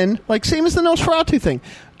again. Like, same as the Nosferatu thing.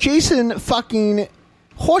 Jason fucking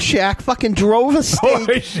Horshack fucking drove a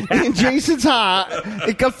stake in Jason's heart.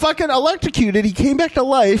 It got fucking electrocuted. He came back to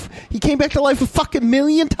life. He came back to life a fucking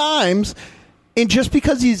million times. And just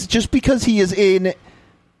because he was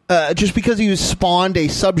spawned a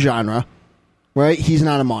subgenre, right? He's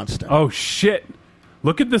not a monster. Oh, shit.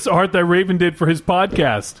 Look at this art that Raven did for his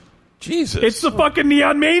podcast. Jesus. It's the fucking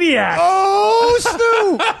Neon Maniac. Oh,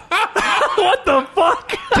 Stu! What the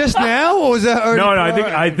fuck? Just now? Or was that already? No,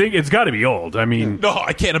 I think it's got to be old. I mean, No,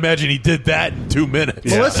 I can't imagine he did that in 2 minutes.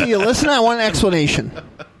 Melissa, you listen. I want an explanation.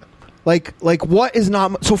 Like what is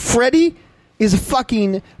not? So Freddy is a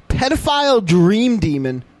fucking pedophile dream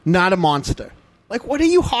demon, not a monster. Like, what are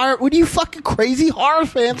you fucking crazy horror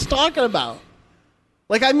fans talking about?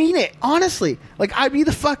 Like, I mean it, honestly. Like, I'd be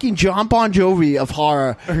the fucking John Bon Jovi of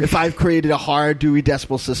horror if I've created a horror Dewey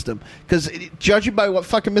Decimal System. Because judging by what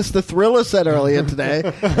fucking Mr. Thriller said earlier today,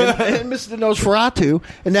 and Mr. Nosferatu,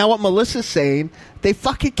 and now what Melissa's saying, they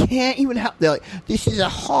fucking can't even help. They're like, this is a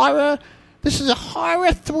horror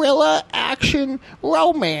thriller action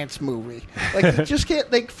romance movie. Like, you just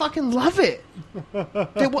can't. They fucking love it.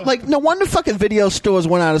 Like, no wonder fucking video stores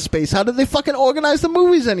went out of space. How did they fucking organize the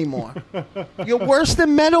movies anymore? You're worse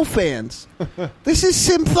than metal fans. This is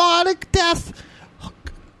symphonic death,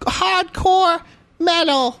 hardcore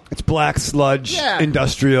metal. It's black sludge, Yeah.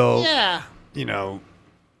 industrial. Yeah. You know,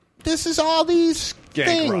 This is all these Skank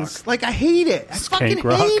things. rock. Like, I hate it. I fucking Skank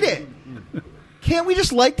rock. hate it. Can't we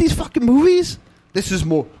just like these fucking movies? This is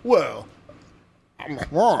more. Well,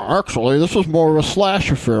 actually, this is more of a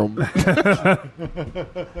slasher film.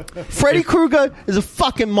 Freddy Krueger is a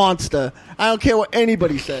fucking monster. I don't care what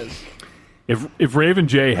anybody says. if Raven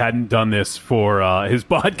J hadn't done this for his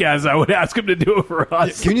podcast, I would ask him to do it for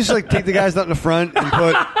us. can you just like take the guys out in the front and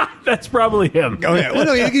put? That's probably him. Oh yeah, well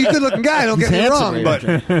no, he's a good-looking guy. Don't He's get me handsome, wrong,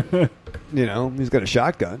 but you know, he's got a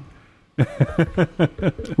shotgun.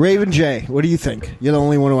 Raven J, what do you think? You're the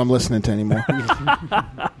only one who I'm listening to anymore.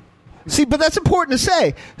 See, but that's important to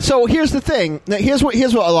say. So here's the thing. Now, here's what a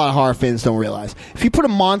lot of horror fans don't realize. If you put a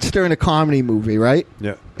monster in a comedy movie, right?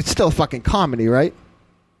 Yeah. It's still a fucking comedy, right?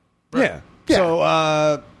 Yeah.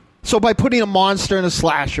 Yeah. So by putting a monster in a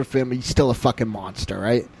slasher film, he's still a fucking monster,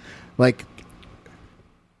 right? Like,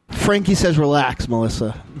 Frankie says relax,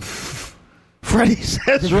 Melissa. Freddie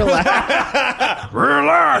says relax.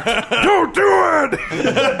 Relax. Don't do it.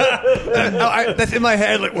 That's in my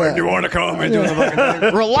head. Like, when do you want to come? And doing the fucking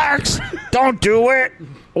thing. Relax. Don't do it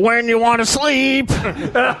when you want to sleep.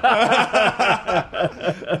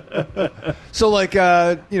 So, like,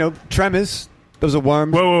 Tremors. Those are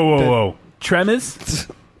worms. Whoa. Tremors?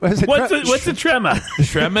 What's What's a tremor?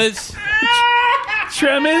 Tremors?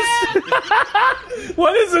 Tremors?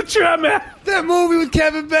 What is a tremor? That movie with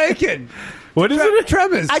Kevin Bacon. What is it?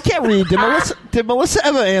 Tremors. I can't read. Did Melissa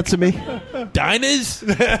ever answer me? Diners?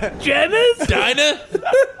 Tremors? Diner?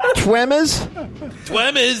 Tremors?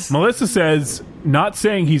 Twemmers? Melissa says, not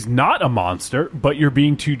saying he's not a monster, but you're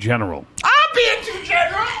being too general. I'm being too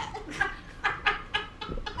general.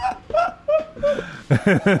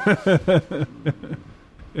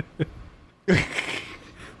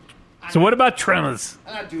 So what about Tremors?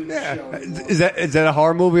 Is that a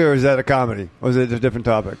horror movie or is that a comedy? Or is it a different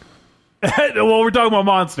topic? Well, we're talking about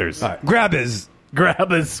monsters. All right. Grabbers.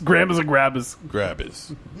 Grabbers and grabbers.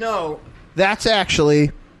 Grabbers. No, that's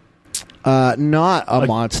actually not a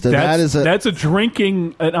monster. That's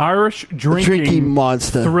an Irish drinking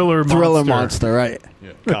monster. Thriller monster, right?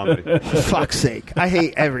 Yeah. Comedy. For fuck's sake. I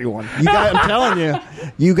hate everyone. I'm telling you,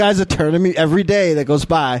 you guys are turning me every day that goes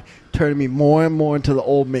by, turning me more and more into the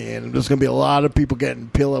old man. There's going to be a lot of people getting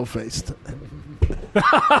pillow-faced.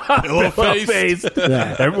 Pillow-faced.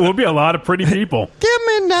 Yeah. There will be a lot of pretty people. Give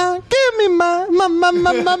me my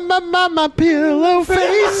pillow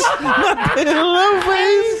face. My pillow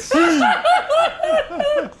face.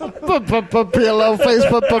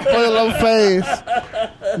 Pillow face.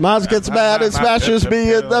 Maz gets mad and smashes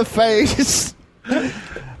me in the face.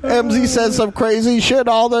 MZ says some crazy shit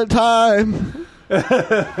all the time.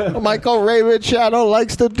 Michael Raven Shadow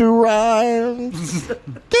likes to do rhymes.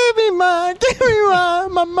 Give me my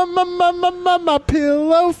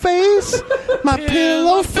pillow face. My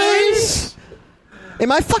pillow face.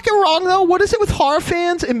 Am I fucking wrong though? What is it with horror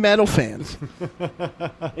fans and metal fans?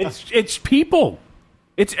 It's people.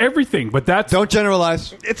 It's everything. But that's don't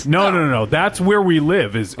generalize. It's no. That's where we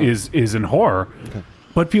live. Is in horror. Okay.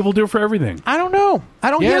 But people do it for everything. I don't know.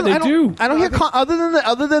 I don't Yeah, hear. they I don't, do. I don't hear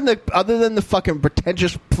other than the fucking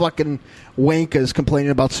pretentious fucking wankers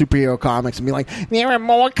complaining about superhero comics and be like, There are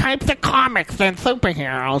more types of comics than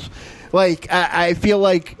superheroes. like I feel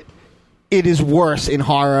like it is worse in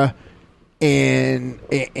horror and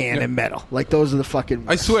in metal. Like those are the fucking.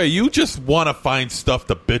 I swear, you just want to find stuff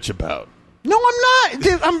to bitch about. No, I'm not.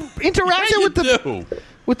 Dude, I'm interacting with the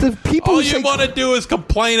people. All who you say, want to do is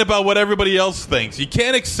complain about what everybody else thinks. You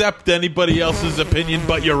can't accept anybody else's opinion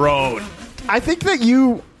but your own. I think that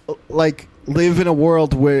you like live in a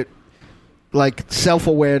world where like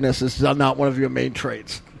self-awareness is not one of your main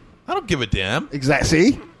traits. I don't give a damn.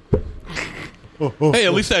 Exactly. See? Hey,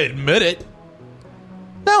 at least I admit it.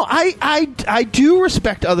 No, I do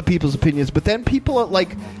respect other people's opinions, but then people are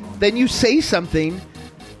like, then you say something.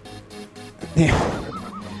 Yeah.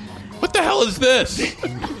 What the hell is this?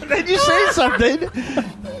 Then you say something,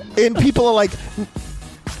 and people are like,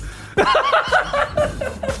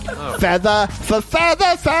 feather,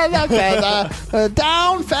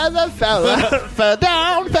 down, feather,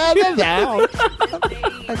 down, feather, down.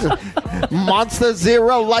 Monster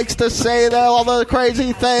Zero likes to say that all the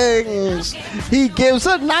crazy things. He gives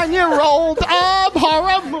a 9-year-old a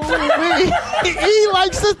horror movie. He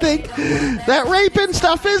likes to think that rape and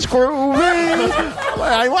stuff is groovy.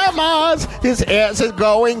 His ass is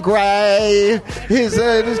going gray. His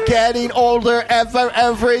head is getting older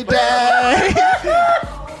every day.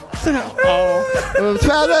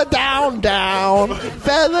 Feather down,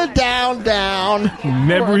 feather down.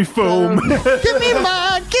 Memory foam. Give me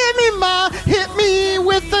my, hit me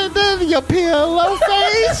with your pillow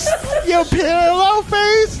face, your pillow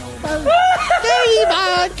face.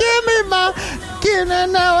 Give me my,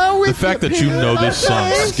 the fact that you know this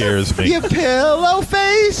song scares me. Your pillow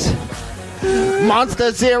face.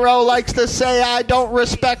 Monster Zero likes to say I don't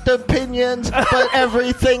respect opinions, but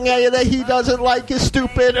everything that he doesn't like is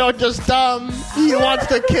stupid or just dumb. He wants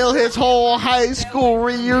to kill his whole high school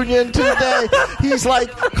reunion today. He's like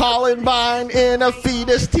Columbine in a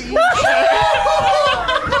fetus t-shirt.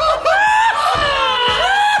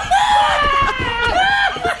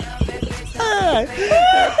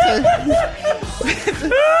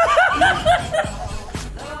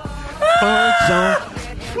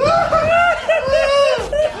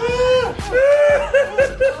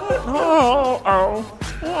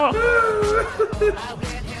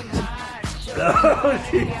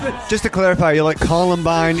 Just to clarify, you're like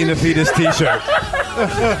Columbine in a fetus t-shirt.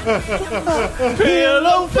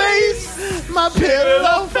 Pillow face, my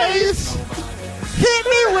pillow face. Hit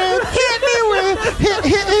me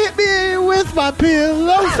with my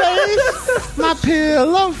pillow face, my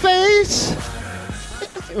pillow face.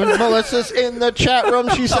 Melissa's in the chat room.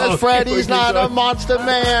 She says Freddy's not a monster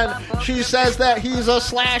man. She says that he's a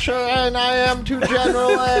slasher and I am too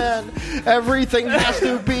general and everything has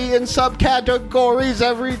to be in subcategories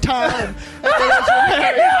every time. And it's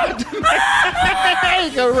very hard to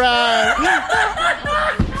make a rhyme.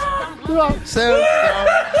 So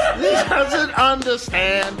he doesn't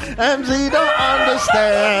understand. MZ don't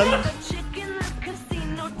understand.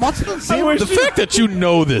 The fact that you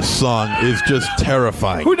know this song is just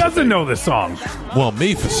terrifying. Who doesn't know this song? Well,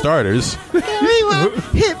 me for starters.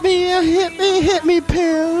 Hit me,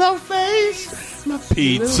 pillow face. My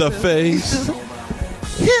Pizza face.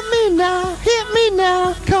 Hit me now.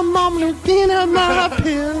 Come on, look at my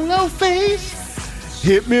pillow face.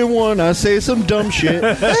 Hit me when I say some dumb shit.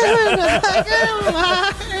 My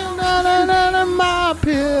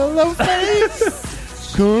pillow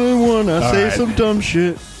face. Come when I say some dumb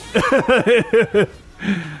shit.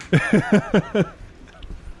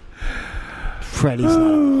 Freddy's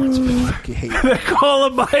not a monster. Fucking hate The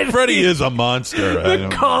Columbine. Freddy is a monster. The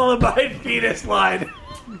Columbine fetus line.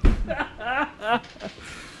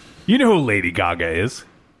 You know who Lady Gaga is?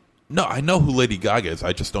 No, I know who Lady Gaga is.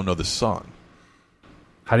 I just don't know this song.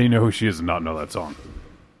 How do you know who she is and not know that song?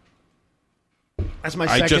 That's my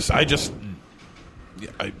second.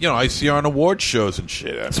 I see her on award shows and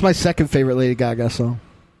shit. That's my second favorite Lady Gaga song.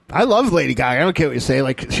 I love Lady Gaga. I don't care what you say.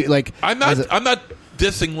 I'm not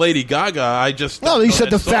dissing Lady Gaga. I just no. You said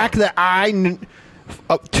the fact that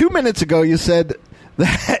 2 minutes ago you said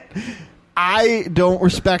that I don't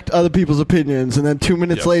respect other people's opinions, and then 2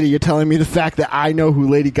 minutes later you're telling me the fact that I know who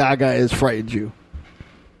Lady Gaga is frightens you.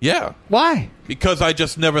 Yeah. Why? Because I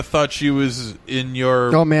just never thought she was in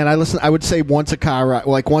your... Oh, man, I would say once a car ride,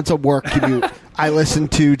 like once a work commute, I listen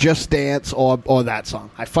to Just Dance or that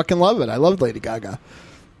song. I fucking love it. I love Lady Gaga.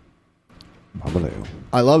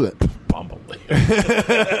 I love it.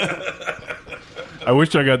 I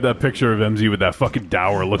wish I got that picture of MZ with that fucking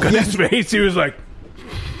dour look on his face. He was like...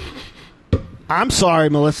 I'm sorry,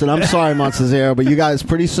 Melissa. And I'm sorry, Monster Zero, but you guys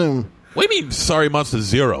pretty soon. What do you mean, sorry, Monster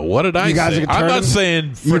Zero? What did I You guys say? are I'm not turning- saying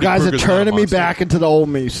You Freddy guys are Krueger's not a turning me monster. back into the old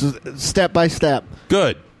me, step by step.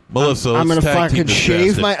 Good. Melissa, I'm let's gonna tag team fucking this shave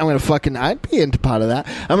bastard. my. I'm gonna fucking. I'd be into part of that.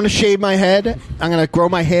 I'm gonna shave my head. I'm gonna grow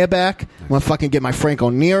my hair back. I'm gonna fucking get my Franco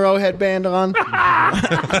Nero headband on. I'm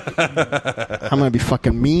gonna be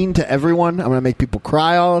fucking mean to everyone. I'm gonna make people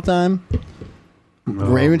cry all the time.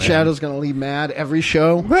 Raven Shadow's gonna leave mad every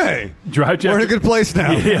show. Hey, Drive Jack. we're in a good place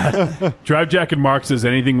now. Yeah. Drive Jack and Mark says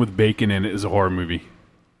anything with bacon in it is a horror movie.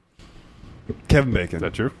 Kevin Bacon. Is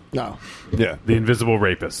that true? No. Yeah. The Invisible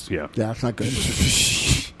Rapist. Yeah. Yeah, it's not good.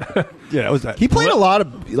 Yeah, it was that. He played a lot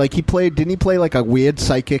of Didn't he play like a weird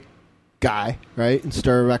psychic guy? Right in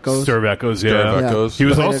Stir of Echoes. Stir of Echoes. Yeah. Stir of Echoes. He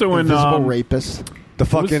was Played also an in Invisible Rapist. The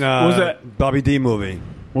fucking what was that? Bobby D movie.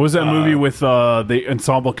 What was that movie with the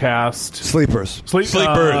ensemble cast? Sleepers. Sleepers,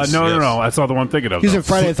 No. yes. That's not the one I'm thinking of. He's though. in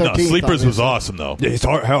Friday the 13th. No, Sleepers was obviously. awesome, though.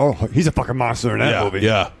 Yeah, he's a fucking monster in that Yeah, movie.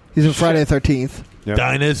 yeah. He's in Friday the 13th. Yeah.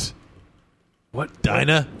 Dinah's. What?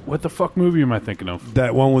 Dinah? What the fuck movie am I thinking of?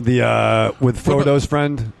 That one with the with Frodo's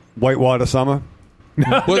friend, Whitewater Summer.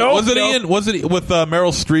 Was it with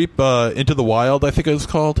Meryl Streep, Into the Wild, I think it was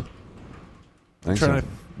called? I'm trying to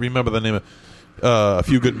remember the name of A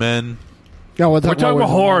Few Good Men. No, We're talking about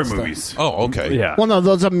horror monster. movies. Oh, okay. Yeah. Well, no,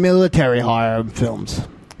 those are military horror films.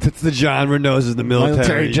 It's the genre knows as the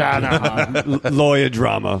military genre. lawyer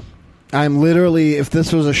drama. I'm literally, if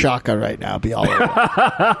this was a shotgun right now, it'd be all over.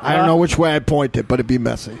 I don't know which way I'd point it, but it'd be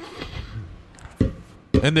messy.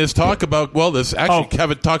 And there's talk about,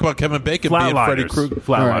 talk about Kevin Bacon being Freddy Flatliners. Krueger.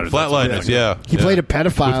 Flatliners. Flatliners, yeah. He played a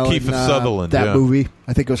pedophile With Kiefer in Sutherland, that yeah. movie.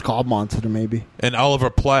 I think it was called Monster, maybe. And Oliver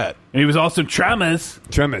Platt. And he was also Tremors.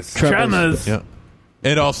 Tremors. Yeah.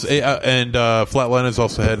 And also, Flatliners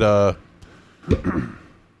also had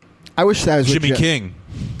I wish that was with Jimmy King.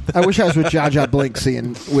 I wish I was with Jar Jar Blink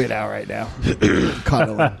seeing Weird Al right now.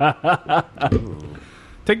 Cuddling.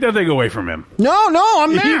 Take that thing away from him. No,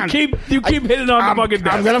 I'm mad. You keep hitting on the fucking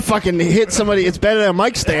desk. I'm gonna fucking hit somebody. It's better than a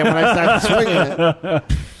mic stand when I start swinging it.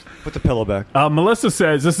 Put the pillow back. Melissa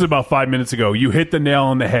says, this is about 5 minutes ago, you hit the nail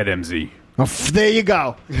on the head, MZ. Oh, there you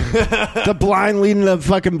go. The blind leading the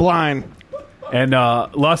fucking blind. And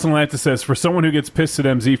Los Atlantis says, for someone who gets pissed at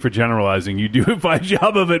MZ for generalizing, you do a fine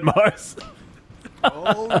job of it, Mars.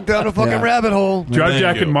 Down a fucking rabbit hole. Drive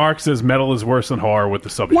Jack and Mark says metal is worse than horror with the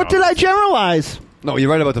subgenre. What did I generalize? No,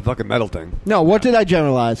 you're right about the fucking metal thing. No, what did I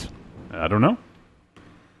generalize? I don't know.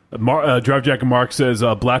 Drive Jack and Mark says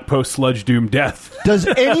Black Post Sludge Doom Death. Does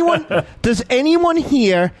anyone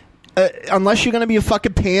here, unless you're going to be a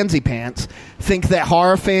fucking pansy pants, think that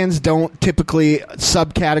horror fans don't typically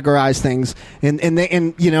subcategorize things and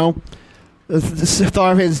you know,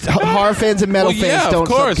 horror fans and metal fans don't of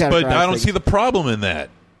course, subcategorize but I don't things. see the problem in that.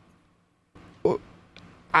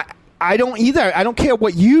 I don't either. I don't care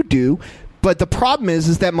what you do, but the problem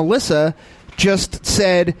is that Melissa just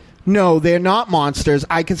said, no, they're not monsters.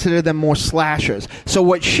 I consider them more slashers. So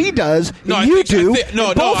what she does, both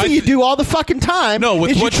of you do all the fucking time. No,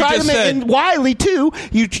 with is what you try you just to said. and Wiley too.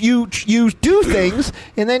 You do things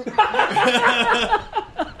and then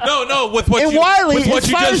No, with what And you, Wiley, with what as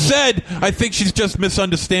you far just as- said, I think she's just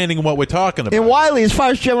misunderstanding what we're talking about. And Wiley, as far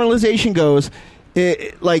as generalization goes,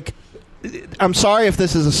 I'm sorry if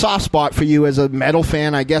this is a soft spot for you as a metal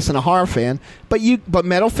fan, I guess, and a horror fan. But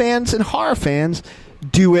metal fans and horror fans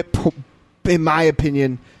do it, in my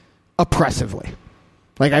opinion, oppressively.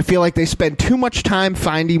 Like, I feel like they spend too much time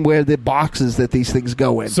finding where the boxes that these things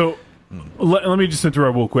go in. So let me just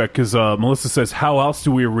interrupt real quick because Melissa says, how else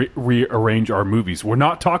do we rearrange our movies? We're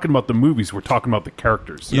not talking about the movies. We're talking about the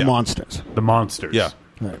characters. The monsters. The monsters. Yeah.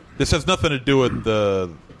 Right. This has nothing to do with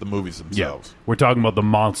the movies themselves. Yeah. We're talking about the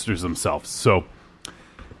monsters themselves. So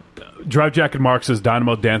Drive Jack and Mark says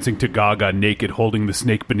Dynamo dancing to Gaga naked holding the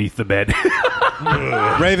snake beneath the bed.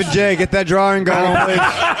 Raven J, get that drawing going, please.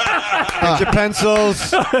 Get your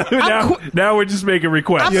pencils. now we're just making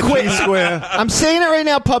requests. I'm quitting. I'm saying it right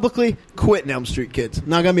now publicly. Quitting Elm Street Kids.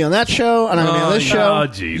 Not going to be on that show. I'm not going to be on this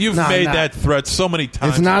show. You've made that threat so many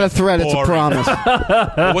times. It's not a threat. It's a Boring. promise.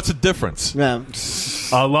 What's the difference? Yeah.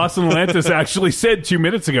 Los Atlantis actually said 2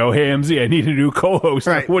 minutes ago, hey, MZ, I need a new co-host.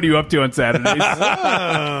 Right. What are you up to on Saturdays?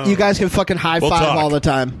 You guys can fucking high We'll five talk. all the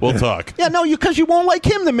time. We'll talk. Yeah, no, because you won't like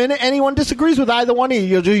him the minute anyone disagrees with either one of you.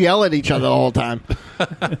 You'll just yell at each other the whole time.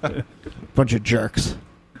 Bunch of jerks.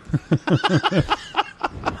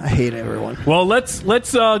 I hate everyone. Well, let's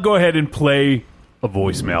go ahead and play a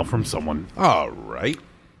voicemail from someone. All right.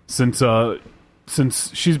 Since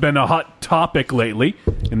she's been a hot topic lately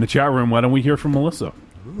in the chat room, why don't we hear from Melissa?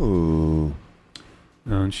 Ooh.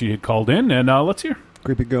 And she had called in, and let's hear.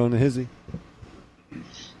 Creepy girl in the hizzy.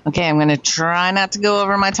 Okay, I'm going to try not to go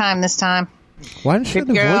over my time this time. Why didn't you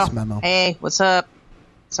Good get the girl. voice memo? Hey, what's up?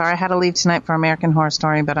 Sorry I had to leave tonight for American Horror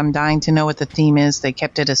Story, but I'm dying to know what the theme is. They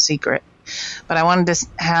kept it a secret. But I wanted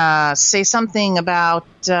to say something about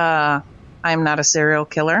I'm Not a Serial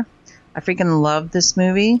Killer. I freaking love this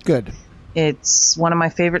movie. Good. It's one of my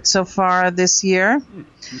favorites so far this year.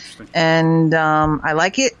 And I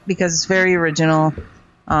like it because it's very original.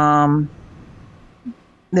 The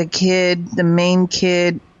main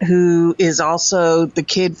kid, who is also the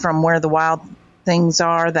kid from Where the Wild Things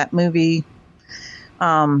Are, that movie,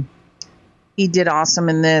 he did awesome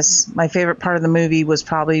in this. My favorite part of the movie was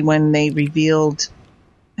probably when they revealed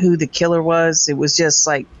who the killer was. It was just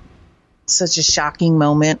like such a shocking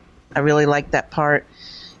moment. I really liked that part.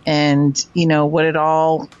 And, what it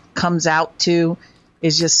all comes out to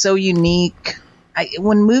is just so unique.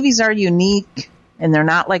 When movies are unique and they're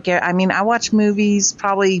not like, I watch movies,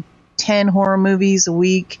 probably 10 horror movies a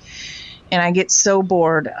week, and I get so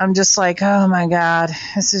bored. I'm just like, oh my God,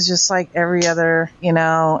 this is just like every other,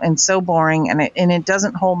 and so boring. And it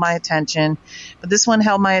doesn't hold my attention. But this one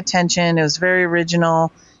held my attention. It was very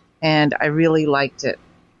original, and I really liked it.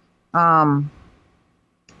 My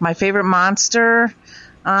favorite monster,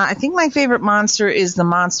 I think my favorite monster is the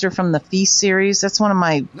monster from the Feast series. That's one of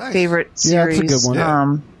my favorite series. Yeah, that's a good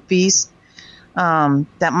one. Feast.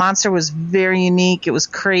 That monster was very unique. It was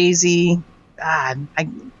crazy. I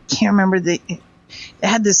can't remember it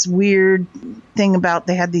had this weird thing about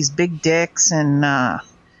they had these big dicks and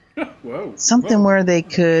where they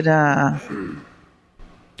could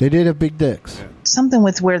they did have big dicks. Something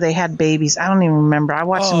with where they had babies. I don't even remember. I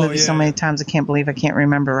watched the movie so many times I can't believe I can't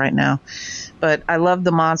remember right now. But I love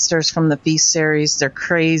the monsters from the Feast series. They're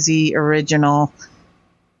crazy, original,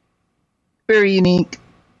 very unique.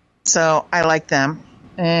 So I like them.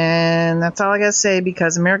 And that's all I gotta say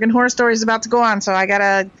because American Horror Story is about to go on, so I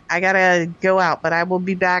gotta go out. But I will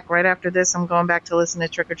be back right after this. I'm going back to listen to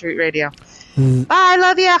Trick or Treat Radio. Bye,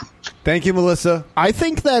 love ya. Thank you, Melissa. I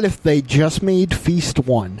think that if they just made Feast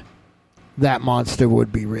 1, that monster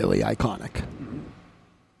would be really iconic.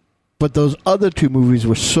 But those other two movies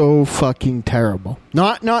were so fucking terrible.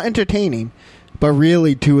 Not entertaining, but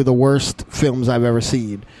really two of the worst films I've ever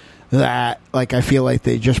seen. That, I feel like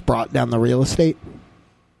they just brought down the real estate.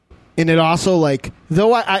 And it also,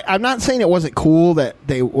 though I'm not saying it wasn't cool that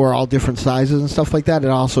they were all different sizes and stuff like that, it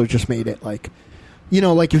also just made it,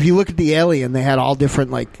 if you look at the Alien, they had all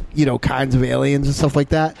different, kinds of aliens and stuff like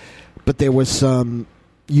that. But there was some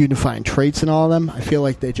unifying traits in all of them. I feel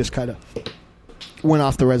like they just kind of went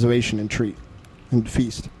off the reservation and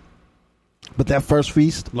Feast. But that first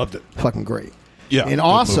Feast, loved it. Fucking great. Yeah. And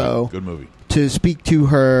also, good movie. To speak to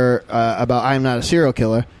her about I Am Not a Serial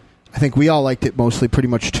Killer, I think we all liked it mostly pretty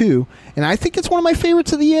much too. And I think it's one of my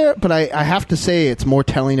favorites of the year, but I have to say it's more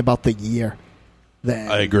telling about the year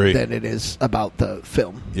than I agree. than it is about the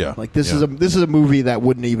film. Yeah. This is a movie that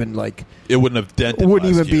wouldn't even it wouldn't have dented wouldn't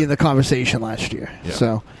even last be year. in the conversation last year. Yeah.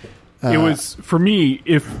 So it was, for me,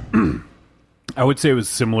 if I would say it was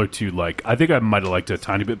similar to I think I might have liked it a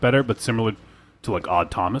tiny bit better, but similar to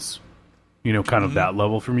Odd Thomas. Kind of that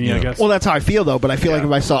level for me, I guess. Well, that's how I feel, though. But I feel like if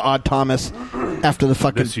I saw Odd Thomas after the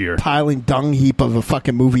fucking piling dung heap of a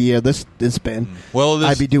fucking movie year it's been,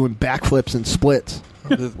 I'd be doing backflips and splits.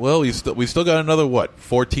 Well, we still got another,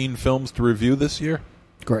 14 films to review this year?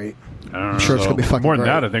 Great. I'm sure it's going to be fucking more than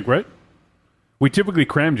great. that, I think, right? We typically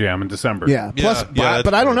cram jam in December. Yeah. Plus,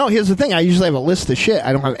 but I don't know. Here's the thing. I usually have a list of shit.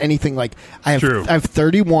 I don't have anything I have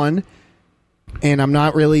 31. And I'm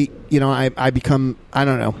not really, I become, I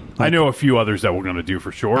don't know. I know a few others that we're going to do for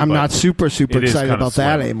sure. I'm but not super it is excited kinda about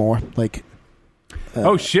that slim. anymore.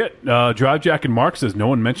 Oh, shit. Drive Jack and Mark says no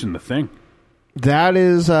one mentioned The Thing. That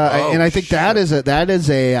is, and I think that is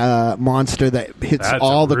a monster that hits That's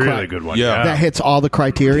all a the really good one. Yeah. that hits all the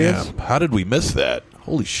criteria. Damn, how did we miss that?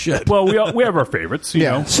 Holy shit. Well, we have our favorites, you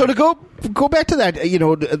know. So to go back to that,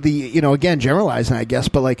 again, generalizing, I guess,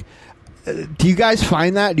 but do you guys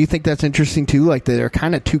find that? Do you think that's interesting too? There are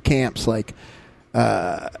kind of two camps. There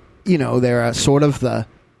are sort of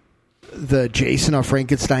the Jason or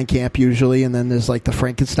Frankenstein camp usually, and then there's the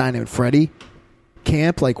Frankenstein and Freddy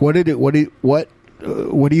camp. What do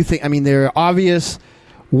you think? I mean, there are obvious.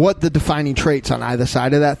 What the defining traits on either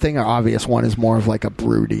side of that thing are obvious. One is more of a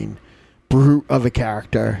brooding brute of a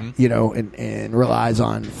character, and relies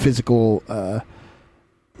on physical.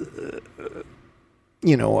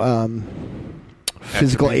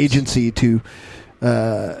 Physical agency to,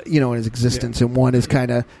 in his existence, and one is kind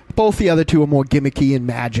of both. The other two are more gimmicky and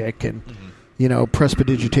magic and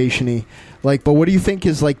prestidigitation-y. But what do you think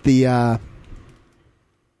is the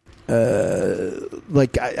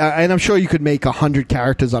like, and I'm sure you could make 100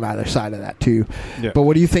 characters on either side of that too. Yeah. But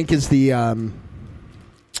what do you think is the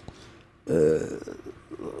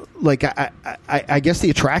like? I guess the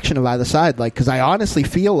attraction of either side, like, because I honestly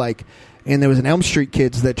feel like, and there was an Elm Street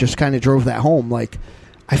Kids that just kind of drove that home. Like,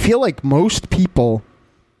 I feel like most people,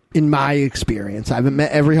 in my experience, I haven't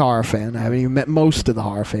met every horror fan. I haven't even met most of the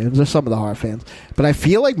horror fans or some of the horror fans. But I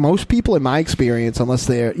feel like most people, in my experience, unless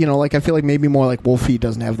they're, like, I feel like maybe more like Wolfie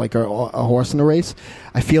doesn't have like a horse in the race.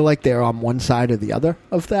 I feel like they're on one side or the other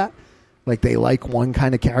of that. Like, they like one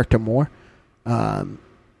kind of character more.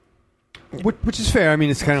 Which is fair. I mean,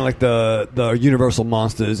 it's kind of like the Universal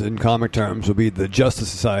Monsters in comic terms would be the Justice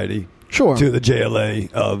Society, sure, to the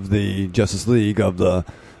JLA of the Justice League of the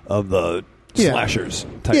slashers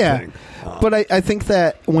type thing. But I think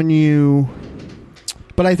that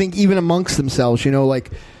but I think even amongst themselves,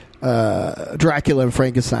 like Dracula and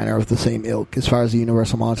Frankenstein are of the same ilk as far as the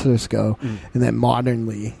Universal Monsters go. And then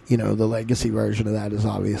modernly, the legacy version of that is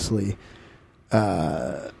obviously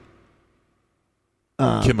Kim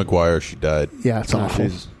McGuire, she died. Yeah, it's awful.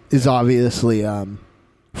 Is obviously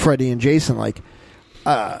Freddy and Jason. Like,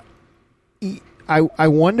 I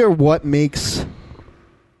wonder what makes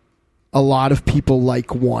a lot of people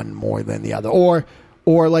like one more than the other, or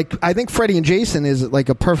like, I think Freddy and Jason is like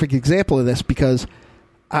a perfect example of this, because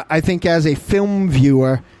I think as a film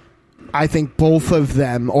viewer, I think both of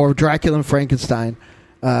them, or Dracula and Frankenstein,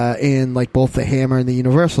 in like both the Hammer and the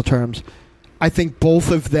Universal terms, I think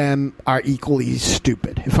both of them are equally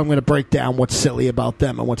stupid. If I'm going to break down what's silly about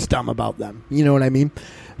them and what's dumb about them, you know what I mean?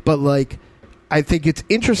 But like, I think it's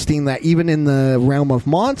interesting that even in the realm of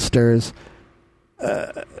monsters,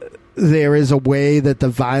 there is a way that the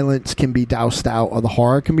violence can be doused out, or the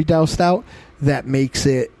horror can be doused out, that makes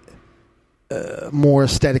it more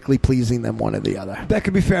aesthetically pleasing than one or the other. That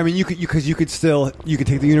could be fair. I mean, you could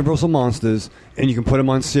take the Universal Monsters and you can put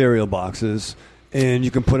them on cereal boxes, and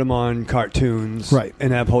you can put them on cartoons, right,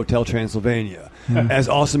 and have Hotel Transylvania. As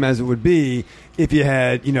awesome as it would be if you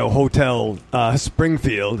had, Hotel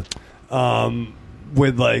Springfield,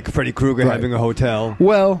 with like Freddy Krueger having a hotel.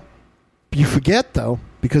 Well, you forget though,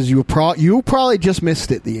 because you probably just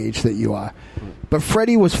missed it, the age that you are. But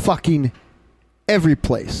Freddy was fucking every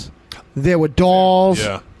place. There were dolls.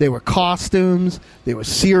 Yeah. There were costumes. There was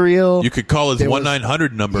cereal. You could call his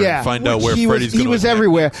 1-900 number and find out where Freddy's going. He was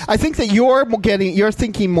everywhere. I think that you're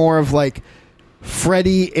thinking more of like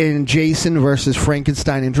Freddy and Jason versus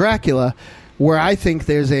Frankenstein and Dracula, where I think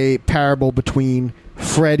there's a parable between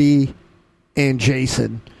Freddy and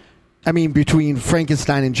Jason. I mean, between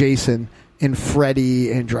Frankenstein and Jason and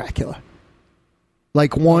Freddy and Dracula.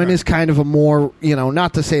 Like, one is kind of a more,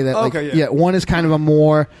 not to say that, one is kind of a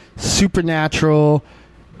more supernatural,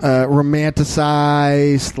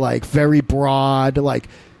 romanticized, like, very broad. Like,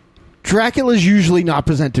 Dracula's usually not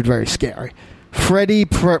presented very scary. Freddy,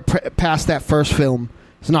 past that first film,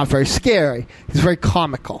 is not very scary. He's very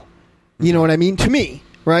comical. You know what I mean? To me,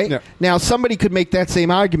 right? Yeah. Now, somebody could make that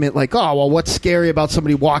same argument, like, oh, well, what's scary about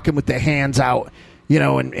somebody walking with their hands out?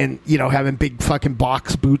 And having big fucking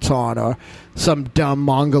box boots on, or some dumb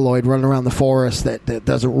mongoloid running around the forest that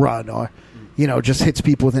doesn't run, or, just hits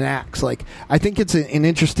people with an axe. Like, I think it's an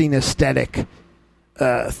interesting aesthetic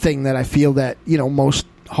thing that I feel that, most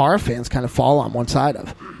horror fans kind of fall on one side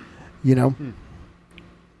of,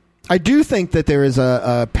 I do think that there is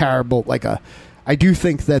a parable, I do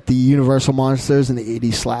think that the Universal Monsters and the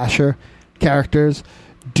 80s slasher characters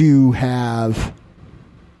do have...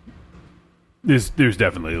 There's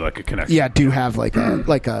definitely like a connection. Yeah, do have like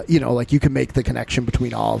a you can make the connection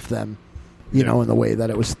between all of them, in the way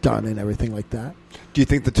that it was done and everything like that. Do you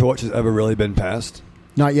think the torch has ever really been passed?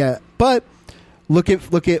 Not yet, but look at.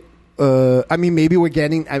 I mean, maybe we're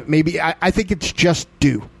getting. I think it's just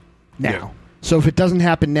due now. Yeah. So if it doesn't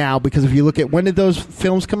happen now, because if you look at, when did those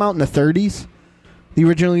films come out, in the 30s, the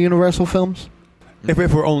original Universal films? If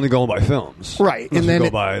we're only going by films, right? And then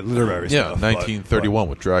go by literary stuff. 1931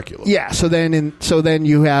 with Dracula. Yeah. So then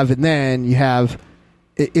you have,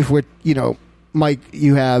 if we're Mike,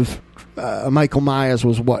 you have Michael Myers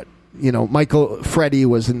was what, Freddy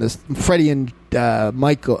was in this. Freddy and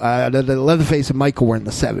Michael, the Leatherface and Michael were in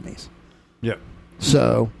the 70s. Yeah.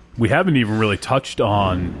 So we haven't even really touched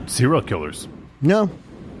on serial killers. No.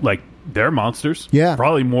 Like, they're monsters. Yeah.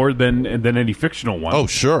 Probably more than any fictional one. Oh,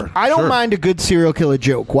 sure. I don't mind a good serial killer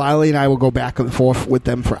joke. Wiley and I will go back and forth with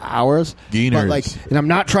them for hours. Geeners. But and I'm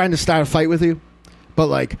not trying to start a fight with you, but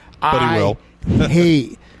I will.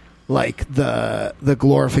 hate the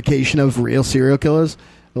glorification of real serial killers.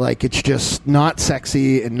 Like, it's just not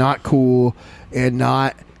sexy and not cool and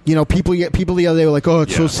not, people the other day were like, oh,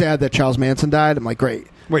 it's so sad that Charles Manson died. I'm like, great.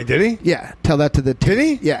 Wait, did he? Yeah, tell that to the team. Did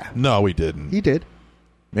he? Yeah, No, we didn't. he did.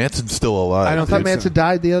 Manson's still alive. I thought Manson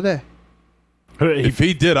died the other day. If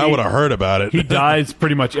he did, I would have heard about it. He dies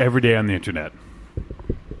pretty much every day on the internet.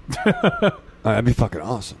 That'd be fucking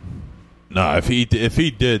awesome. No, if he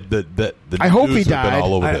did, the I hope he news have been died.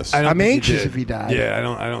 all over this. I'm anxious if he died. Yeah,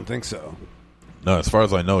 I don't think so. No, as far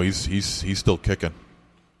as I know, he's still kicking.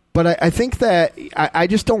 But I think that I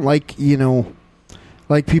just don't like,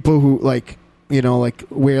 like people who like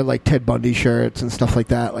wear like Ted Bundy shirts and stuff like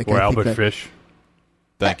that. Like Or I think Albert that- Fish.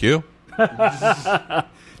 Thank you.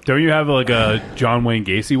 Don't you have like a John Wayne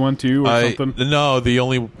Gacy one too, or something? No, the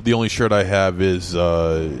only shirt I have is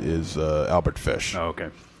Albert Fish. Oh, okay.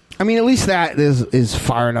 I mean, at least that is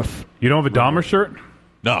far enough. You don't have a Dahmer shirt?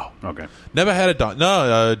 No. Okay. Never had a Don.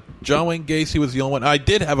 No, John Wayne Gacy was the only one. I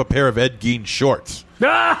did have a pair of Ed Gein shorts.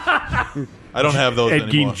 I don't have those Ed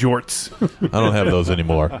anymore. Gein jorts. I don't have those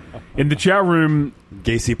anymore. In the chat room,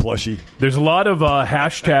 Gacy plushie. There's a lot of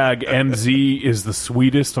hashtag MZ is the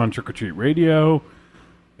sweetest on Trick or Treat Radio.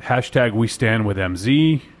 Hashtag we stand with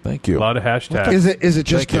MZ. Thank you. A lot of hashtags. Is it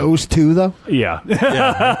just those two though? Yeah.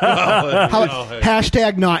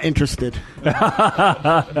 Hashtag not interested.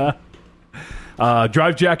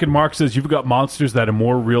 Drive Jack and Mark says you've got monsters that are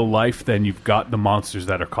more real life than you've got the monsters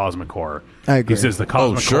that are cosmic horror. I agree. He says the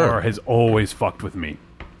cosmic horror has always fucked with me.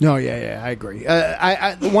 No, yeah, I agree.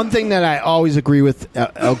 One thing that I always agree with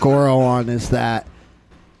El Goro on is that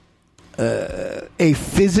a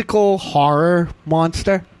physical horror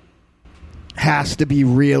monster has to be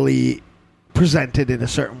really presented in a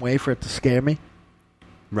certain way for it to scare me.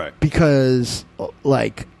 Right. Because,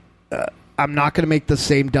 I'm not going to make the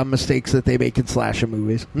same dumb mistakes that they make in slasher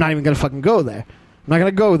movies. I'm not even going to fucking go there. I'm not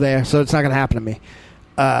going to go there, so it's not going to happen to me.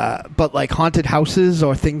 But, like, haunted houses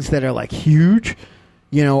or things that are, like, huge,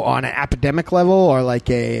 on an epidemic level or, like,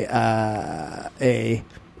 a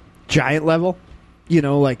giant level,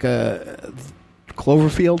 like a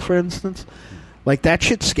Cloverfield, for instance. Like, that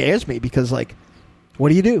shit scares me because, like,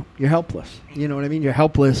 what do? You're helpless. You know what I mean? You're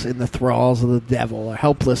helpless in the thralls of the devil or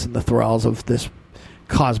helpless in the thralls of this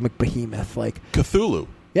cosmic behemoth. Like Cthulhu.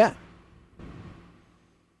 Yeah.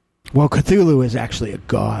 Well, Cthulhu is actually a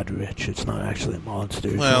god, Rich. It's not actually a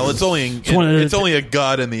monster. Well, it's only a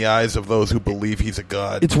god in the eyes of those who believe he's a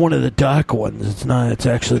god. It's one of the dark ones. It's not. It's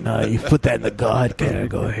actually not. You put that in the god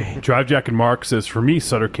category. Drive Jack and Mark says, for me,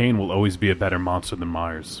 Sutter Kane will always be a better monster than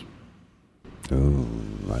Myers. Oh,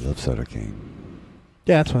 I love Sutter Kane.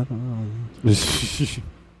 Yeah, that's fine.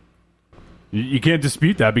 You can't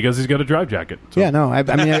dispute that because he's got a drive jacket. So. Yeah, no. I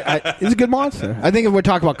mean, it's a good monster. I think if we're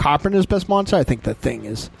talking about Carpenter's best monster, I think the Thing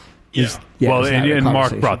is. Well, and Mark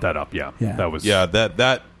conversation. brought that up. Yeah, that was. Yeah,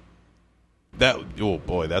 that. Oh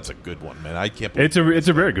boy, that's a good one, man. I can't. It's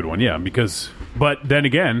a very good one. Yeah, but then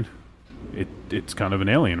again, it's kind of an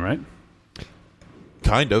alien, right?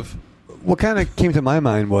 Kind of. What kind of came to my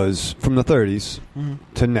mind was from the 30s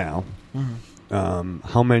to now.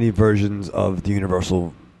 How many versions of the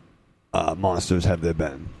Universal monsters have there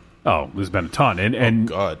been? Oh, there's been a ton, and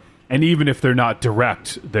God. And even if they're not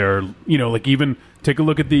direct, they're like even take a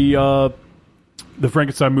look at the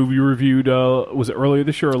Frankenstein movie you reviewed. Was it earlier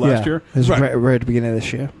this year or last year? It was right at the beginning of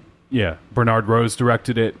this year. Yeah, Bernard Rose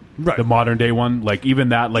directed it. Right. The modern day one, like even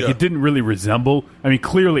that, it didn't really resemble. I mean,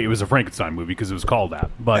 clearly it was a Frankenstein movie because it was called that.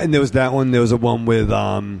 But And there was that one. There was a one with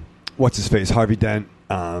what's his face, Harvey Dent,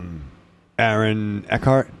 Aaron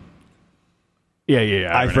Eckhart.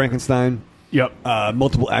 Yeah. Frankenstein. Yep.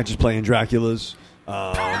 Multiple actors playing Draculas.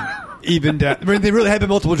 Even they really had been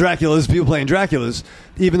multiple Draculas, people playing Draculas.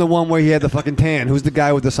 Even the one where he had the fucking tan. Who's the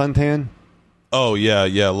guy with the suntan? Oh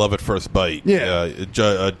yeah, Love at First Bite. Yeah.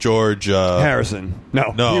 George Harrison.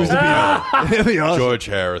 No. He was the Beatles. George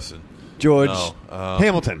Harrison. George No,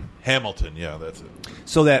 Hamilton. Hamilton. Yeah, that's it.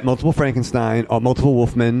 So that multiple Frankenstein or multiple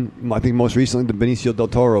Wolfmen. I think most recently the Benicio del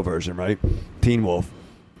Toro version, right? Teen Wolf,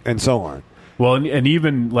 and so on. Well, and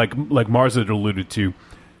even like Mars had alluded to,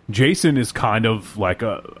 Jason is kind of like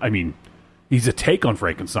he's a take on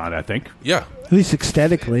Frankenstein, I think. Yeah. At least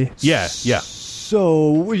aesthetically. Yeah.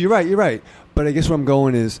 So you're right. But I guess where I'm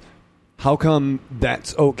going is, how come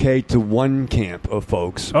that's okay to one camp of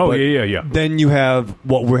folks? Oh, but yeah. Then you have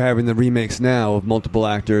what we're having the remakes now of multiple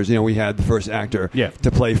actors. We had the first actor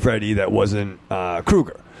to play Freddy that wasn't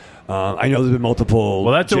Krueger. I know there's been multiple.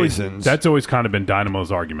 Well, that's Jasons. always kind of been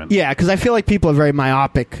Dynamo's argument. Yeah, because I feel like people are very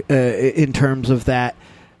myopic in terms of that.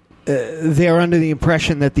 They're under the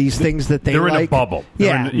impression that these things that they they're like... in a bubble.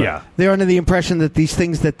 They're under the impression that these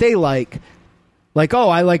things that they like,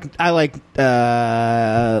 I like Texas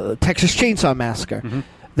Chainsaw Massacre. Mm-hmm.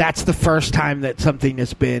 That's the first time that something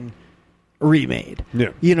has been remade. Yeah.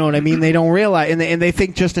 You know what I mean? They don't realize, and they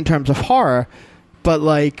think just in terms of horror, but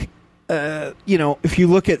like, if you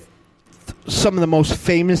look at some of the most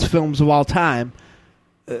famous films of all time,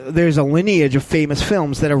 there's a lineage of famous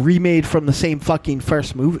films that are remade from the same fucking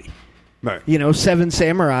first movie. Right. Seven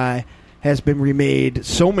Samurai has been remade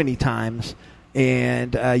so many times,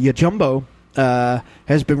 and Yojimbo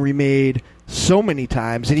has been remade so many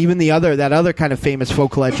times, and even that other kind of famous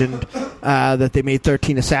folk legend that they made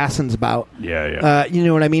 13 Assassins about. Yeah. You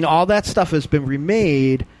know what I mean? All that stuff has been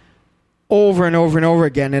remade over and over and over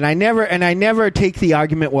again, and I never take the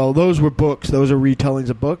argument, well, those were books, those are retellings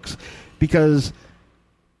of books, because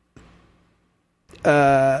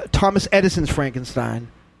Thomas Edison's Frankenstein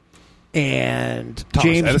and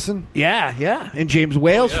James Edison? Yeah. And James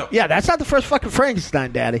Whale's. Yeah, that's not the first fucking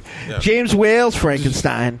Frankenstein, Daddy. Yeah. James Whale's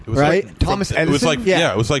Frankenstein, right? Like Thomas Edison? It was like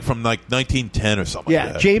it was like from like 1910 or something. Yeah,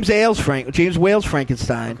 like that. James Whale's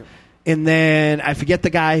Frankenstein. Okay. And then I forget the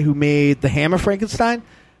guy who made the Hammer Frankenstein.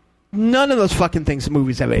 None of those fucking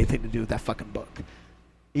movies have anything to do with that fucking book.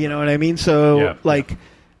 You know what I mean? So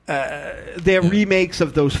they're remakes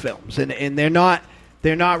of those films, and they're not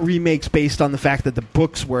remakes based on the fact that the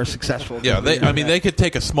books were successful. Yeah, they could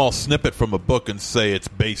take a small snippet from a book and say it's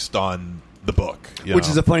based on the book, which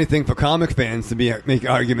is a funny thing for comic fans to make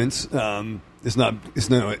arguments. This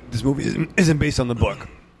movie isn't based on the book.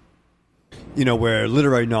 Where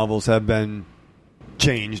literary novels have been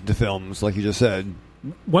changed to films, like you just said.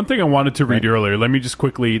 One thing I wanted to read earlier. Let me just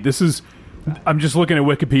quickly. I'm just looking at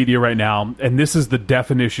Wikipedia right now, and this is the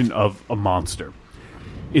definition of a monster.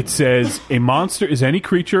 It says, a monster is any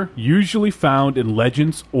creature usually found in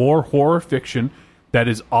legends or horror fiction that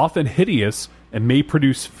is often hideous and may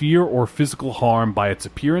produce fear or physical harm by its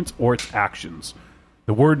appearance or its actions.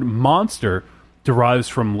 The word monster derives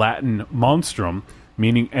from Latin monstrum,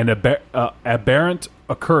 meaning an aberrant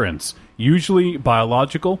occurrence, usually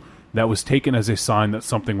biological, that was taken as a sign that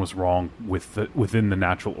something was wrong within the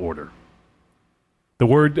natural order. The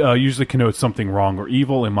word usually connotes something wrong or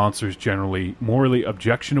evil. A monster is generally morally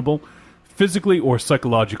objectionable, physically or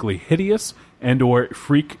psychologically hideous, and or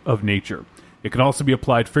freak of nature. It can also be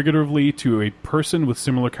applied figuratively to a person with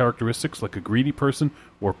similar characteristics, like a greedy person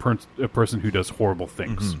or a person who does horrible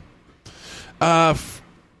things. Mm-hmm.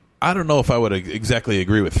 I don't know if I would exactly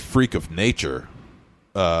agree with freak of nature.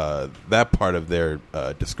 That part of their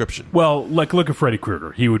description. Well, like look at Freddy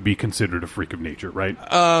Krueger. He would be considered a freak of nature, right?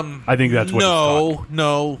 I think that's what.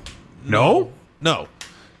 No.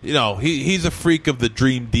 He's a freak of the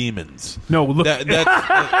dream demons. No, look.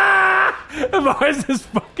 Why is this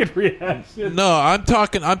fucking reaction? No, I'm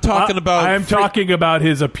talking about. I'm talking about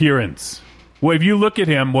his appearance. Well, if you look at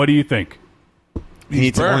him, what do you think? He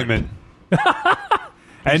needs ointment.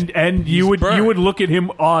 and you would look at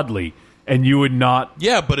him oddly. And you would not...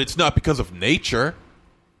 Yeah, but it's not because of nature.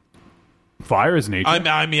 Fire is nature.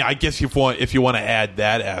 I mean, I guess if you want to add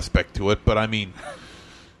that aspect to it, but I mean...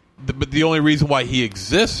 But the only reason why he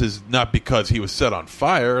exists is not because he was set on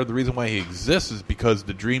fire. The reason why he exists is because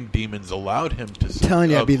the dream demons allowed him to... I'm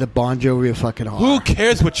telling you, I'd be the Bon Jovi of fucking horror. Who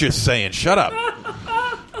cares what you're saying? Shut up.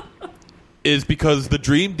 Is because the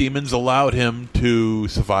dream demons allowed him to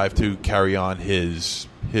survive, to carry on his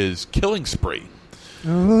killing spree.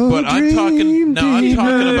 Oh, but I'm talking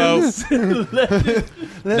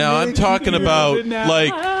about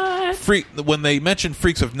like freak. When they mention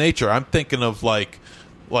freaks of nature, I'm thinking of like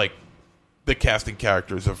the casting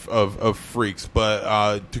characters of freaks.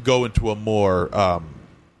 But to go into a more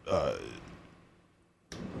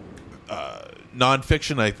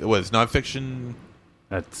nonfiction, nonfiction.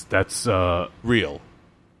 That's real.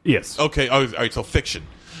 Yes. Okay. All right. So fiction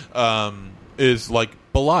is like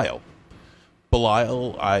Belial.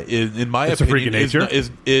 Belial, in my opinion,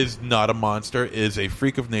 is not a monster, is a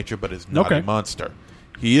freak of nature, but is not a monster.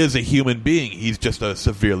 He is a human being. He's just a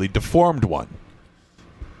severely deformed one.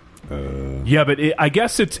 Yeah, but I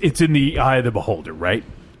guess it's in the eye of the beholder, right?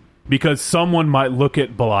 Because someone might look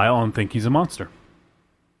at Belial and think he's a monster.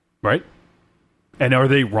 Right? And are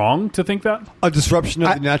they wrong to think that? A disruption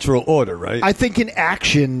of the natural order, right? I think in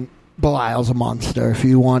action... Belial's a monster if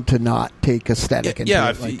you want to not take aesthetic into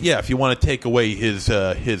it. If you want to take away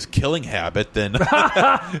his killing habit, then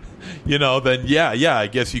I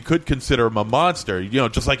guess you could consider him a monster,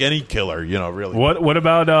 just like any killer, really. What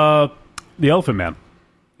about the Elephant Man?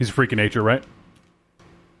 He's a freak of nature, right?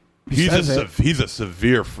 He's a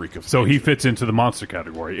severe freak of nature. So he fits into the monster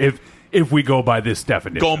category if we go by this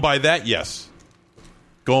definition. Going by that, yes.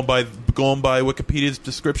 Going by Wikipedia's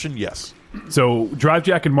description, yes. So Drive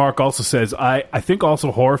Jack and Mark also says, I think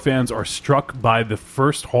also horror fans are struck by the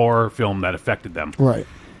first horror film that affected them. Right.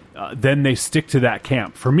 then they stick to that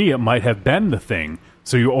camp. For me, it might have been The Thing.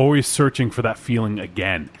 So you're always searching for that feeling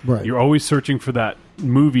again. Right. You're always searching for that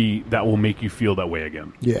movie that will make you feel that way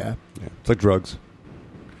again. Yeah. It's like drugs.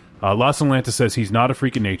 Los Atlantis says he's not a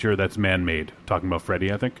freak of nature. That's man-made. Talking about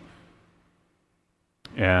Freddy, I think.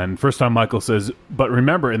 And First Time Michael says, but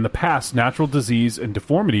remember, in the past, natural disease and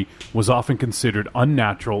deformity was often considered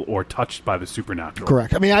unnatural or touched by the supernatural.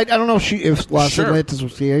 Correct. I mean, I don't know if Los Sure. Atlantis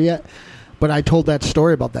was here yet, but I told that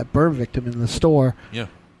story about that burn victim in the store. Yeah.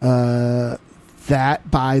 That,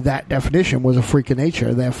 by that definition, was a freak of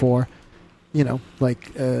nature. Therefore,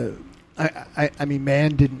 like, I mean,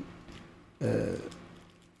 man didn't... It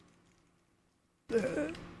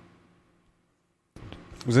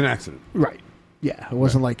was an accident. Right. Yeah, it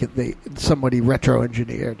wasn't like somebody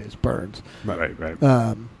retro-engineered his burns. Right.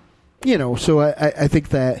 So I think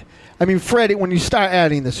that... I mean, Freddy, when you start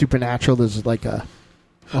adding the supernatural, there's like a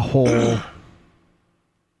whole...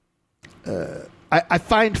 I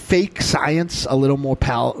find fake science a little more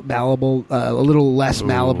malleable, a little less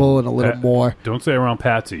malleable, and a little more... Don't say around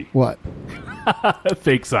Patsy. What?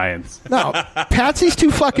 Fake science. No, Patsy's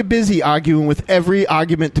too fucking busy arguing with every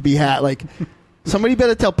argument to be had. Like, somebody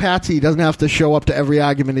better tell Patsy he doesn't have to show up to every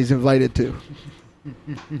argument he's invited to.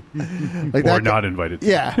 Or not invited to.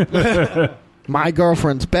 Yeah. My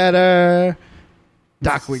girlfriend's better.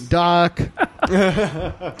 Darkwing Duck.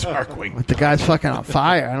 Darkwing. The guy's fucking on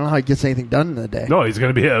fire. I don't know how he gets anything done in a day. No, he's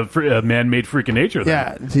going to be a man-made freak of nature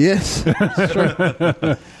then. Yeah, he is. That's true.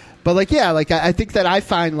 But, like, yeah, like, I think that I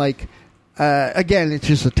find, like, again, it's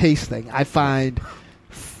just a taste thing. I find,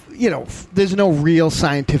 there's no real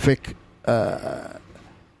scientific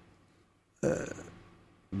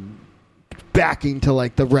backing to,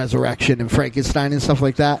 like, the resurrection and Frankenstein and stuff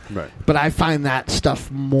like that. Right. But I find that stuff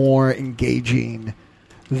more engaging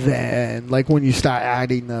than, like, when you start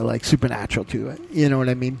adding the, like, supernatural to it. You know what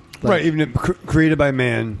I mean? Like, Right, even if created by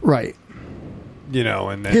man. Right.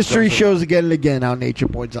 And then history shows again and again how nature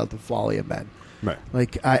points out the folly of men. Right.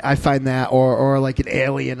 Like, I find that, or like an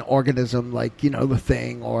alien organism, like, The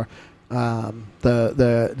Thing, or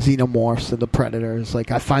the xenomorphs and the predators.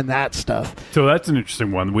 Like, I find that stuff. So that's an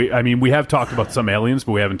interesting one. We have talked about some aliens,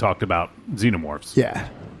 but we haven't talked about xenomorphs. Yeah.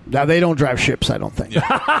 Now, they don't drive ships, I don't think. No,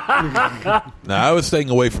 I was staying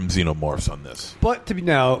away from xenomorphs on this. But to be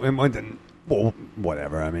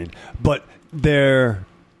whatever. I mean, but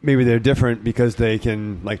maybe they're different because they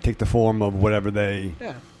can, like, take the form of whatever they.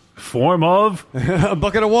 Yeah. Form of a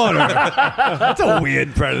bucket of water. That's a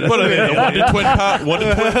weird predator. What are they?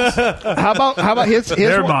 Wonder Twins? How about here's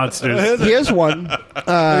they're one. monsters. Here's one.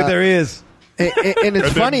 There he is. And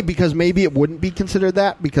it's funny because maybe it wouldn't be considered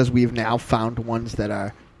that because we've now found ones that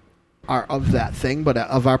are of that thing, but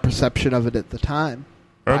of our perception of it at the time.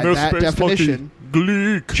 By that definition,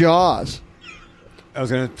 Jaws. I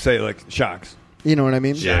was going to say, like, sharks. You know what I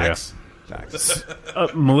mean? Yeah.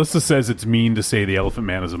 Melissa says it's mean to say the Elephant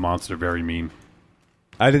Man is a monster. Very mean.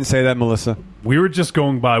 I didn't say that, Melissa. We were just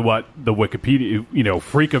going by what the Wikipedia,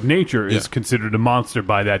 freak of nature is considered a monster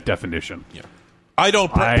by that definition. Yeah. I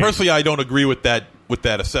don't personally. I don't agree with that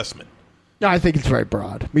assessment. No, I think it's very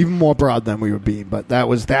broad, even more broad than we were being. But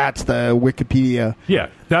that's the Wikipedia. Yeah,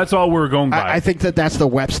 that's all we're going by. I think that's the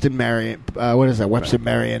Webster-Merriam. What is that?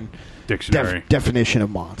 Webster-Merriam dictionary definition of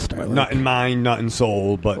monster. Right. Not in mind, not in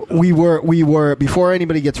soul, but we were before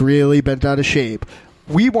anybody gets really bent out of shape.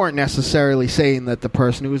 We weren't necessarily saying that the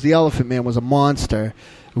person who was the Elephant Man was a monster.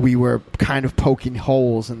 We were kind of poking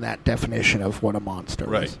holes in that definition of what a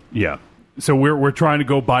monster is. Yeah. So we're trying to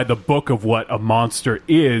go by the book of what a monster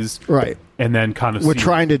is, right? And then kind of we're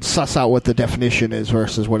trying to suss out what the definition is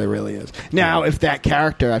versus what it really is. Now, if that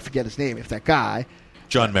character, I forget his name, if that guy,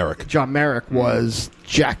 John Merrick was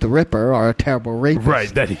Jack the Ripper or a terrible rapist,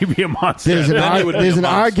 right? That he'd be a monster. There's an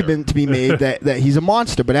argument to be made that he's a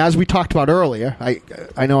monster. But as we talked about earlier,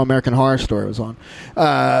 I know American Horror Story was on.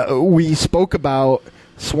 We spoke about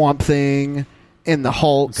Swamp Thing. And the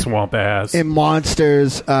Hulk, Swamp Ass, and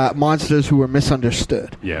monsters who were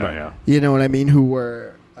misunderstood. Yeah. You know what I mean? Who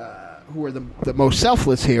were the most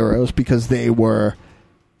selfless heroes because they were,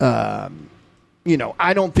 I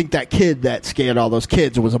don't think that kid that scared all those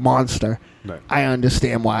kids was a monster. Right. I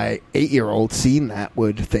understand why 8-year-olds seeing that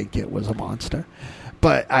would think it was a monster,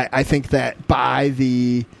 but I think that by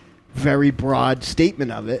the very broad statement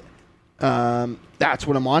of it. That's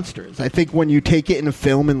what a monster is. I think when you take it in a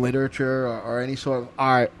film and literature or any sort of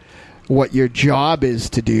art, what your job is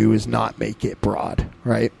to do is not make it broad,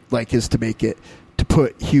 right? Like, is to make it, to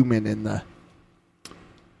put human in the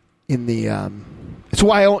it's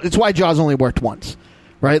why Jaws only worked once,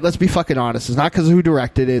 right? Let's be fucking honest. It's not because of who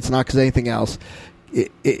directed it. It's not because of anything else.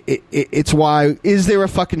 it's why, is there a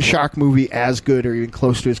fucking shark movie as good or even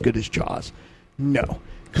close to as good as Jaws? No.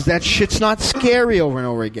 Because that shit's not scary over and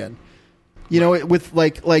over again. You know, with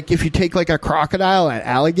like if you take like a crocodile and an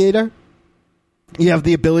alligator, you have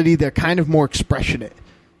the ability, they're kind of more expressionate.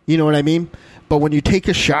 You know what I mean? But when you take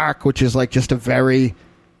a shark, which is like just a very,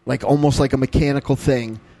 like almost like a mechanical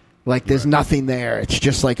thing, like there's nothing there. It's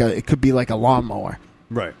just like it could be like a lawnmower.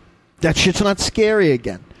 Right. That shit's not scary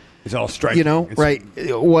again. It's all striking. You know, right?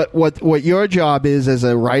 What your job is as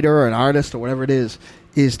a writer or an artist or whatever it is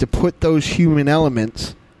to put those human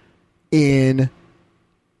elements in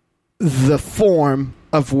the form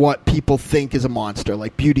of what people think is a monster,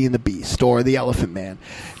 like Beauty and the Beast or the Elephant Man.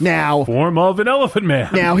 Now, form of an Elephant Man.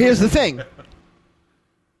 Now, here's the thing.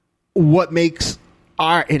 What makes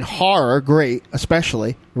art in horror great,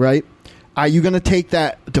 especially, right? Are you going to take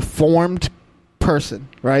that deformed person,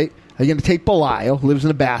 right? Are you going to take Belial, who lives in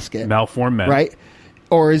a basket, malformed man, right?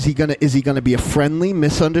 Or is he going to be a friendly,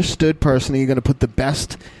 misunderstood person? Are you going to put the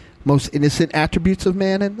best, most innocent attributes of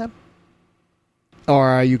man in them? Or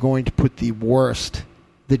are you going to put the worst,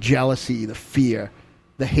 the jealousy, the fear,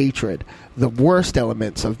 the hatred, the worst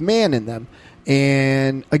elements of man in them?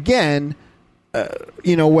 And again,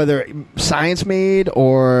 you know, whether science made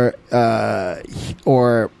or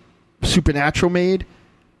supernatural made,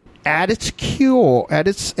 at its core,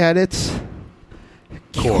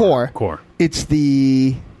 it's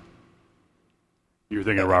the. You're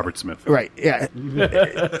thinking of Robert Smith, right? Yeah,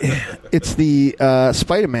 it's the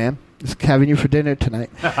Spider-Man. Is having you for dinner tonight.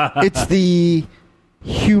 It's the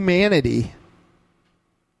humanity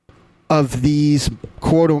of these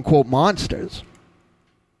quote-unquote monsters,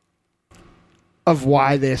 of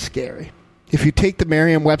why they're scary. If you take the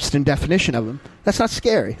Merriam-Webster definition of them, that's not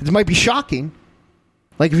scary. It might be shocking.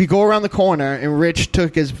 Like if you go around the corner and Rich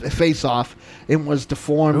took his face off and was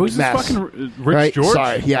deformed Who's mess. this fucking Rich right? George?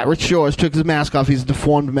 Sorry, yeah, Rich George took his mask off. He's a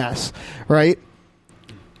deformed mess, right?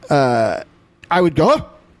 I would go, oh!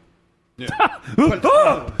 Yeah.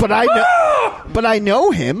 but I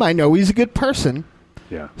know him. I know he's a good person.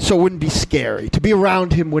 Yeah. So it wouldn't be scary. To be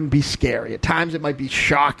around him wouldn't be scary. At times it might be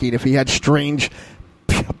shocking if he had strange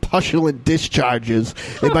pustulant discharges.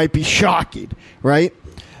 It might be shocking, right?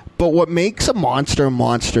 But what makes a monster,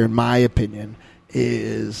 in my opinion,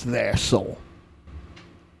 is their soul.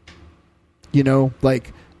 You know,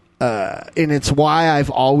 like, and it's why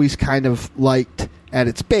I've always kind of liked, at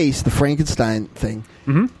its base, the Frankenstein thing.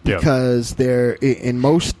 Mm-hmm. Yeah. Because there, in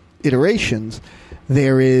most iterations,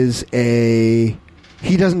 there is a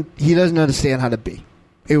he doesn't understand how to be.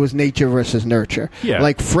 It was nature versus nurture. Yeah,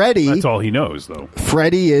 like Freddy. That's all he knows, though.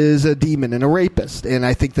 Freddy is a demon and a rapist, and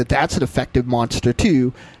I think that that's an effective monster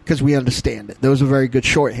too, because we understand it. Those are very good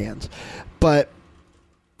shorthands. But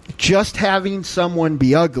just having someone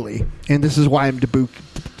be ugly, and this is why I'm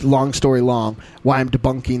long story long, why I'm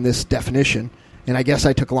debunking this definition. And I guess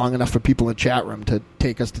I took long enough for people in the chat room to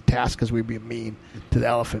take us to task because we'd be mean to the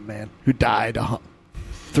Elephant Man, who died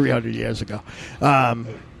 300 years ago.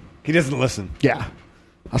 He doesn't listen. Yeah.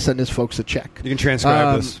 I'll send his folks a check. You can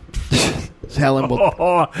transcribe this. Helen will.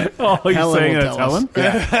 You're saying that's Helen?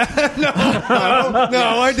 Yeah. No,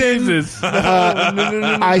 I didn't.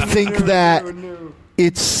 I think that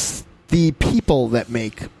it's the people that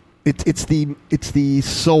make it's the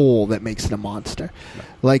soul that makes it a monster.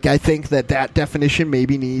 Like, I think that definition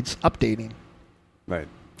maybe needs updating. Right.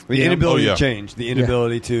 The inability to change, the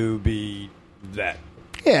inability to be that.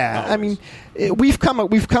 Yeah, I mean, we've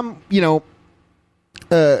come. You know,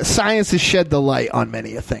 science has shed the light on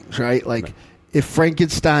many of things, right? Like, if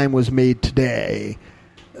Frankenstein was made today,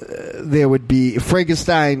 there would be. If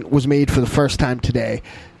Frankenstein was made for the first time today,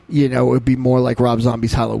 you know, it would be more like Rob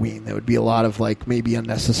Zombie's Halloween. There would be a lot of, like, maybe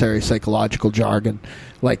unnecessary psychological jargon,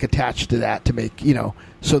 like, attached to that to make, you know,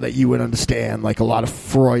 so that you would understand, like, a lot of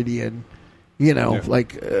Freudian, you know,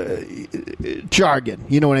 like, jargon.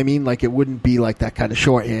 You know what I mean? Like, it wouldn't be like that kind of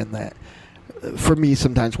shorthand that, for me,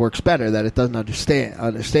 sometimes works better, that it doesn't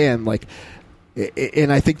understand, like,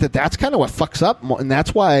 and I think that that's kind of what fucks up, and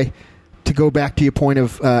that's why, to go back to your point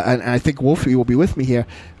of, and I think Wolfie will be with me here,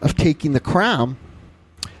 of taking the crown.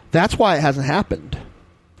 That's why it hasn't happened.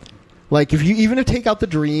 Like, if you even take out the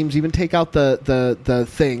dreams, even take out the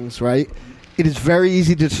things, right? It is very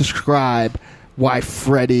easy to describe why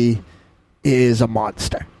Freddy is a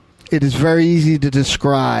monster. It is very easy to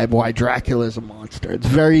describe why Dracula is a monster. It's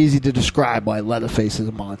very easy to describe why Leatherface is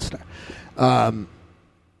a monster.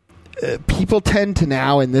 People tend to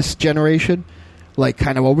now, in this generation, like,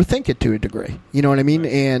 kind of overthink it to a degree. You know what I mean?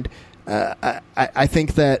 Right. And I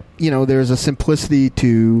think that, you know, there's a simplicity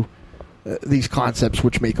to these concepts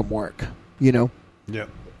which make them work, you know? Yeah.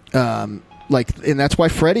 like, and that's why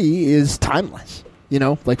Freddy is timeless. You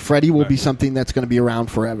know, like Freddy will be something that's going to be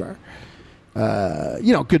around forever.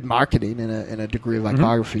 You know, good marketing and a degree of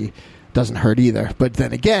iconography doesn't hurt either. But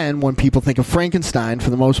then again, when people think of Frankenstein, for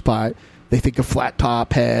the most part, they think of flat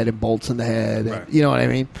top head and bolts in the head. And, you know what I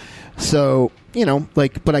mean? So, you know,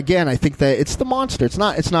 like, but again, I think that it's the monster. It's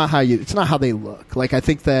not how they look. Like, I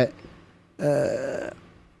think that,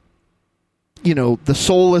 you know, the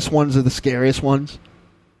soulless ones are the scariest ones.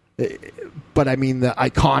 But I mean, the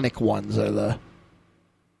iconic ones are the.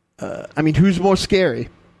 I mean, who's more scary?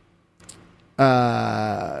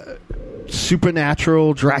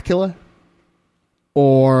 Supernatural Dracula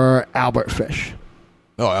or Albert Fish?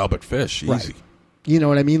 Oh, Albert Fish, easy. Right. You know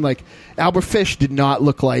what I mean? Like, Albert Fish did not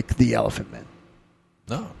look like the Elephant Man.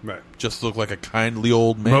 No, right. Just look like a kindly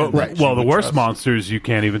old man. Well, the worst monsters you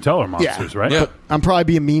can't even tell are monsters, right? Yeah. But I'm probably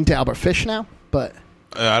being mean to Albert Fish now, but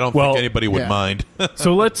I don't think anybody would mind.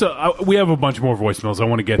 So let's. We have a bunch more voicemails I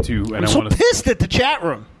want to get to, and I'm I so want to. pissed at the chat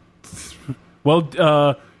room. Well,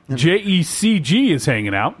 JECG is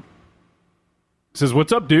hanging out. Says,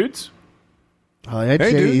 "What's up, dudes?" Hey,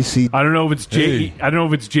 JEC. I don't know if it's I don't know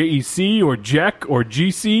if it's JEC or JEC or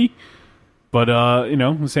GC, but you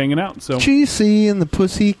know, he's hanging out. So GC and the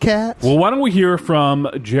Pussycats. Well, why don't we hear from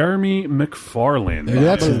Jeremy McFarland?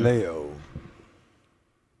 That's Leo.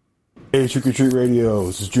 Hey, Trick or Treat Radio.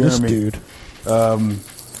 This is Jeremy. This dude.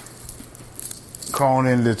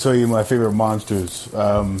 Calling in to tell you my favorite monsters.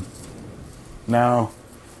 Now,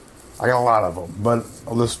 I got a lot of them, but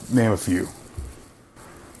I'll just name a few.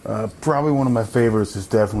 Probably one of my favorites is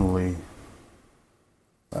definitely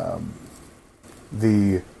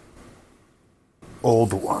the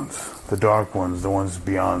old ones, the dark ones, the ones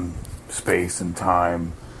beyond space and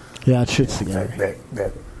time. Yeah, it's shit's scary.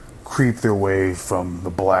 That creep their way from the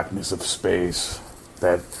blackness of space,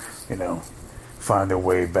 that, you know, find their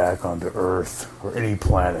way back onto Earth or any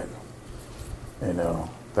planet. You know,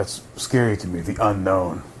 that's scary to me, the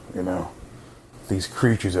unknown, you know. These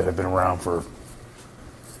creatures that have been around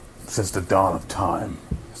since the dawn of time.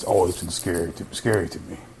 It's always been scary to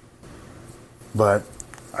me. But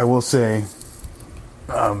I will say,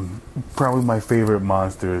 probably my favorite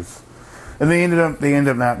monsters, and they end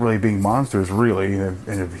up not really being monsters, really. They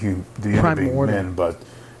end up being men. But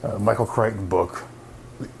Michael Crichton book,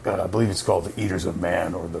 I believe it's called The Eaters of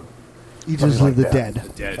Man, or the Eaters of the Dead.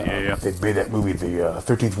 They made that movie, the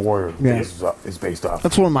 13th Warrior, is based off.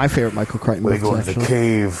 That's one of my favorite Michael Crichton where books. they go into the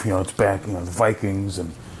cave, you know, it's back, you know, the Vikings,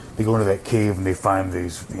 and they go into that cave and they find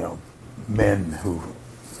these, you know, men who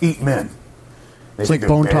eat men. They It's think like they're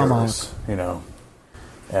Bone bears, Tomahawk. you know.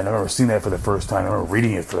 And I remember seeing that for the first time. I remember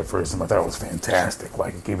reading it for the first time. I thought it was fantastic.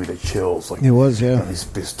 Like, it gave me the chills. Like, it was, yeah. You know,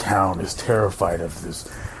 this town is terrified of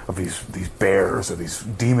these bears, or these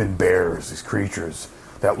demon bears, these creatures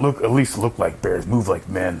that at least look like bears, move like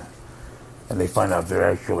men, and they find out they're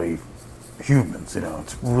actually humans. You know,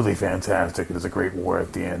 it's really fantastic. There's a great war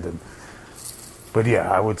at the end, but yeah,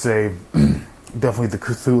 I would say definitely the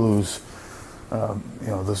Cthulhu's. You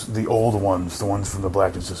know, the old ones, the ones from the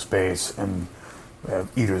blackness of space, and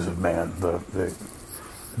Eaters of Man,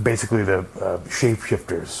 basically the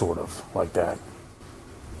shapeshifters, sort of like that.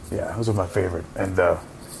 Yeah, those are my favorite. And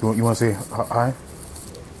you want to say hi?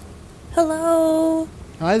 Hello.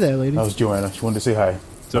 Hi there, ladies. That was Joanna. She wanted to say hi.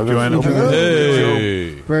 What's up, Joanna?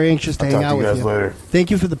 Hey. Very anxious to I'll hang talk out to you with guys you. later.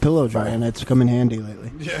 Thank you for the pillow, Joanna. It's come in handy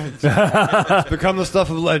lately. It's become the stuff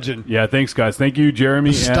of legend. Yeah, thanks, guys. Thank you,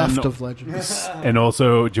 Jeremy. Stuffed of legend. And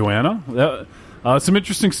also Joanna. Some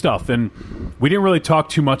interesting stuff. And we didn't really talk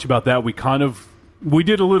too much about that. We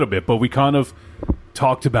did a little bit, but we kind of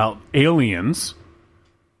talked about aliens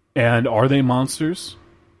and are they monsters?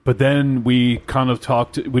 But then we kind of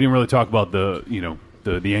we didn't really talk about the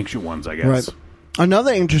ancient ones, I guess. Right.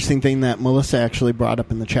 Another interesting thing that Melissa actually brought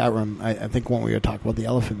up in the chat room, I think when we were talking about the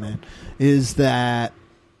Elephant Man, is that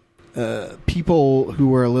people who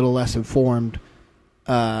were a little less informed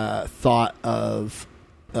thought of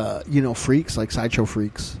freaks, like sideshow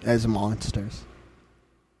freaks, as monsters,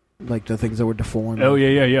 like the things that were deformed. Oh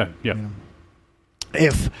yeah. You know.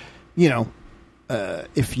 If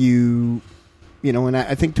you and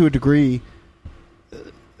I think to a degree,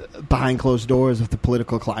 behind closed doors, if the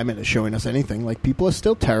political climate is showing us anything, like, people are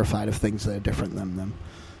still terrified of things that are different than them.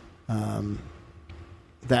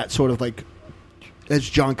 That sort of, like, as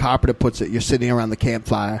John Carpenter puts it, you're sitting around the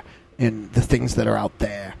campfire and the things that are out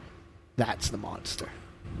there, that's the monster.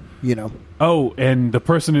 You know? Oh, and the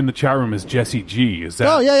person in the chat room is Jesse G. Is that?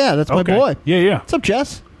 Oh, yeah, that's my boy. Yeah. What's up,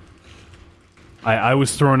 Jess? I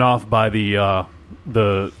was thrown off by the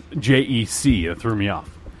JEC. It threw me off.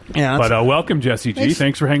 Yeah, But welcome, Jesse G.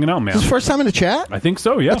 Thanks for hanging out, man. This is the first time in the chat? I think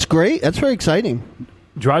so, yeah. That's great. That's very exciting.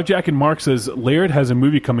 Drive Jack and Mark says, Laird has a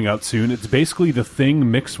movie coming out soon. It's basically The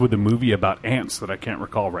Thing mixed with a movie about ants that I can't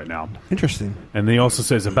recall right now. Interesting. And he also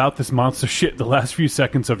says, about this monster shit, the last few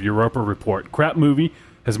seconds of Europa Report. Crap movie,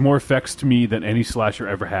 has more effects to me than any slasher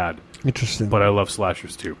ever had. Interesting. But I love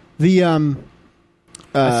slashers, too. The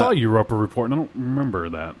I saw Europa Report, and I don't remember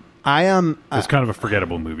that. It's kind of a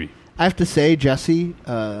forgettable movie. I have to say, Jesse,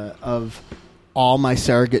 of all my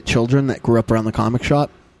surrogate children that grew up around the comic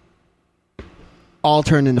shop, all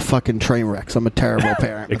turned into fucking train wrecks. I'm a terrible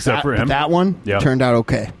parent. Except for him. But that one turned out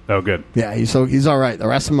okay. Oh, good. Yeah, he's all right. The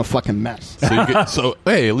rest of them a fucking mess.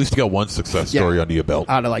 Hey, at least you got one success story under your belt.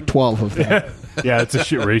 Out of like 12 of them. Yeah, it's a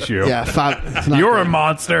shit ratio. Yeah, it's not You're good. a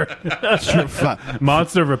monster.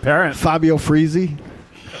 Monster of a parent. Fabio Frizzi,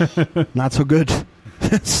 not so good.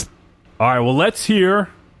 All right, well, let's hear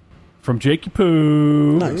from Jakey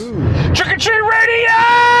Poo. Nice. Trick or Treat Radio!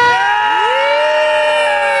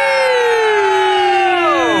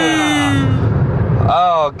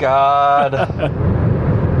 Oh, God.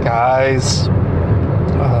 Guys.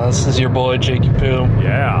 This is your boy, Jakey Poo.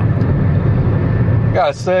 Yeah.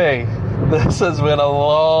 Gotta say, this has been a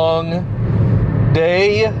long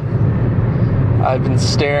day. I've been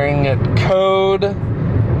staring at code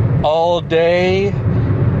all day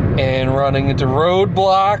and running into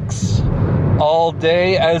roadblocks all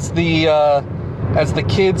day, as the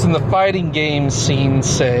kids in the fighting game scene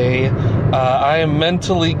say. I am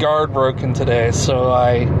mentally guard broken today, so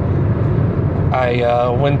I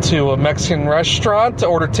went to a Mexican restaurant to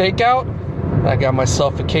order takeout. I got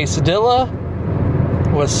myself a quesadilla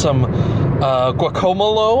with some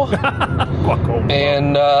guacamole. Guacamole.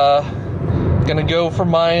 And gonna go for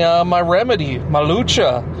my remedy, my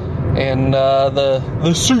lucha. And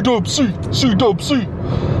the C-Dub-C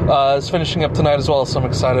is finishing up tonight as well, so I'm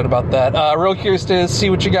excited about that. Real curious to see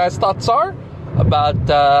what you guys' thoughts are about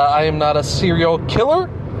I Am Not a Serial Killer.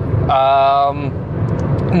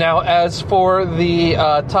 Now, as for the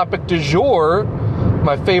topic du jour,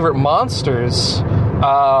 my favorite monsters,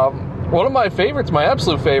 one of my favorites, my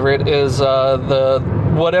absolute favorite, is the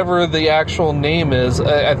whatever the actual name is.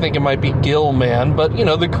 I think it might be Gill Man, but, you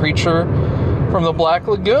know, the creature from the Black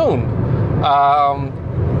Lagoon.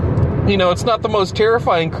 You know, it's not the most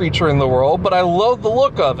terrifying creature in the world, but I love the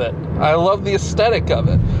look of it. I love the aesthetic of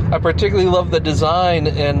it. I particularly love the design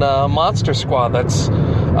in Monster Squad. That's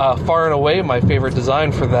far and away my favorite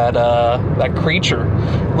design for that creature.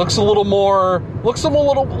 Looks a little more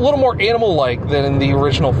animal-like than in the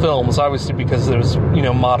original films, obviously because it was, you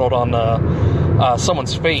know, modeled on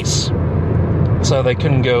someone's face. So they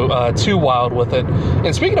couldn't go too wild with it.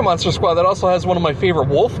 And speaking of Monster Squad, that also has one of my favorite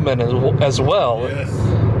Wolfmen as well. Yes.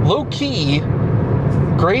 Low-key,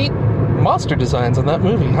 great monster designs in that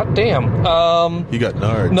movie. Hot damn. You got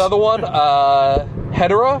nards. Another one,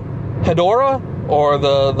 Hedorah, or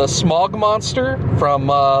the Smog Monster from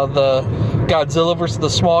the Godzilla vs. the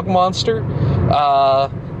Smog Monster.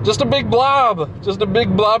 Just a big blob. Just a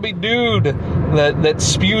big blobby dude that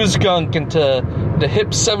spews gunk into the hip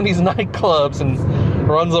 70s nightclubs and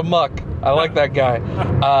runs amok. I like that guy.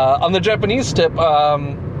 On the Japanese tip,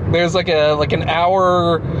 there's like an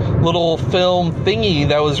hour little film thingy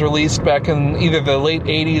that was released back in either the late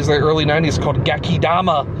 80s or early 90s called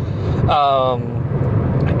Gakidama.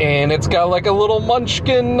 And it's got like a little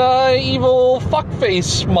munchkin evil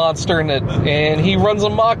fuckface monster in it, and he runs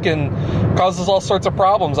amok and causes all sorts of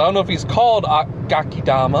problems. I don't know if he's called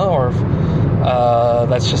Gakidama or if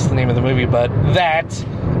that's just the name of the movie, but that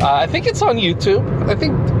I think it's on YouTube. I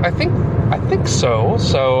think so.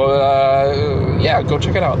 So yeah, go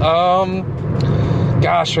check it out.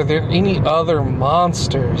 Gosh, are there any other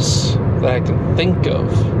monsters that I can think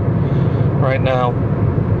of right now?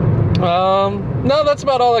 No, that's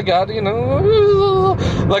about all I got. You know,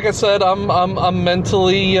 like I said, I'm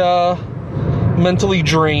mentally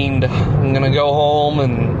drained. I'm gonna go home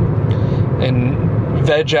and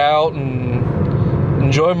veg out and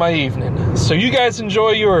enjoy my evening. So you guys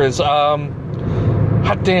enjoy yours.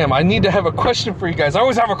 Hot damn, I need to have a question for you guys. I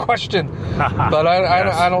always have a question, but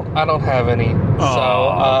I don't have any. So,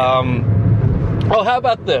 well, how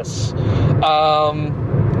about this?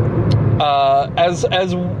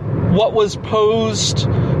 As what was posed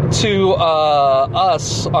to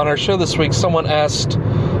us on our show this week, someone asked,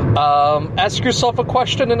 ask yourself a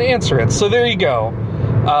question and answer it. So there you go.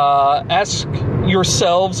 Ask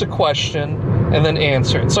yourselves a question and then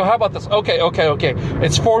answer it. So how about this? Okay.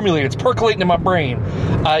 It's formulated. It's percolating in my brain.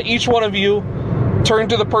 Each one of you turn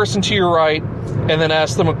to the person to your right and then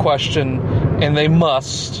ask them a question, and they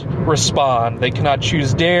must respond. They cannot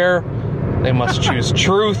choose dare, They must choose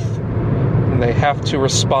truth, and they have to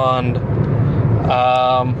respond.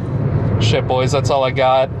 Shit, boys, that's all I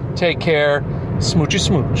got. Take care. Smoochy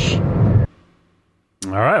smooch.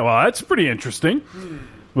 All right, well, that's pretty interesting.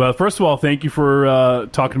 Well, first of all, thank you for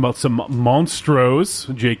talking about some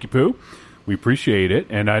monstros, Jakey Poo. We appreciate it,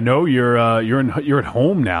 and I know you're at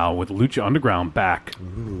home now with Lucha Underground back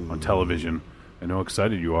on television. I know how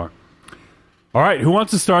excited you are. All right, who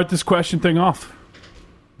wants to start this question thing off?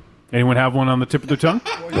 Anyone have one on the tip of their tongue?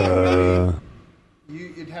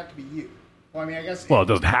 It'd have to be you. Well, I mean, I guess. Well, it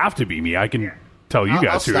doesn't have to be me. I can tell you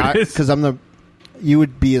guys who it is. Because you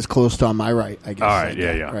would be as close to on my right, I guess. All right,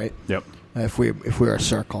 yeah. Right? Yep. If we're a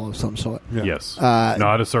circle of some sort. Yeah. Yes.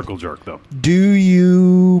 Not a circle jerk, though. Do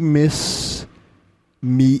you miss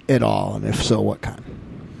meat at all? And if so, what kind?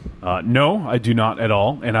 No, I do not at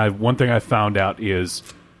all. And one thing I found out is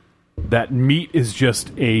that meat is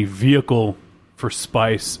just a vehicle for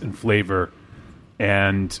spice and flavor.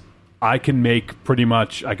 And I can make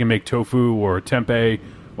tofu or tempeh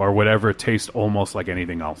or whatever taste almost like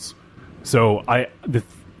anything else. So I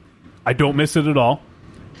don't miss it at all.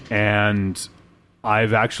 And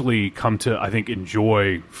I've actually come to, I think,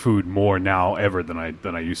 enjoy food more now ever than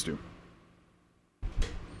I used to.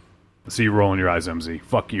 I see you rolling your eyes, MZ.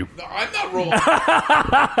 Fuck you. No, I'm not rolling.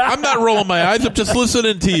 I'm not rolling my eyes. I'm just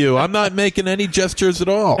listening to you. I'm not making any gestures at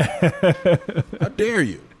all. How dare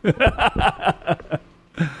you?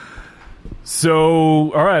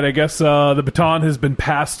 So, all right, I guess the baton has been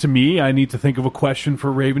passed to me. I need to think of a question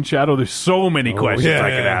for Raven Shadow. There's so many questions I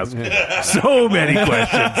could ask. Yeah. So many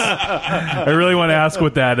questions. I really want to ask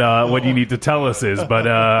what you need to tell us is, but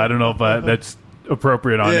I don't know if that's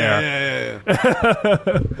appropriate on air.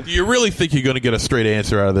 Do you really think you're going to get a straight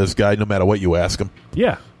answer out of this guy no matter what you ask him?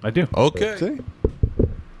 Yeah, I do. Okay. See?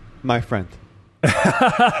 My friend.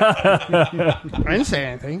 I didn't say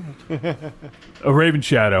anything. A Raven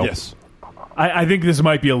Shadow. Yes. I think this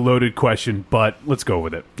might be a loaded question, but let's go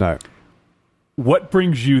with it. All right. What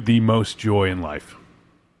brings you the most joy in life?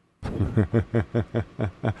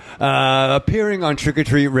 Appearing on Trick or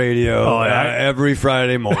Treat Radio every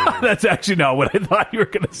Friday morning. That's actually not what I thought you were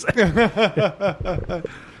going to say.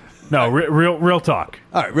 No, real talk.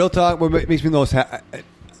 All right, real talk. What makes me the most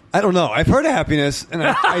I don't know. I've heard of happiness, and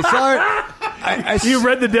I saw it. You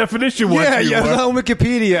read the definition once. Yeah, it's on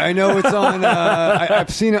Wikipedia. I know it's on. I've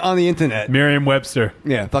seen it on the internet. Merriam-Webster.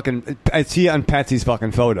 Yeah, fucking. I see it on Patsy's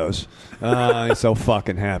fucking photos. He's so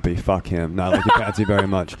fucking happy. Fuck him. Not like Patsy very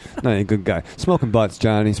much. Not a good guy. Smoking butts,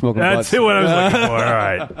 Johnny. Smoking butts. That's what I was looking for. All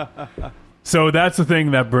right. So that's the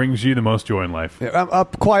thing that brings you the most joy in life. Yeah, a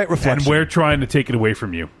quiet reflection. And we're trying to take it away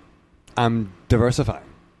from you. I'm diversifying.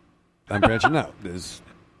 I'm branching out.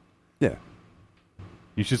 Yeah.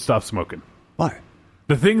 You should stop smoking. Why?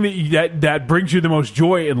 The thing that brings you the most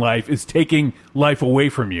joy in life is taking life away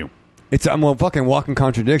from you. I'm a fucking walking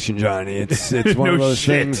contradiction, Johnny. It's one No of those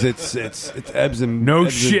shit. things. It's ebbs and No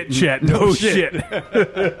ebbs shit, and, Chet. No shit.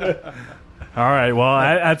 All right. Well,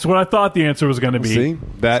 that's what I thought the answer was going to be. See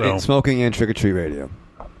that and smoking and Trick or Treat Radio.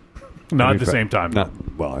 Not at the same time.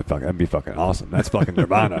 That'd be fucking awesome. That's fucking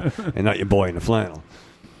Nirvana, and not your boy in the flannel.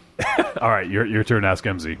 All right, your turn to ask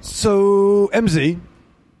MZ. So, MZ,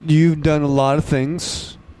 you've done a lot of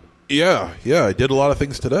things. Yeah, I did a lot of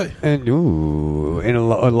things today. And, in a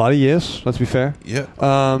lot of years, let's be fair. Yeah.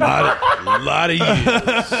 A lot of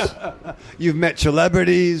years. You've met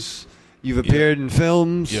celebrities. You've appeared in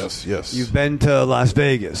films. Yes. You've been to Las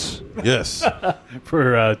Vegas. Yes.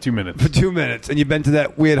 For 2 minutes. For 2 minutes. And you've been to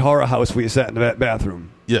that weird horror house where you sat in the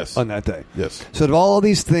bathroom. Yes. On that day. Yes. So, out of all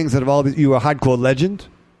these things, you were a hardcore legend.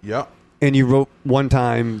 Yeah. And you wrote one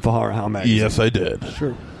time for Horror Hound magazine. Yes, I did.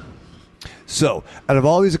 Sure. So, out of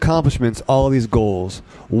all these accomplishments, all of these goals,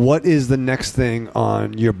 what is the next thing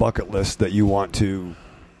on your bucket list that you want to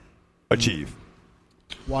achieve?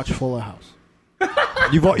 Watch Fuller House.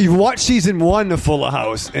 You've watched season 1 of Fuller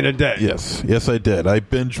House in a day. Yes, I did. I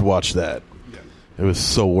binge watched that. Yeah. It was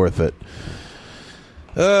so worth it.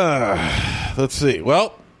 Let's see.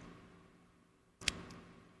 Well,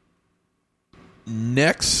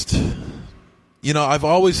 next, I've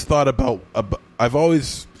always thought about. I've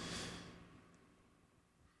always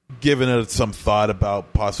given it some thought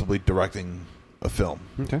about possibly directing a film.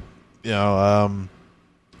 Okay.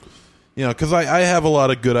 Because I have a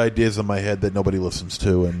lot of good ideas in my head that nobody listens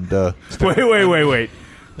to. And wait.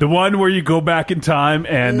 The one where you go back in time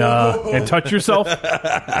and touch yourself?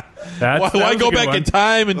 Why go back in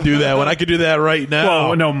time and do that when I could do that right now?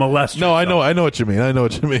 Well, no, molest yourself. No, I know what you mean.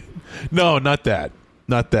 No, not that.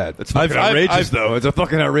 It's fucking outrageous, though. It's a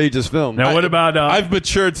fucking outrageous film. Now, what about... I've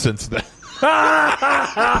matured since then.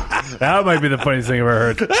 That might be the funniest thing I've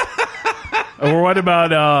ever heard. Or what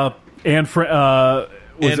about Anne Frankenstein?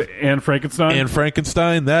 Anne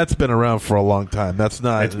Frankenstein, that's been around for a long time. That's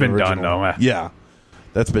not. It's been original. done, though. Yeah,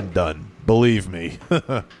 that's been done. Believe me.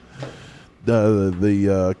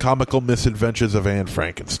 the comical misadventures of Anne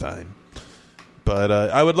Frankenstein. But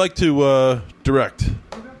I would like to direct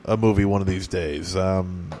a movie one of these days. I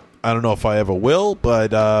don't know if I ever will,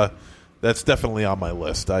 but that's definitely on my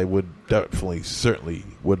list. I would certainly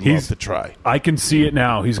would love to try. I can see it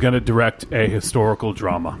now. He's going to direct a historical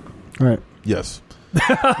drama. Right. Yes.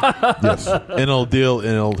 Yes. And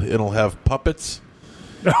it'll have puppets.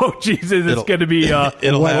 Oh Jesus! It's going to be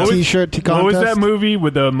it'll have T-shirt What was contest? that movie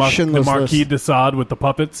with the Schindler's Marquis List. de Sade with the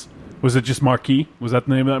puppets? Was it just Marquis? Was that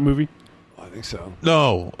the name of that movie? I think so.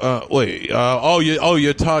 No. Wait.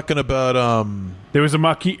 You're talking about There was a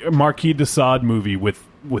Marquis de Sade movie with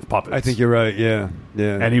puppets. I think you're right. Yeah.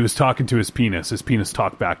 And he was talking to his penis. His penis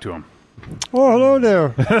talked back to him. Oh, hello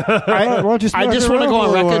there. I just want to go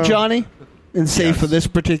on record, Johnny, and say for this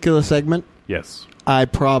particular segment, yes, I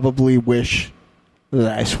probably wish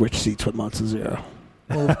that I switched seats with Monster Zero.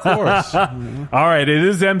 Well, of course. All right, it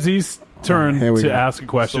is MZ's turn Here we to go. ask a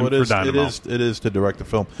question So it is, for Dynamo. It is to direct the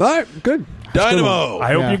film. All right, good. Dynamo.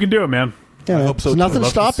 I hope you can do it, man. Yeah, I hope so. There's too. nothing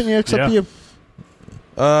stopping you except you.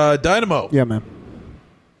 Dynamo. Yeah, man.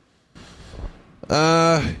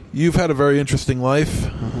 You've had a very interesting life.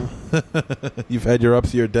 You've had your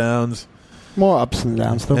ups, your downs, More ups than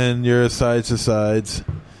downs, though. and your sides to sides.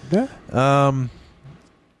 Yeah.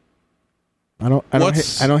 I don't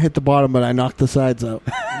What's- hit the bottom, but I knock the sides out.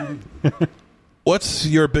 What's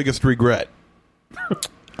your biggest regret?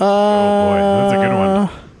 Oh boy, that's a good one.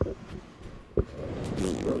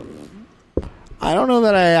 I don't know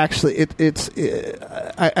that I actually.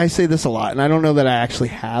 I say this a lot, and I don't know that I actually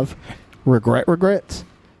have regrets.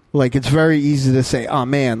 Like, it's very easy to say, "Oh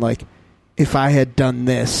man, like if I had done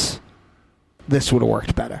this, this would have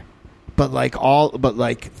worked better." But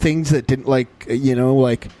things that didn't, like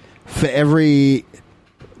for every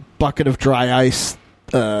bucket of dry ice,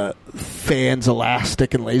 fans,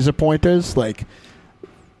 elastic, and laser pointers, like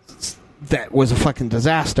that was a fucking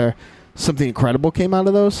disaster. Something incredible came out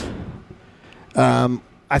of those. I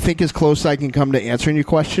think as close as I can come to answering your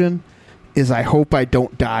question is I hope I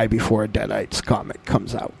don't die before a Deadites comic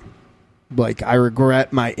comes out. Like, I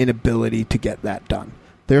regret my inability to get that done.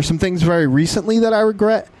 There are some things very recently that I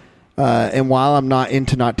regret, and while I'm not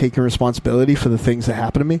into not taking responsibility for the things that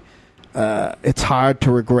happen to me, it's hard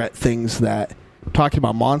to regret things that, talking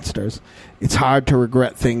about monsters, it's hard to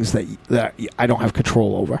regret things that I don't have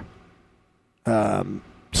control over.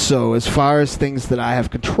 So as far as things that I have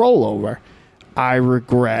control over, I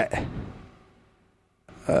regret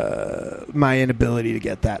my inability to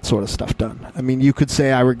get that sort of stuff done. I mean, you could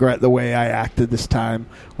say I regret the way I acted this time,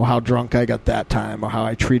 or how drunk I got that time, or how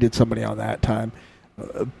I treated somebody on that time.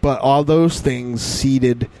 But all those things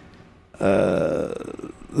seeded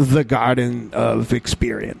the garden of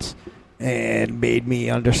experience and made me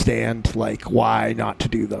understand, like, why not to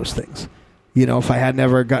do those things. You know, if I had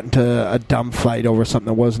never gotten to a dumb fight over something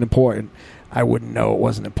that wasn't important, I wouldn't know it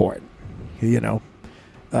wasn't important. You know,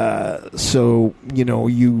 so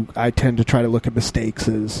I tend to try to look at mistakes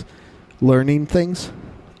as learning things.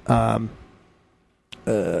 I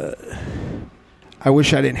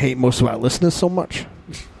wish I didn't hate most of our listeners so much,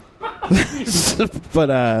 but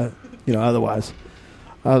otherwise,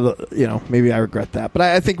 maybe I regret that. But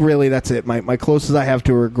I think really that's it. My closest I have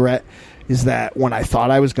to regret is that when I thought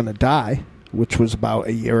I was going to die, which was about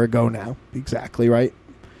a year ago now, exactly right.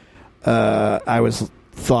 I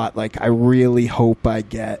thought, like, I really hope I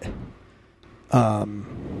get I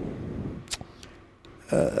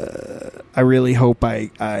really hope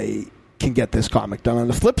I can get this comic done. On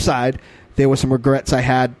the flip side, there were some regrets I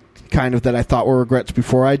had, kind of, that I thought were regrets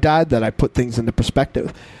before I died, that I put things into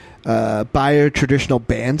perspective. By a traditional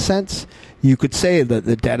band sense, you could say that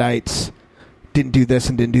the Deadites didn't do this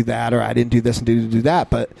and didn't do that, or I didn't do this and didn't do that,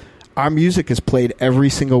 but our music is played every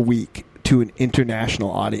single week to an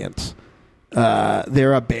international audience.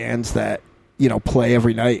 There are bands that play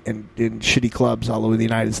every night in shitty clubs all over the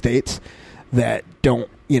United States that don't,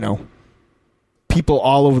 people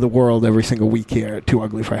all over the world every single week here at Too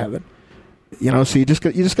Ugly for Heaven. So you just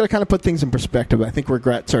got to kind of put things in perspective. I think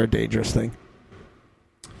regrets are a dangerous thing,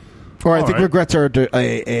 or I think regrets are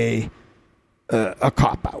a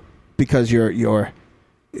cop out, because you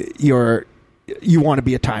want to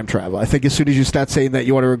be a time traveler. I think as soon as you start saying that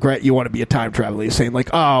you want to regret, you want to be a time traveler. You're saying, like,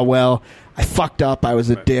 oh, well, I fucked up. I was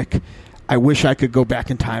a dick. I wish I could go back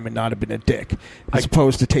in time and not have been a dick, as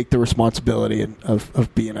opposed to take the responsibility of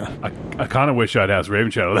being a. I kind of wish I'd asked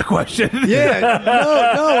Raven Shadow that question.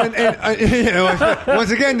 Yeah, and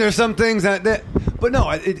once again, there's some things that but no,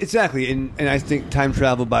 exactly, and I think time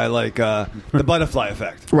travel by like the butterfly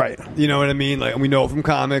effect, right? You know what I mean? Like we know it from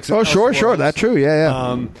comics. Oh, sure, that's true.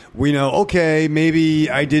 Yeah. We know. Okay, maybe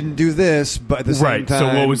I didn't do this, but at the same time,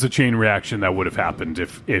 so what was the chain reaction that would have happened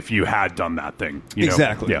if you had done that thing? You know?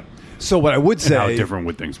 Exactly. Yeah. So what I would say, how different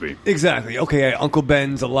would things be? Exactly. Okay, Uncle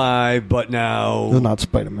Ben's alive, but now they're not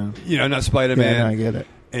Spider-Man. Not Spider-Man. Yeah, I get it.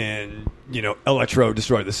 And Electro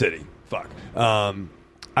destroyed the city. Fuck.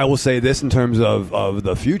 I will say this in terms of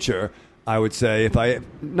the future. I would say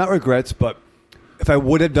not regrets, but if I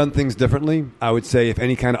would have done things differently, I would say if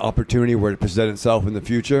any kind of opportunity were to present itself in the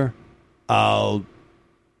future, I'll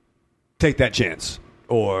take that chance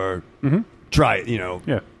or try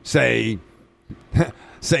it. Say.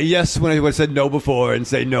 Say yes when I would have said no before, and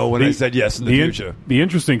say no when I said yes in the future. The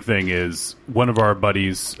interesting thing is, one of our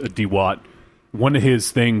buddies, D. Watt, one of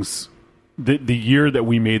his things, the year that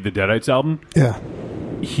we made the Deadites album,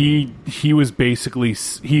 he was basically,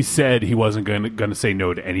 he said he wasn't going to say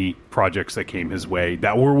no to any projects that came his way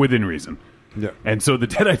that were within reason. Yeah. And so the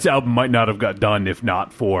Deadites album might not have got done if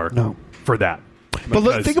not for that.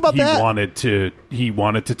 But think about that. He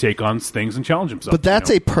wanted to take on things and challenge himself. But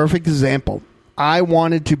that's a perfect example. I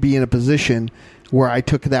wanted to be in a position where I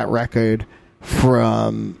took that record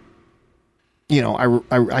from,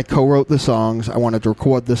 I co-wrote the songs. I wanted to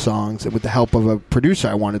record the songs. And with the help of a producer,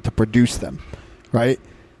 I wanted to produce them, right?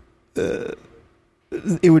 It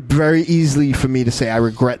would very easily for me to say I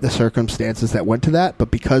regret the circumstances that went to that. But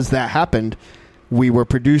because that happened, we were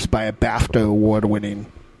produced by a BAFTA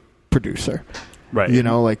award-winning producer. Right.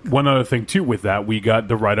 One other thing, too, with that, we got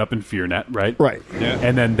the write-up in FearNet, right? Right. Yeah.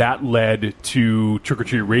 And then that led to Trick or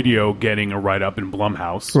Treat Radio getting a write-up in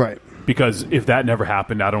Blumhouse. Right. Because if that never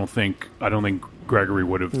happened, I don't think Gregory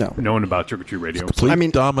would have known about Trick or Treat Radio.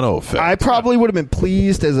 Complete domino effect. I probably would have been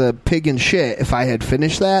pleased as a pig in shit if I had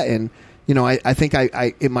finished that, and I think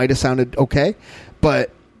it might have sounded okay,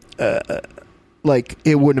 but it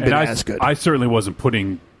wouldn't have been as good. I certainly wasn't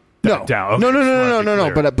putting that down.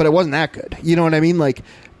 No. But it wasn't that good. You know what I mean?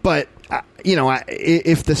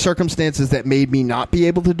 If the circumstances that made me not be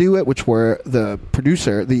able to do it, which were the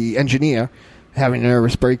producer, the engineer, having a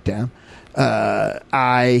nervous breakdown,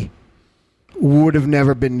 I would have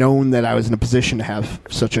never been known that I was in a position to have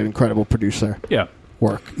such an incredible producer. Yeah.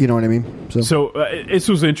 Work. You know what I mean? So this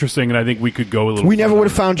was interesting, and I think we could go a little. We never would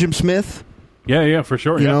have found Jim Smith. Yeah, for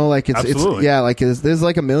sure. Absolutely. There's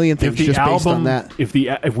like a million things just based on that. If we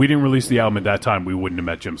didn't release the album at that time, we wouldn't have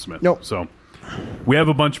met Jim Smith. Nope. So we have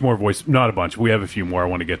a bunch more not a bunch. We have a few more I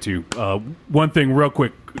want to get to. One thing, real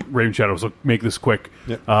quick, Raven Shadow. So make this quick.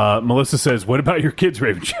 Yep. Melissa says, "What about your kids,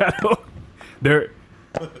 Raven Shadow?"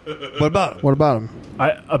 What about them?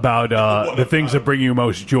 About the things that bring you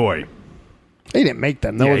most joy. He didn't make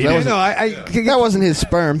them. That wasn't his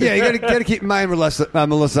sperm. Yeah, you got to keep in mind,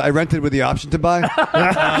 Melissa. I rented with the option to buy.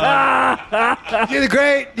 You're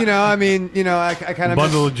great. I kind of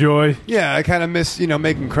bundle of joy. Yeah, I kind of miss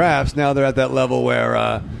making crafts. Now they're at that level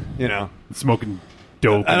where smoking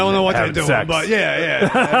dope. I don't know what they're doing, sex. but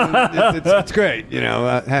yeah, it's great.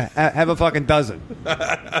 Have a fucking dozen. All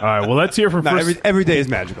right, well, let's hear from every day is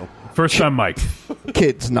magical. First time, Mike.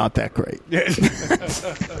 Kids, not that great.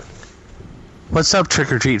 What's up,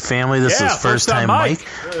 Trick or Treat family? This is First Time Mike.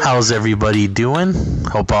 How's everybody doing?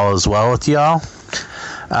 Hope all is well with y'all.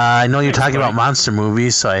 I know you're talking about monster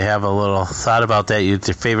movies, so I have a little thought about that. Your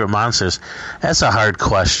favorite monsters. That's a hard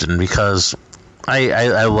question because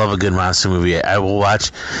I love a good monster movie. I will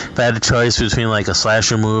watch, if I had a choice between like a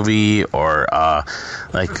slasher movie or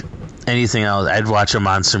anything else, I'd watch a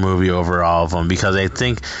monster movie over all of them because I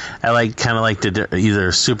think I like the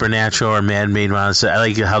either supernatural or man-made monsters. I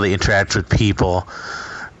like how they interact with people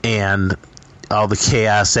and all the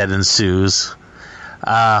chaos that ensues.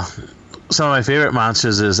 Some of my favorite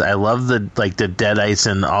monsters is I love the Deadites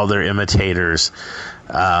and all their imitators.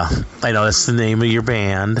 I know that's the name of your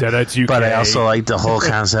band, Deadites UK. But I also like the whole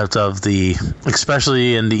concept of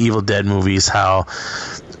especially in the Evil Dead movies, how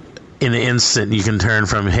in an instant you can turn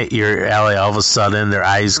from hit your alley, all of a sudden their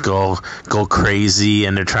eyes go crazy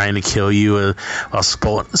and they're trying to kill you while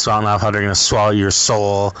spouting off how they're going to swallow your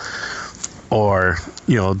soul or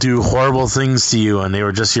do horrible things to you and they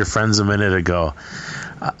were just your friends a minute ago.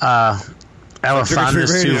 I have a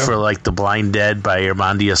fondness too for The Blind Dead by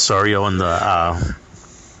Armando Osorio in that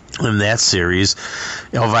series.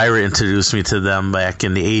 Elvira introduced me to them back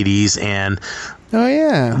in the 80s, and oh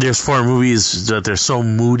yeah, there's 4 movies that they're so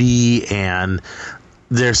moody and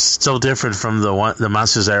they're still different from the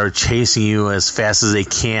monsters that are chasing you as fast as they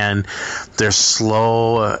can. They're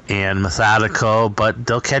slow and methodical, but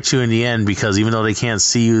they'll catch you in the end because even though they can't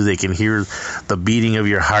see you, they can hear the beating of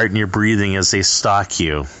your heart and your breathing as they stalk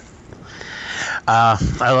you. I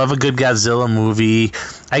love a good Godzilla movie.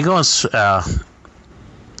 I go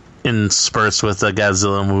in spurts with the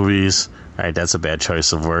Godzilla movies. All right, that's a bad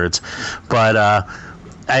choice of words, but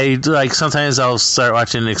I like sometimes I'll start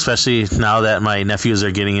watching, especially now that my nephews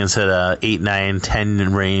are getting into the 8, 9,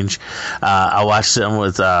 10 range. I'll watch them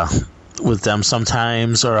with them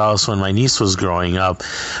sometimes, or else when my niece was growing up,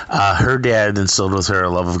 her dad instilled with her a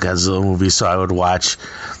love of Godzilla movies, so I would watch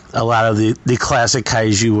a lot of the classic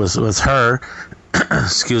kaiju with her.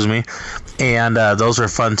 Excuse me, and those were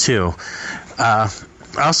fun too. I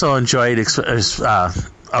also enjoyed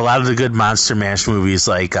a lot of the good Monster Mash movies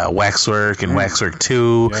like Waxwork and Waxwork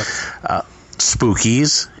 2,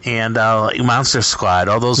 Spookies, and Monster Squad.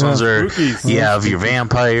 All those ones are, you have your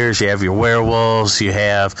vampires, you have your werewolves, you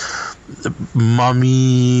have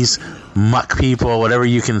mummies, muck people, whatever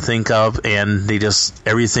you can think of, and they just,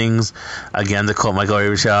 everything's, again, to quote Michael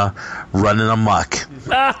Ravishaw, running amok.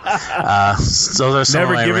 Those are some of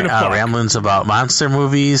my ramblings about monster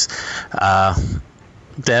movies.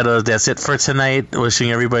 That's it for tonight.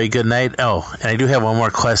 Wishing everybody good night. Oh, and I do have one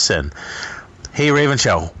more question. Hey, Raven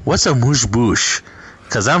Show, what's a moose boosh?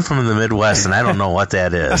 Because I'm from the Midwest and I don't know what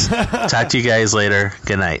that is. Talk to you guys later.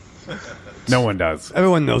 Good night. No one does.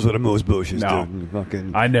 Everyone knows what a moose boosh is. No,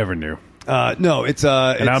 dude. I never knew. No, it's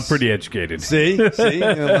and I'm pretty educated. See, you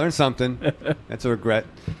learn something. That's a regret.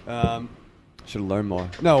 Should have learned more.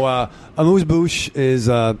 No, a moose boosh is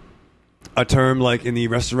a term like in the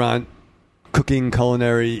restaurant cooking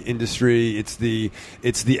culinary industry. It's the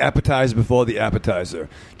appetizer before the appetizer.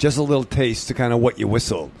 Just a little taste to kind of wet your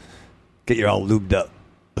whistle, get you all lubed up.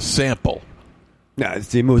 A sample. Nah, it's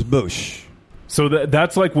the amuse-bouche. So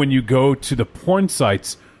that's like when you go to the porn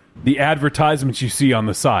sites, the advertisements you see on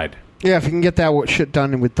the side. Yeah, if you can get that shit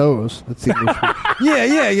done with those, that's the yeah,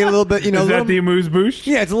 you get a little bit. Is that the amuse-bouche?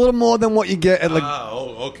 Yeah, it's a little more than what you get at like.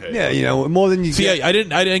 Okay. Yeah, more than you. See, get. I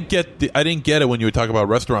didn't get it when you were talking about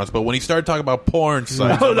restaurants, but when he started talking about porn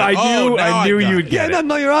sites, I knew you'd get it.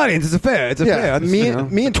 No, your audience. It's fair.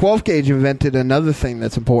 Me and 12 Gauge invented another thing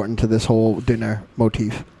that's important to this whole dinner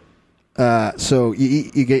motif. So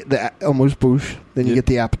you get the amuse-bouche, then you get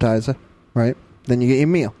the appetizer, right? Then you get your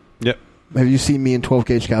meal. Yep. Have you seen me in 12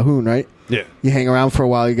 Gauge Calhoun, right? Yeah. You hang around for a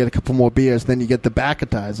while, you get a couple more beers, then you get the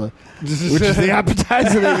backatizer, which is the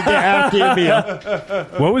appetizer that you get after your meal.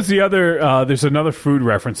 What was the other, there's another food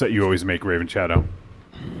reference that you always make, Raven Shadow.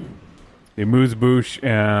 The amuse-bouche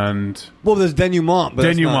and... Well, there's denouement.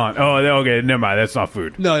 Denouement. Oh, okay, never mind. That's not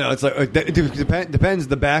food. No, it's like, it depends.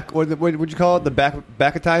 The back, what would you call it? The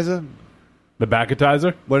backatizer? The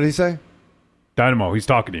backatizer? What did he say? Dynamo, he's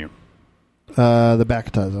talking to you. The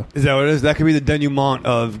backatizer. Is that what it is? That could be the denouement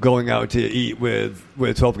of going out to eat with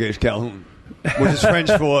 12 Gauge Calhoun, which is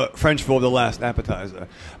French for the last appetizer.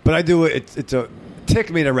 But I do it. It's a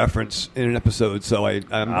Tick made a reference in an episode, so I'm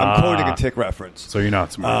quoting a Tick reference. So you're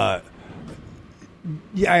not smart.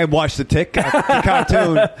 Yeah, I watched the Tick the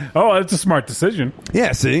cartoon. Oh, that's a smart decision.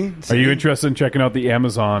 Yeah, see? Are you interested in checking out the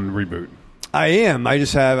Amazon reboot? I am. I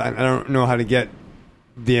don't know how to get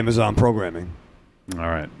the Amazon programming. All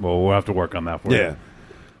right. Well, we'll have to work on that for you.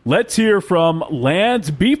 Let's hear from Lance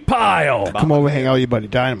Beef Pile. Come over, hang out with your buddy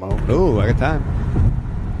Dynamo. Oh, I got time.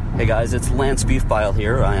 Hey guys, it's Lance Beef Pile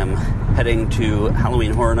here. I am heading to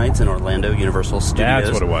Halloween Horror Nights in Orlando, Universal Studios.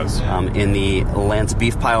 That's what it was. In the Lance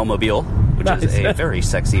Beef Pile Mobile, which is a very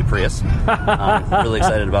sexy Prius. Really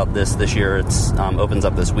excited about this year. It's opens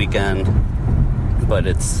up this weekend, but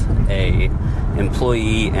it's a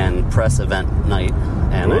employee and press event night,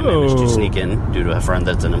 and I managed to sneak in due to a friend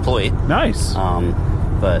that's an employee. Nice.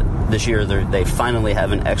 But this year they finally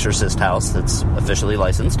have an Exorcist house that's officially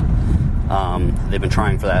licensed. They've been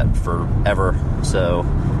trying for that forever, so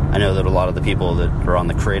I know that a lot of the people that are on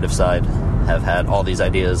the creative side have had all these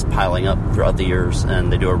ideas piling up throughout the years,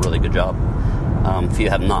 and they do a really good job. If you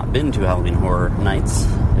have not been to Halloween Horror Nights,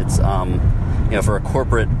 it's for a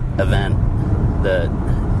corporate event that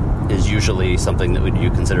is usually something that you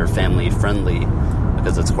consider family friendly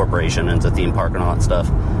because it's a corporation and it's a theme park and all that stuff.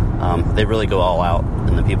 They really go all out,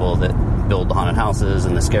 and the people that build the haunted houses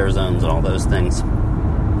and the scare zones and all those things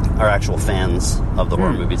are actual fans of the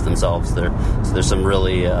horror movies themselves. So there's some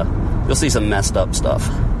really you'll see some messed up stuff.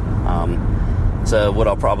 So what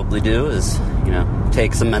I'll probably do is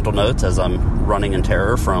take some mental notes as I'm running in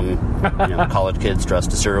terror from college kids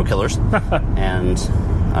dressed as serial killers, and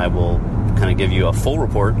I will kind of give you a full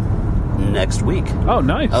report next week. Oh,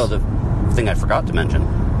 nice. Oh, the thing I forgot to mention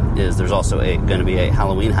is there's also going to be a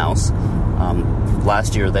Halloween house.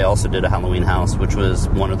 Last year they also did a Halloween house, which was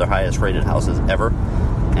one of their highest rated houses ever,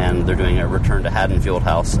 and they're doing a Return to Haddonfield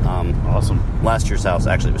house. Awesome. Last year's house,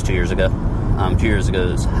 actually, it was 2 years ago. 2 years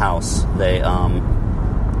ago's house, they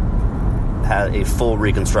had a full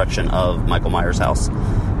reconstruction of Michael Myers' house.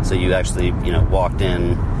 So you actually, walked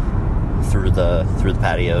in through the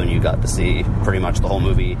patio, and you got to see pretty much the whole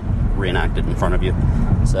movie reenacted in front of you.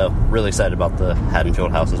 So really excited about the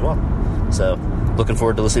Haddonfield house as well. So looking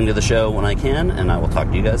forward to listening to the show when I can, and I will talk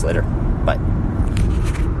to you guys later. Bye.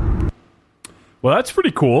 Well, that's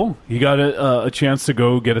pretty cool. You got a chance to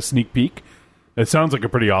go get a sneak peek. It sounds like a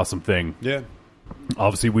pretty awesome thing. Yeah.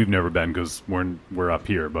 Obviously, we've never been because we're up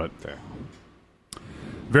here, but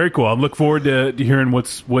very cool. I'm looking forward to hearing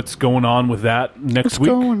what's going on with that next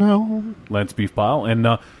week. What's going on? Lance Beef Pile, and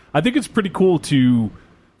I think it's pretty cool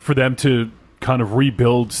for them to kind of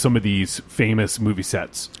rebuild some of these famous movie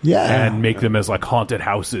sets, and make them as like haunted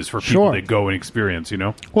houses for people that go and experience.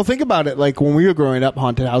 Well, think about it. Like when we were growing up,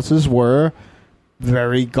 haunted houses were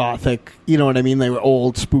very gothic. You know what I mean? They were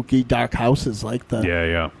old, spooky, dark houses, like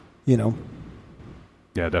the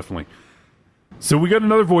Yeah, definitely. So we got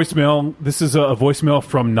another voicemail. This is a voicemail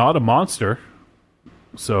from Not a Monster.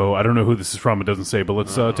 So I don't know who this is from. It doesn't say, but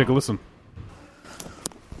let's take a listen.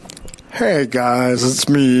 Hey guys, it's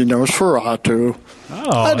me, Nosferatu.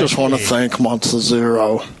 I just want to thank Monster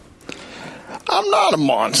Zero. I'm not a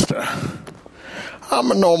monster.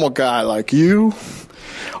 I'm a normal guy like you,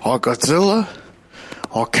 or Godzilla,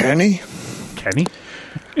 or Kenny. Kenny?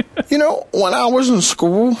 When I was in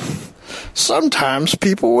school, sometimes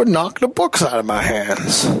people would knock the books out of my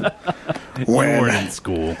hands. When we're in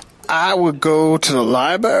school, I would go to the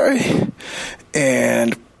library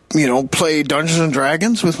and play Dungeons and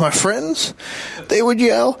Dragons with my friends. They would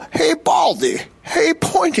yell, "Hey, Baldy! Hey,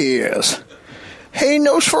 Pointy Ears! Hey,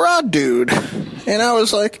 Nosferatu dude!" And I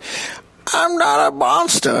was like, I'm not a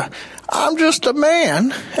monster. I'm just a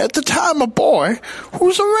man, at the time a boy,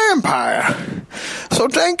 who's a vampire. So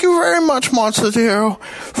thank you very much, Monster Zero,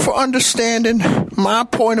 for understanding my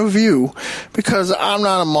point of view, because I'm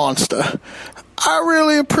not a monster. I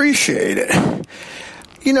really appreciate it.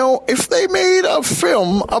 If they made a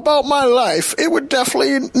film about my life, it would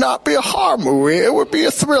definitely not be a horror movie. It would be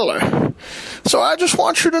a thriller. So I just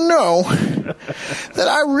want you to know that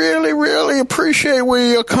I really, really appreciate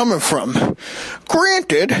where you're coming from.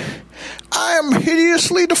 Granted, I am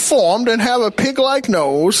hideously deformed and have a pig-like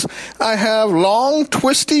nose. I have long,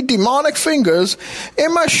 twisty, demonic fingers,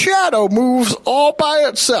 and my shadow moves all by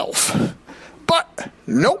itself. But,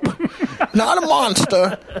 nope, not a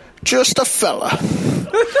monster, just a fella.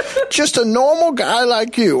 Just a normal guy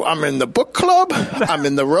like you. I'm in the book club. I'm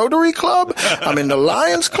in the Rotary Club. I'm in the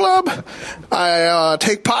Lions Club. I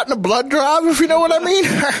take part in the blood drive, if you know what I mean.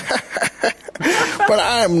 But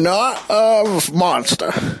I am not a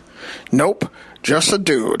monster. Nope, just a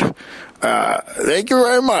dude. Thank you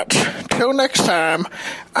very much. Till next time,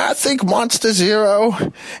 I think Monster Zero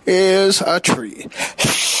is a tree.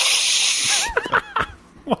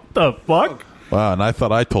 What the fuck? Wow, and I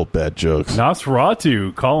thought I told bad jokes.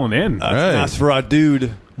 Nosferatu calling in. Nosferatu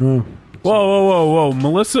dude. Whoa.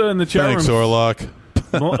 Melissa in the chat room. Thanks, Orlock.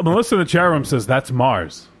 Melissa in the chat room says that's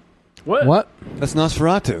Mars. What? That's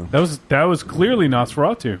Nosferatu. That was clearly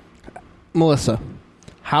Nosferatu. Melissa,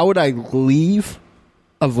 how would I leave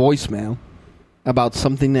a voicemail about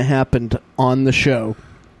something that happened on the show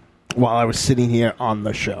while I was sitting here on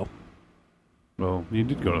the show? Well, you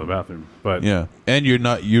did go to the bathroom, but yeah, and you're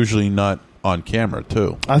usually not on camera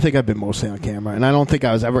too. I think I've been mostly on camera, and I don't think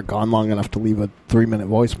I was ever gone long enough to leave a 3-minute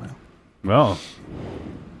voicemail. Well,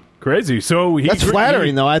 crazy. So that's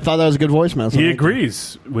flattering, though. I thought that was a good voicemail. He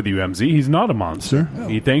agrees with you, MZ. He's not a monster. Sure.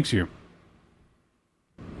 He thanks you.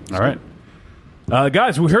 All right,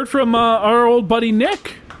 guys. We heard from our old buddy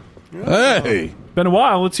Nick. Hey, been a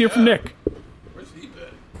while. Let's hear from Nick.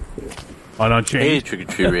 On Unchained. Hey, Trick or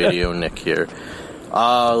Treat Radio, Nick here.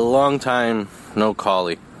 Long time no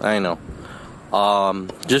callie. I know.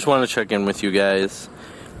 Just want to check in with you guys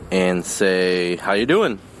and say how you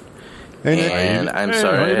doing. And I'm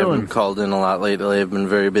sorry I haven't called in a lot lately. I've been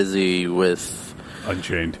very busy with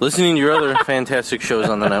Unchained, listening to your other fantastic shows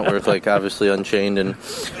on the network, like obviously Unchained and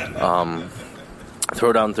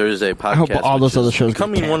Throwdown Thursday podcast. I hope all those other shows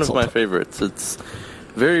becoming one of my favorites. It's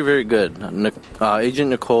very, very good.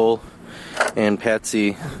 Agent Nicole and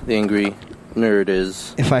Patsy, the Angry Nerd,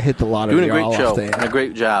 is if I hit the lottery, doing a great show and a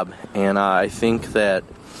great job. And I think that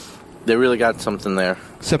they really got something there.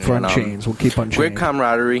 Except for Unchained. We'll keep Unchained. Great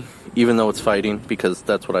camaraderie, even though it's fighting, because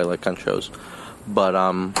that's what I like on shows. But,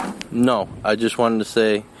 no, I just wanted to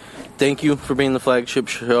say thank you for being the flagship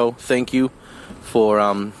show. Thank you for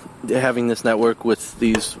having this network with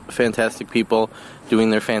these fantastic people doing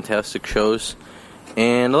their fantastic shows.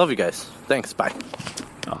 And I love you guys. Thanks. Bye.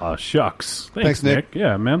 Aw, shucks. Thanks, Nick.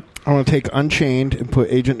 Yeah, man. I want to take Unchained and put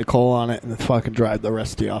Agent Nicole on it and then fucking drive the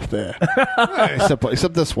rest of you off there.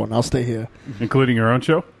 except this one. I'll stay here. Including your own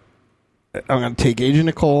show? I'm going to take Agent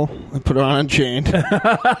Nicole and put her on Unchained.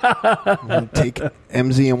 I'm going to take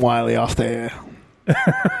MZ and Wiley off there.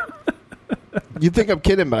 You'd think I'm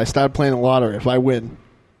kidding, but I started playing the lottery. If I win,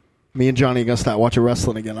 me and Johnny are going to start watching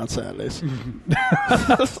wrestling again on Saturdays.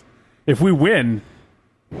 If we win,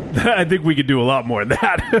 I think we could do a lot more than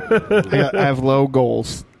that. I have low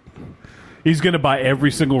goals. He's going to buy every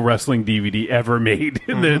single wrestling DVD ever made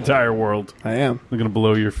in the entire world. I am. I'm going to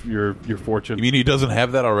blow your fortune. You mean he doesn't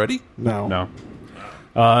have that already? No.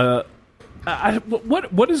 What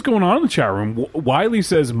is going on in the chat room? Wiley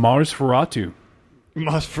says Mars Ferratu.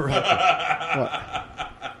 Mars Ferratu.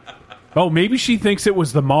 Oh, maybe she thinks it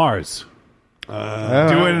was the Mars. Doing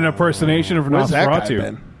an impersonation of Where's that guy Nosferatu.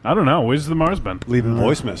 been? I don't know. Where's the Mars been? Leaving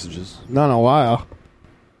voice messages. Not in a while.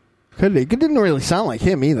 It didn't really sound like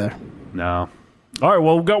him either. No. All right,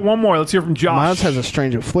 well, we've got one more. Let's hear from Josh. Miles has a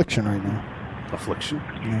strange affliction right now. Affliction?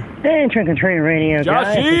 Hey, Trick or Treat Radio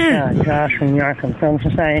guys. Joshy! It's Josh from Yarkham Film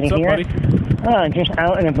Society What's up, here. buddy? Just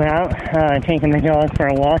out and about, taking the dog for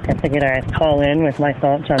a walk. I figured I'd call in with my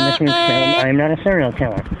thoughts on this week's film, I'm Not a Serial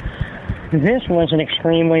Killer. This was an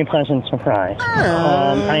extremely pleasant surprise.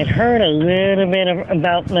 I'd heard a little bit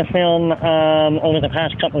about the film over the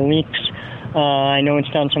past couple of weeks. I know it's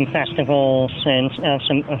done some festivals and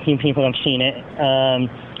a few people have seen it.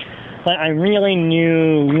 But I really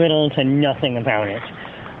knew little to nothing about it.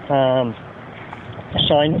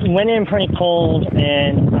 So I went in pretty cold,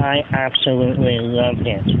 and I absolutely loved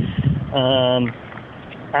it.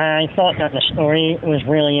 I thought that the story was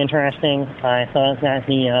really interesting. I thought that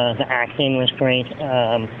the acting was great.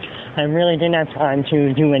 I really didn't have time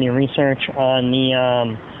to do any research on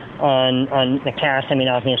the cast. I mean,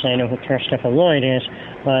 obviously I know who Christopher Lloyd is,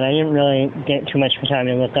 but I didn't really get too much time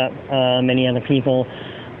to look up many other people.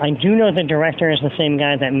 I do know the director is the same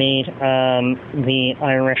guy that made the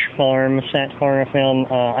Irish farm set horror film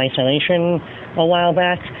Isolation a while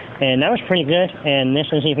back, and that was pretty good, and this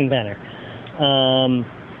was even better.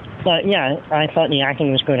 But yeah, I thought the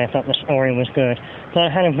acting was good. I thought the story was good. So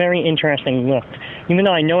it had a very interesting look. Even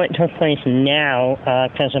though I know it took place now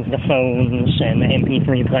because of the phones and the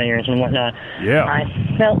MP3 players and whatnot, yeah, I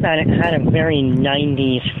felt that it had a very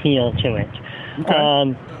 90s feel to it.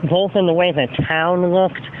 Okay. Both in the way the town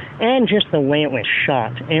looked and just the way it was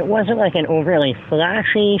shot. It wasn't like an overly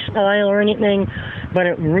flashy style or anything, but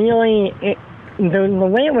it really... The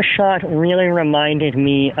way it was shot really reminded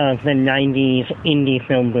me of the 90s indie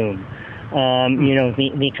film boom. You know,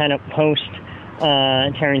 the kind of post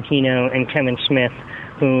Tarantino and Kevin Smith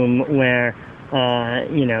boom where,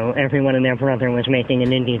 you know, everyone and their brother was making an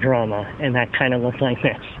indie drama, and that kind of looked like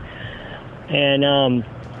this.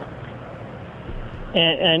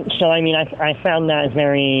 And so, I mean, I found that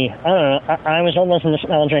very, I don't know, I was almost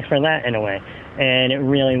nostalgic for that in a way, and it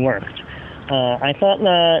really worked. I thought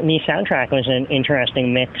the soundtrack was an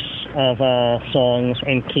interesting mix of songs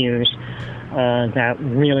and cues that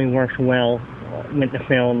really worked well with the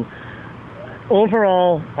film.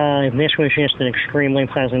 Overall, this was just an extremely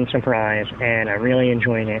pleasant surprise, and I really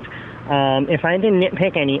enjoyed it. If I didn't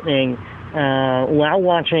nitpick anything, while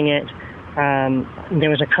watching it, there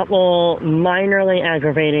was a couple minorly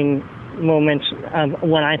aggravating moments of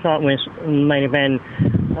what I thought might have been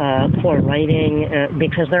poor writing,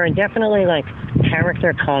 because there are definitely like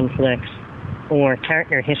character conflicts or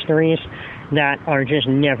character histories that are just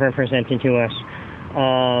never presented to us.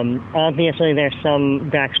 Obviously there's some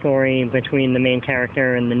backstory between the main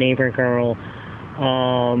character and the neighbor girl.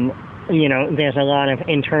 You know, there's a lot of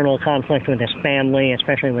internal conflict with his family,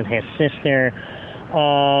 especially with his sister.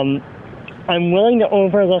 I'm willing to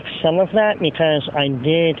overlook some of that because I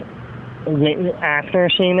did, after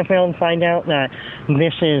seeing the film, find out that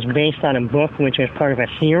this is based on a book which is part of a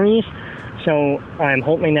series. So I'm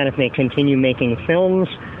hoping that if they continue making films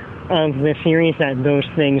of the series, that those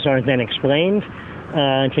things are then explained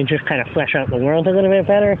to just kind of flesh out the world a little bit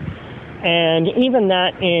better. And even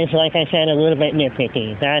that is, like I said, a little bit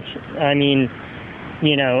nitpicky. That's, I mean,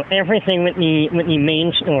 you know, everything with the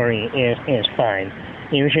main story is fine.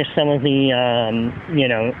 It was just some of the, you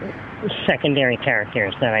know, secondary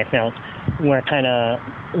characters that I felt were kind of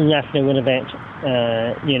left a little bit,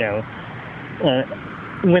 you know,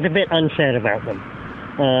 with a bit unsaid about them.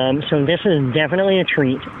 So this is definitely a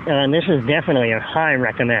treat. This is definitely a high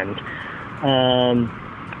recommend.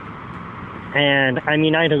 And, I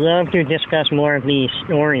mean, I'd love to discuss more of these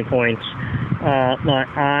story points, but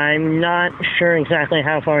I'm not sure exactly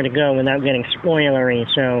how far to go without getting spoilery,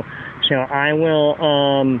 so I will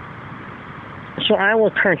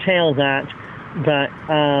curtail that, but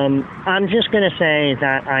I'm just going to say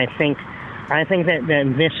that I think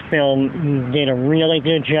that this film did a really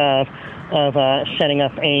good job of setting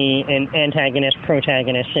up an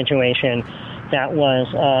antagonist-protagonist situation that was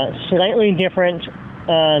slightly different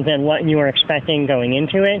than what you were expecting going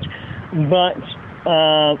into it, but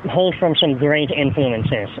hold from some great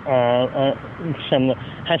influences.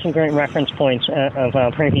 Has some great reference points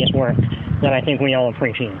of previous work that I think we all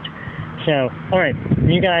appreciate. So, all right,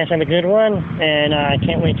 you guys have a good one, and I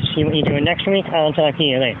can't wait to see what you're doing next week. I'll talk to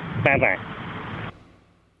you later. Bye-bye.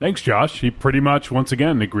 Thanks, Josh. He pretty much, once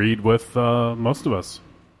again, agreed with most of us.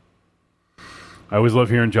 I always love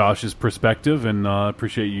hearing Josh's perspective, and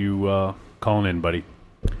appreciate you calling in, buddy.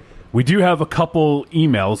 We do have a couple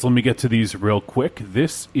emails. Let me get to these real quick.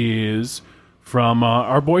 This is from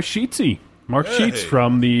our boy Sheetsy. Mark Sheets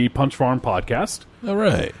from the Punch Farm podcast. All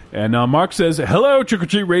right. And Mark says, hello, Trick or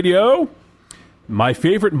Treat Radio. My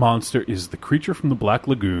favorite monster is the creature from the Black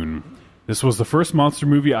Lagoon. This was the first monster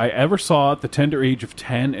movie I ever saw at the tender age of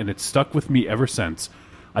 10, and it's stuck with me ever since.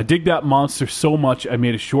 I dig that monster so much, I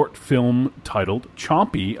made a short film titled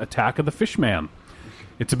Chompy, Attack of the Fishman.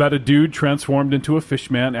 It's about a dude transformed into a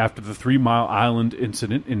fishman after the 3 Mile Island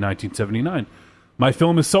incident in 1979. My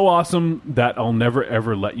film is so awesome that I'll never,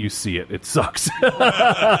 ever let you see it. It sucks.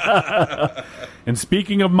 And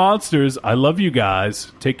speaking of monsters, I love you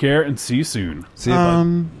guys. Take care and see you soon. See you,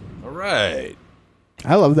 bud. All right.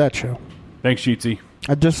 I love that show. Thanks, Sheetsy.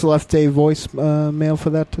 I just left a voice mail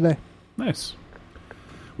for that today. Nice.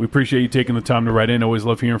 We appreciate you taking the time to write in. Always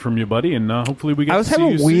love hearing from you, buddy, and hopefully we get to see you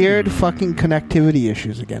I was having weird soon. fucking connectivity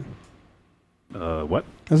issues again. What?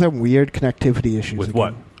 I was having weird connectivity issues With again.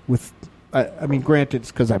 what? With, I mean, granted,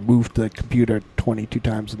 it's because I moved the computer 22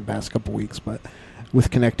 times in the past couple weeks, but with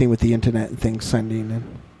connecting with the internet and things sending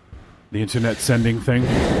and The internet sending thing?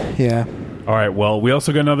 Yeah. All right, well, we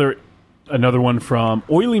also got another one from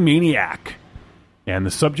Oily Maniac, and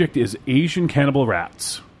the subject is Asian cannibal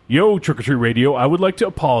rats. Yo, Trick or Treat Radio, I would like to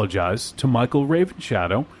apologize to Michael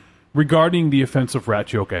Ravenshadow regarding the offensive rat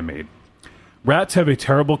joke I made. Rats have a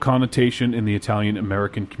terrible connotation in the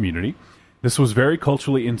Italian-American community. This was very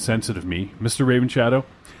culturally insensitive of me. Mr. Ravenshadow,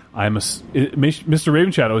 Mr.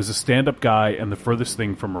 Ravenshadow is a stand-up guy and the furthest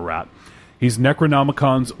thing from a rat. He's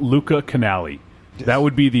Necronomicon's Luca Canali. Yes. That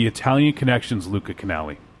would be the Italian Connection's Luca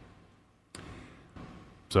Canali.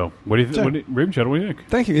 So, what do you think? Ravenshadow, what do you think?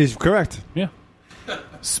 Thank you. He's correct. Yeah.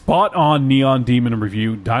 Spot on Neon Demon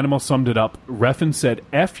review. Dynamo summed it up. Refn said,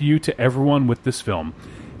 F you to everyone with this film.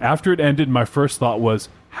 After it ended, my first thought was,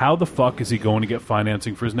 how the fuck is he going to get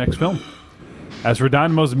financing for his next film? As for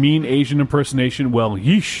Dynamo's mean Asian impersonation, well,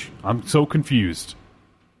 yeesh, I'm so confused.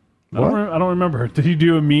 I don't remember. Did he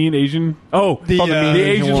do a mean Asian? Oh, the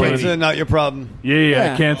Asian lady. Cancer, not your problem.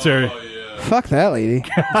 Yeah. Cancer. Fuck that lady.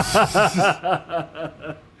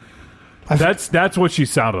 That's what she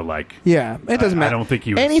sounded like. Yeah, it doesn't matter. I don't think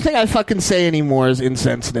he was. Anything I fucking say anymore is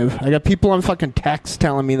insensitive. I got people on fucking text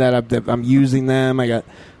telling me that I'm using them. I got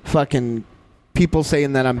fucking people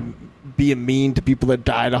saying that I'm being mean to people that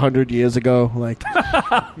died 100 years ago. Like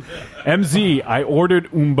MZ, I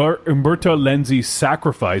ordered Umberto Lenzi's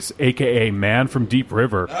Sacrifice, a.k.a. Man from Deep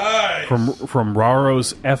River, from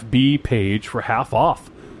Raro's FB page for half off.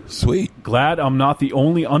 Sweet. Glad I'm not the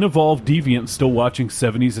only unevolved deviant still watching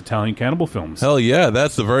 70s Italian cannibal films. Hell yeah,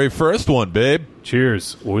 that's the very first one, babe.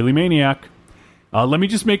 Cheers. Oily Maniac. Let me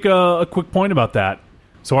just make a quick point about that.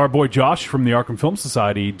 So our boy Josh from the Arkham Film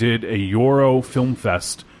Society did a Euro Film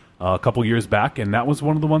Fest a couple years back, and that was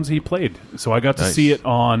one of the ones he played. So I got to see it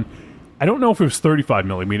on, I don't know if it was 35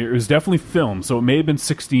 millimeter. It was definitely film, so it may have been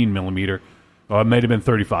 16 millimeter. Or it may have been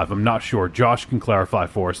 35. I'm not sure. Josh can clarify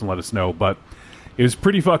for us and let us know, but it was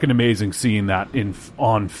pretty fucking amazing seeing that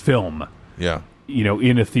on film. Yeah. You know,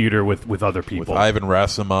 in a theater with other people. With Ivan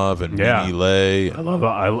Rasimov and Mimi Lay. I love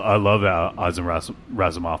Ivan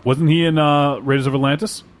Rasimov. Wasn't he in Raiders of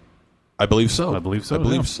Atlantis? I believe so. I believe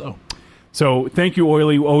so. So. So thank you,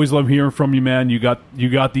 Oily. Always love hearing from you, man. You got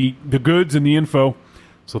the goods and the info.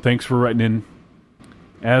 So thanks for writing in.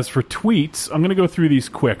 As for tweets, I'm going to go through these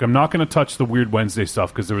quick. I'm not going to touch the Weird Wednesday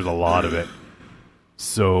stuff because there was a lot of it.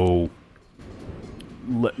 So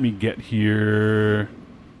let me get here.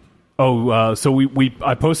 Oh, so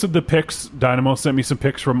I posted the pics. Dynamo sent me some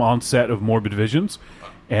pics from on set of Morbid Visions,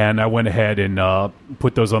 and I went ahead and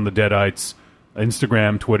put those on the Deadites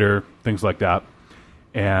Instagram, Twitter, things like that.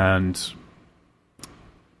 And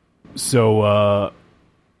so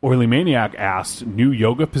Oily Maniac asked, new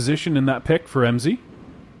yoga position in that pic for MZ?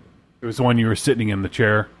 It was the one you were sitting in the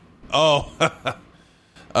chair. Oh,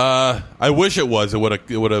 I wish it was. It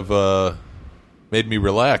would have made me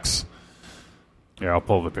relax. Yeah, I'll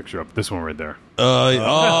pull the picture up. This one right there. Oh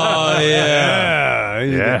yeah,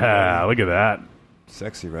 yeah. Look at that.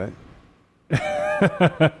 Sexy, right?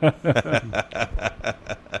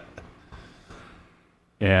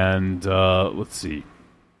 And let's see.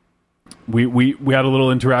 We had a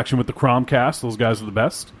little interaction with the Cromcast. Those guys are the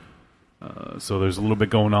best. So there's a little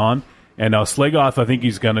bit going on. And Slagoth, I think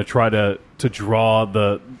he's going to try to draw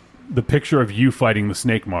the picture of you fighting the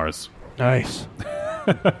snake, Mars. Nice.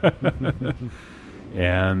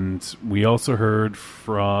 And we also heard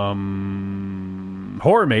from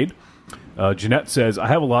Horror Maid. Jeanette says, I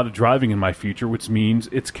have a lot of driving in my future, which means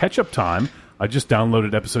it's catch-up time. I just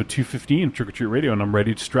downloaded episode 215 of Trick or Treat Radio, and I'm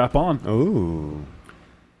ready to strap on. Ooh.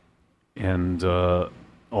 And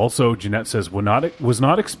also, Jeanette says, was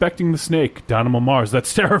not expecting the snake, Dynamo Mars.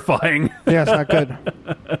 That's terrifying. Yeah, it's not good.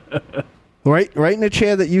 Right in the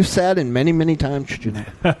chair that you sat in many, many times,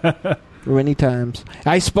 Jeanette. Many times.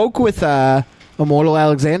 I spoke with Immortal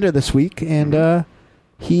Alexander this week, and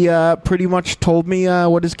he pretty much told me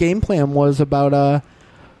what his game plan was about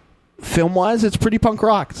film-wise. It's pretty punk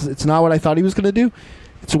rock. It's not what I thought he was going to do.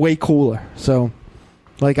 It's way cooler. So,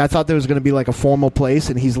 like, I thought there was going to be, like, a formal place,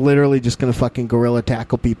 and he's literally just going to fucking guerrilla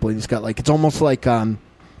tackle people. And he's got, like, it's almost like,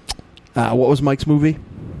 what was Mike's movie?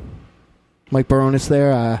 Mike Baronis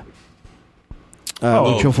there.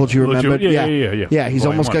 Lucio you remember? Yeah, he's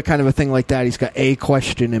almost got kind of a thing like that. He's got a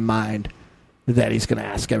question in mind that he's going to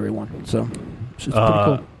ask everyone. So, it's pretty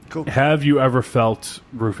cool. Cool. Have you ever felt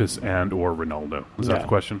Rufus and or Ronaldo? Is that the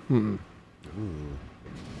question? Mm-mm.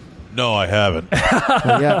 No, I haven't.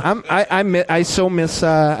 Yeah, I so miss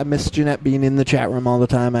Jeanette being in the chat room all the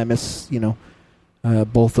time. I miss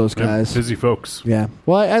both those guys. Busy folks. Yeah.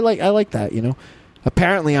 Well, I like that.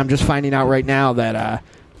 Apparently, I'm just finding out right now that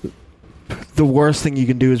the worst thing you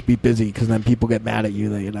can do is be busy, because then people get mad at you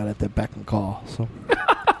that you're not at their beck and call. So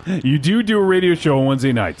you do a radio show on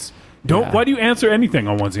Wednesday nights. Why do you answer anything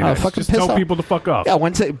on Wednesday nights? Fucking Just piss tell off. people to fuck off. Yeah,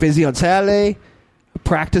 Wednesday busy on Saturday,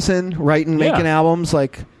 practicing, writing, making albums,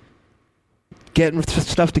 like getting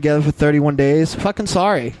stuff together for 31 days. Fucking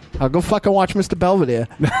sorry. I'll go fucking watch Mr. Belvedere.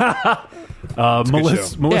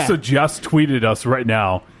 Melissa just tweeted us right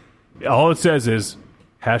now. All it says is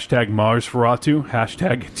hashtag Mars Ferratu,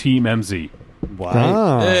 hashtag Team MZ.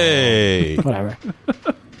 Wow. Right? Hey. Whatever.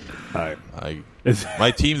 All right. My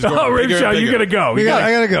team's growing bigger Rachel, and you bigger. gotta go.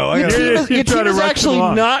 I gotta go. Your team trying to is rush actually them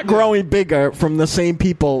off. not growing bigger from the same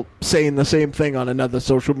people saying the same thing on another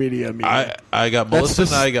social media media. I got That's Melissa,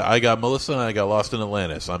 the and I got Melissa, and I got Lost in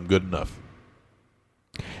Atlantis. I'm good enough.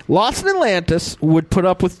 Lost in Atlantis would put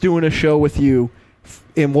up with doing a show with you,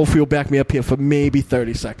 and Wolfie will back me up here for maybe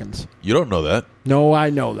 30 seconds. You don't know that. No, I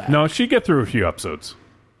know that. No, she'd get through a few episodes.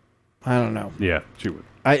 I don't know. Yeah, she would.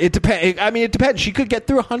 It depends. I mean, it depends. She could get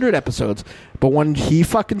through 100 episodes, but when he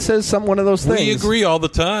fucking says one of those things, We agree all the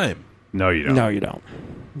time. No, you don't. No, you don't.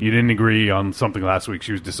 You didn't agree on something last week.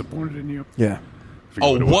 She was disappointed in you. Yeah.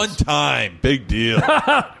 Oh, one time. Big deal.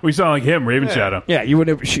 We sound like him, Raven Shadow. Yeah, you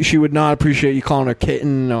would. She would not appreciate you calling her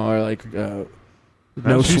kitten or like. No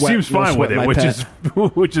she sweat, seems no fine sweat with my it, pet.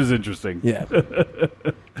 which is interesting. Yeah.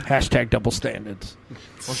 Hashtag double standards.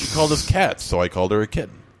 Well, she called us cats, so I called her a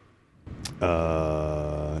kitten.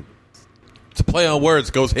 It's a play on words,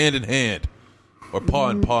 goes hand in hand. Or paw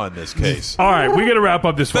and paw in this case. All right, we got to wrap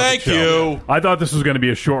up this fucking Thank show. you. I thought this was going to be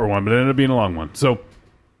a short one, but it ended up being a long one. So,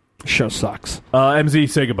 show sucks. MZ,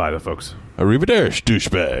 say goodbye to folks. Arrivederci,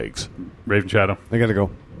 douchebags. Raven Shadow. I gotta go.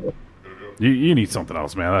 You need something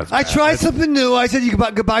else, man. That's I bad. tried something new. I said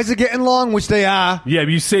goodbyes are getting long, which they are. Yeah, but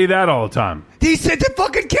you say that all the time. He said the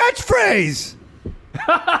fucking catchphrase.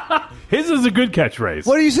 His is a good catchphrase.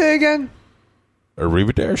 What do you say again?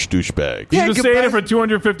 Arrivederci, douchebags. You've been saying it for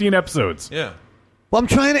 215 episodes. Yeah. Well, I'm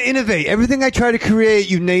trying to innovate. Everything I try to create,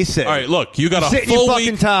 you naysay. All right, look, you got Sit a in your full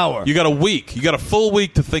fucking week. tower. You got a week. You got a full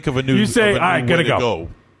week to think of a new. You say, of a new all right, way gotta to go.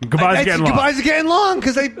 Goodbyes getting long. Goodbyes are getting long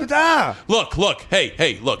because they. Look.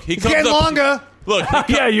 Hey, look. He It's comes getting up. longer. Look.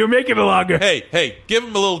 Yeah, you're making it longer. Hey, give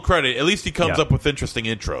him a little credit. At least he comes up with interesting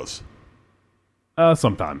intros.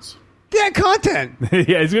 Sometimes. Yeah, content.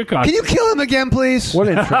 Yeah, he's good content. Can you kill him again, please? What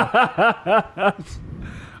intro?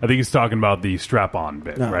 I think he's talking about the strap-on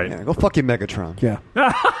bit, right? Yeah, go fuck your Megatron. Yeah.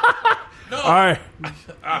 All right.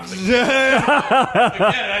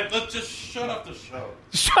 Let's just shut up the show.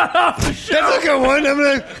 Shut up the show. That's a good one.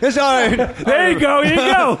 It's all right. There you go. Here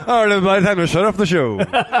you go. All right, everybody, time to shut off the show. We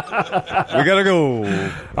gotta go. All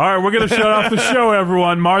right, we're going to shut off the show,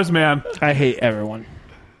 everyone. Marsman. I hate everyone.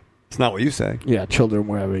 It's not what you say. Yeah, children,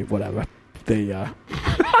 whatever. They,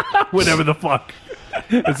 whatever the fuck.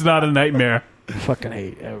 It's not a nightmare. I fucking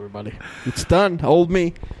hate everybody. It's done. Old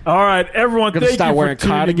me. All right, everyone, Gonna thank start you for wearing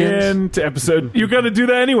tuning cardigans. in to episode. You're going to do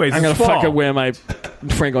that anyways. I'm going It's to fall. fucking wear my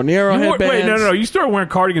Franco Nero headbands. Wait, no. You started wearing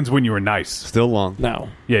cardigans when you were nice. Still long. No.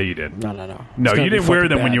 Yeah, you did. No. No, It's gonna you be didn't wear fucking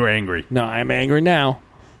them when bad. you were angry. No, I'm angry now.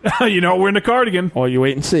 You're not wearing a cardigan. Well, you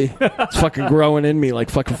wait and see. It's fucking growing in me like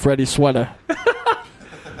fucking Freddy's sweater.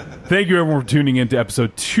 Thank you, everyone, for tuning in to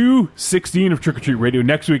episode 216 of Trick or Treat Radio.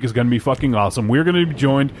 Next week is going to be fucking awesome. We're going to be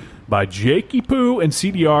joined by Jakey Poo and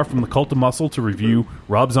CDR from the Cult of Muscle to review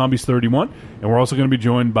Rob Zombie's 31. And we're also going to be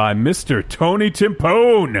joined by Mr. Tony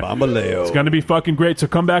Timpone. Bambaleo. It's going to be fucking great. So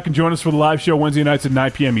come back and join us for the live show Wednesday nights at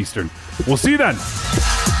 9 p.m. Eastern. We'll see you then.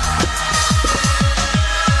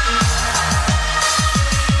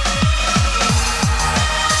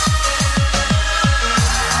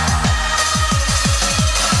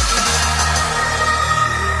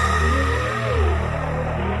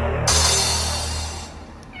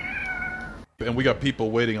 And we got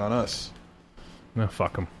people waiting on us. No,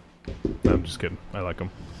 fuck them. No, I'm just kidding. I like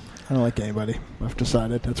them. I don't like anybody. I've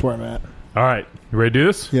decided. That's where I'm at. All right. You ready to do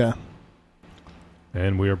this? Yeah.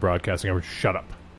 And we are broadcasting. Shut up.